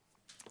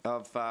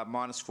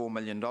minus $4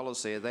 million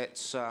there.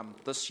 That's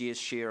this year's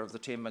share of the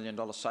 $10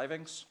 million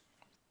savings,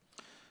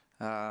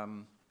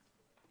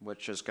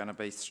 which is going to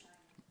be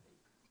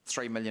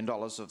 $3 million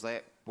of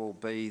that will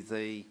be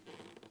the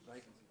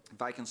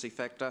vacancy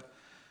factor,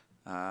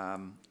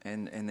 and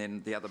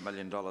then the other $1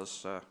 million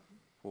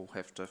we'll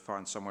have to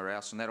find somewhere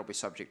else, and that'll be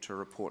subject to a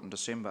report in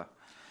December.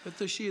 But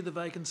this year the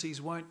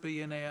vacancies won't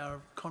be in our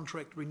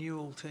contract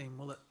renewal team,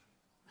 will it?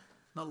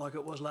 Not like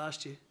it was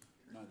last year.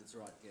 No, that's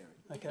right, Gary.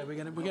 Okay, we're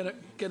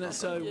gonna.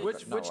 So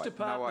which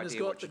department has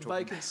got the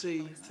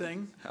vacancy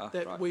thing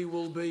that right. we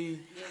will be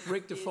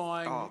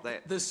rectifying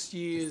this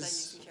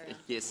year's?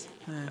 Yes.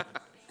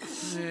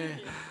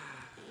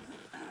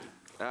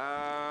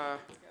 Yeah.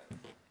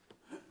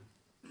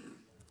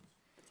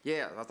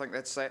 Yeah, I think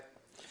that's that.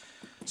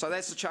 So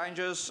that's the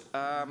changes.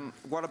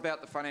 What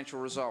about the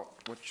financial result,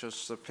 which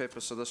is the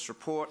purpose of this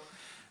report?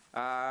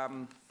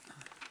 Well,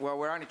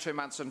 we're only 2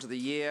 months into the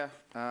year,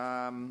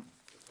 and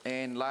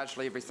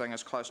largely everything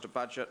is close to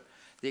budget.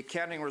 The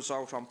accounting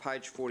result on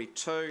page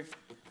 42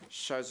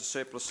 shows a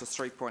surplus of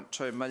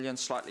 3.2 million,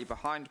 slightly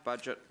behind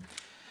budget.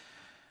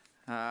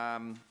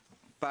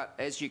 But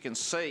as you can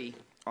see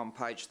on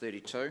page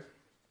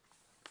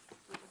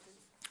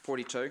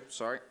 42,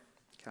 sorry,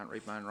 can't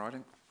read my own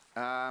writing.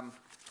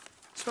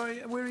 Sorry,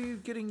 where are you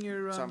getting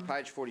your... It's on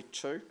page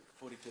 42.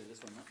 42, this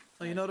one, right?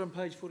 Oh, you're not on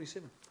page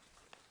 47?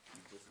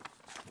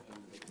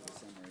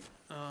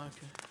 Oh,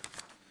 okay.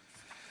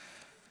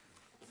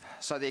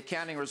 So the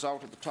accounting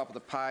result at the top of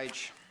the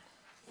page,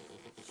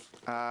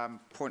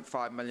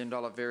 $0.5 million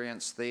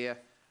variance there.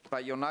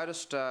 But you'll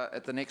notice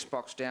at the next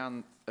box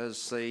down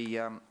is the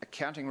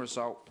accounting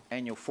result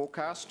annual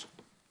forecast,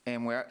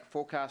 and we're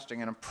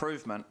forecasting an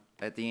improvement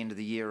at the end of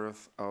the year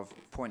of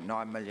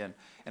 0.9 million.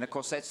 And of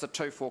course that's the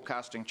two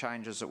forecasting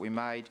changes that we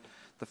made,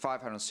 the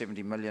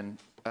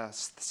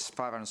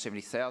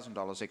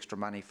 $570,000 extra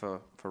money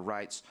for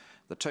rates,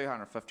 the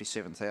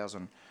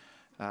 $257,000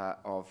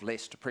 of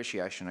less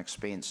depreciation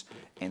expense,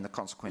 and the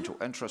consequential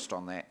interest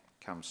on that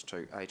comes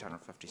to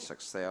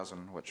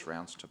 $856,000, which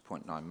rounds to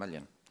 0.9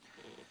 million.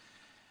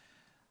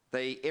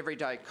 The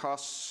everyday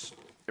costs,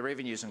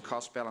 revenues and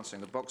costs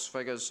balancing the books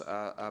figures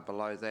are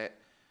below that.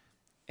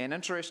 And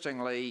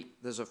interestingly,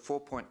 there's a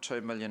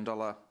 $4.2 million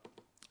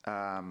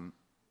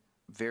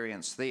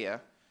variance there,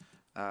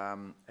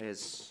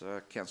 as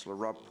Councillor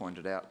Robb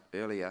pointed out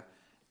earlier.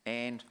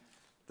 And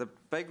the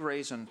big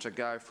reason to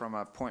go from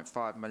a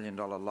 $0.5 million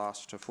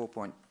loss to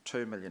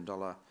 $4.2 million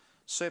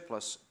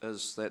surplus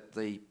is that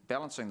the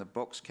balancing the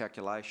books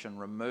calculation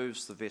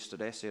removes the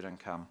vested asset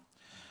income,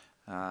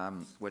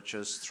 which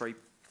is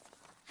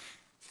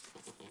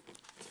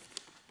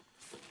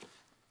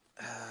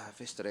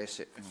vested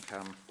asset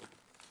income,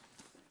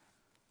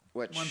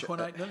 which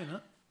 1.8 million, isn't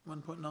it?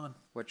 1.9.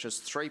 Which is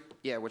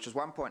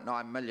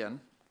 1.9 million,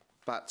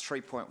 but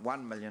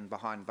 3.1 million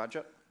behind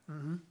budget.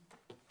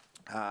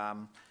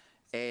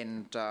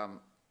 And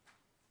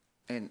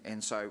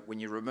so when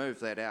you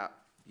remove that out,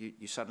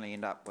 you suddenly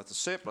end up with a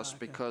surplus,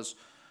 because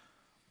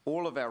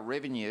all of our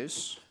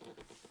revenues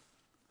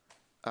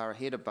are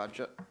ahead of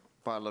budget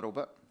by a little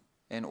bit,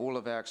 and all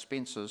of our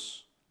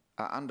expenses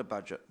are under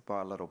budget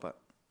by a little bit.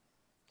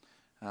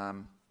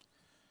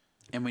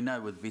 And we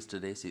know with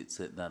vested assets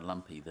that they're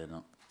lumpy, they're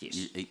not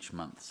each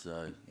month,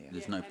 so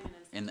there's no,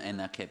 and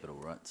they're capital,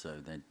 right, so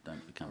they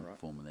don't become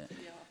form of that,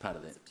 part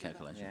of that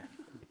calculation. Yeah.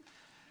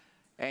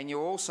 And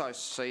you'll also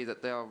see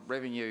that our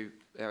revenue,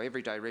 our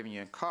everyday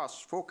revenue and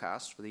costs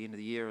forecast for the end of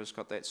the year has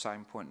got that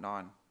same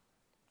 0.9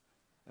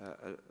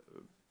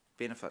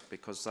 benefit,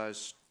 because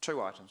those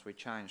two items we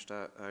changed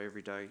are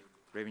everyday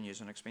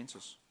revenues and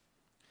expenses.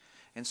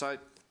 And so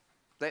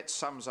that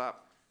sums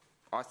up,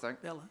 I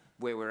think, Bella,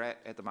 where we're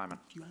at the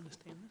moment. do you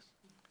understand this?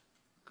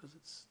 Because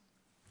it's...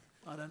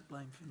 I don't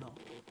blame for not.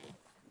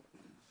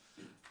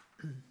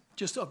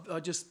 I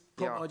just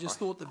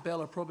thought that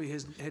Bella probably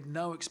has had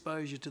no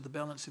exposure to the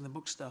balancing the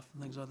book stuff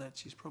and things like that.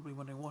 She's probably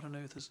wondering what on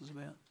earth this is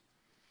about.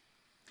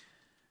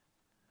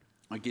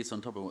 I guess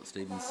on top of what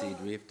Stephen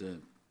said, we have to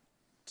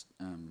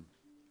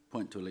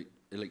point to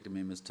elected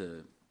members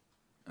to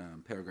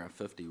paragraph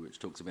 50, which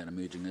talks about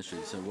emerging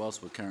issues. So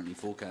whilst we're currently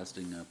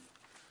forecasting a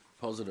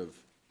positive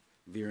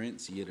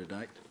variance year to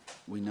date,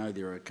 we know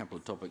there are a couple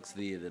of topics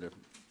there that are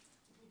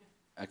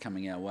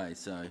coming our way,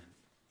 so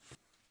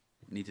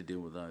we need to deal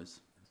with those.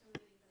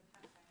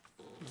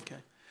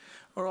 Okay.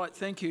 All right,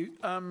 thank you.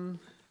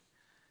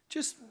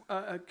 Just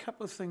a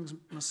couple of things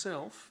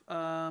myself.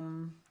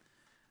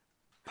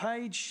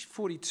 Page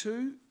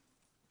 42,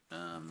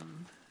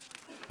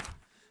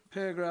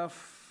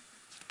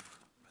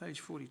 page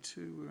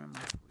 42, where am I?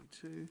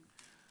 42.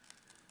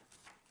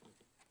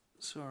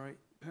 Sorry,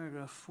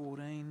 paragraph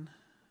 14.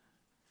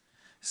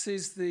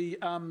 Says the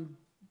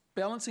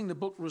balancing the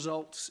book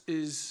results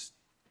is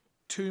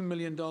 $2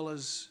 million,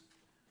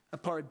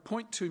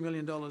 $0.2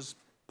 million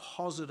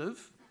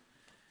positive.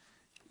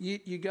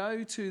 You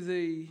go to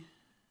the,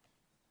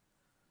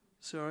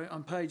 sorry,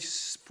 on page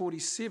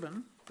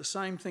 47, the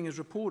same thing is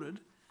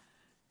reported,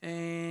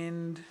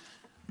 and...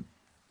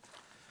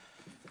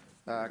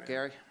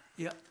 Gary?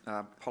 Yeah.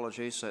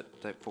 Apologies,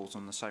 that falls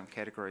in the same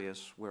category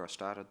as where I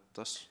started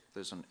this.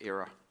 There's an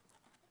error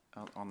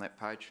on that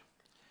page.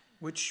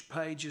 Which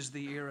page is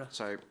the error?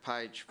 So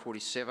page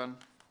 47,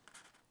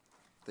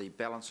 the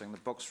balancing the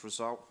books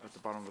result at the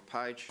bottom of the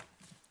page.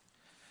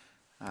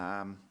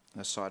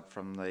 Aside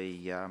from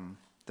the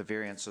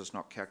variances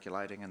not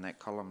calculating in that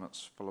column,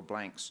 it's full of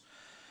blanks.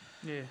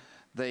 Yeah.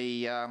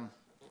 The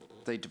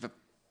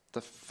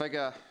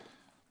figure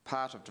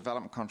part of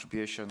development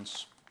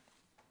contributions,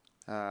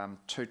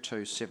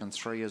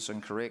 2273 is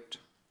incorrect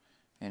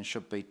and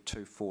should be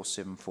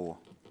 2474,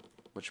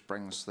 which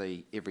brings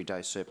the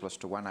everyday surplus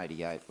to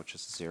 188, which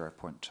is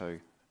 0.2.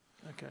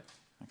 Okay.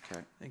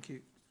 Okay. Thank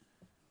you.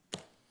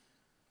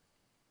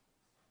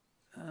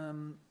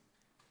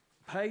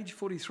 Page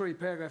 43,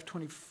 paragraph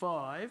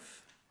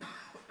 25,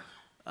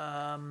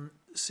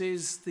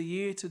 says the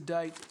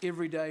year-to-date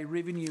everyday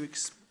revenue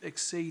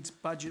exceeds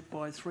budget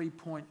by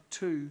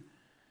 3.2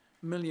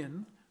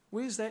 million.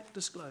 Where's that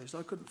disclosed?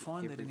 I couldn't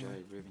find that anywhere.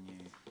 Everyday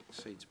revenue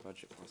exceeds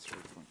budget by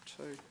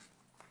 3.2.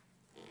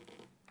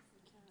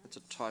 It's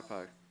a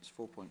typo. It's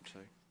 4.2.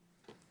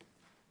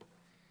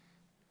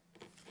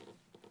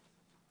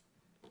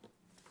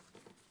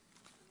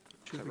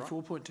 Should be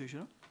 4.2,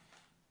 should it?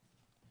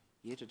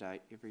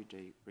 Year-to-date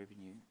everyday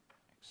revenue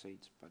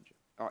exceeds budget.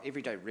 Oh,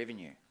 everyday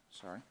revenue,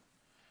 sorry.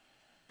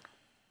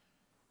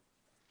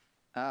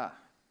 Ah,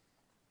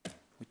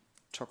 we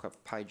took a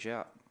page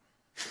out.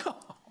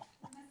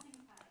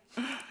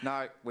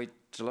 No, we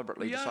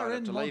deliberately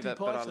decided to leave it,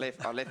 but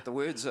I left the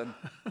words in.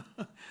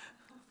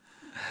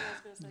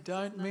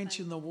 Don't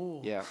mention the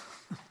war. Yeah,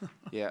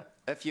 yeah.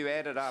 If you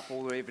added up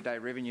all the everyday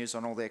revenues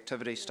on all the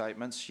activity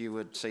statements, you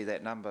would see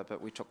that number,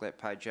 but we took that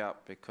page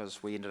out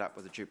because we ended up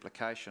with a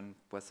duplication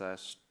with a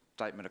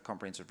statement of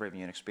comprehensive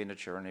revenue and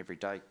expenditure and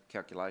everyday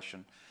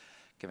calculation,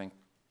 giving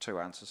two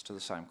answers to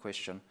the same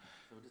question.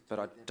 But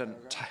I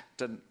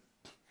didn't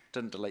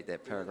delete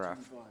that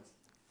paragraph.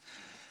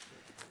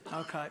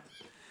 Okay.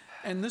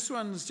 And this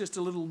one's just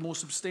a little more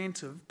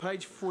substantive.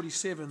 Page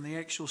 47, the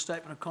actual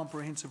statement of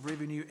comprehensive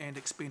revenue and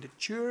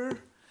expenditure.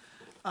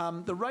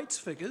 The rates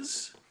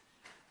figures.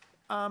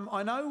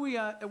 I know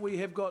we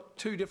have got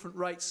two different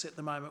rates at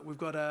the moment. We've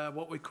got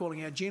what we're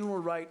calling our general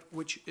rate,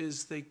 which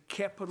is the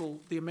capital,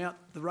 the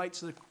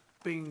rates that are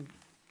being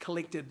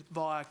collected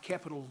via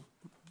capital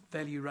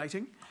value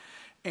rating,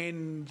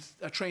 and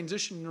a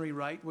transitionary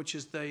rate, which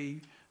is the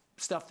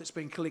stuff that's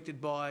being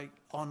collected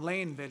on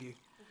land value.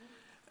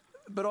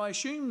 But I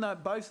assume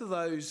that both of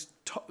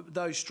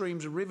those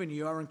streams of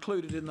revenue are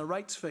included in the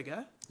rates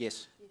figure.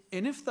 Yes.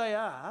 And if they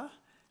are,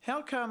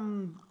 how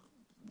come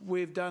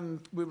we've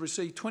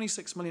received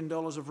 $26 million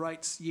of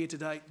rates year to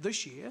date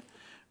this year,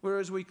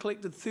 whereas we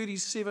collected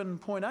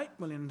 $37.8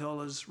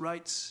 million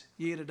rates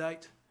year to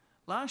date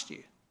last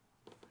year?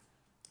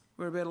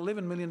 We're about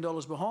 $11 million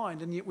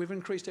behind, and yet we've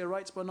increased our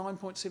rates by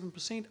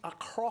 9.7%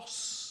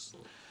 across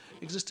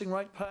existing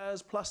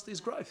ratepayers, plus there's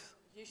growth.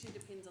 Usually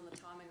depends on the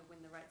timing of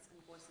when the rates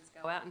invoices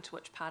go out into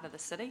which part of the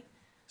city.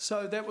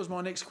 So that was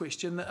my next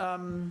question.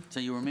 So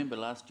you remember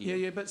last year?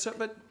 Yeah, but that's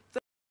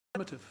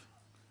normative.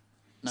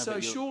 No, so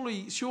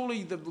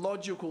surely the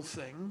logical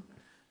thing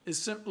is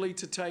simply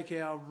to take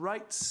our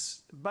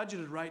rates,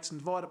 budgeted rates, and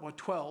divide it by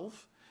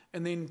 12,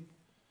 and then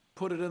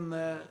put it and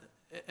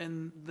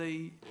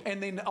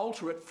then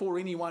alter it for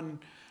any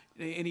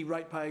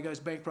ratepayer goes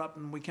bankrupt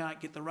and we can't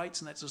get the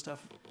rates and that sort of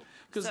stuff.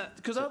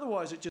 Because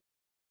otherwise it just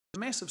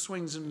massive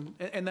swings and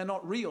they're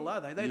not real,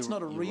 are they? It's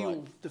not a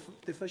real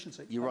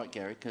deficiency. You're right,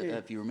 Gary. Yeah.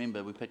 If you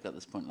remember, we picked up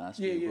this point last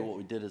year. But what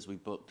we did is we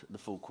booked the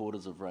full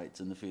quarters of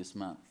rates in the first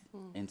month.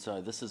 And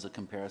so this is a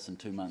comparison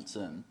 2 months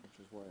in.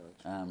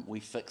 We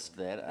fixed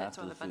that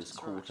after the first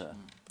quarter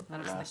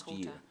last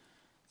year.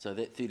 So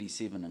that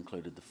 37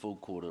 included the full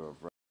quarter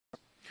of rates.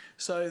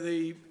 So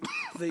the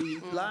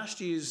last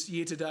year's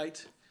year to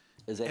date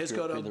has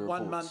got a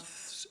 1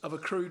 month of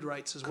accrued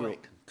rates as well.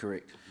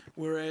 Correct.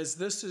 Whereas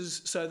this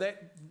is, so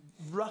that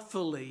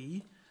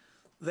roughly,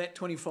 that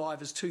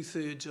 25 is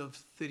 2/3 of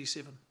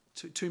 37.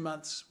 2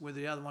 months where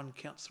the other one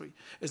counts 3.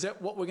 Is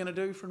that what we're going to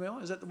do from now?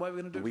 Is that the way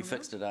we're going to do it? We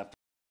fixed it after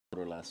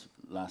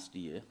last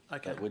year.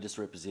 Okay. We're just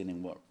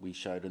representing what we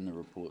showed in the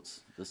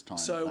reports this time.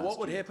 So what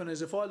would happen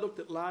is if I looked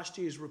at last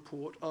year's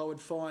report, I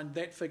would find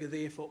that figure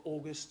there for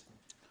August.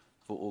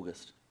 For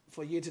August.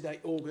 For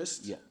year-to-date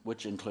August. Yeah,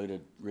 which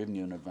included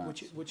revenue in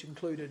advance. Which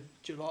included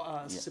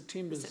July,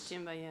 September's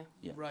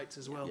rates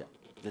as well. Yeah,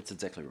 that's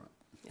exactly right.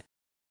 Yeah.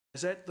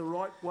 Is that the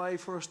right way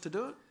for us to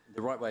do it?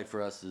 The right way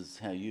for us is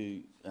how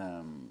you,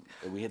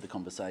 we had the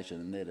conversation,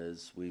 and that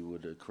is we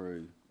wouldn't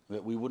accrue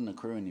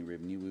any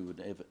revenue. We would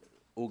have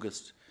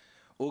August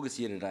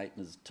year-to-date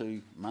is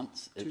 2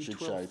 months. It should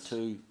show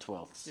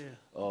 2/12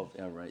 of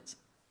our rates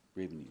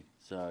revenue.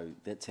 So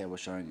that's how we're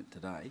showing it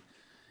today.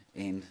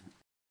 And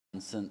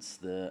since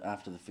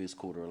after the first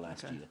quarter of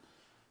last year.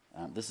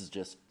 This is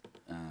just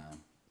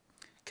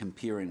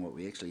comparing what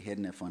we actually had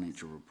in our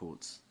financial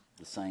reports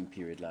the same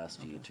period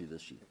last year to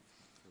this year.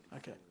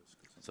 Okay.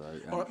 So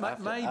all right,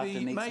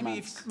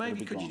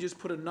 maybe could you just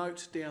put a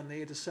note down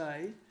there to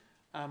say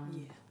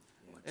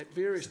at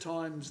various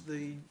times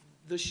the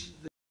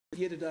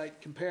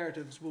year-to-date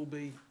comparatives will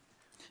be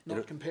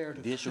not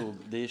comparative.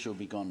 There shall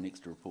be gone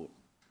next report.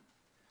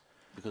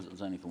 Because it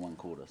was only for 1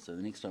 quarter, so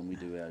the next time we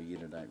do our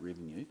year-to-date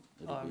revenue,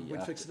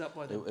 we'd fix it up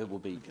by then. It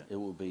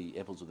will be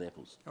apples with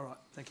apples. All right,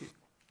 thank you.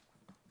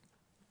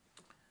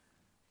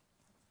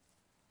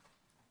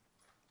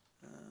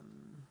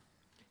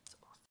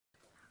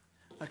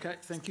 Okay,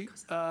 thank you,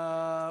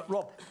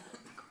 Rob.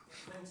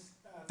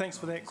 Thanks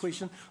for that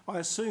question. I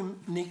assume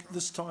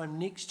this time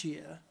next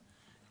year,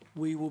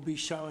 we will be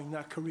showing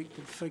the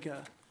corrected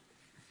figure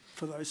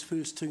for those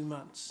first 2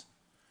 months.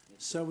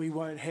 So we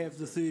won't have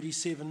the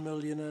 37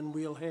 million and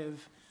we'll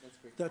have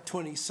the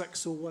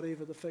 26 or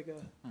whatever the figure.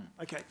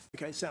 Okay,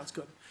 sounds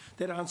good.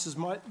 That answers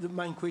the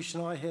main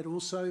question I had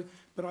also,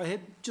 but I had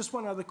just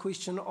one other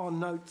question on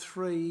note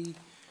 3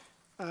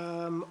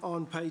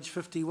 on page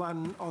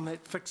 51 on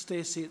that fixed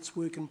assets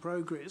work in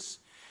progress.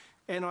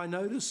 And I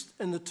noticed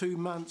in the 2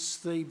 months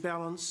the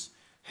balance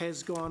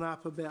has gone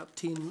up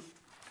about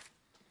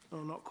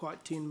not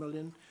quite 10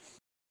 million,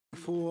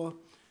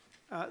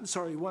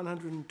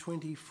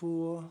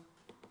 124,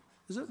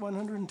 is it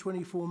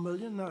 124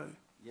 million? No.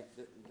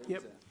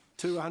 Yep,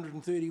 to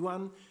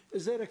 131.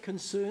 Is that a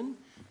concern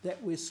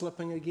that we're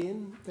slipping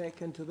again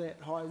back into that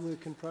high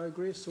work in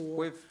progress,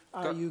 or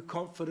are you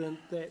confident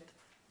that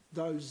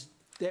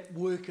that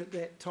work at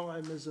that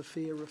time is a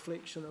fair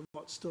reflection of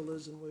what still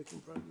is in work in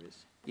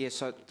progress? Yeah,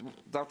 so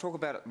they'll talk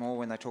about it more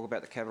when they talk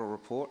about the capital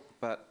report,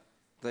 but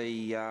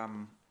we're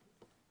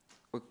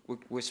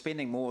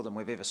spending more than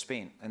we've ever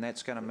spent, and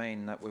that's going to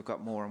mean that we've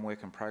got more in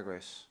work in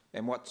progress.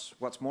 And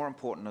what's more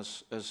important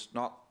is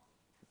not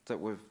that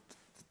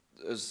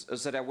is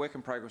that our work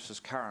in progress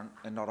is current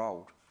and not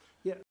old.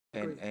 Yeah.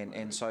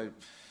 And so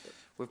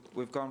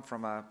we've gone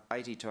from a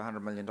 $80 to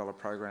 $100 million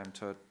program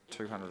to a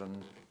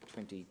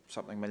 $220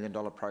 something million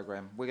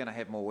program. We're going to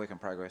have more work in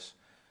progress.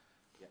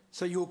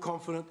 So you're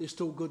confident there's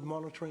still good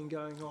monitoring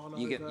going on?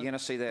 You're going to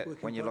see that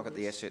when you look at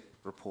the asset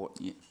report.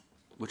 Yeah,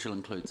 which will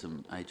include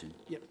some ageing.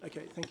 Yep,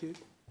 okay, thank you.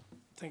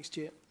 Thanks,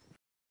 Chair.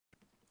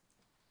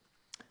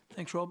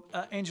 Thanks, Rob.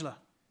 Angela.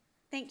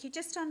 Thank you.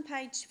 Just on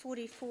page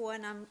 44,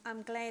 and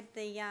I'm glad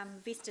the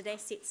vested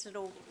assets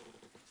little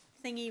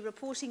thingy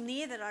reporting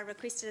there that I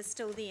requested is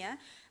still there.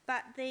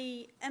 But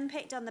the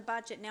impact on the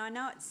budget, now I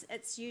know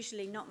it's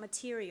usually not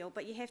material,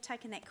 but you have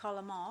taken that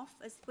column off.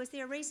 Was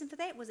there a reason for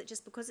that? Was it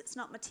just because it's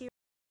not material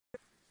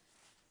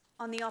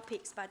on the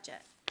OPEX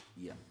budget?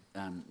 Yeah,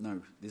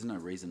 no, there's no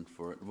reason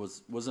for it. It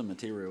was a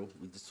material.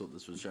 We just thought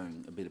this was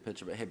showing a better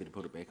picture, but happy to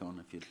put it back on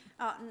if you'd...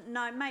 Oh,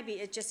 no, maybe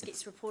it just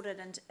gets reported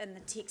in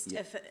the text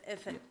if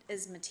it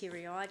is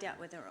material. I doubt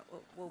whether it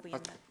will be in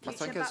the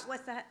future, but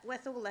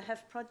with all the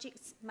HIF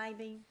projects,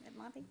 maybe it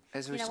might be.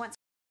 Once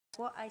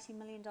 $80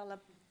 million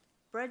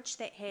bridge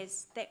that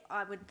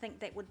I would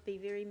think that would be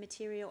very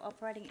material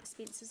operating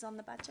expenses on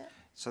the budget.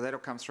 So that'll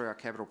come through our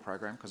capital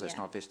program because that's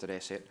not a vested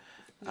asset,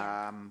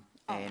 and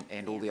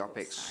all the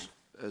OPEX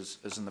is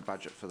in the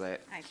budget for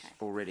that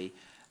already.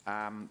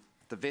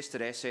 The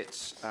vested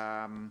assets,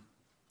 going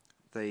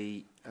to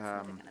be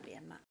a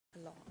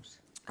lot.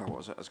 Oh, what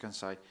was it? I was going to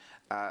say,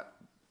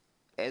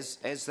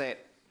 as that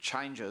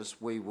changes,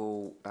 we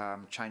will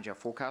change our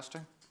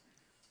forecasting,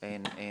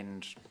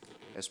 and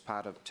as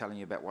part of telling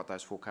you about what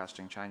those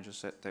forecasting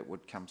changes that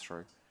would come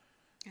through.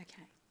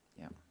 Okay.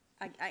 Yeah.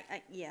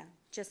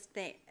 Just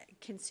that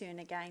concern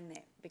again,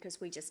 that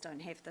because we just don't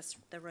have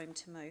the room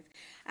to move.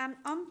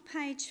 On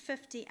page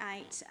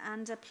 58,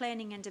 under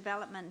Planning and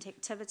Development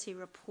Activity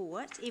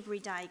Report,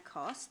 Everyday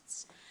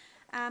Costs,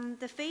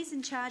 the fees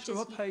and charges... So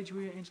what page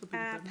were you,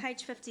 Angela?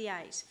 Page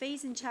 58.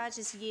 Fees and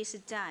charges year to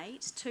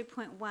date,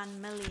 2.1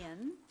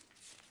 million.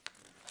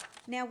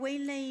 Now we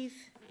leave...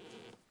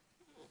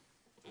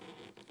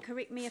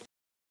 Correct me if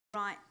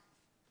I'm right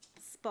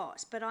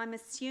spot, but I'm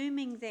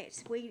assuming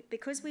that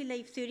because we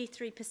leave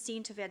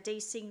 33% of our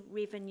DC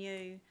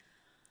revenue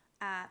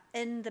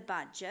in the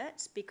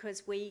budget,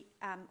 because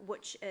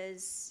which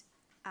is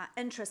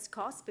interest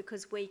costs,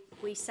 because we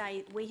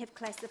say we have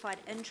classified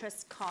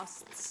interest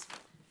costs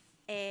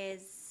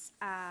as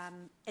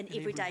an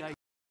everyday.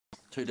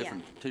 Two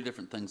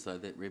different things though.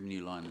 That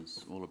revenue line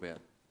is all about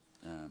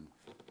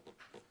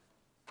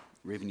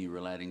revenue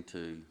relating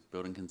to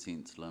building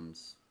consents,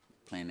 LIMS,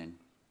 planning,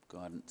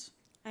 guidance.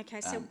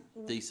 Okay, so...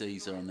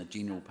 DCs are on the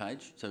general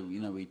page, so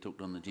we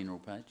talked on the general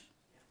page.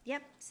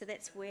 Yep, so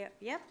that's where...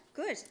 Yep,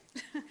 good.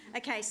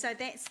 Okay, so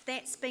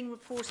that's being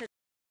reported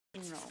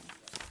in general.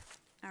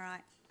 All right.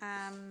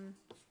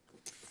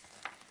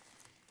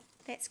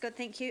 That's good,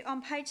 thank you.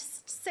 On page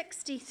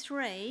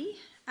 63,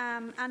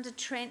 under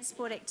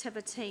transport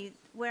activity,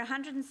 we're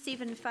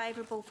 107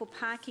 favourable for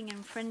parking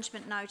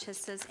infringement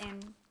notices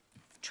and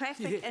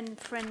traffic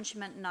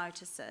infringement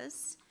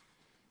notices.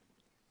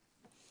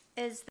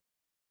 There's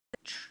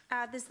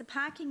the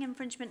parking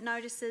infringement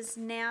notices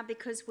now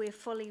because we're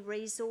fully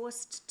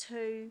resourced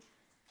to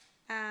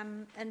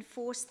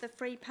enforce the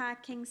free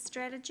parking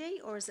strategy,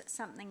 or is it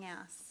something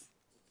else?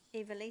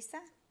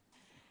 Eva-Lisa?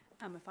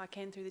 If I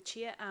can, through the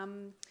chair.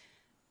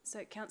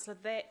 So, Councillor,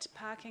 that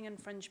parking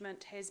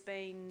infringement has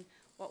been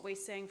what we're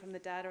seeing from the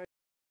data as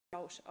a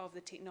result of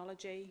the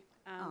technology.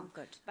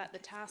 Good. But the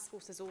task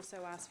force has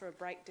also asked for a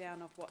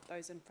breakdown of what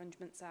those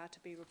infringements are to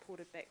be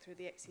reported back through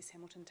the Access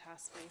Hamilton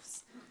task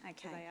force. Okay.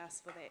 So they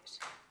asked for that.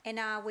 And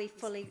are we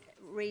fully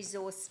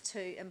resourced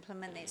to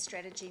implement that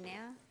strategy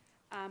now?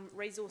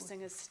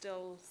 Resourcing is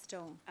still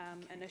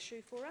an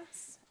issue for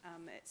us.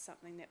 It's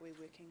something that we're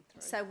working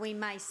through. So we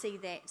may see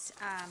that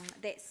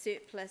that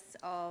surplus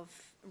of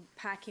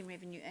parking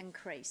revenue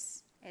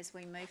increase as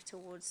we move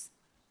towards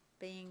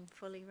being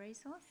fully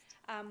resourced?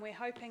 We're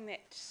hoping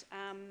that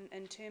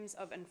in terms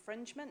of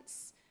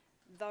infringements,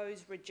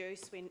 those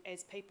reduce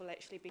as people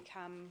actually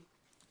become,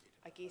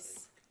 I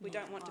guess, we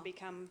don't want to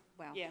become,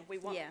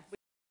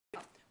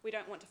 we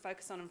don't want to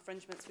focus on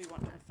infringements, we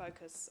want to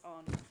focus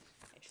on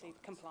actually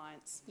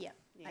compliance. Yeah.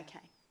 Okay,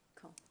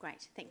 cool,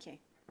 great, thank you.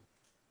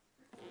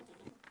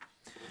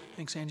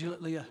 Thanks, Angela.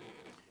 Leah?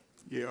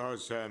 Yeah, I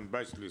was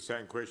basically the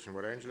same question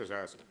what Angela's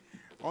asked.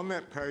 On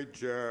that page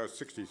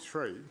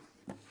 63,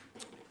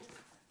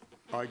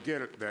 I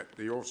get it that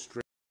the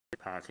off-street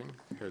parking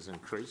has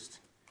increased.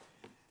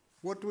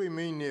 What do we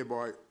mean there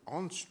by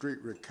on-street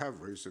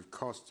recoveries of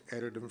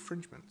cost-added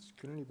infringements?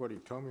 Can anybody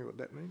tell me what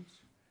that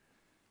means?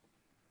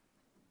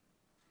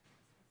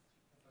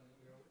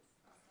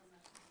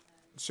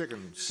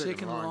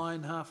 Second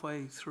line,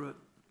 halfway through it.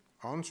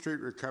 On-street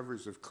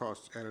recoveries of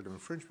cost-added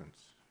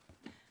infringements.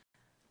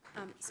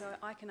 So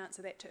I can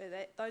answer that too.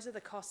 Those are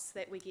the costs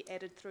that we get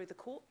added through the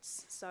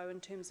courts. So in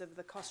terms of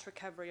the cost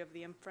recovery of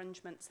the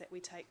infringements that we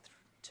take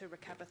to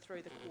recover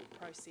through the court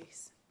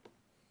process.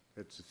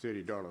 It's a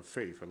 $30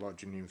 fee for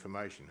lodging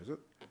information, is it?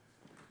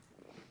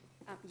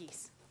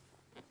 Yes.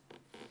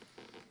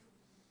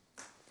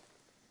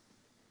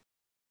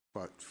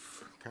 But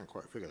can't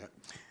quite figure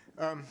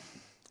that.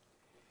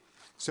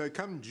 So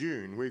come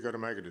June, we've got to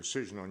make a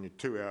decision on your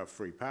 2-hour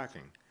free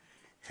parking.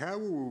 How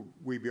will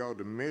we be able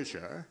to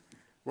measure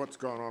what's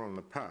gone on in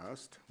the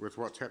past with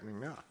what's happening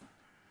now?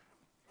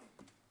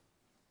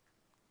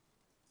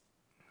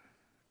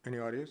 Any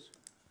ideas?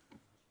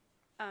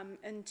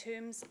 In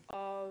terms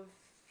of,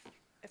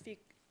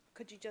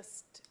 could you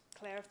just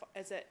clarify,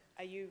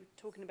 are you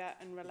talking about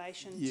in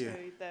relation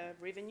to the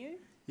revenue?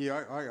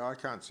 Yeah, I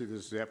can't see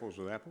this as apples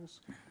with apples.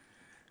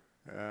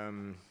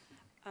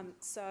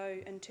 So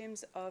in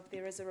terms of,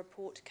 there is a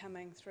report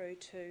coming through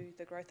to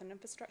the Growth and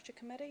Infrastructure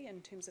Committee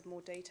in terms of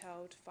more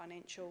detailed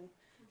financial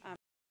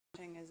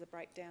as a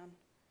breakdown.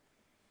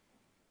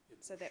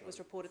 So that was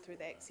reported through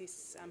the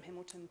Access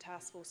Hamilton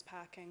Task Force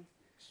Parking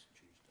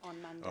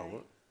on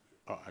Monday.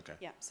 Oh, okay.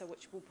 Yeah, so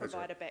which will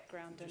provide a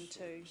background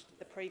into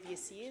the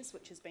previous years,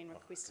 which has been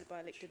requested by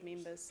elected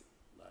members.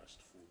 Last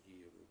full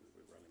year we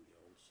were running the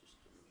old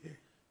system. Yeah.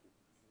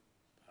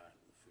 Part of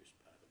the first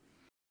part of the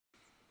year.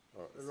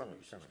 Oh,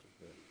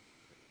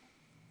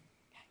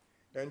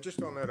 okay. And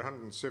just on that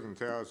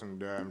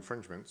 107,000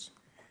 infringements,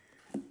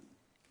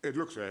 it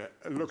looks a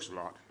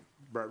lot,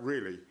 but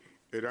really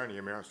it only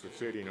amounts to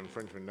 13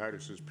 infringement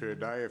notices per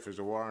day if there's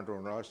a warrant or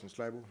a licence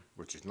label,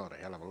 which is not a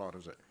hell of a lot,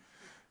 is it?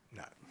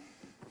 No.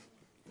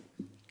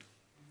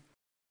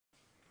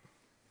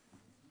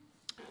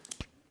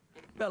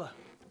 Bella.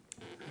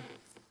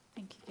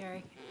 Thank you,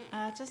 Gary.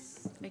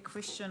 Just a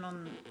question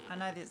on, I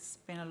know there's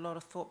been a lot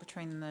of thought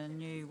between the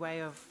new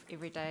way of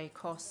everyday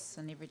costs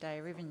and everyday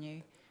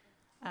revenue.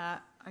 I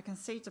can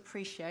see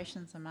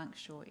depreciations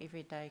amongst your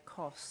everyday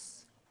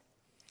costs.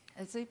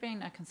 Has there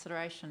been a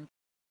consideration,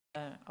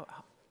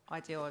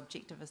 ideal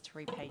objective is to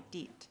repay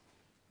debt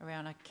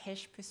around a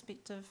cash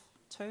perspective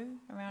too,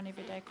 around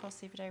everyday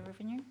costs, everyday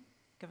revenue,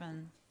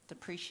 given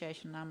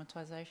depreciation and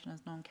amortisation is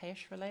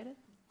non-cash related?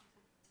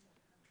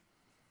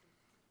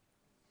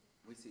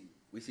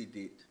 We see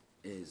debt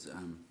as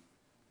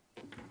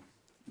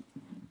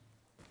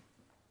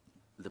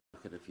the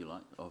bucket, if you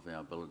like, of our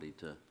ability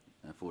to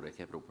afford our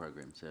capital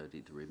programs, our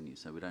debt to revenue.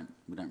 So we don't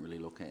really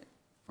look at,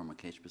 from a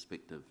cash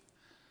perspective,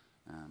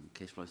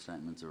 cash flow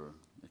statements or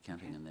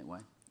accounting in that way.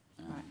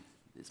 Right.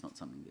 It's not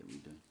something that we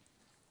do.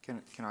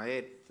 Can I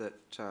add that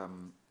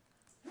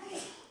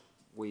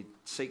we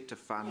seek to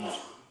fund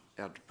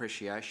our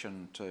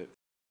depreciation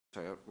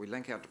so we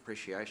link our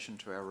depreciation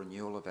to our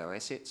renewal of our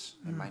assets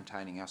and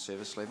maintaining our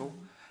service level,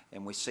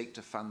 and we seek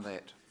to fund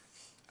that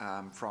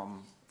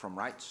from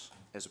rates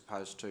as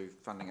opposed to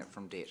funding it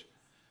from debt.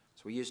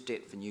 So we use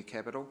debt for new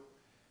capital,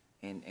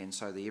 and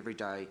so the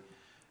everyday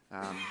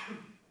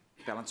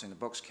balancing the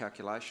books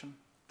calculation,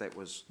 that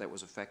was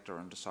a factor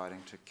in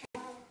deciding to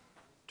keep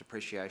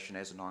depreciation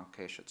as a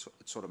non-cash. It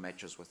sort of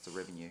matches with the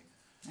revenue.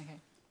 Okay.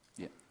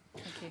 Yeah.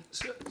 Thank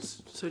you.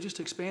 So just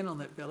to expand on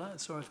that, Bella,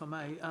 sorry if I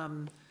may,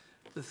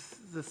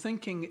 the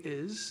thinking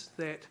is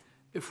that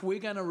if we're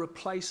going to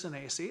replace an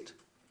asset,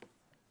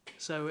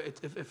 so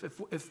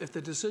if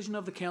the decision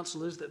of the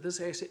council is that this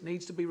asset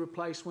needs to be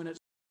replaced when it's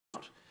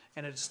not,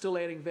 and it's still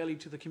adding value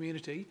to the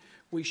community,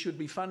 we should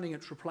be funding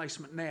its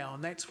replacement now,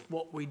 and that's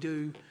what we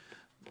do,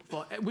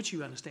 which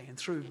you understand,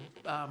 through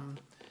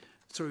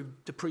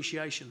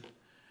depreciation,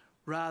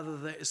 rather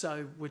than,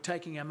 so we're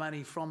taking our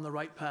money from the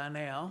ratepayer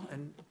now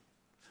and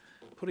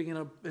putting in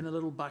a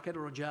little bucket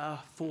or a jar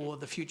for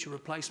the future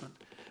replacement.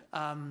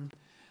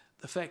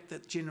 The fact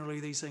that generally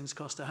these things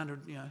cost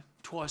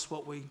twice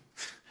what we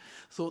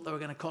thought they were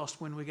going to cost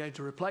when we go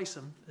to replace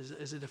them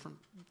is a different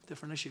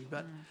issue.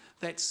 But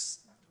that's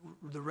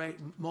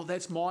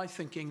that's my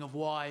thinking of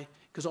why,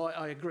 because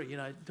I agree, you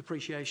know,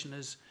 depreciation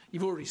is,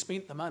 you've already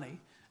spent the money,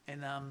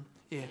 and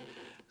yeah,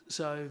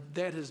 so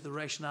that is the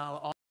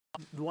rationale,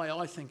 the way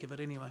I think of it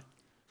anyway,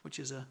 which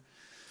is a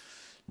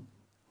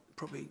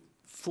probably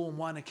Form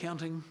 1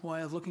 accounting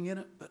way of looking at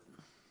it, but.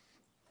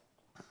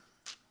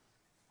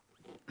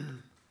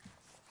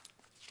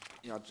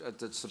 Yeah,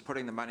 it's the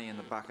putting the money in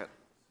the bucket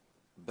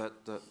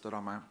bit that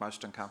I'm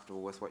most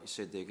uncomfortable with, what you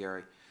said there,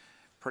 Gary.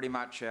 Pretty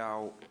much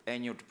our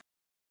annual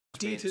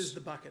debt is the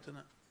bucket, isn't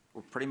it?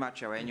 Well, pretty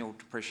much our annual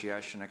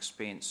depreciation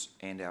expense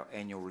and our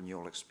annual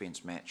renewal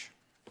expense match.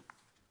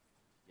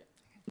 Yep.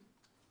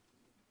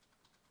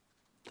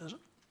 Does it?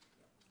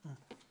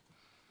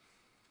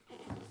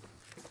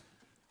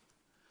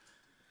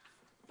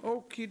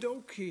 Oh. Okie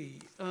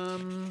dokie.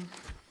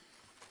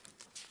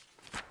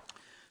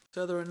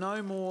 So there are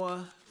no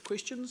more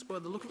questions by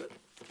the look of it.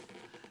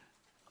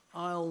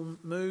 I'll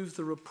move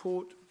the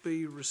report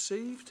be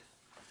received.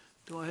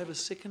 Do I have a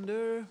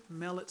seconder?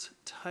 Mallet,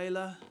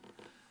 Taylor.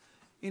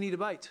 Any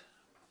debate?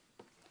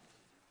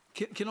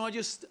 Can I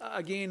just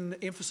again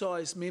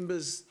emphasise,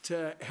 members,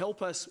 to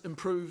help us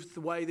improve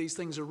the way these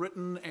things are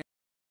written and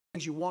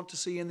things you want to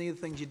see in there,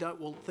 things you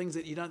don't, well, things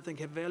that you don't think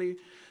have value.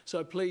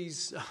 So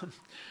please,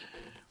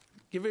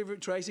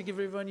 Tracy, give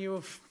everyone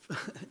your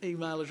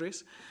email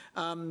address.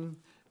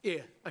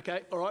 Yeah,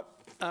 okay, all right.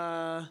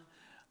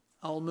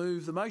 I'll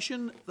move the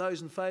motion.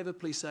 Those in favour,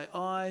 please say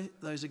aye.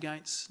 Those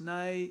against,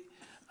 nay.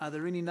 Are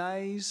there any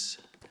nays?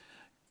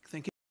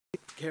 Thank you.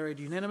 Carried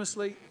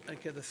unanimously.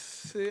 Okay,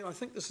 I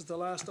think this is the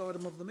last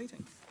item of the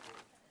meeting.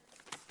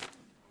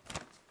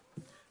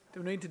 Do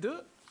we need to do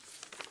it?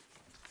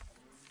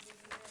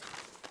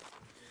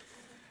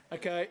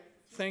 Okay,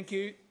 thank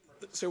you.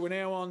 So we're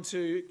now on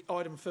to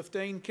item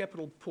 15,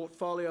 Capital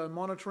Portfolio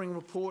Monitoring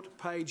Report,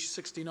 page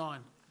 69.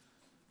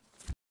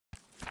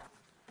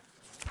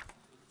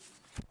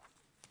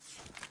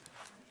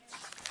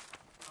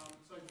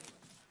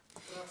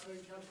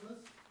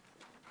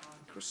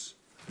 Chris.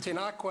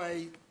 Tēnā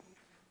koe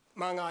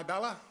māngai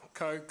bala,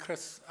 ko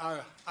Chris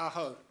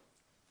Aho.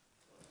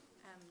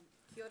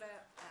 Kia ora,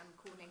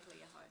 ko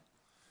Natalie Aho.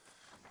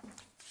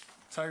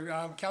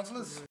 So,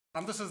 councillors,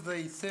 this is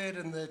the third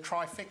in the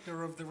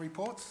trifecta of the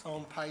reports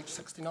on page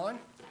 69.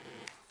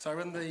 So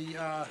in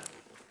the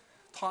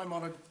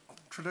time-honoured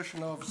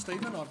tradition of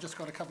Stephen, I've just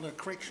got a couple of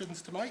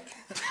corrections to make.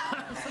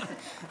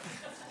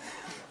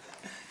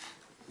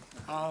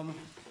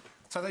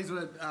 So these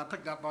were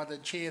picked up by the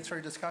chair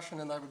through discussion,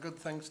 and they were good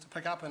things to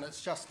pick up, and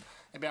it's just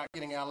about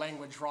getting our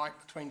language right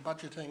between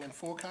budgeting and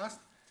forecast.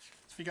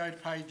 So if you go to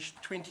page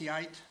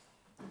 28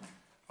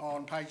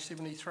 on page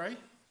 73.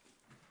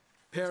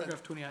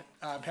 Paragraph 28.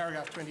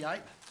 Paragraph 28.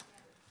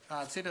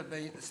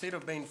 Instead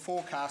of being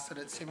forecasted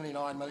at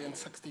 79 million,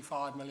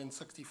 65 million,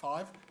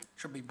 65,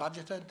 should be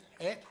budgeted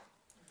at.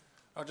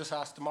 I'll just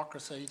ask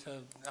Democracy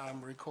to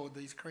record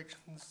these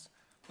corrections,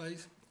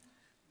 please.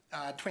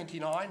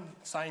 29,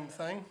 same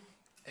thing.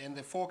 And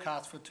the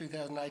forecast for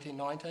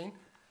 2018-19,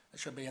 it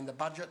should be in the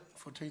budget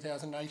for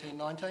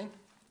 2018-19.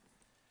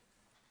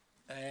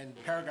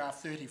 And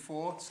paragraph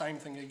 34, same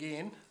thing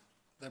again.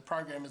 The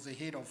program is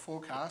ahead of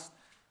forecast.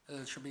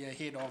 It should be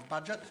ahead of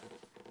budget.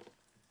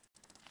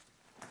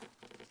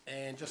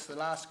 And just the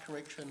last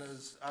correction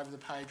is over the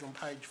page on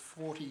page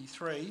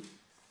 43.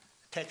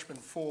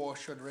 Attachment 4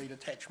 should read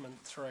attachment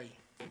 3.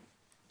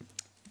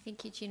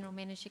 Thank you, General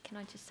Manager. Can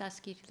I just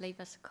ask you to leave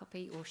us a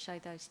copy or show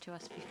those to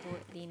us before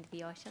at the end of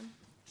the item?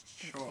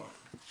 Sure.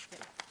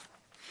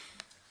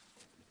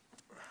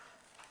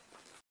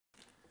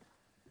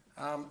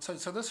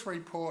 So this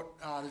report,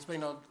 there's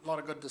been a lot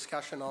of good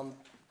discussion on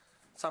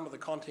some of the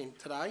content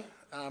today.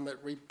 It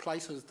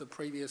replaces the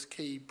previous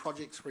key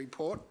projects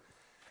report.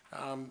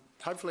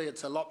 Hopefully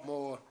it's a lot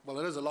more, well,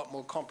 it is a lot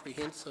more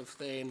comprehensive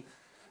than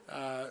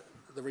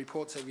the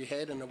reports that we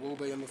had, and it will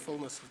be in the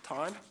fullness of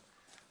time.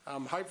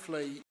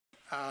 Hopefully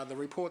the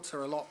reports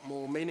are a lot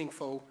more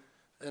meaningful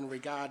in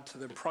regard to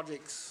the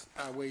projects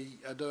we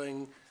are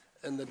doing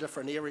in the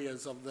different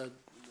areas of the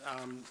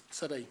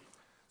city.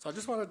 So I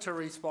just wanted to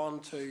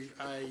respond to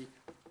a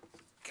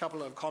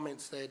couple of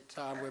comments that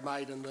were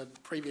made in the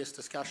previous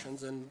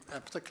discussions, and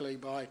particularly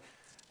by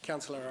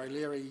Councillor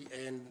O'Leary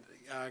and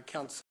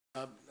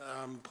Councillor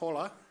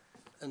Paula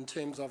in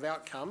terms of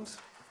outcomes.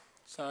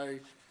 So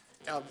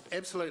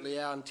absolutely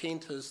our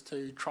intent is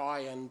to try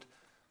and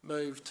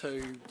move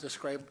to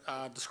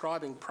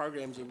describing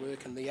programs of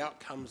work and the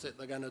outcomes that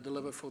they're going to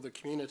deliver for the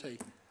community.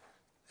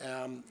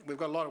 We've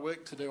got a lot of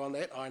work to do on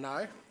that, I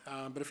know,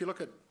 but if you look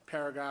at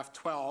paragraph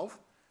 12,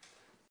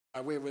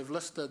 where we've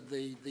listed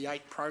the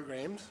 8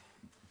 programs,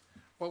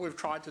 what we've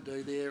tried to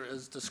do there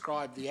is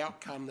describe the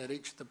outcome that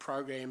each of the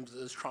programs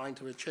is trying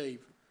to achieve.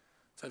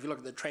 So if you look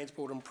at the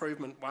transport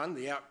improvement one,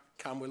 the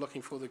outcome we're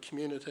looking for the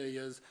community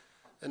is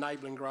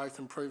enabling growth,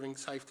 improving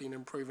safety and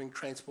improving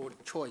transport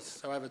choice.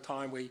 So over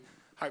time we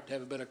hope to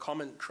have a bit of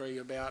commentary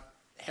about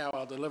how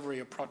our delivery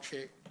of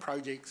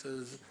projects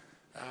is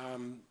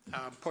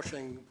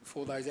pushing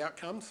for those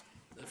outcomes.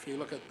 If you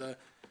look at the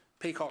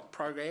Peacock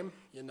program,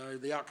 you know,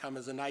 the outcome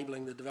is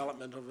enabling the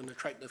development of an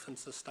attractive and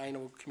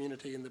sustainable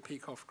community in the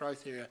Peacock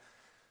growth area.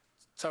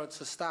 So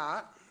it's a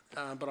start,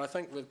 but I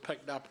think we've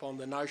picked up on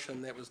the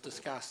notion that was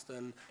discussed,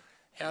 and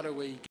how do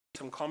we get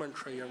some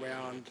commentary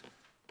around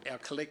our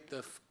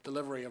collective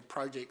delivery of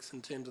projects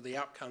in terms of the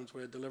outcomes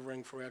we're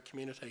delivering for our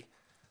community.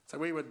 So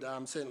we would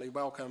certainly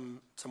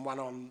welcome some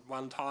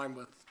one-on-one time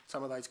with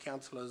some of those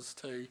councillors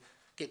to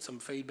get some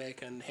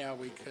feedback and how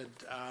we could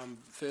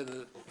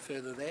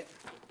further that.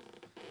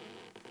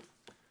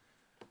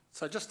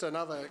 So just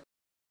another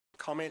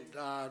comment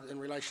in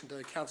relation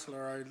to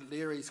Councillor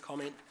O'Leary's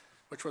comment,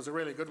 which was a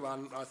really good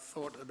one, I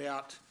thought,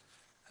 about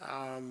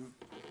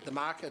the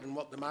market and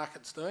what the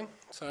market's doing.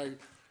 So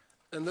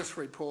in this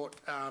report,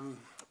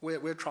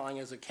 we're trying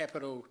as a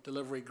capital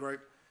delivery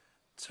group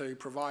to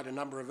provide a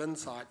number of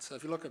insights. So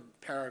if you look at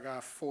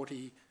paragraph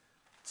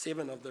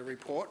 47 of the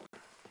report,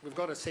 we've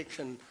got a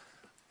section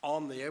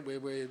on there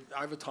where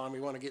over time we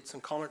want to get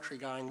some commentary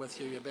going with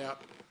you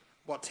about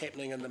what's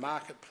happening in the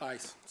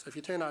marketplace. So if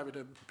you turn over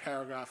to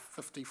paragraph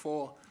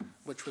 54,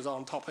 which was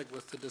on topic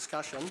with the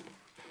discussion,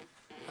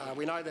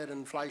 we know that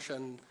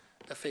inflation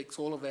affects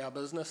all of our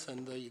business,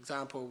 and the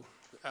example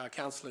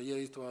Councillor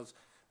used was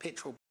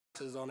petrol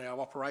prices on our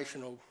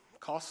operational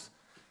costs.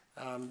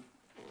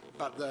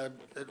 But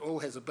it all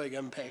has a big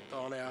impact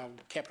on our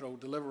capital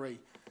delivery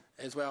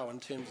as well, in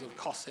terms of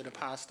costs that are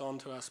passed on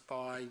to us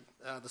by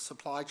the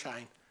supply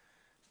chain.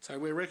 So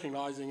we're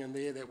recognising in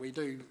there that we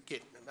do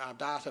get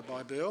data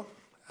by Burl,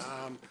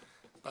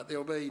 but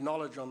there will be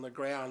knowledge on the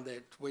ground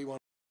that we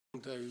want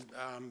to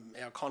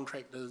our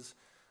contractors,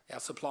 our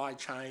supply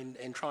chain,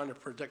 and trying to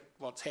predict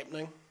what's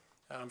happening.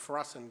 For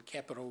us in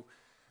capital,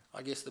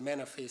 I guess the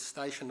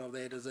manifestation of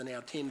that is in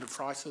our tender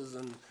prices,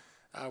 and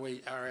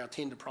our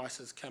tender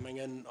prices coming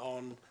in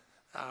on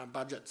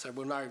budget. So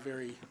we'll know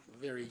very,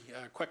 very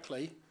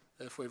quickly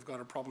if we've got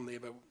a problem there,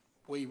 but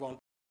we want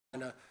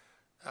to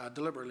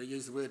deliberately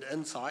use the word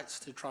insights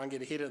to try and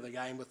get ahead of the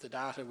game with the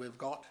data we've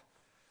got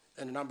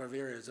in a number of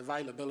areas.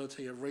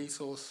 Availability of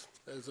resource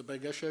is a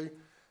big issue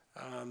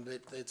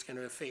that's going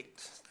to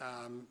affect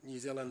New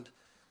Zealand,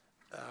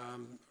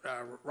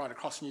 right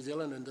across New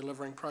Zealand in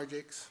delivering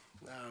projects.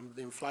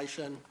 The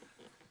inflation,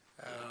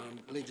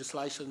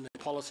 legislation,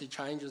 policy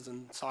changes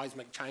and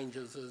seismic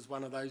changes is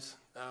one of those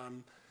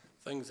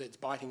things that's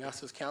biting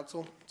us as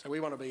council. So we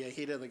want to be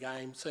ahead of the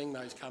game, seeing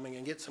those coming,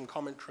 and get some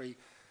commentary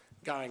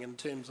going in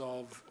terms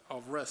of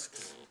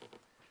risks.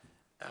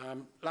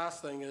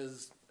 Last thing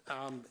is,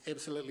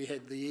 absolutely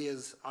had the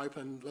ears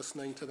open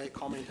listening to that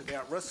comment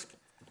about risk.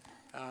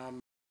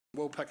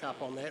 We'll pick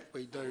up on that.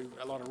 We do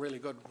a lot of really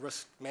good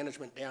risk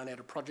management down at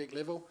a project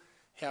level.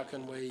 How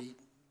can we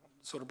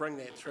sort of bring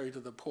that through to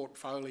the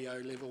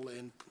portfolio level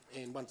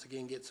and once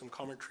again get some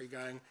commentary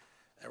going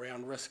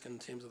around risk in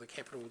terms of the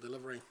capital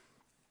delivery.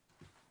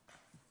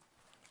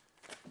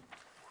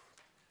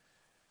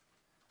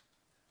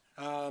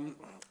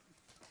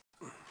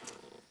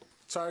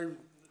 So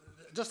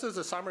just as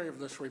a summary of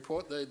this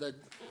report,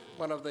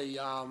 one of the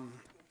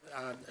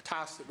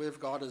tasks that we've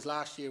got is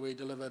last year we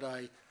delivered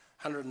a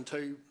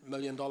 $102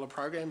 million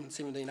program in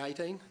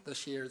 17-18.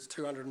 This year it's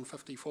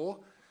 254.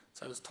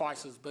 So it's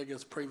twice as big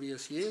as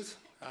previous years.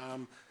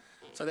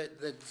 So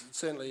that's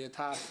certainly a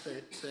task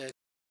that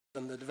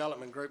in the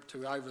development group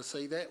to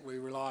oversee that. We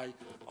rely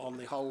on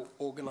the whole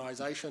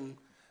organisation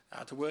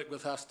to work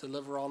with us to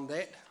deliver on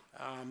that.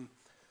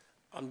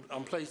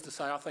 I'm pleased to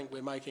say I think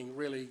we're making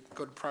really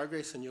good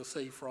progress, and you'll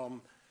see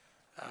from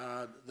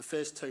the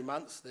first 2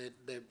 months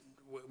that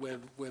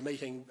we're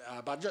meeting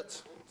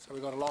budgets. So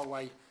we've got a long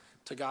way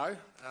to go.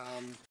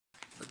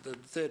 The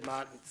third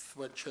month,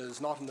 which is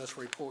not in this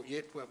report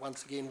yet,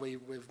 once again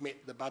we've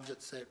met the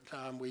budgets that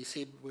we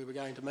said we were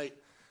going to meet.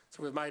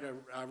 So we've made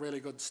a really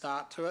good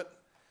start to it.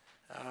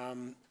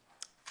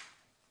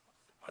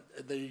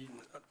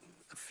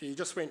 If you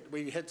just went,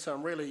 we had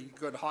some really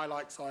good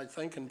highlights, I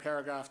think, in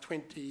paragraph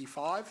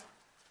 25.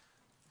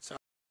 So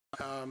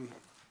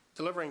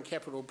delivering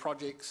capital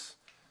projects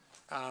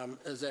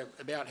is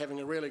about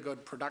having a really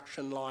good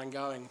production line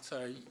going.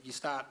 So you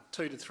start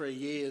 2 to 3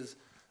 years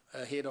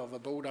ahead of a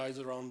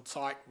bulldozer on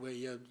site, where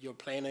you're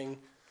planning,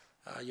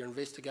 you're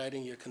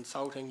investigating, you're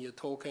consulting, you're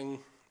talking,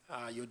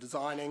 you're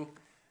designing,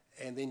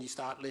 and then you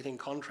start letting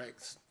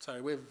contracts.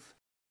 So we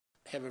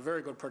have a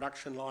very good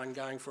production line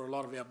going for a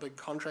lot of our big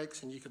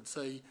contracts, and you could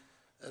see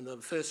in the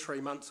first 3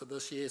 months of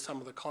this year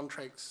some of the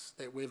contracts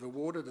that we've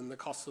awarded and the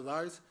costs of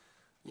those.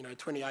 You know,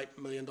 $28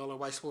 million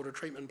wastewater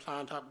treatment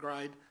plant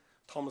upgrade,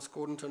 Thomas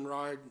Gordonton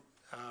Road,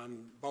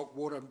 bulk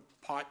water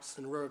pipes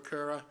in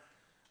Ruakura,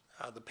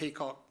 the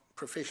Peacock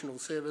professional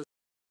service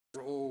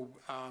are all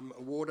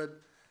awarded.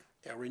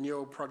 Our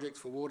renewal projects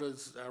for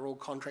waters are all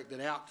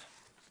contracted out.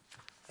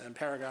 In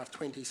paragraph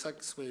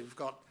 26, we've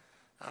got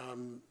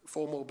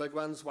 4 more big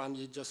ones. One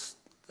you just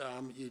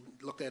you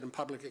looked at in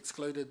public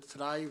excluded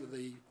today, with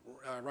the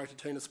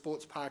Rotatuna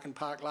Sports Park and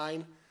Park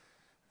Lane,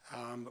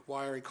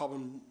 Waiari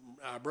Common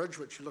Bridge,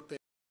 which you looked at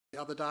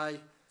the other day,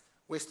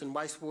 Western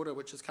Wastewater,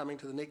 which is coming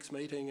to the next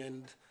meeting,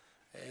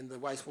 and the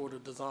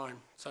wastewater design.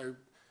 So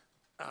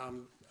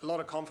a lot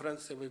of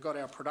confidence that we've got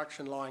our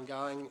production line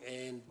going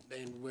and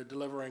we're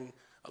delivering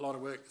a lot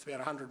of work. It's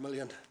about $100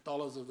 million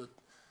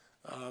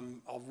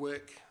of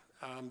work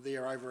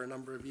there over a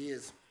number of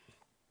years.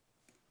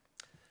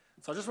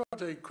 So I just want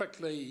to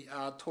quickly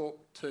talk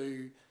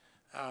to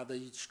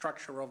the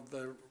structure of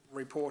the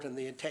report and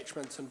the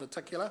attachments in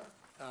particular.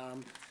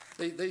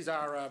 These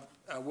are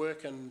a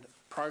work in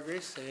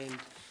progress, and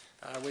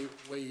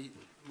we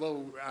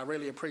will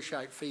really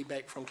appreciate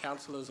feedback from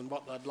councillors and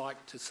what they'd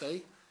like to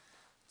see.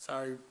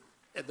 So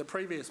at the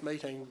previous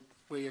meeting,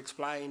 we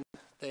explained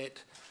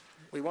that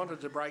we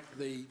wanted to break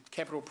the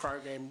capital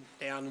program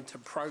down into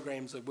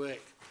programs of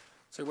work.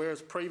 So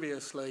whereas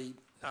previously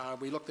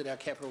we looked at our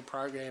capital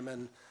program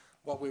and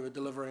what we were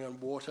delivering on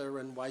water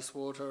and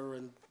wastewater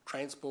and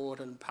transport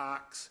and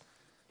parks,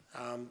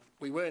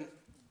 we weren't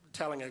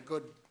telling a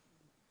good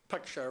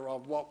picture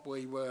of what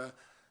we were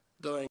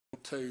doing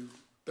to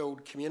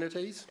build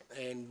communities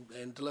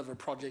and deliver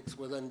projects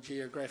within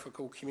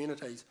geographical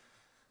communities.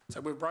 So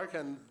we've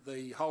broken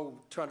the whole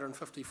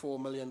 $254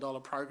 million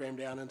program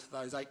down into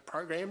those 8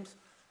 programs.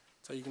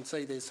 So you can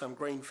see there's some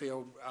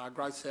greenfield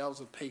growth sales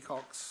of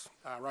peacocks,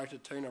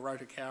 Rototuna,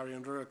 Rotokauri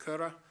and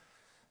Ruakura.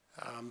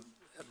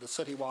 The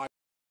citywide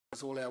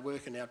is all our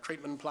work in our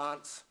treatment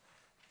plants.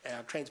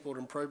 Our transport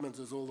improvements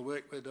is all the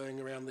work we're doing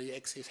around the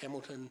Access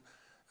Hamilton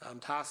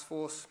task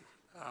force.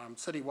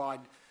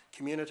 Citywide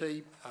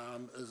community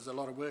is a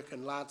lot of work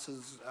in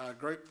Lance's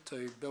group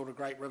to build a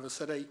great river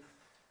city.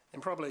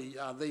 And probably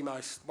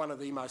one of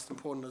the most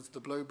important is the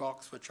blue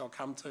box, which I'll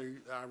come to,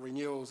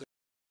 renewals and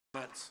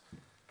grants.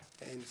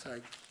 And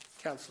so,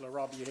 Councillor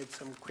Rob, you had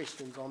some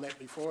questions on that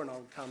before, and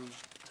I'll come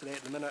to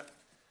that in a minute.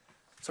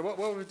 So what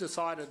we've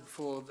decided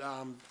for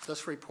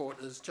this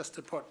report is just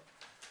to put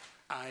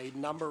a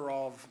number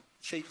of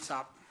sheets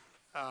up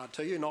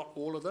to you, not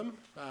all of them.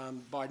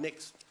 By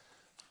next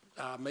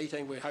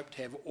meeting, we hope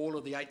to have all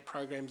of the 8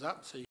 programs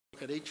up, so you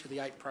can look at each of the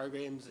 8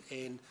 programs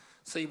and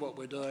see what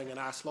we're doing and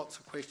ask lots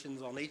of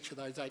questions on each of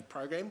those 8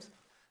 programs.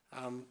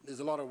 There's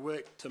a lot of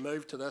work to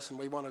move to this, and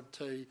we wanted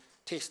to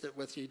test it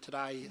with you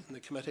today in the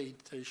committee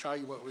to show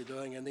you what we're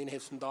doing and then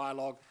have some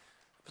dialogue,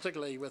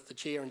 particularly with the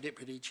chair and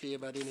deputy chair,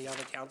 but any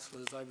other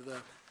councillors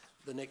over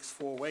the next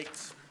 4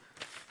 weeks.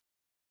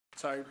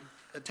 So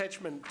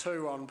attachment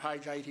 2 on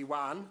page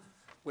 81,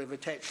 we've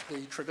attached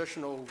the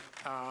traditional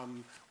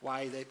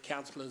way that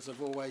councillors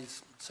have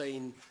always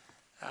seen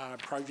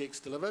projects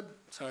delivered.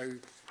 So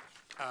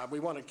we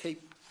want to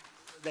keep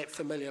that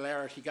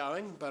familiarity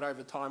going, but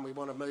over time we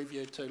want to move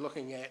you to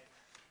looking at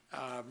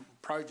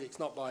projects,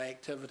 not by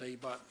activity,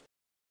 but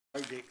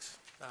projects.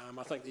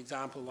 I think the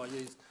example I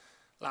used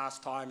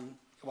last time,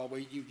 well,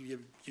 you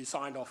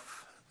signed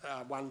off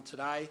one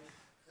today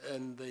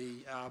in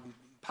the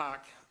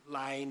Park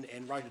Lane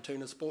and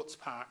Rototuna Sports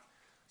Park.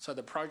 So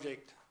the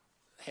project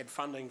had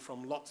funding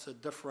from lots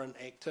of different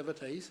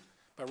activities,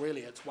 but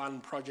really it's one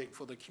project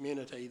for the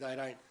community. They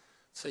don't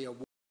see a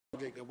water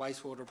project, a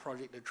wastewater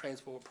project, a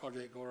transport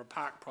project or a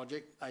park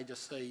project. They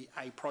just see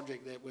a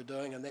project that we're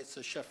doing, and that's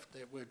the shift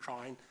that we're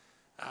trying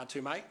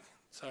to make.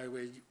 So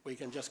we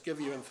can just give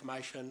you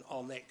information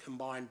on that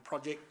combined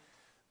project,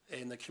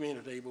 and the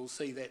community will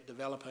see that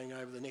developing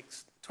over the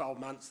next 12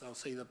 months. They'll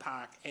see the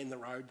park and the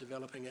road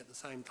developing at the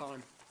same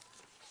time.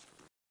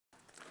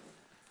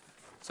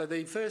 So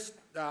the first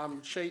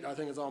sheet, I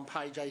think, is on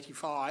page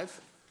 85,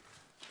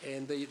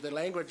 and the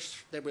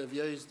language that we've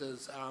used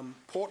is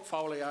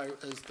portfolio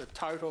is the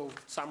total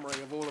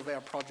summary of all of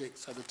our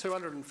projects. So the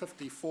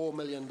 $254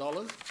 million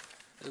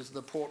is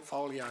the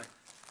portfolio.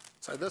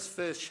 So this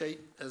first sheet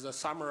is a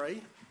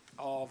summary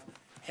of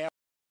how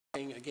we're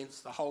doing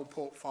against the whole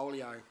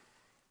portfolio.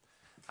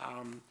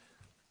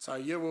 So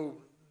you will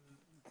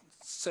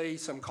see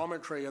some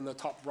commentary in the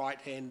top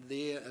right hand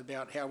there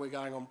about how we're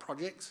going on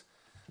projects.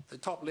 The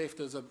top left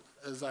is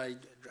a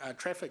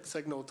traffic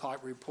signal type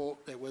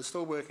report that we're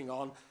still working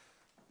on.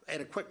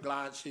 At a quick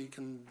glance, you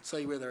can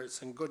see whether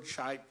it's in good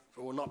shape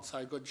or not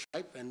so good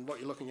shape, and what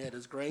you're looking at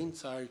is green.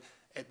 So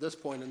at this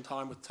point in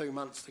time, with 2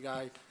 months to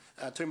go,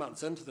 2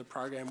 months into the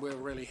program, we're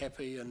really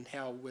happy in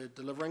how we're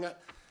delivering it.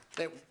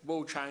 That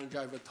will change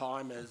over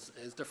time as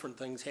different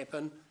things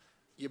happen.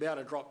 You'll be able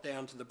to drop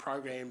down to the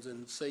programs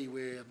and see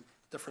where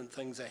different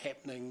things are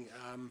happening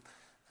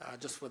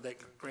just with that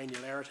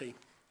granularity.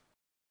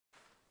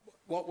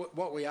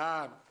 What we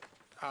are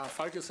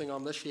focusing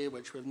on this year,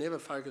 which we've never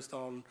focused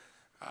on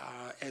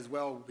as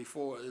well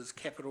before, is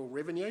capital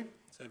revenue.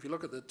 So if you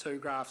look at the 2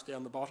 graphs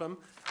down the bottom,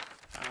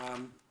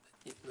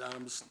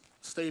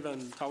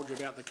 Stephen told you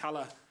about the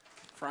colour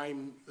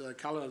frame, the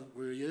colour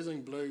we were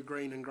using, blue,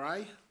 green and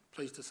grey.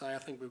 Pleased to say I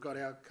think we've got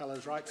our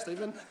colours right,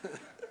 Stephen.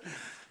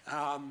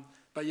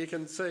 But you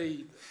can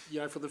see,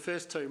 for the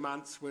first 2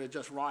 months, we're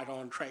just right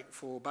on track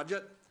for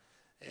budget,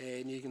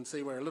 and you can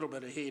see we're a little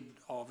bit ahead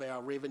of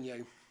our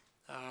revenue.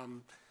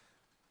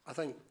 I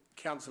think,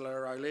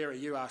 Councillor O'Leary,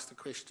 you asked a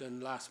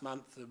question last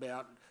month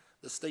about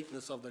the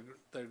steepness of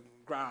the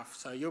graph,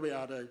 so you'll be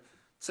able to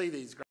see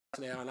these graphs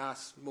now and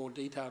ask more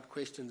detailed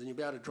questions, and you'll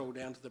be able to drill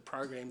down to the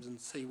programs and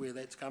see where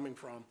that's coming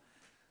from.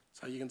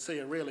 So you can see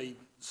a really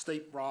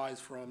steep rise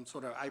from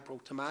sort of April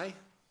to May,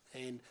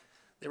 and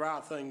there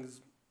are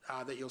things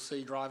that you'll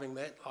see driving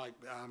that, like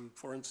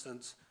for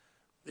instance,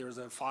 there is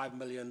a $5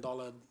 million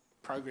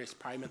progress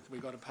payment that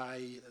we've got to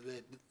pay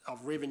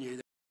of revenue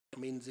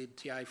from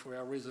NZTA for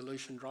our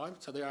resolution drive.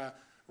 So there are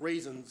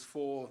reasons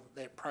for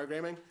that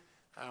programming,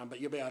 but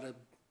you'll be able to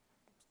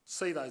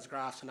see those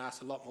graphs and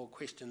ask a lot more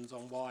questions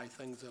on why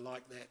things are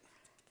like that.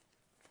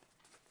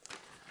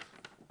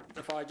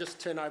 If I just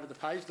turn over the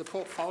page, the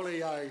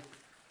portfolio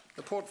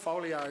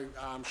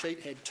sheet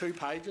had 2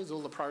 pages.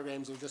 All the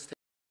programs will just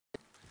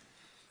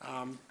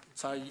have.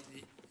 So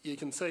you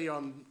can see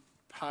on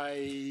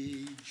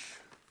page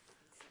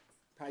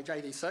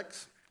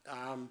 86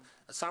 a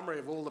summary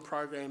of all the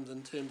programs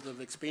in terms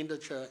of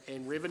expenditure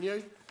and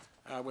revenue,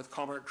 with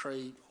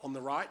commentary on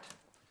the right.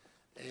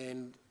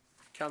 And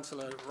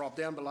Councillor Rob,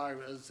 down below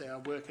is our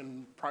work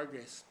in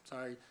progress.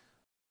 So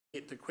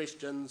get to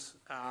questions.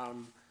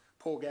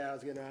 Paul Gower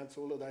is going to answer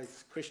all of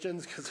those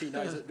questions because he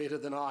knows it better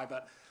than I.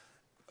 But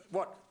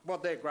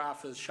what that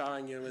graph is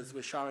showing you is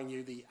we're showing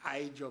you the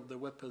age of the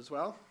WIP as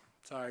well.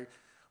 So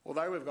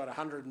although we've got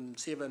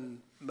 $107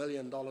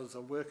 million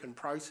of work in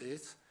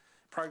progress,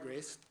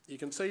 you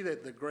can see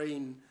that the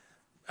green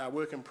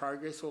work in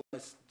progress,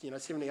 almost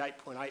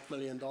 $78.8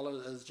 million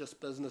is just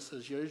business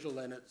as usual,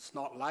 and it's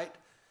not late.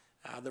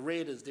 The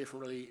red is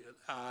definitely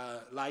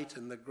late,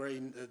 and the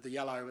green, the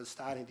yellow is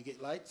starting to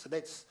get late. So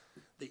that's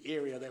the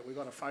area that we've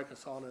got to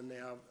focus on in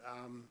our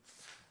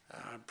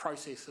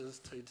processes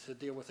to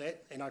deal with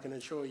that. And I can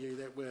assure you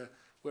that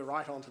we're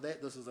right onto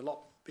that. This is a lot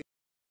better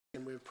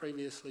than we've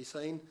previously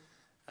seen.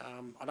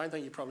 I don't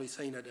think you've probably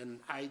seen it in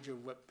age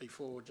of WIP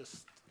before,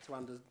 just to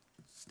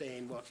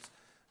understand what's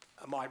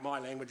my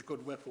language,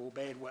 good WIP or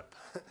bad WIP.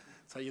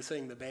 So you're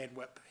seeing the bad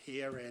WIP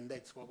here, and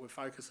that's what we're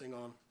focusing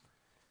on.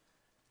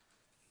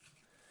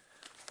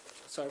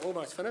 So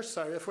almost finished.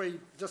 So if we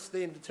just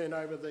then turn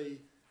over the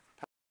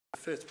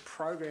first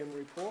program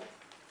report.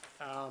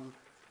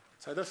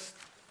 So this,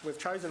 we've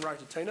chosen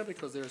Rotatuna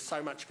because there is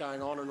so much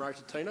going on in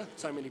Rotatuna,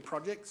 so many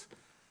projects.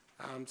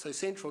 So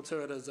central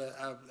to it is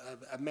a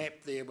map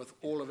there with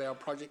all of our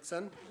projects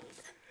in.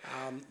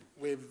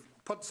 We've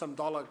put some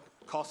dollar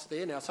costs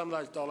there. Now some of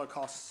those dollar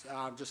costs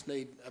just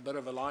need a bit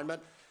of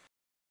alignment.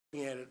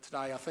 Looking at it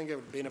today, I think it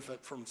would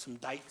benefit from some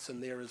dates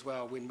in there as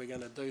well when we're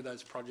going to do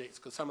those projects,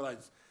 because some of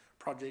those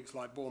projects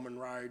like Borman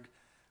Road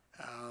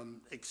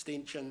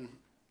extension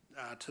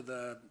to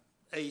the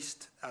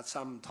east are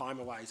some time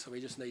away, so we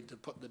just need to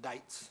put the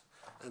dates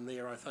in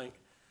there, I think.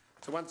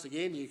 So once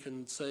again, you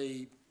can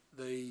see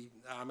the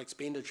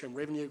expenditure and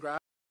revenue graph.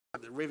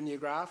 The revenue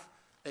graph,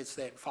 that's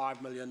that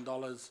 $5 million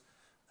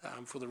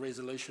for the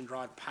resolution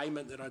drive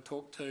payment that I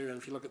talked to, and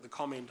if you look at the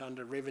comment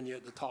under revenue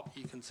at the top,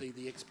 you can see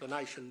the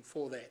explanation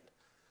for that.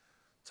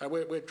 So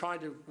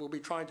we'll be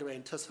trying to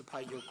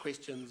anticipate your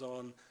questions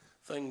on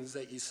things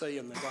that you see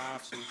in the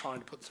graphs and trying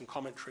to put some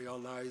commentary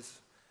on those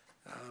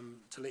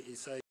to let you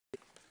see.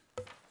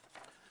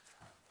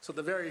 So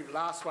the very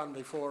last one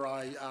before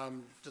I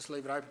just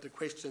leave it open to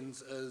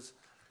questions is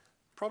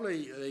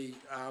probably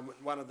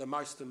one of the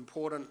most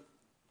important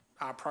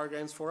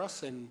programs for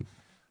us, and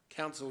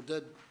Council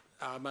did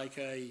make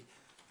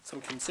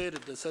some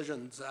concerted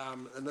decisions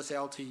in this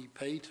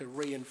LTP to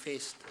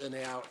reinvest in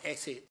our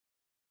assets.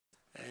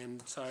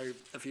 And so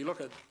if you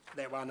look at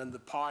that one in the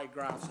pie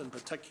graphs in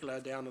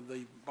particular down at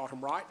the bottom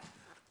right,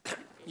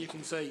 you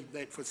can see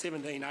that for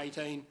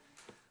 17-18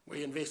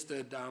 we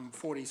invested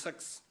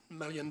 $46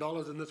 million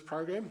in this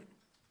program.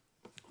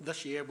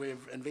 This year we're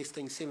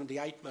investing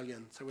 $78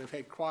 million, so we've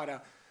had quite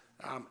a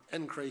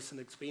increase in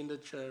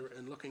expenditure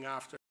in looking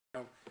after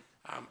our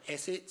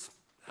assets.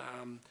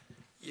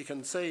 You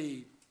can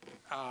see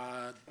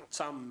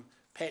some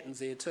patterns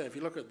there too. If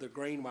you look at the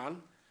green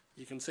one,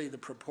 you can see the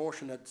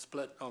proportionate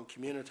split on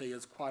community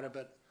is quite a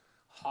bit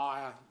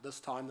higher this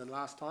time than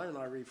last time, and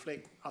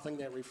I think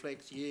that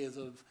reflects years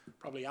of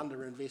probably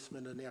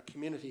underinvestment in our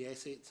community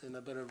assets and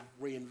a bit of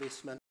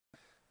reinvestment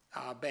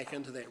back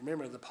into that.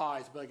 Remember, the pie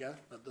is bigger,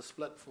 but the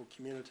split for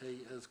community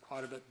is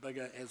quite a bit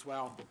bigger as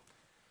well.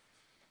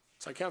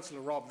 So,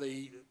 Councillor Rob,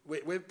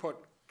 we've put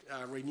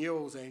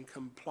renewals and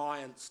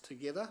compliance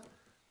together.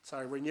 So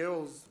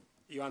renewals,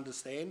 you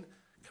understand.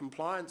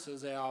 Compliance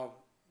is our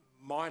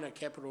minor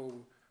capital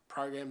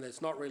program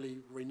that's not really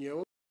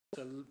renewal.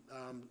 It's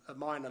a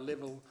minor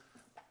level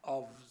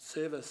of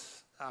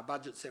service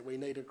budgets that we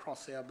need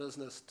across our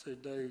business to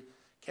do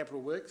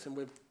capital works, and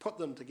we've put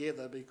them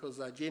together because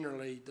they're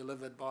generally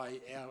delivered by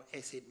our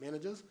asset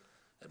managers.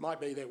 It might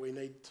be that we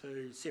need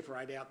to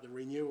separate out the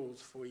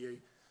renewals for you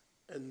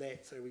in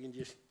that, so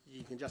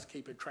you can just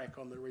keep a track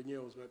on the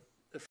renewals. But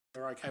if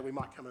you're okay, we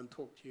might come and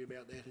talk to you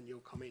about that, and you'll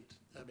comment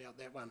about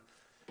that one.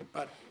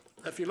 But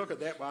if you look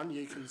at that one,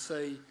 you can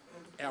see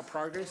our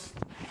progress.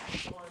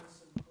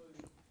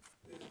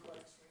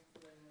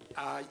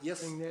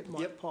 Yes. That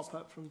might pop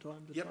up from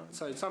time to time.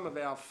 So some of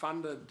our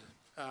funded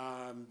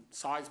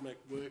seismic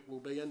work will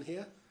be in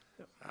here,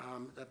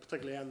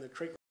 particularly on the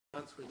treatment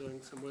plants. We're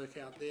doing some work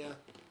out there.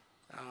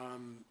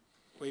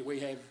 We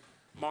have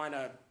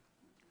minor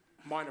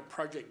minor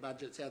project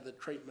budgets out of the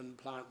treatment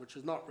plant, which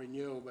is not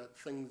renewal, but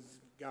things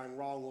going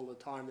wrong all the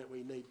time that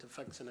we need to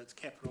fix in its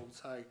capital.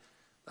 So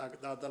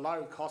they're the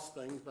low cost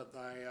things, but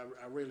they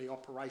are really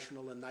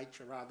operational in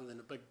nature rather than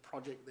a big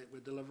project that we're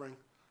delivering.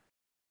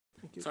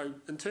 Thank you. So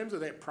in terms of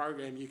that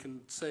program, you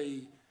can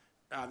see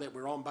that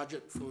we're on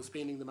budget for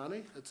spending the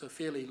money. It's a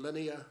fairly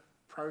linear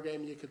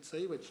program, you could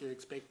see, which you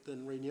expect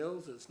in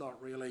renewals. It's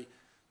not really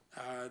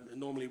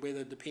normally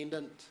weather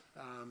dependent.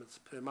 It's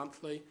per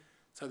monthly.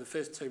 So the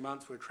first 2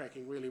 months we're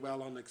tracking really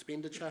well on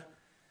expenditure,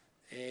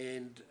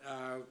 and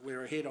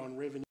we're ahead on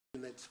revenue,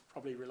 and that's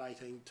probably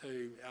relating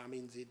to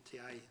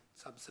NZTA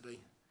subsidy.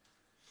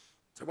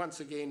 So once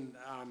again,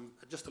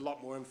 just a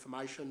lot more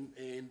information,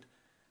 and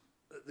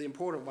the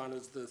important one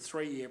is the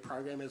 3-year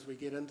program. As we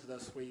get into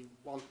this, we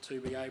want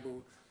to be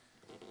able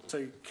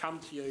to come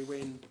to you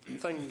when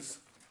things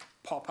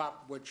pop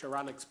up which are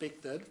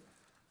unexpected.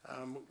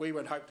 We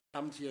would hope to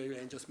come to you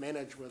and just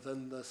manage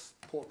within this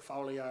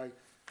portfolio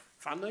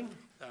funding.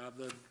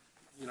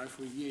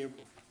 For year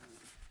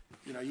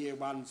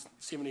 1's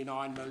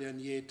 79 million,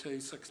 year 2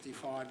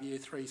 65, year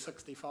 3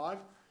 65,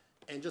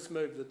 and just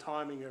move the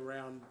timing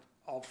around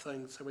of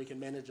things so we can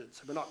manage it.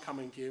 So we're not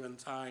coming to you and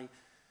saying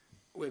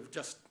we've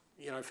just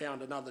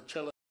found another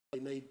chiller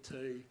we need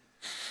to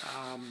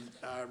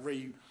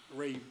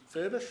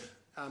refurbish,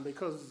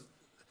 because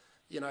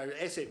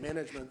asset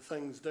management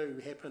things do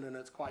happen and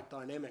it's quite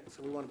dynamic.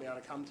 So we want to be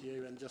able to come to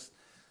you and just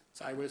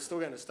say we're still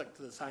going to stick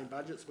to the same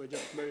budgets, we're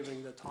just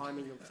moving the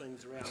timing of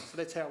things around. So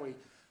that's how we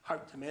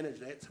hope to manage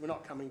that. So we're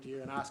not coming to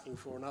you and asking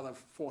for another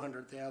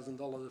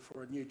 $400,000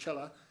 for a new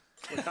chiller.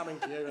 We're coming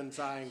to you and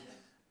saying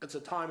it's a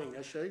timing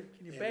issue.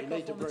 Can you and back we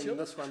need off to on the bring chiller?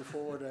 this one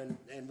forward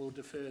and we'll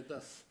defer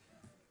this.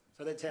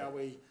 So that's how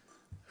we're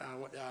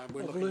I've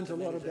looking learned to a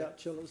lot manage about that.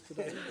 chillers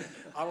today.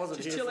 I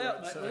wasn't Just here chill for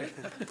out, it, mate,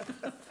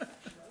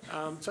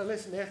 so. So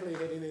unless Natalie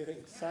had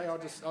anything to say, I'll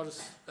just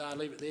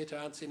leave it there to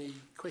answer any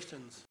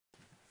questions.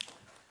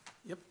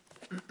 Yep.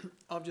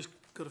 I've just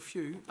got a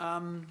few,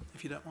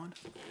 if you don't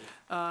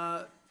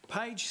mind.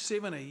 Page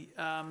 70.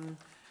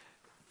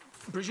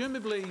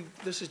 Presumably,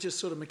 this is just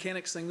sort of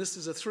mechanics thing. This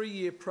is a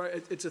 3-year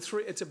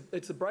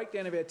it's a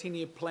breakdown of our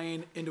 10-year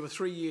plan into a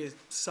 3-year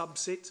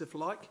subsets, if you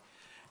like.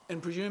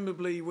 And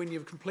presumably, when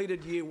you've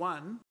completed year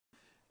 1,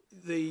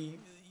 the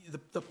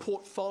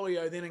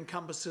portfolio then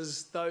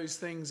encompasses those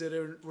things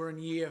that were in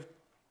year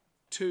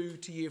 2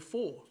 to year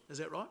 4. Is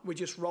that right? We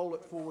just roll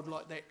it forward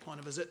like that, kind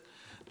of. Is it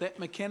that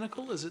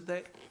mechanical? Is it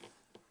that?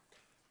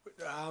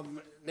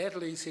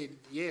 Natalie said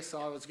yes.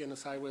 I was going to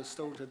say we're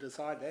still to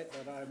decide that,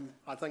 but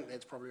I think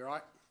that's probably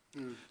right.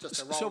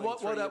 Just a So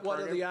what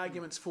are the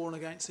arguments for and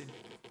against then?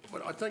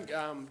 Well, I think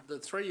the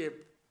 3-year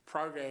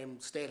program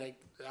static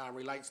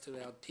relates to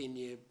our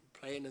 10-year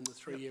plan in the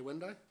 3-year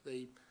window.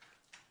 The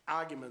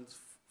arguments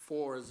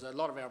for is a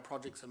lot of our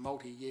projects are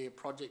multi-year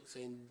projects,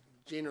 and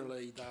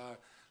generally they're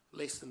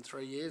less than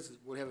 3 years.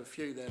 We'll have a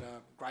few that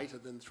are greater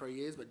than 3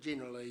 years, but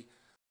generally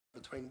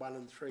between 1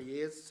 and 3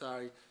 years.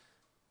 So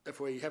if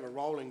we have a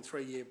rolling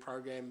 3-year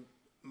program,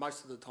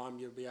 most of the time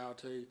you'll be able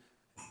to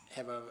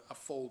have a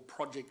full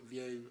project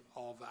view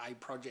of a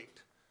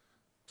project.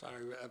 So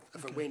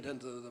if it went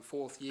into the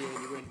 4th year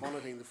and you weren't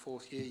monitoring the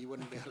 4th year, you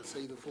wouldn't be able to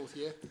see the 4th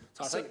year.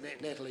 So I think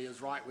that Natalie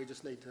is right. We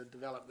just need to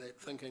develop that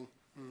thinking.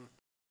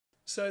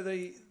 So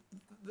the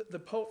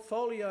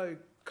portfolio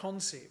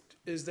concept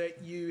is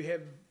that you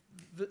have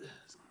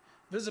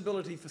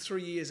visibility for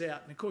 3 years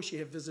out, and of course you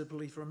have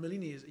visibility for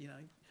 1,000,000 years.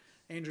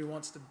 Andrew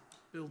wants to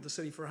build the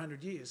city for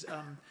 100 years,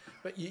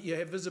 but you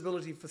have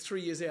visibility for 3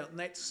 years out, and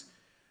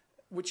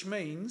which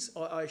means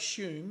I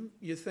assume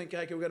you think,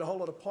 okay, we've got a whole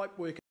lot of pipe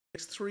work in the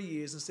next 3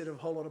 years instead of a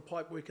whole lot of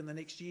pipe work in the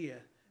next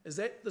year. Is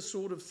that the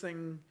sort of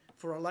thing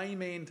for a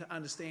layman to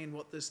understand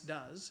what this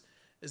does?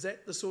 Is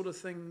that the sort of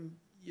thing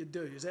you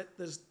do? Is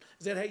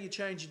that how you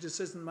change your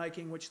decision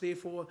making, which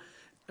therefore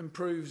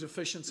improves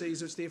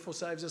efficiencies, which therefore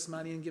saves us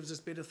money and gives us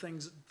better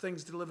things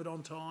delivered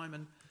on time?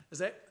 And is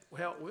that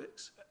how it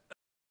works?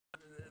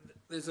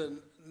 There's a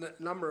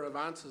number of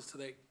answers to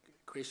that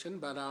question,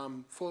 but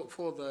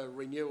for the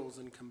renewals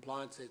and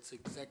compliance, that's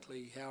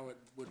exactly how it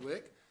would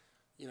work.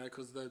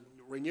 Because the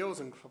renewals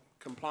and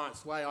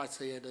compliance, the way I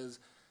see it is,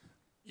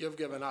 you've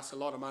given us a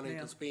lot of money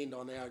to spend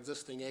on our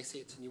existing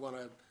assets, and you want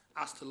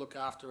us to look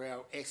after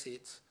our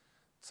assets.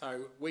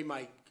 So we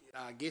make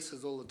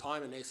guesses all the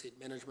time in asset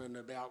management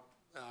about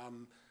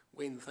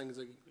when things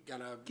are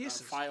going to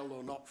fail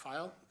or not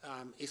fail,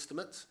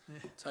 estimates.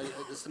 Yeah. So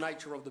it's the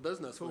nature of the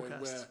business.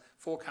 We're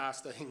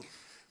forecasting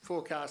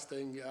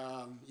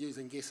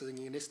using guessing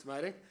and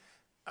estimating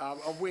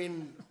of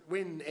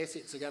when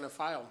assets are going to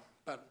fail.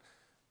 But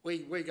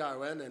we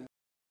go in and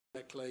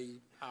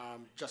basically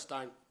just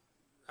don't,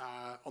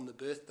 on the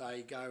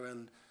birthday, go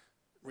and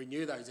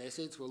renew those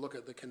assets. We'll look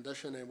at the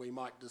condition and we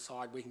might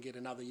decide we can get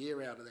another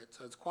year out of that.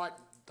 So it's quite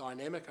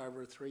dynamic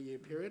over a 3-year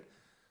period.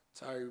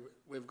 So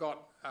we've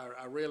got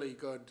a really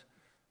good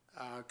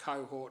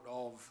cohort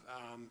of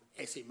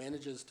asset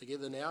managers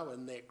together now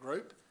in that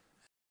group.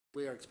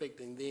 We're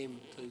expecting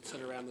them to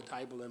sit around the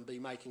table and be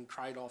making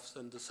trade-offs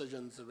and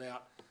decisions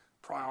about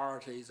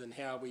priorities and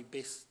how we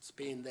best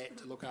spend that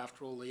to look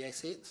after all the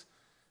assets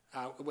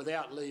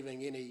without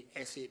leaving any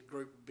asset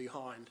group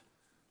behind.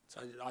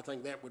 So I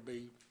think that would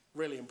be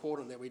really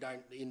important, that we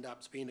don't end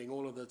up spending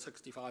all of the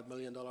 $65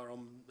 million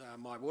on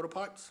my water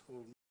pipes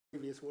or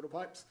previous water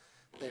pipes,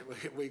 that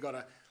we got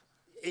to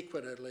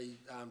equitably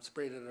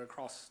spread it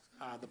across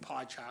the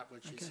pie chart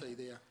which you see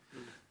there.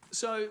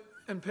 So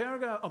in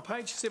paragraph, on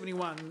page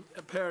 71,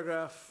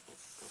 paragraph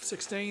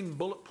 16,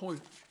 bullet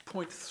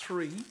point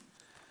 3,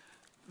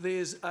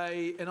 there's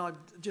and I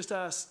just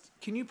asked,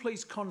 can you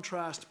please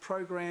contrast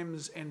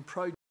programs and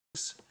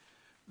projects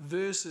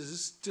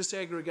versus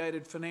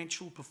disaggregated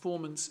financial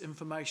performance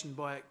information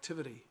by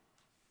activity?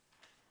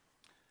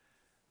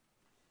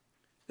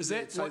 Is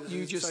that what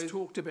you just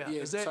talked about?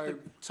 Yeah, is that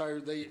so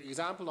the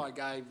example I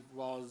gave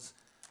was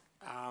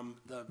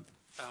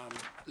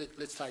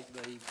let's take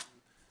the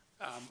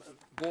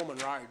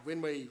Borman Road.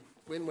 When we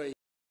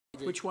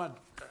which one?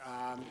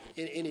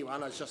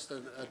 Anyone. It's just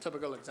a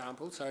typical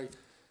example. So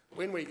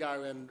when we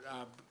go and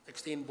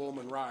extend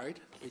Borman Road,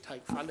 we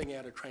take funding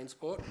out of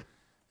transport,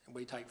 and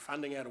we take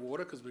funding out of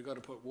water because we've got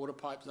to put water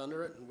pipes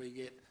under it, and we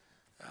get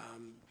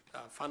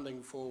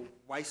funding for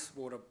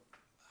wastewater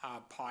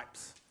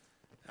pipes,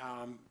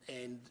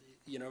 and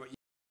you know,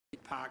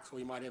 parks, or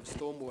you might have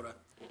stormwater.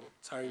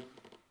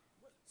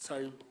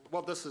 So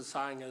what this is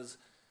saying is,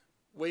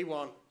 we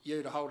want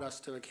you to hold us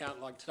to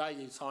account. Like today,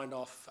 you signed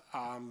off,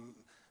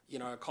 you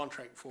know, a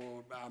contract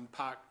for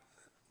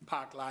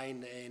Park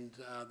Lane and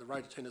the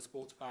Rototuna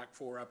Sports Park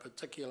for a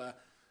particular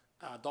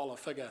dollar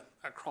figure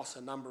across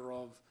a number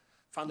of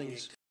funding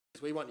activities.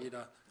 We want you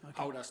to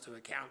hold us to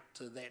account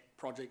to that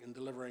project and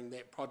delivering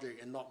that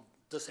project, and not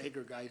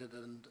disaggregate it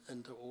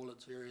into all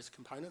its various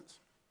components.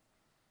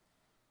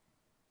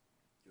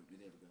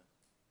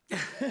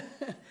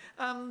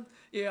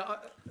 Yeah,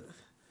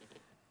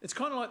 it's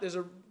kind of like there's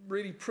a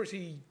really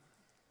pretty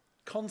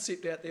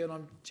concept out there, and I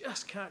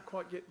just can't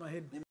quite get my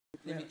head.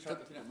 Let me try, if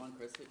you don't mind,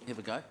 Chris, have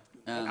a go.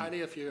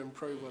 Only if you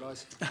improve what I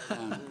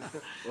said.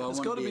 Well, it's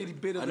got to be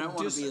better than... I don't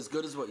want to be as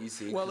good as what you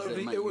said. Well,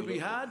 it would be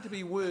hard to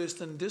be worse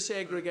than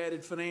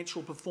disaggregated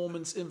financial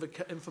performance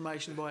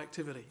information by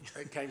activity.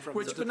 It came from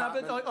Which, but no,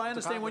 but I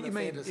understand what you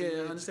mean. Yeah,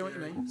 I understand what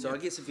you mean. So I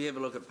guess if you have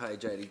a look at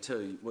page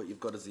 82, what you've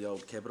got is the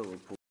old capital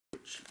report,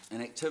 which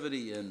an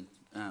activity in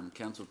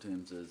council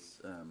terms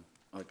is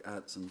like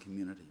arts and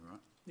community, right?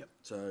 Yep.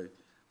 So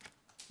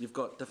you've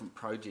got different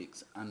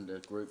projects under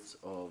groups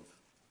of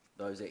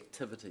those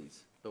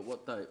activities. But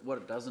what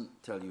it doesn't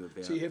tell you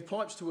about... So you have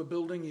pipes to a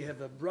building, you have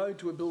a road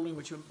to a building,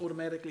 which are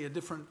automatically a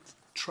different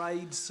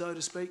trade, so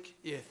to speak.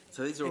 Yeah.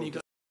 So these are and all you've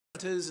got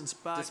and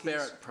sparkies.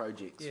 Disparate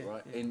projects, yeah,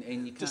 right? Yeah.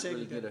 And you can't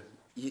really get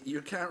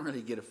you can't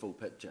really get a full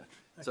picture.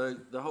 Okay. So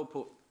the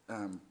whole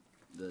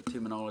the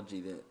terminology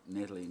that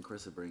Natalie and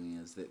Chris are bringing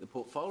is that the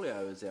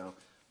portfolio is our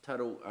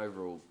total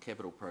overall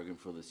capital program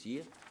for this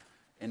year,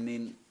 and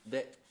then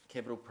that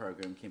capital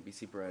program can be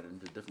separated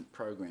into different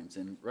programs.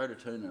 And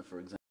Rototuna, for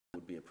example,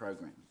 would be a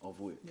program of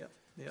work. Yep.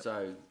 Yep.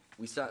 So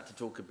we start to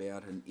talk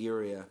about an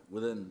area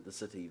within the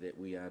city that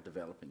we are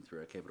developing through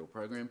our capital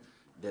program.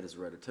 That is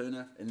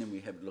Rototuna, and then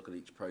we have a look at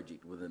each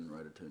project within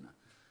Rototuna.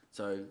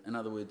 So in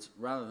other words,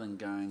 rather than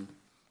going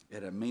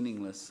at a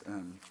meaningless,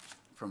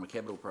 from a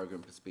capital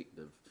program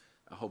perspective,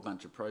 a whole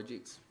bunch of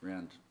projects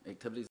around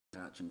activities,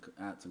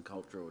 arts and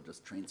culture, or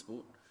just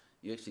transport,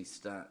 you actually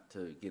start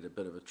to get a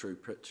bit of a true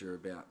picture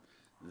about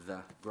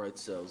the growth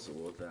cells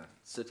or the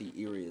city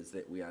areas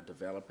that we are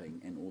developing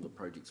and all the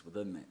projects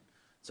within that.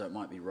 So it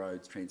might be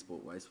roads,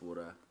 transport,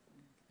 wastewater,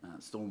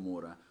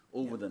 stormwater,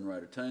 all within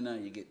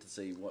Rototuna. You get to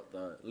see what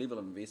the level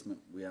of investment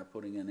we are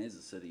putting in as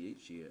a city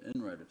each year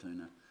in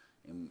Rototuna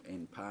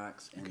and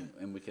parks,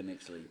 and we can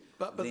actually...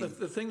 But the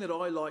thing that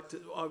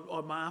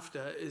I'm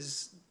after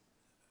is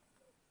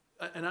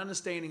an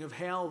understanding of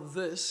how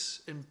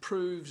this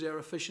improves our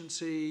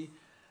efficiency,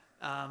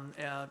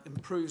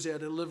 improves our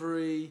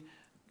delivery,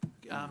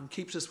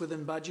 keeps us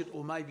within budget,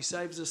 or maybe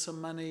saves us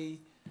some money,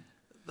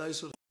 those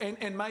sort of,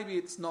 and maybe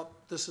it's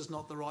not. This is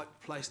not the right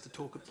place to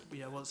talk. You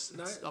know,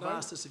 I've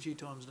asked this a few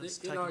times, and it's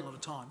taken a lot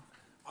of time.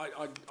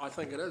 I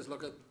think it is.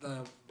 Look at the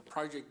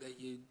project that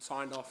you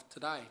signed off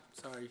today.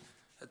 So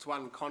it's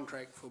one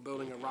contract for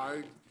building a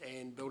road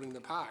and building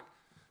the park.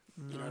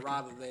 You know,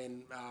 rather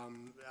than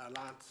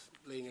Lance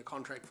leading a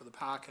contract for the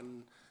park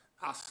and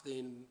us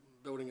then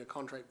building a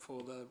contract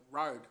for the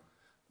road.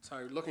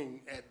 So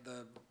looking at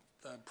the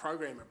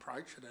program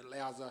approach, it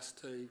allows us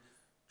to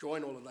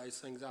join all of those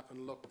things up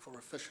and look for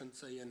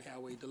efficiency in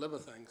how we deliver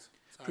things.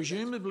 So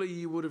presumably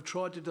you would have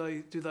tried to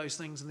do those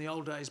things in the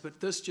old days,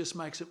 but this just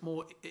makes it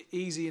more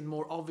easy and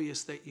more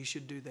obvious that you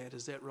should do that.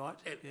 Is that right?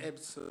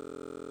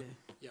 Absolutely.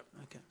 Yeah. Yep.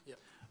 Okay. Yep.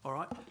 All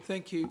right.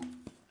 Thank you.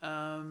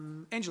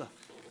 Angela.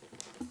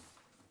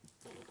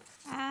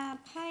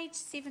 Page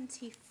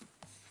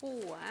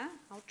 74.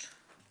 I'll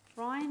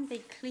try and be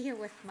clear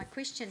with my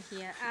question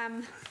here.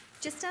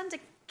 Just under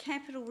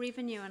capital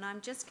revenue, and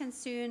I'm just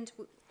concerned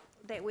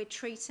that we're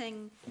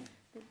treating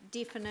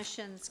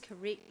definitions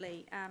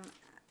correctly.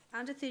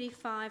 Under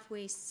 35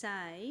 we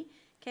say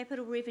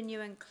Capital revenue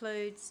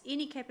includes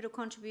any capital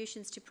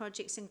contributions to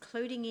projects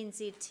including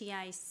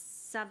NZTA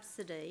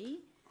subsidy,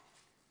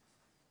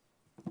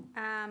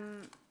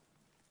 and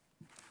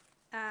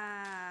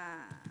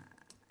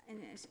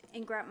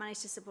grant money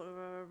to support,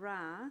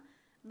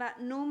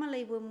 but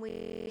normally when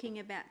we're talking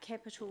about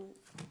capital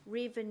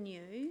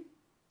revenue,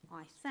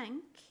 I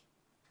think,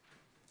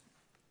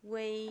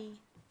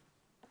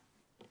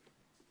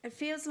 it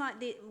feels like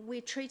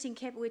we're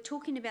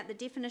talking about the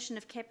definition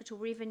of capital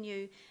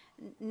revenue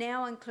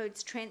now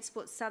includes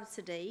transport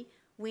subsidy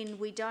when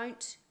we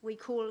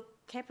call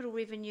capital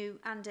revenue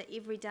under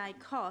everyday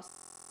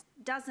costs,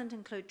 doesn't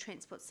include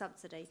transport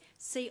subsidy.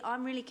 See,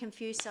 I'm really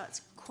confused, so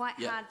it's quite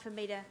hard for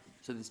me to...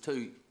 So there's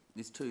two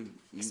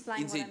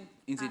Explain what I'm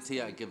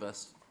NZTA asking. give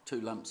us two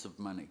lumps of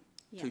money,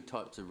 Yeah. two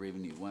types of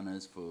revenue. One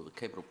is for the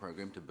capital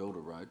program to build a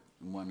road,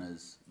 and one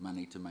is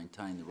money to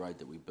maintain the road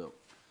that we built.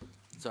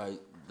 So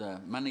the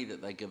money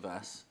that they give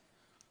us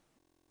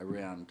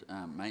around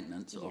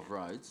maintenance of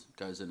roads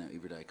goes in our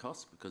everyday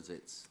costs because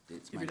it's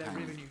Everyday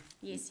maintaining revenue.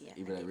 Yes, yeah.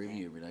 everyday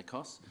revenue, everyday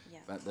costs. Yeah.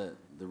 But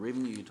the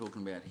revenue you're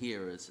talking about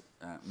here is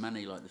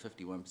money like the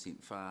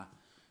 51% FAR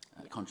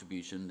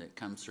contribution that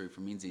comes through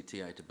from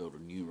NZTA to build a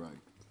new road.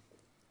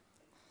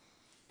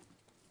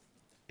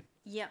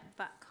 Yep,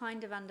 but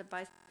kind of under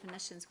both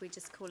definitions, we're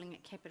just calling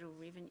it capital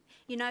revenue.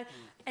 You know,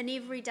 an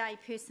everyday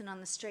person on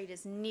the street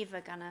is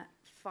never going to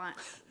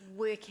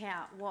work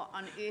out what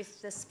on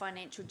earth this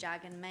financial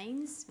jargon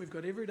means. We've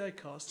got everyday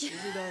costs,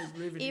 everyday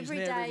revenues,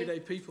 now everyday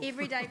people.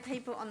 Everyday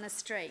people on the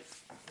street.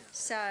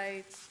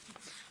 So,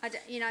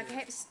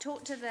 perhaps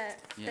talk to the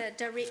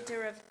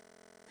director of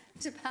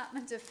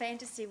Department of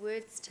Fantasy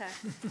Words to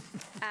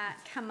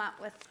come up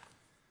with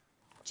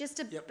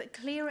just a bit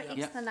clearer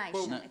explanation.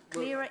 Well, a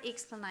clearer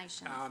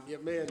explanation.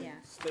 Me and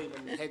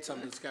Stephen had some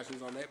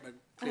discussions on that, but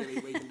clearly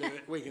we can do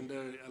it. We can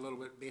do a little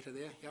bit better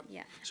there. Yep.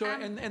 Yeah. So,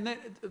 and that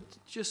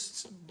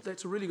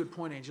that's a really good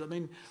point, Angela. I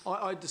mean,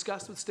 I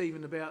discussed with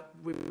Stephen about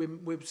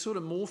we're sort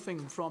of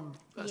morphing from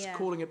us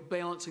calling it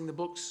balancing the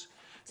books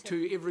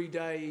to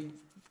everyday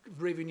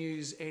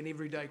revenues and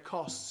everyday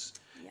costs.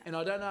 Yeah. And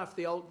I don't know if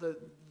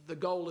the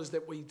goal is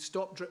that we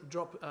stop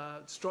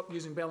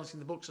using balancing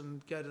the books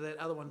and go to that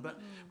other one, but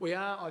we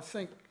are, I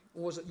think,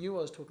 or was it you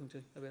I was talking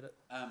to about it?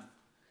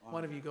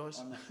 One of you guys.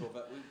 I'm not sure,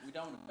 but we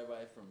don't want to go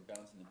away from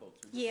balancing the books.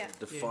 We just want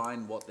to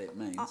define what that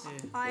means.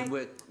 And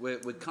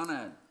we're kind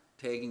of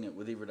tagging it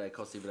with everyday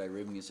cost, everyday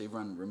revenue, so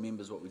everyone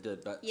remembers what we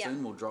did, but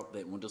soon we'll drop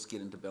that and we'll just get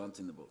into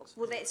balancing the books.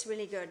 Well, that's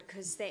really good,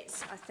 because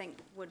that's, I think,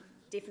 would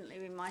definitely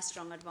be my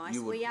strong advice.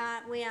 We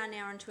are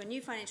now into a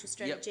new financial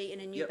strategy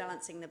and a new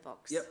balancing the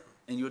books. Yep.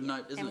 And you would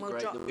note, isn't it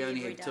great that we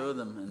only have two of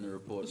them in the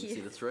report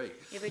instead of three?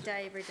 Every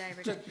day.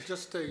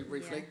 Just to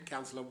reflect,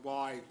 Councillor,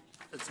 why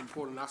it's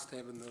important us to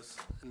have this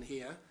in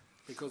here,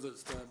 because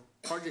it's the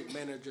project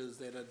managers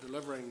that are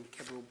delivering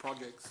capital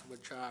projects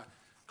which are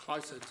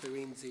closer to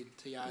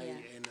NZTA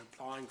and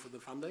applying for the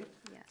funding.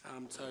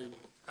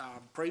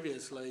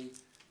 Previously,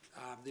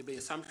 there'd be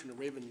assumption of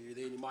revenue,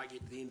 then you might get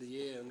to the end of the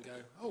year and go,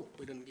 oh,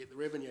 we didn't get the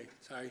revenue.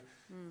 So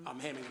I'm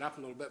hamming it up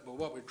a little bit, but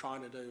what we're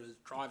trying to do is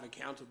drive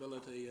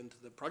accountability into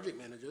the project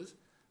managers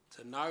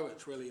to know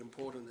it's really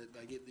important that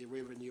they get their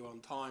revenue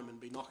on time and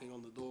be knocking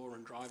on the door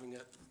and driving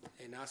it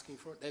and asking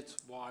for it. That's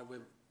why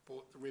we've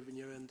brought the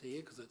revenue into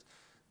here, because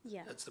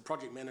it's the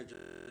project manager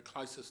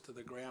closest to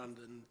the ground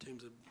in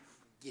terms of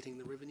getting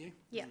the revenue.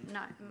 Yeah,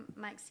 no,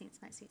 makes sense.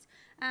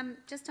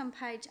 Just on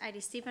page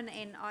 87,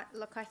 and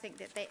I think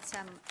that's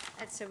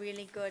it's a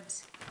really good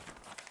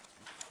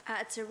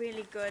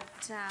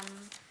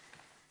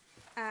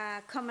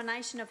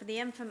combination of the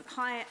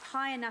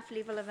high enough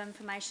level of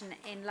information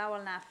and low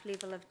enough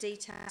level of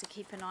detail to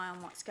keep an eye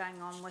on what's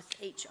going on with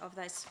each of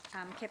those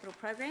capital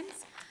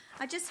programs.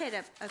 I just had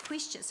a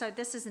question. So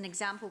this is an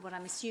example, but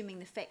I'm assuming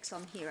the facts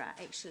on here are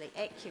actually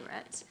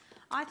accurate.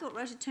 I thought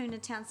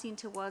Rototuna Town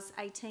Centre was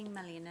 18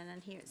 million, and in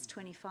here it's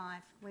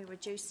 25. We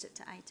reduced it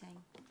to 18.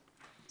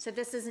 So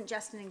this isn't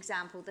just an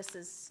example. This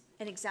is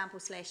an example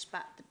 /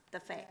 but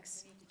the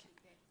facts.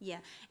 Yeah,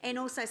 and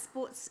also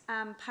Sports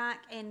Park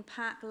and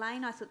Park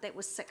Lane. I thought that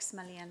was 6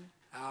 million.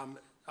 I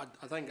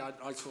think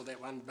I saw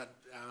that one, but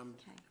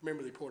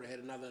remember the report had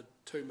another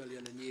 2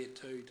 million in year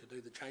 2 to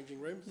do the changing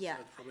rooms. Yeah,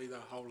 so it's probably the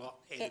whole lot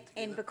added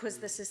and because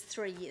this is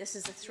 3 years, this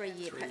is a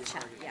 3-year picture.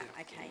 Yeah,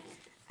 okay.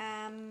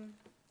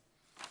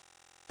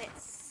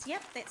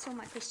 That's all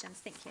my questions.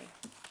 Thank you.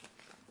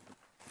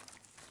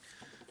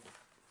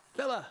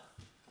 Bella.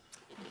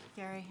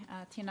 Gary,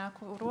 tēnā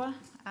kōrua.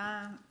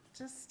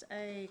 Just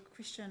a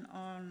question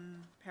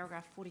on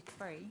paragraph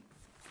 43.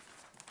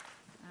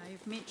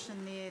 You've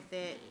mentioned there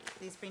that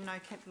there's been no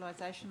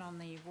capitalisation on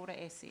the water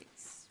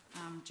assets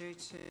due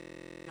to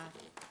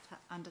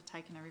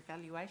undertaking a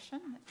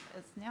revaluation.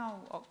 It's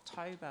now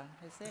October.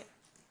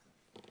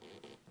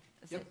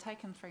 Is it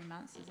taken 3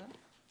 months, is it?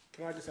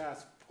 Can I just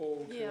ask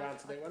Paul to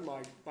answer that one?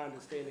 My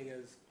understanding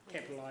is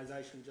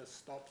capitalisation just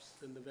stops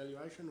in the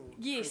valuation? Or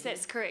yes,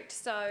 that's correct.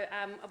 So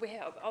we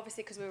have,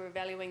 obviously, because we were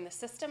valuing the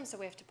system, so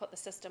we have to put the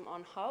system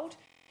on hold.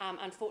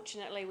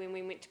 Unfortunately, when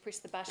we went to press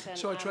the button...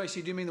 Sorry,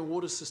 Tracy, do you mean the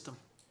water system?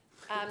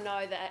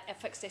 No, a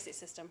fixed asset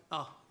system.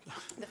 Oh.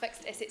 The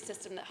fixed asset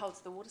system that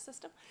holds the water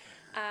system.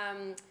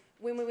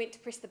 When we went to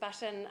press the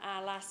button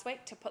last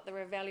week to put the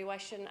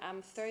revaluation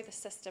through, the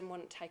system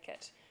wouldn't take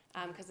it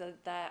because the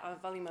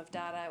volume of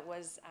data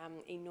was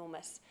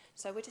enormous.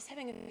 So we're just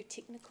having a few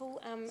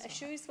technical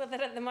issues with it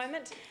at the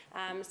moment.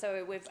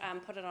 So we've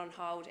put it on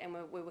hold, and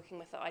we're working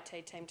with the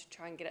IT team to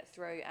try and get it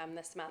through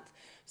this month.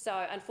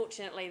 So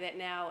unfortunately that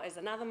now is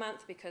another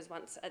month, because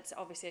once it's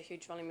obviously a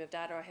huge volume of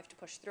data I have to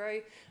push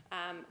through.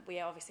 We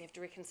obviously have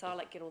to reconcile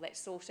it, get all that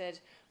sorted.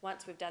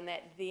 Once we've done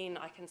that, then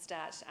I can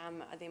start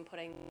then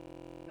putting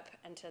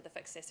into the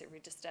fixed asset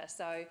register.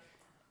 So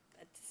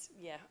it's,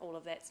 yeah, all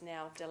of that's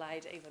now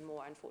delayed even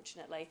more,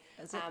 unfortunately.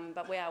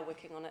 But we are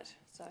working on it.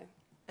 So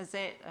is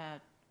that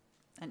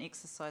an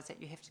exercise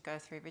that you have to go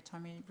through every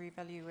time you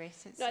revalue your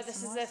assets? No,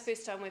 this is the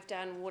first time we've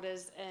done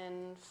waters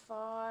in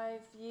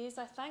 5 years,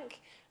 I think.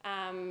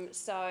 And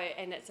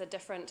it's a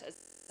different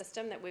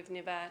system that we've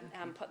never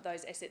put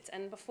those assets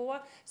in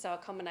before. So a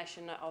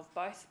combination of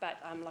both. But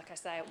like I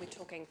say, we're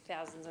talking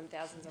thousands and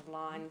thousands of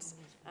lines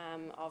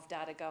of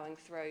data going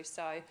through.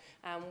 So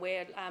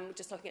we're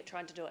just looking at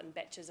trying to do it in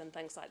batches and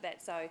things like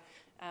that. So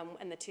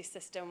in the test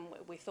system,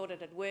 we thought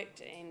it had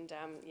worked, and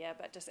yeah,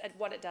 but just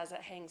what it does,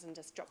 it hangs and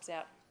just drops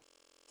out.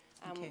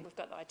 We've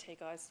got the IT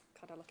guys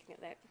kind of looking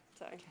at that.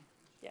 So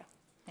yeah.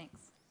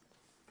 Thanks.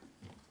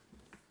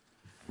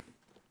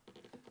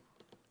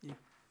 Yeah.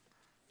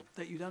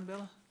 That you done,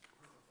 Bella?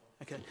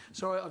 Okay.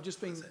 Sorry, I've just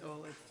been,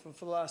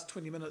 for the last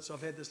 20 minutes,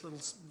 I've had this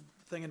little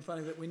thing in front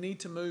of me that we need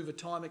to move a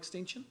time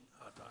extension.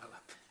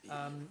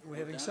 We're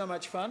having so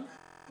much fun.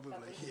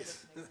 Probably,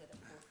 yes.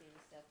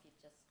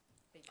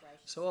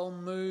 So I'll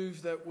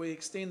move that we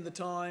extend the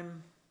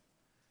time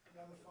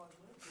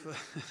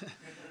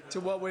to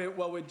what we're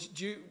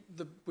due.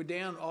 We're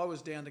down. I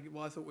was down to.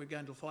 Well, I thought we were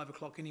going till 5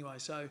 o'clock anyway.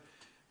 So.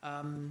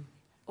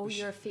 All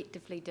you're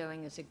effectively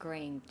doing is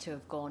agreeing to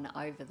have gone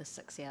over the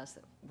 6 hours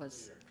that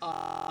was.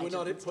 We're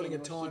not putting a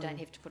time. You don't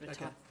have to put a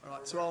time. All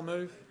right. So I'll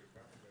move.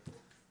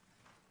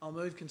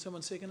 Can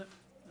someone second it?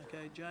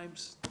 Okay,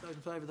 James. Those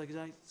in favour, those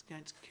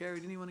against.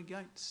 Carried. Anyone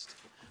against?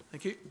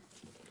 Thank you.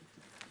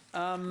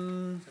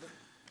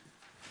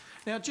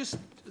 Now, just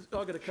I've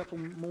got a couple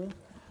more.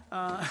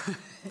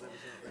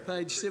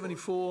 Page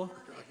 74.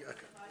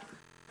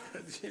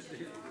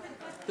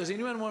 Does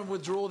anyone want to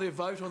withdraw their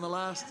vote on the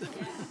last?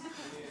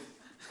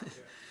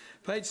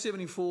 Page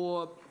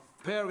 74,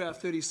 paragraph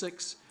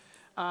 36,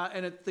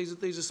 and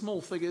these are small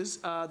figures.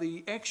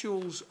 The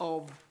actuals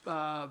of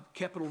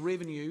capital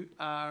revenue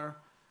are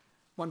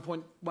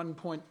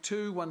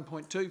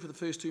 1.2 for the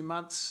first 2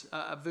 months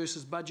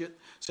versus budget,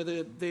 so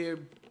they're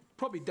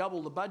probably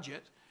double the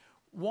budget.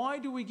 Why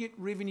do we get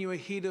revenue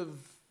ahead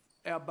of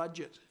our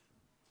budget?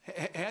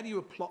 How do you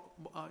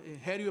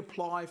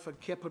apply for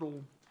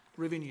capital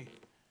revenue?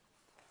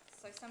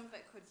 So some of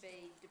it could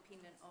be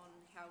dependent on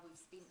how we've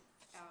spent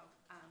our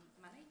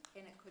money,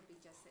 and it could be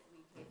just that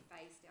we have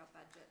phased our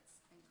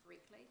budgets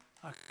incorrectly.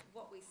 Okay.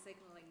 What we're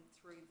signalling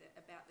through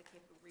about the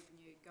capital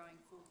revenue going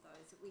forward, though,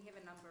 is that we have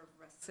a number of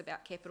risks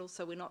about capital,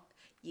 so we're not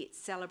yet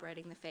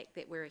celebrating the fact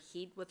that we're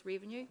ahead with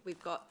revenue.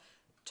 We've got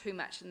too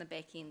much in the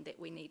back end that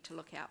we need to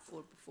look out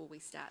for before we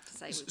start to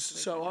say.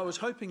 So I was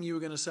hoping you were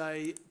going to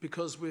say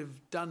because we've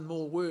done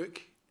more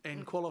work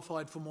and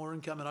qualified for more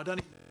income, and I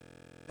don't.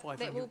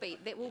 That will be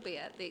it.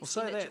 I'll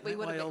say that. That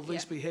way I'll at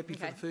least be happy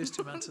for the first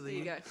 2 months of the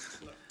year.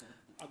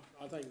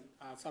 I think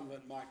some of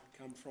it might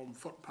come from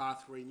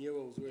footpath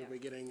renewals, where we're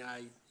getting a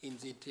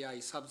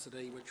NZTA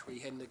subsidy which we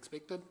hadn't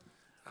expected.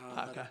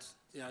 Okay.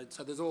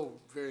 So there's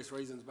all various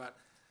reasons, but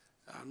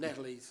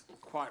Natalie's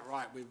quite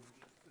right.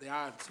 There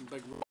are some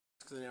big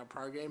risks in our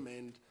program,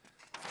 and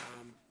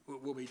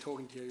we'll be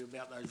talking to you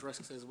about those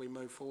risks as we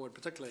move forward,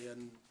 particularly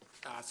in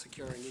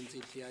securing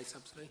NZTA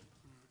subsidy.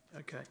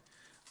 Okay.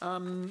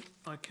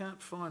 I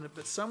can't find it,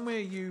 but somewhere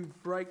you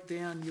break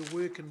down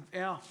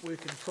our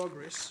work in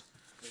progress.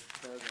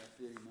 Paragraph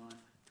 39.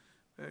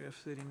 Paragraph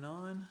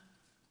 39.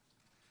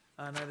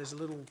 No, there's a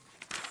little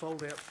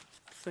fold-out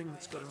thing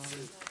that's got it on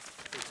there.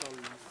 It's on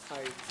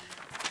page.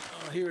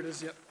 Oh, here it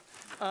is. Yep.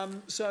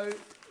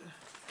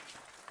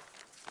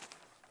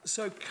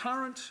 So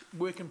current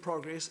work in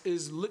progress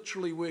is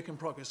literally work in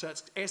progress. So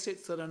it's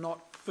assets that are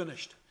not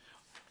finished.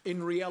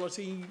 In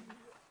reality,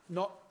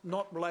 not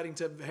relating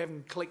to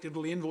having collected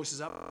all the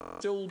invoices up,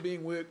 still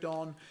being worked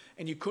on,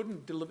 and you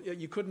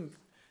couldn't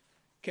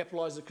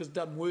capitalise it because it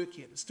doesn't work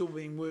yet. It's still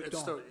being worked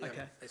on. Yeah,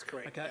 okay, that's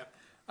correct. Okay.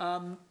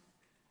 Yep.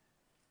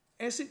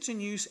 Assets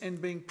in use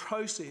and being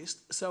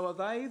processed. So are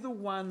they the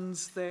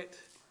ones that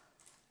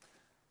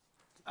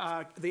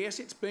are the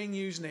assets being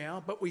used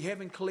now, but we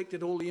haven't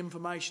collected all the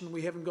information,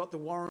 we haven't got the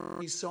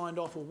warranties signed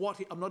off, or what?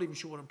 I'm not even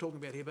sure what I'm talking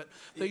about here, but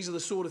these are the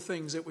sort of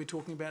things that we're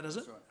talking about, is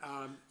it?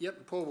 Right.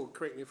 Yep, Paul will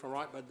correct me if I'm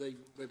right, but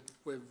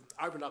we've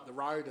opened up the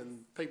road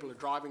and people are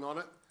driving on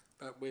it,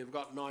 but we've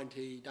got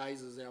 90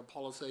 days as our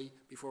policy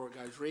before it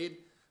goes red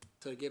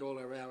to get all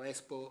of our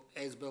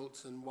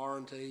as-builts and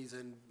warranties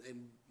and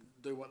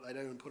do what they do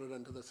and put it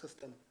into the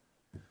system.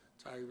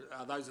 So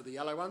those are the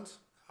yellow ones.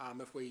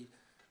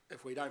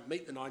 If we don't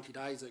meet the 90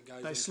 days, it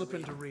goes. They slip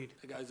into red.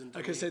 It goes into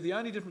okay, red. so the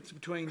only difference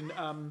between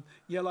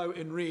yellow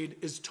and red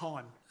is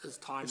time. Is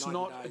time. It's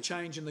not a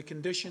change in the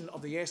condition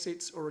of the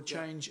assets or a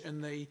change in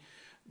the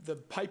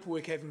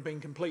paperwork having been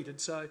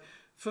completed. So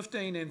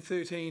 15 and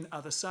 13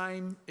 are the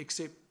same,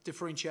 except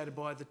differentiated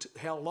by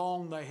how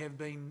long they have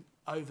been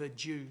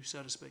overdue,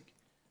 so to speak.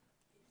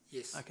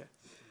 Yes. Okay.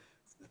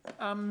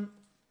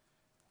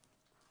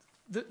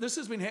 This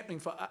has been happening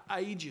for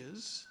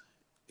ages.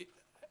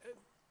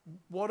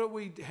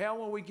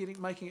 How are we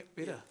making it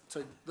better? Yeah.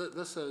 So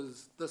this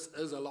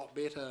is a lot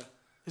better.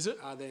 Is it?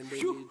 Than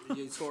when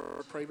you saw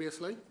it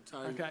previously. So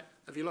okay.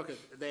 If you look at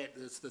that,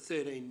 it's the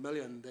 13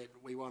 million that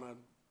we want to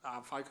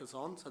focus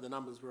on. So the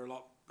numbers were a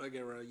lot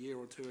bigger a year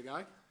or two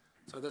ago.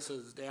 So this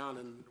is down,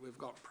 and we've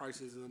got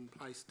processes in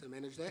place to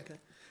manage that. Okay.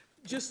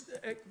 Just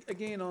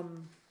again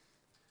on,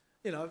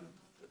 the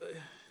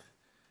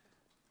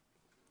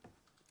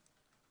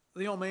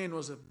old man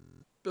was a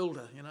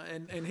builder,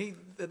 and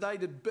they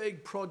did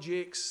big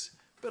projects,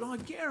 but I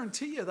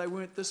guarantee you they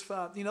weren't this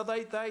far.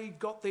 They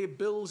got their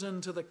bills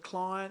into the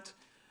client,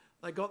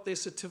 they got their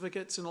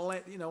certificates and all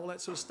that, all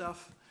that sort of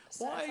stuff.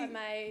 So if I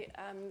may,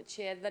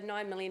 Chair, the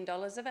 $9 million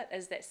of it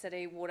is that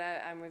city water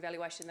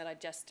revaluation that I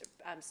just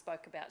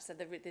spoke about. So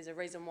there's a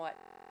reason why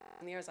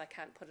there is I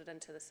can't put it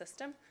into the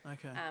system.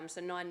 Okay.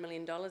 So $9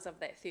 million of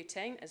that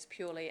 13 is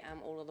purely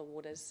all of the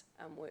water's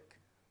work.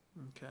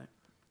 Okay.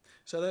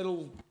 So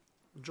that'll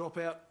drop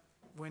out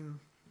when,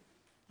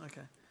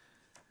 okay,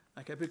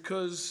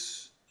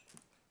 because,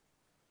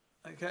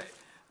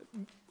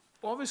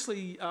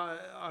 obviously,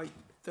 I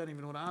don't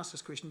even want to ask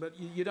this question, but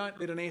you don't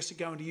let an asset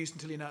go into use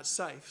until you know it's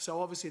safe.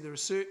 So obviously there are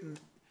certain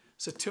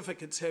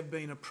certificates have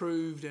been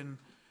approved, and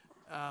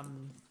I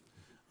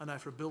know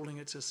for a building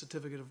it's a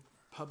certificate of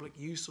public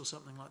use or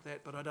something like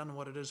that, but I don't know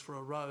what it is for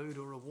a road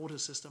or a water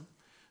system.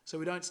 So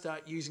we don't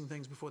start using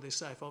things before they're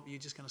safe. You're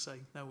just going to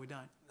say, no, we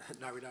don't.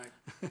 No, we don't.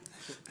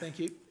 Thank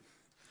you.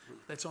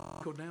 That's on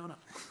record now, isn't it?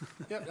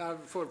 Yeah,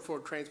 for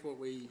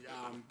transport,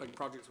 big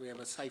projects, we have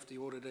a safety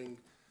auditing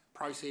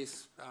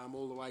process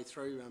all the way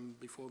through.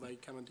 Before they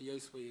come into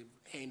use, we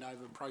hand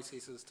over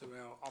processes to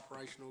our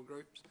operational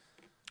groups.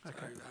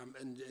 Okay. So,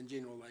 in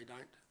general, they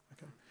don't.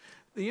 Okay.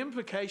 The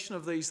implication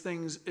of these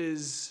things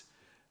is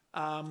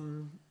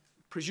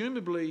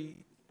presumably,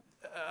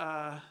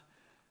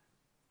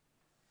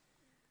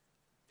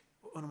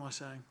 what am I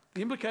saying?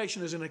 The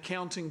implication is an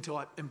accounting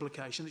type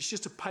implication. It's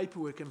just a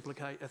paperwork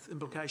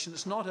implication.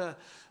 It's not a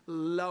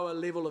lower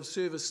level of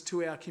service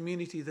to our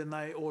community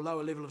or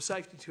lower level of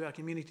safety to our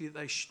community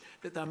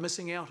that they're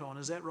missing out on.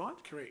 Is that right?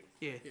 Correct.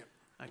 Yeah.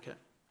 Okay.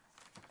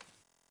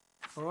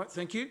 All right.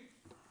 Thank you.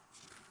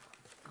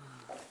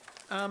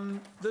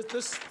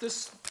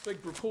 This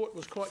big report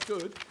was quite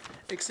good,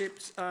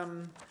 except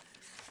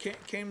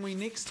can we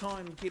next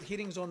time get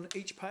headings on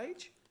each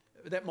page?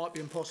 That might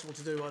be impossible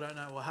to do. I don't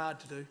know, or hard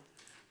to do.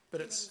 But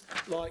it's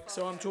like,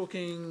 so I'm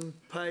talking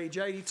page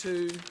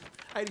 82.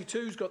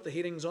 82's got the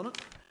headings on it.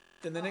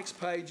 Then the next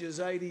page is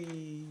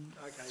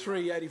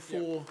 83,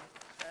 84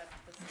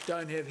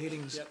 don't have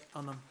headings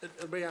on them.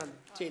 It'll be our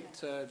intent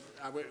to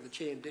work with the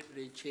chair and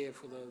deputy chair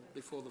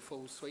before the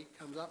full suite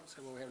comes up,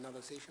 so we'll have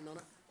another session on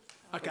it.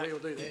 Okay. We'll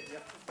do that,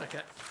 yep.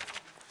 Okay.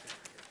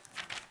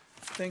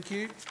 Thank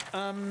you.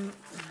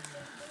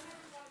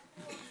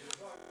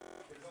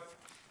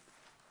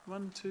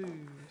 1, 2,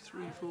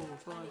 3, 4,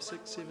 5,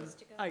 6, 7,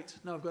 8.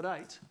 No, I've got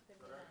 8.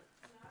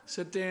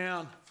 Sit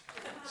down.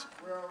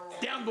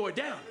 Down, boy,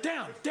 down,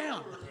 down,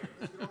 down. 1,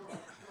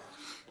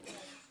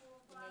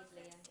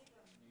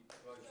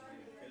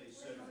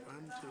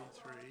 2,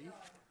 3,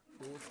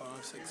 4,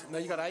 5, 6. No,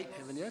 you got 8,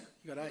 haven't you?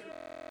 You got 8.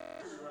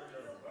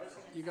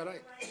 You got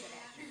 8.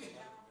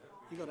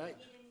 You got 8.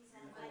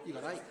 You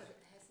got 8.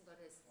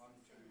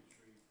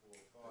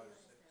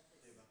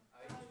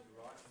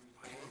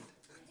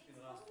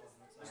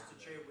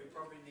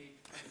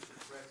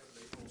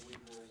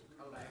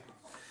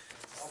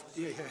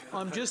 Yeah.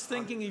 I'm just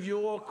thinking of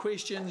your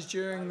questions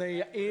during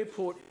the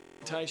airport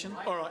presentation.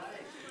 All right.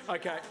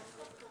 Okay.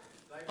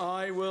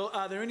 I will.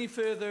 Are there any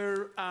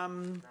further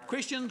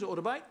questions or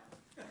debate?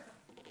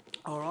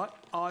 All right.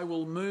 I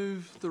will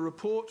move the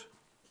report.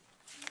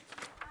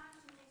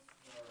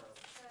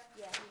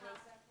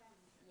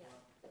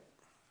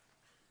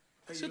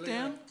 Sit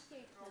down.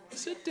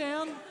 Sit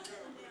down.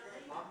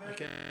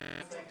 Okay.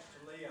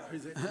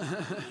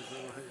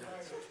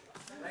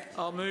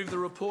 I'll move the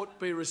report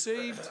be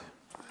received.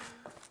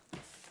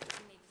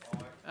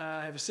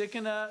 Have a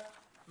seconder.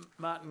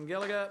 Martin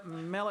Gallagher.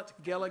 Mallet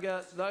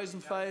Gallagher. Those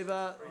in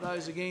favour.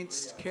 Those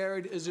against.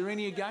 Carried. Is there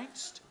any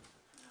against?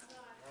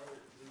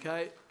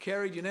 Okay.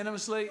 Carried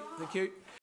unanimously. Thank you.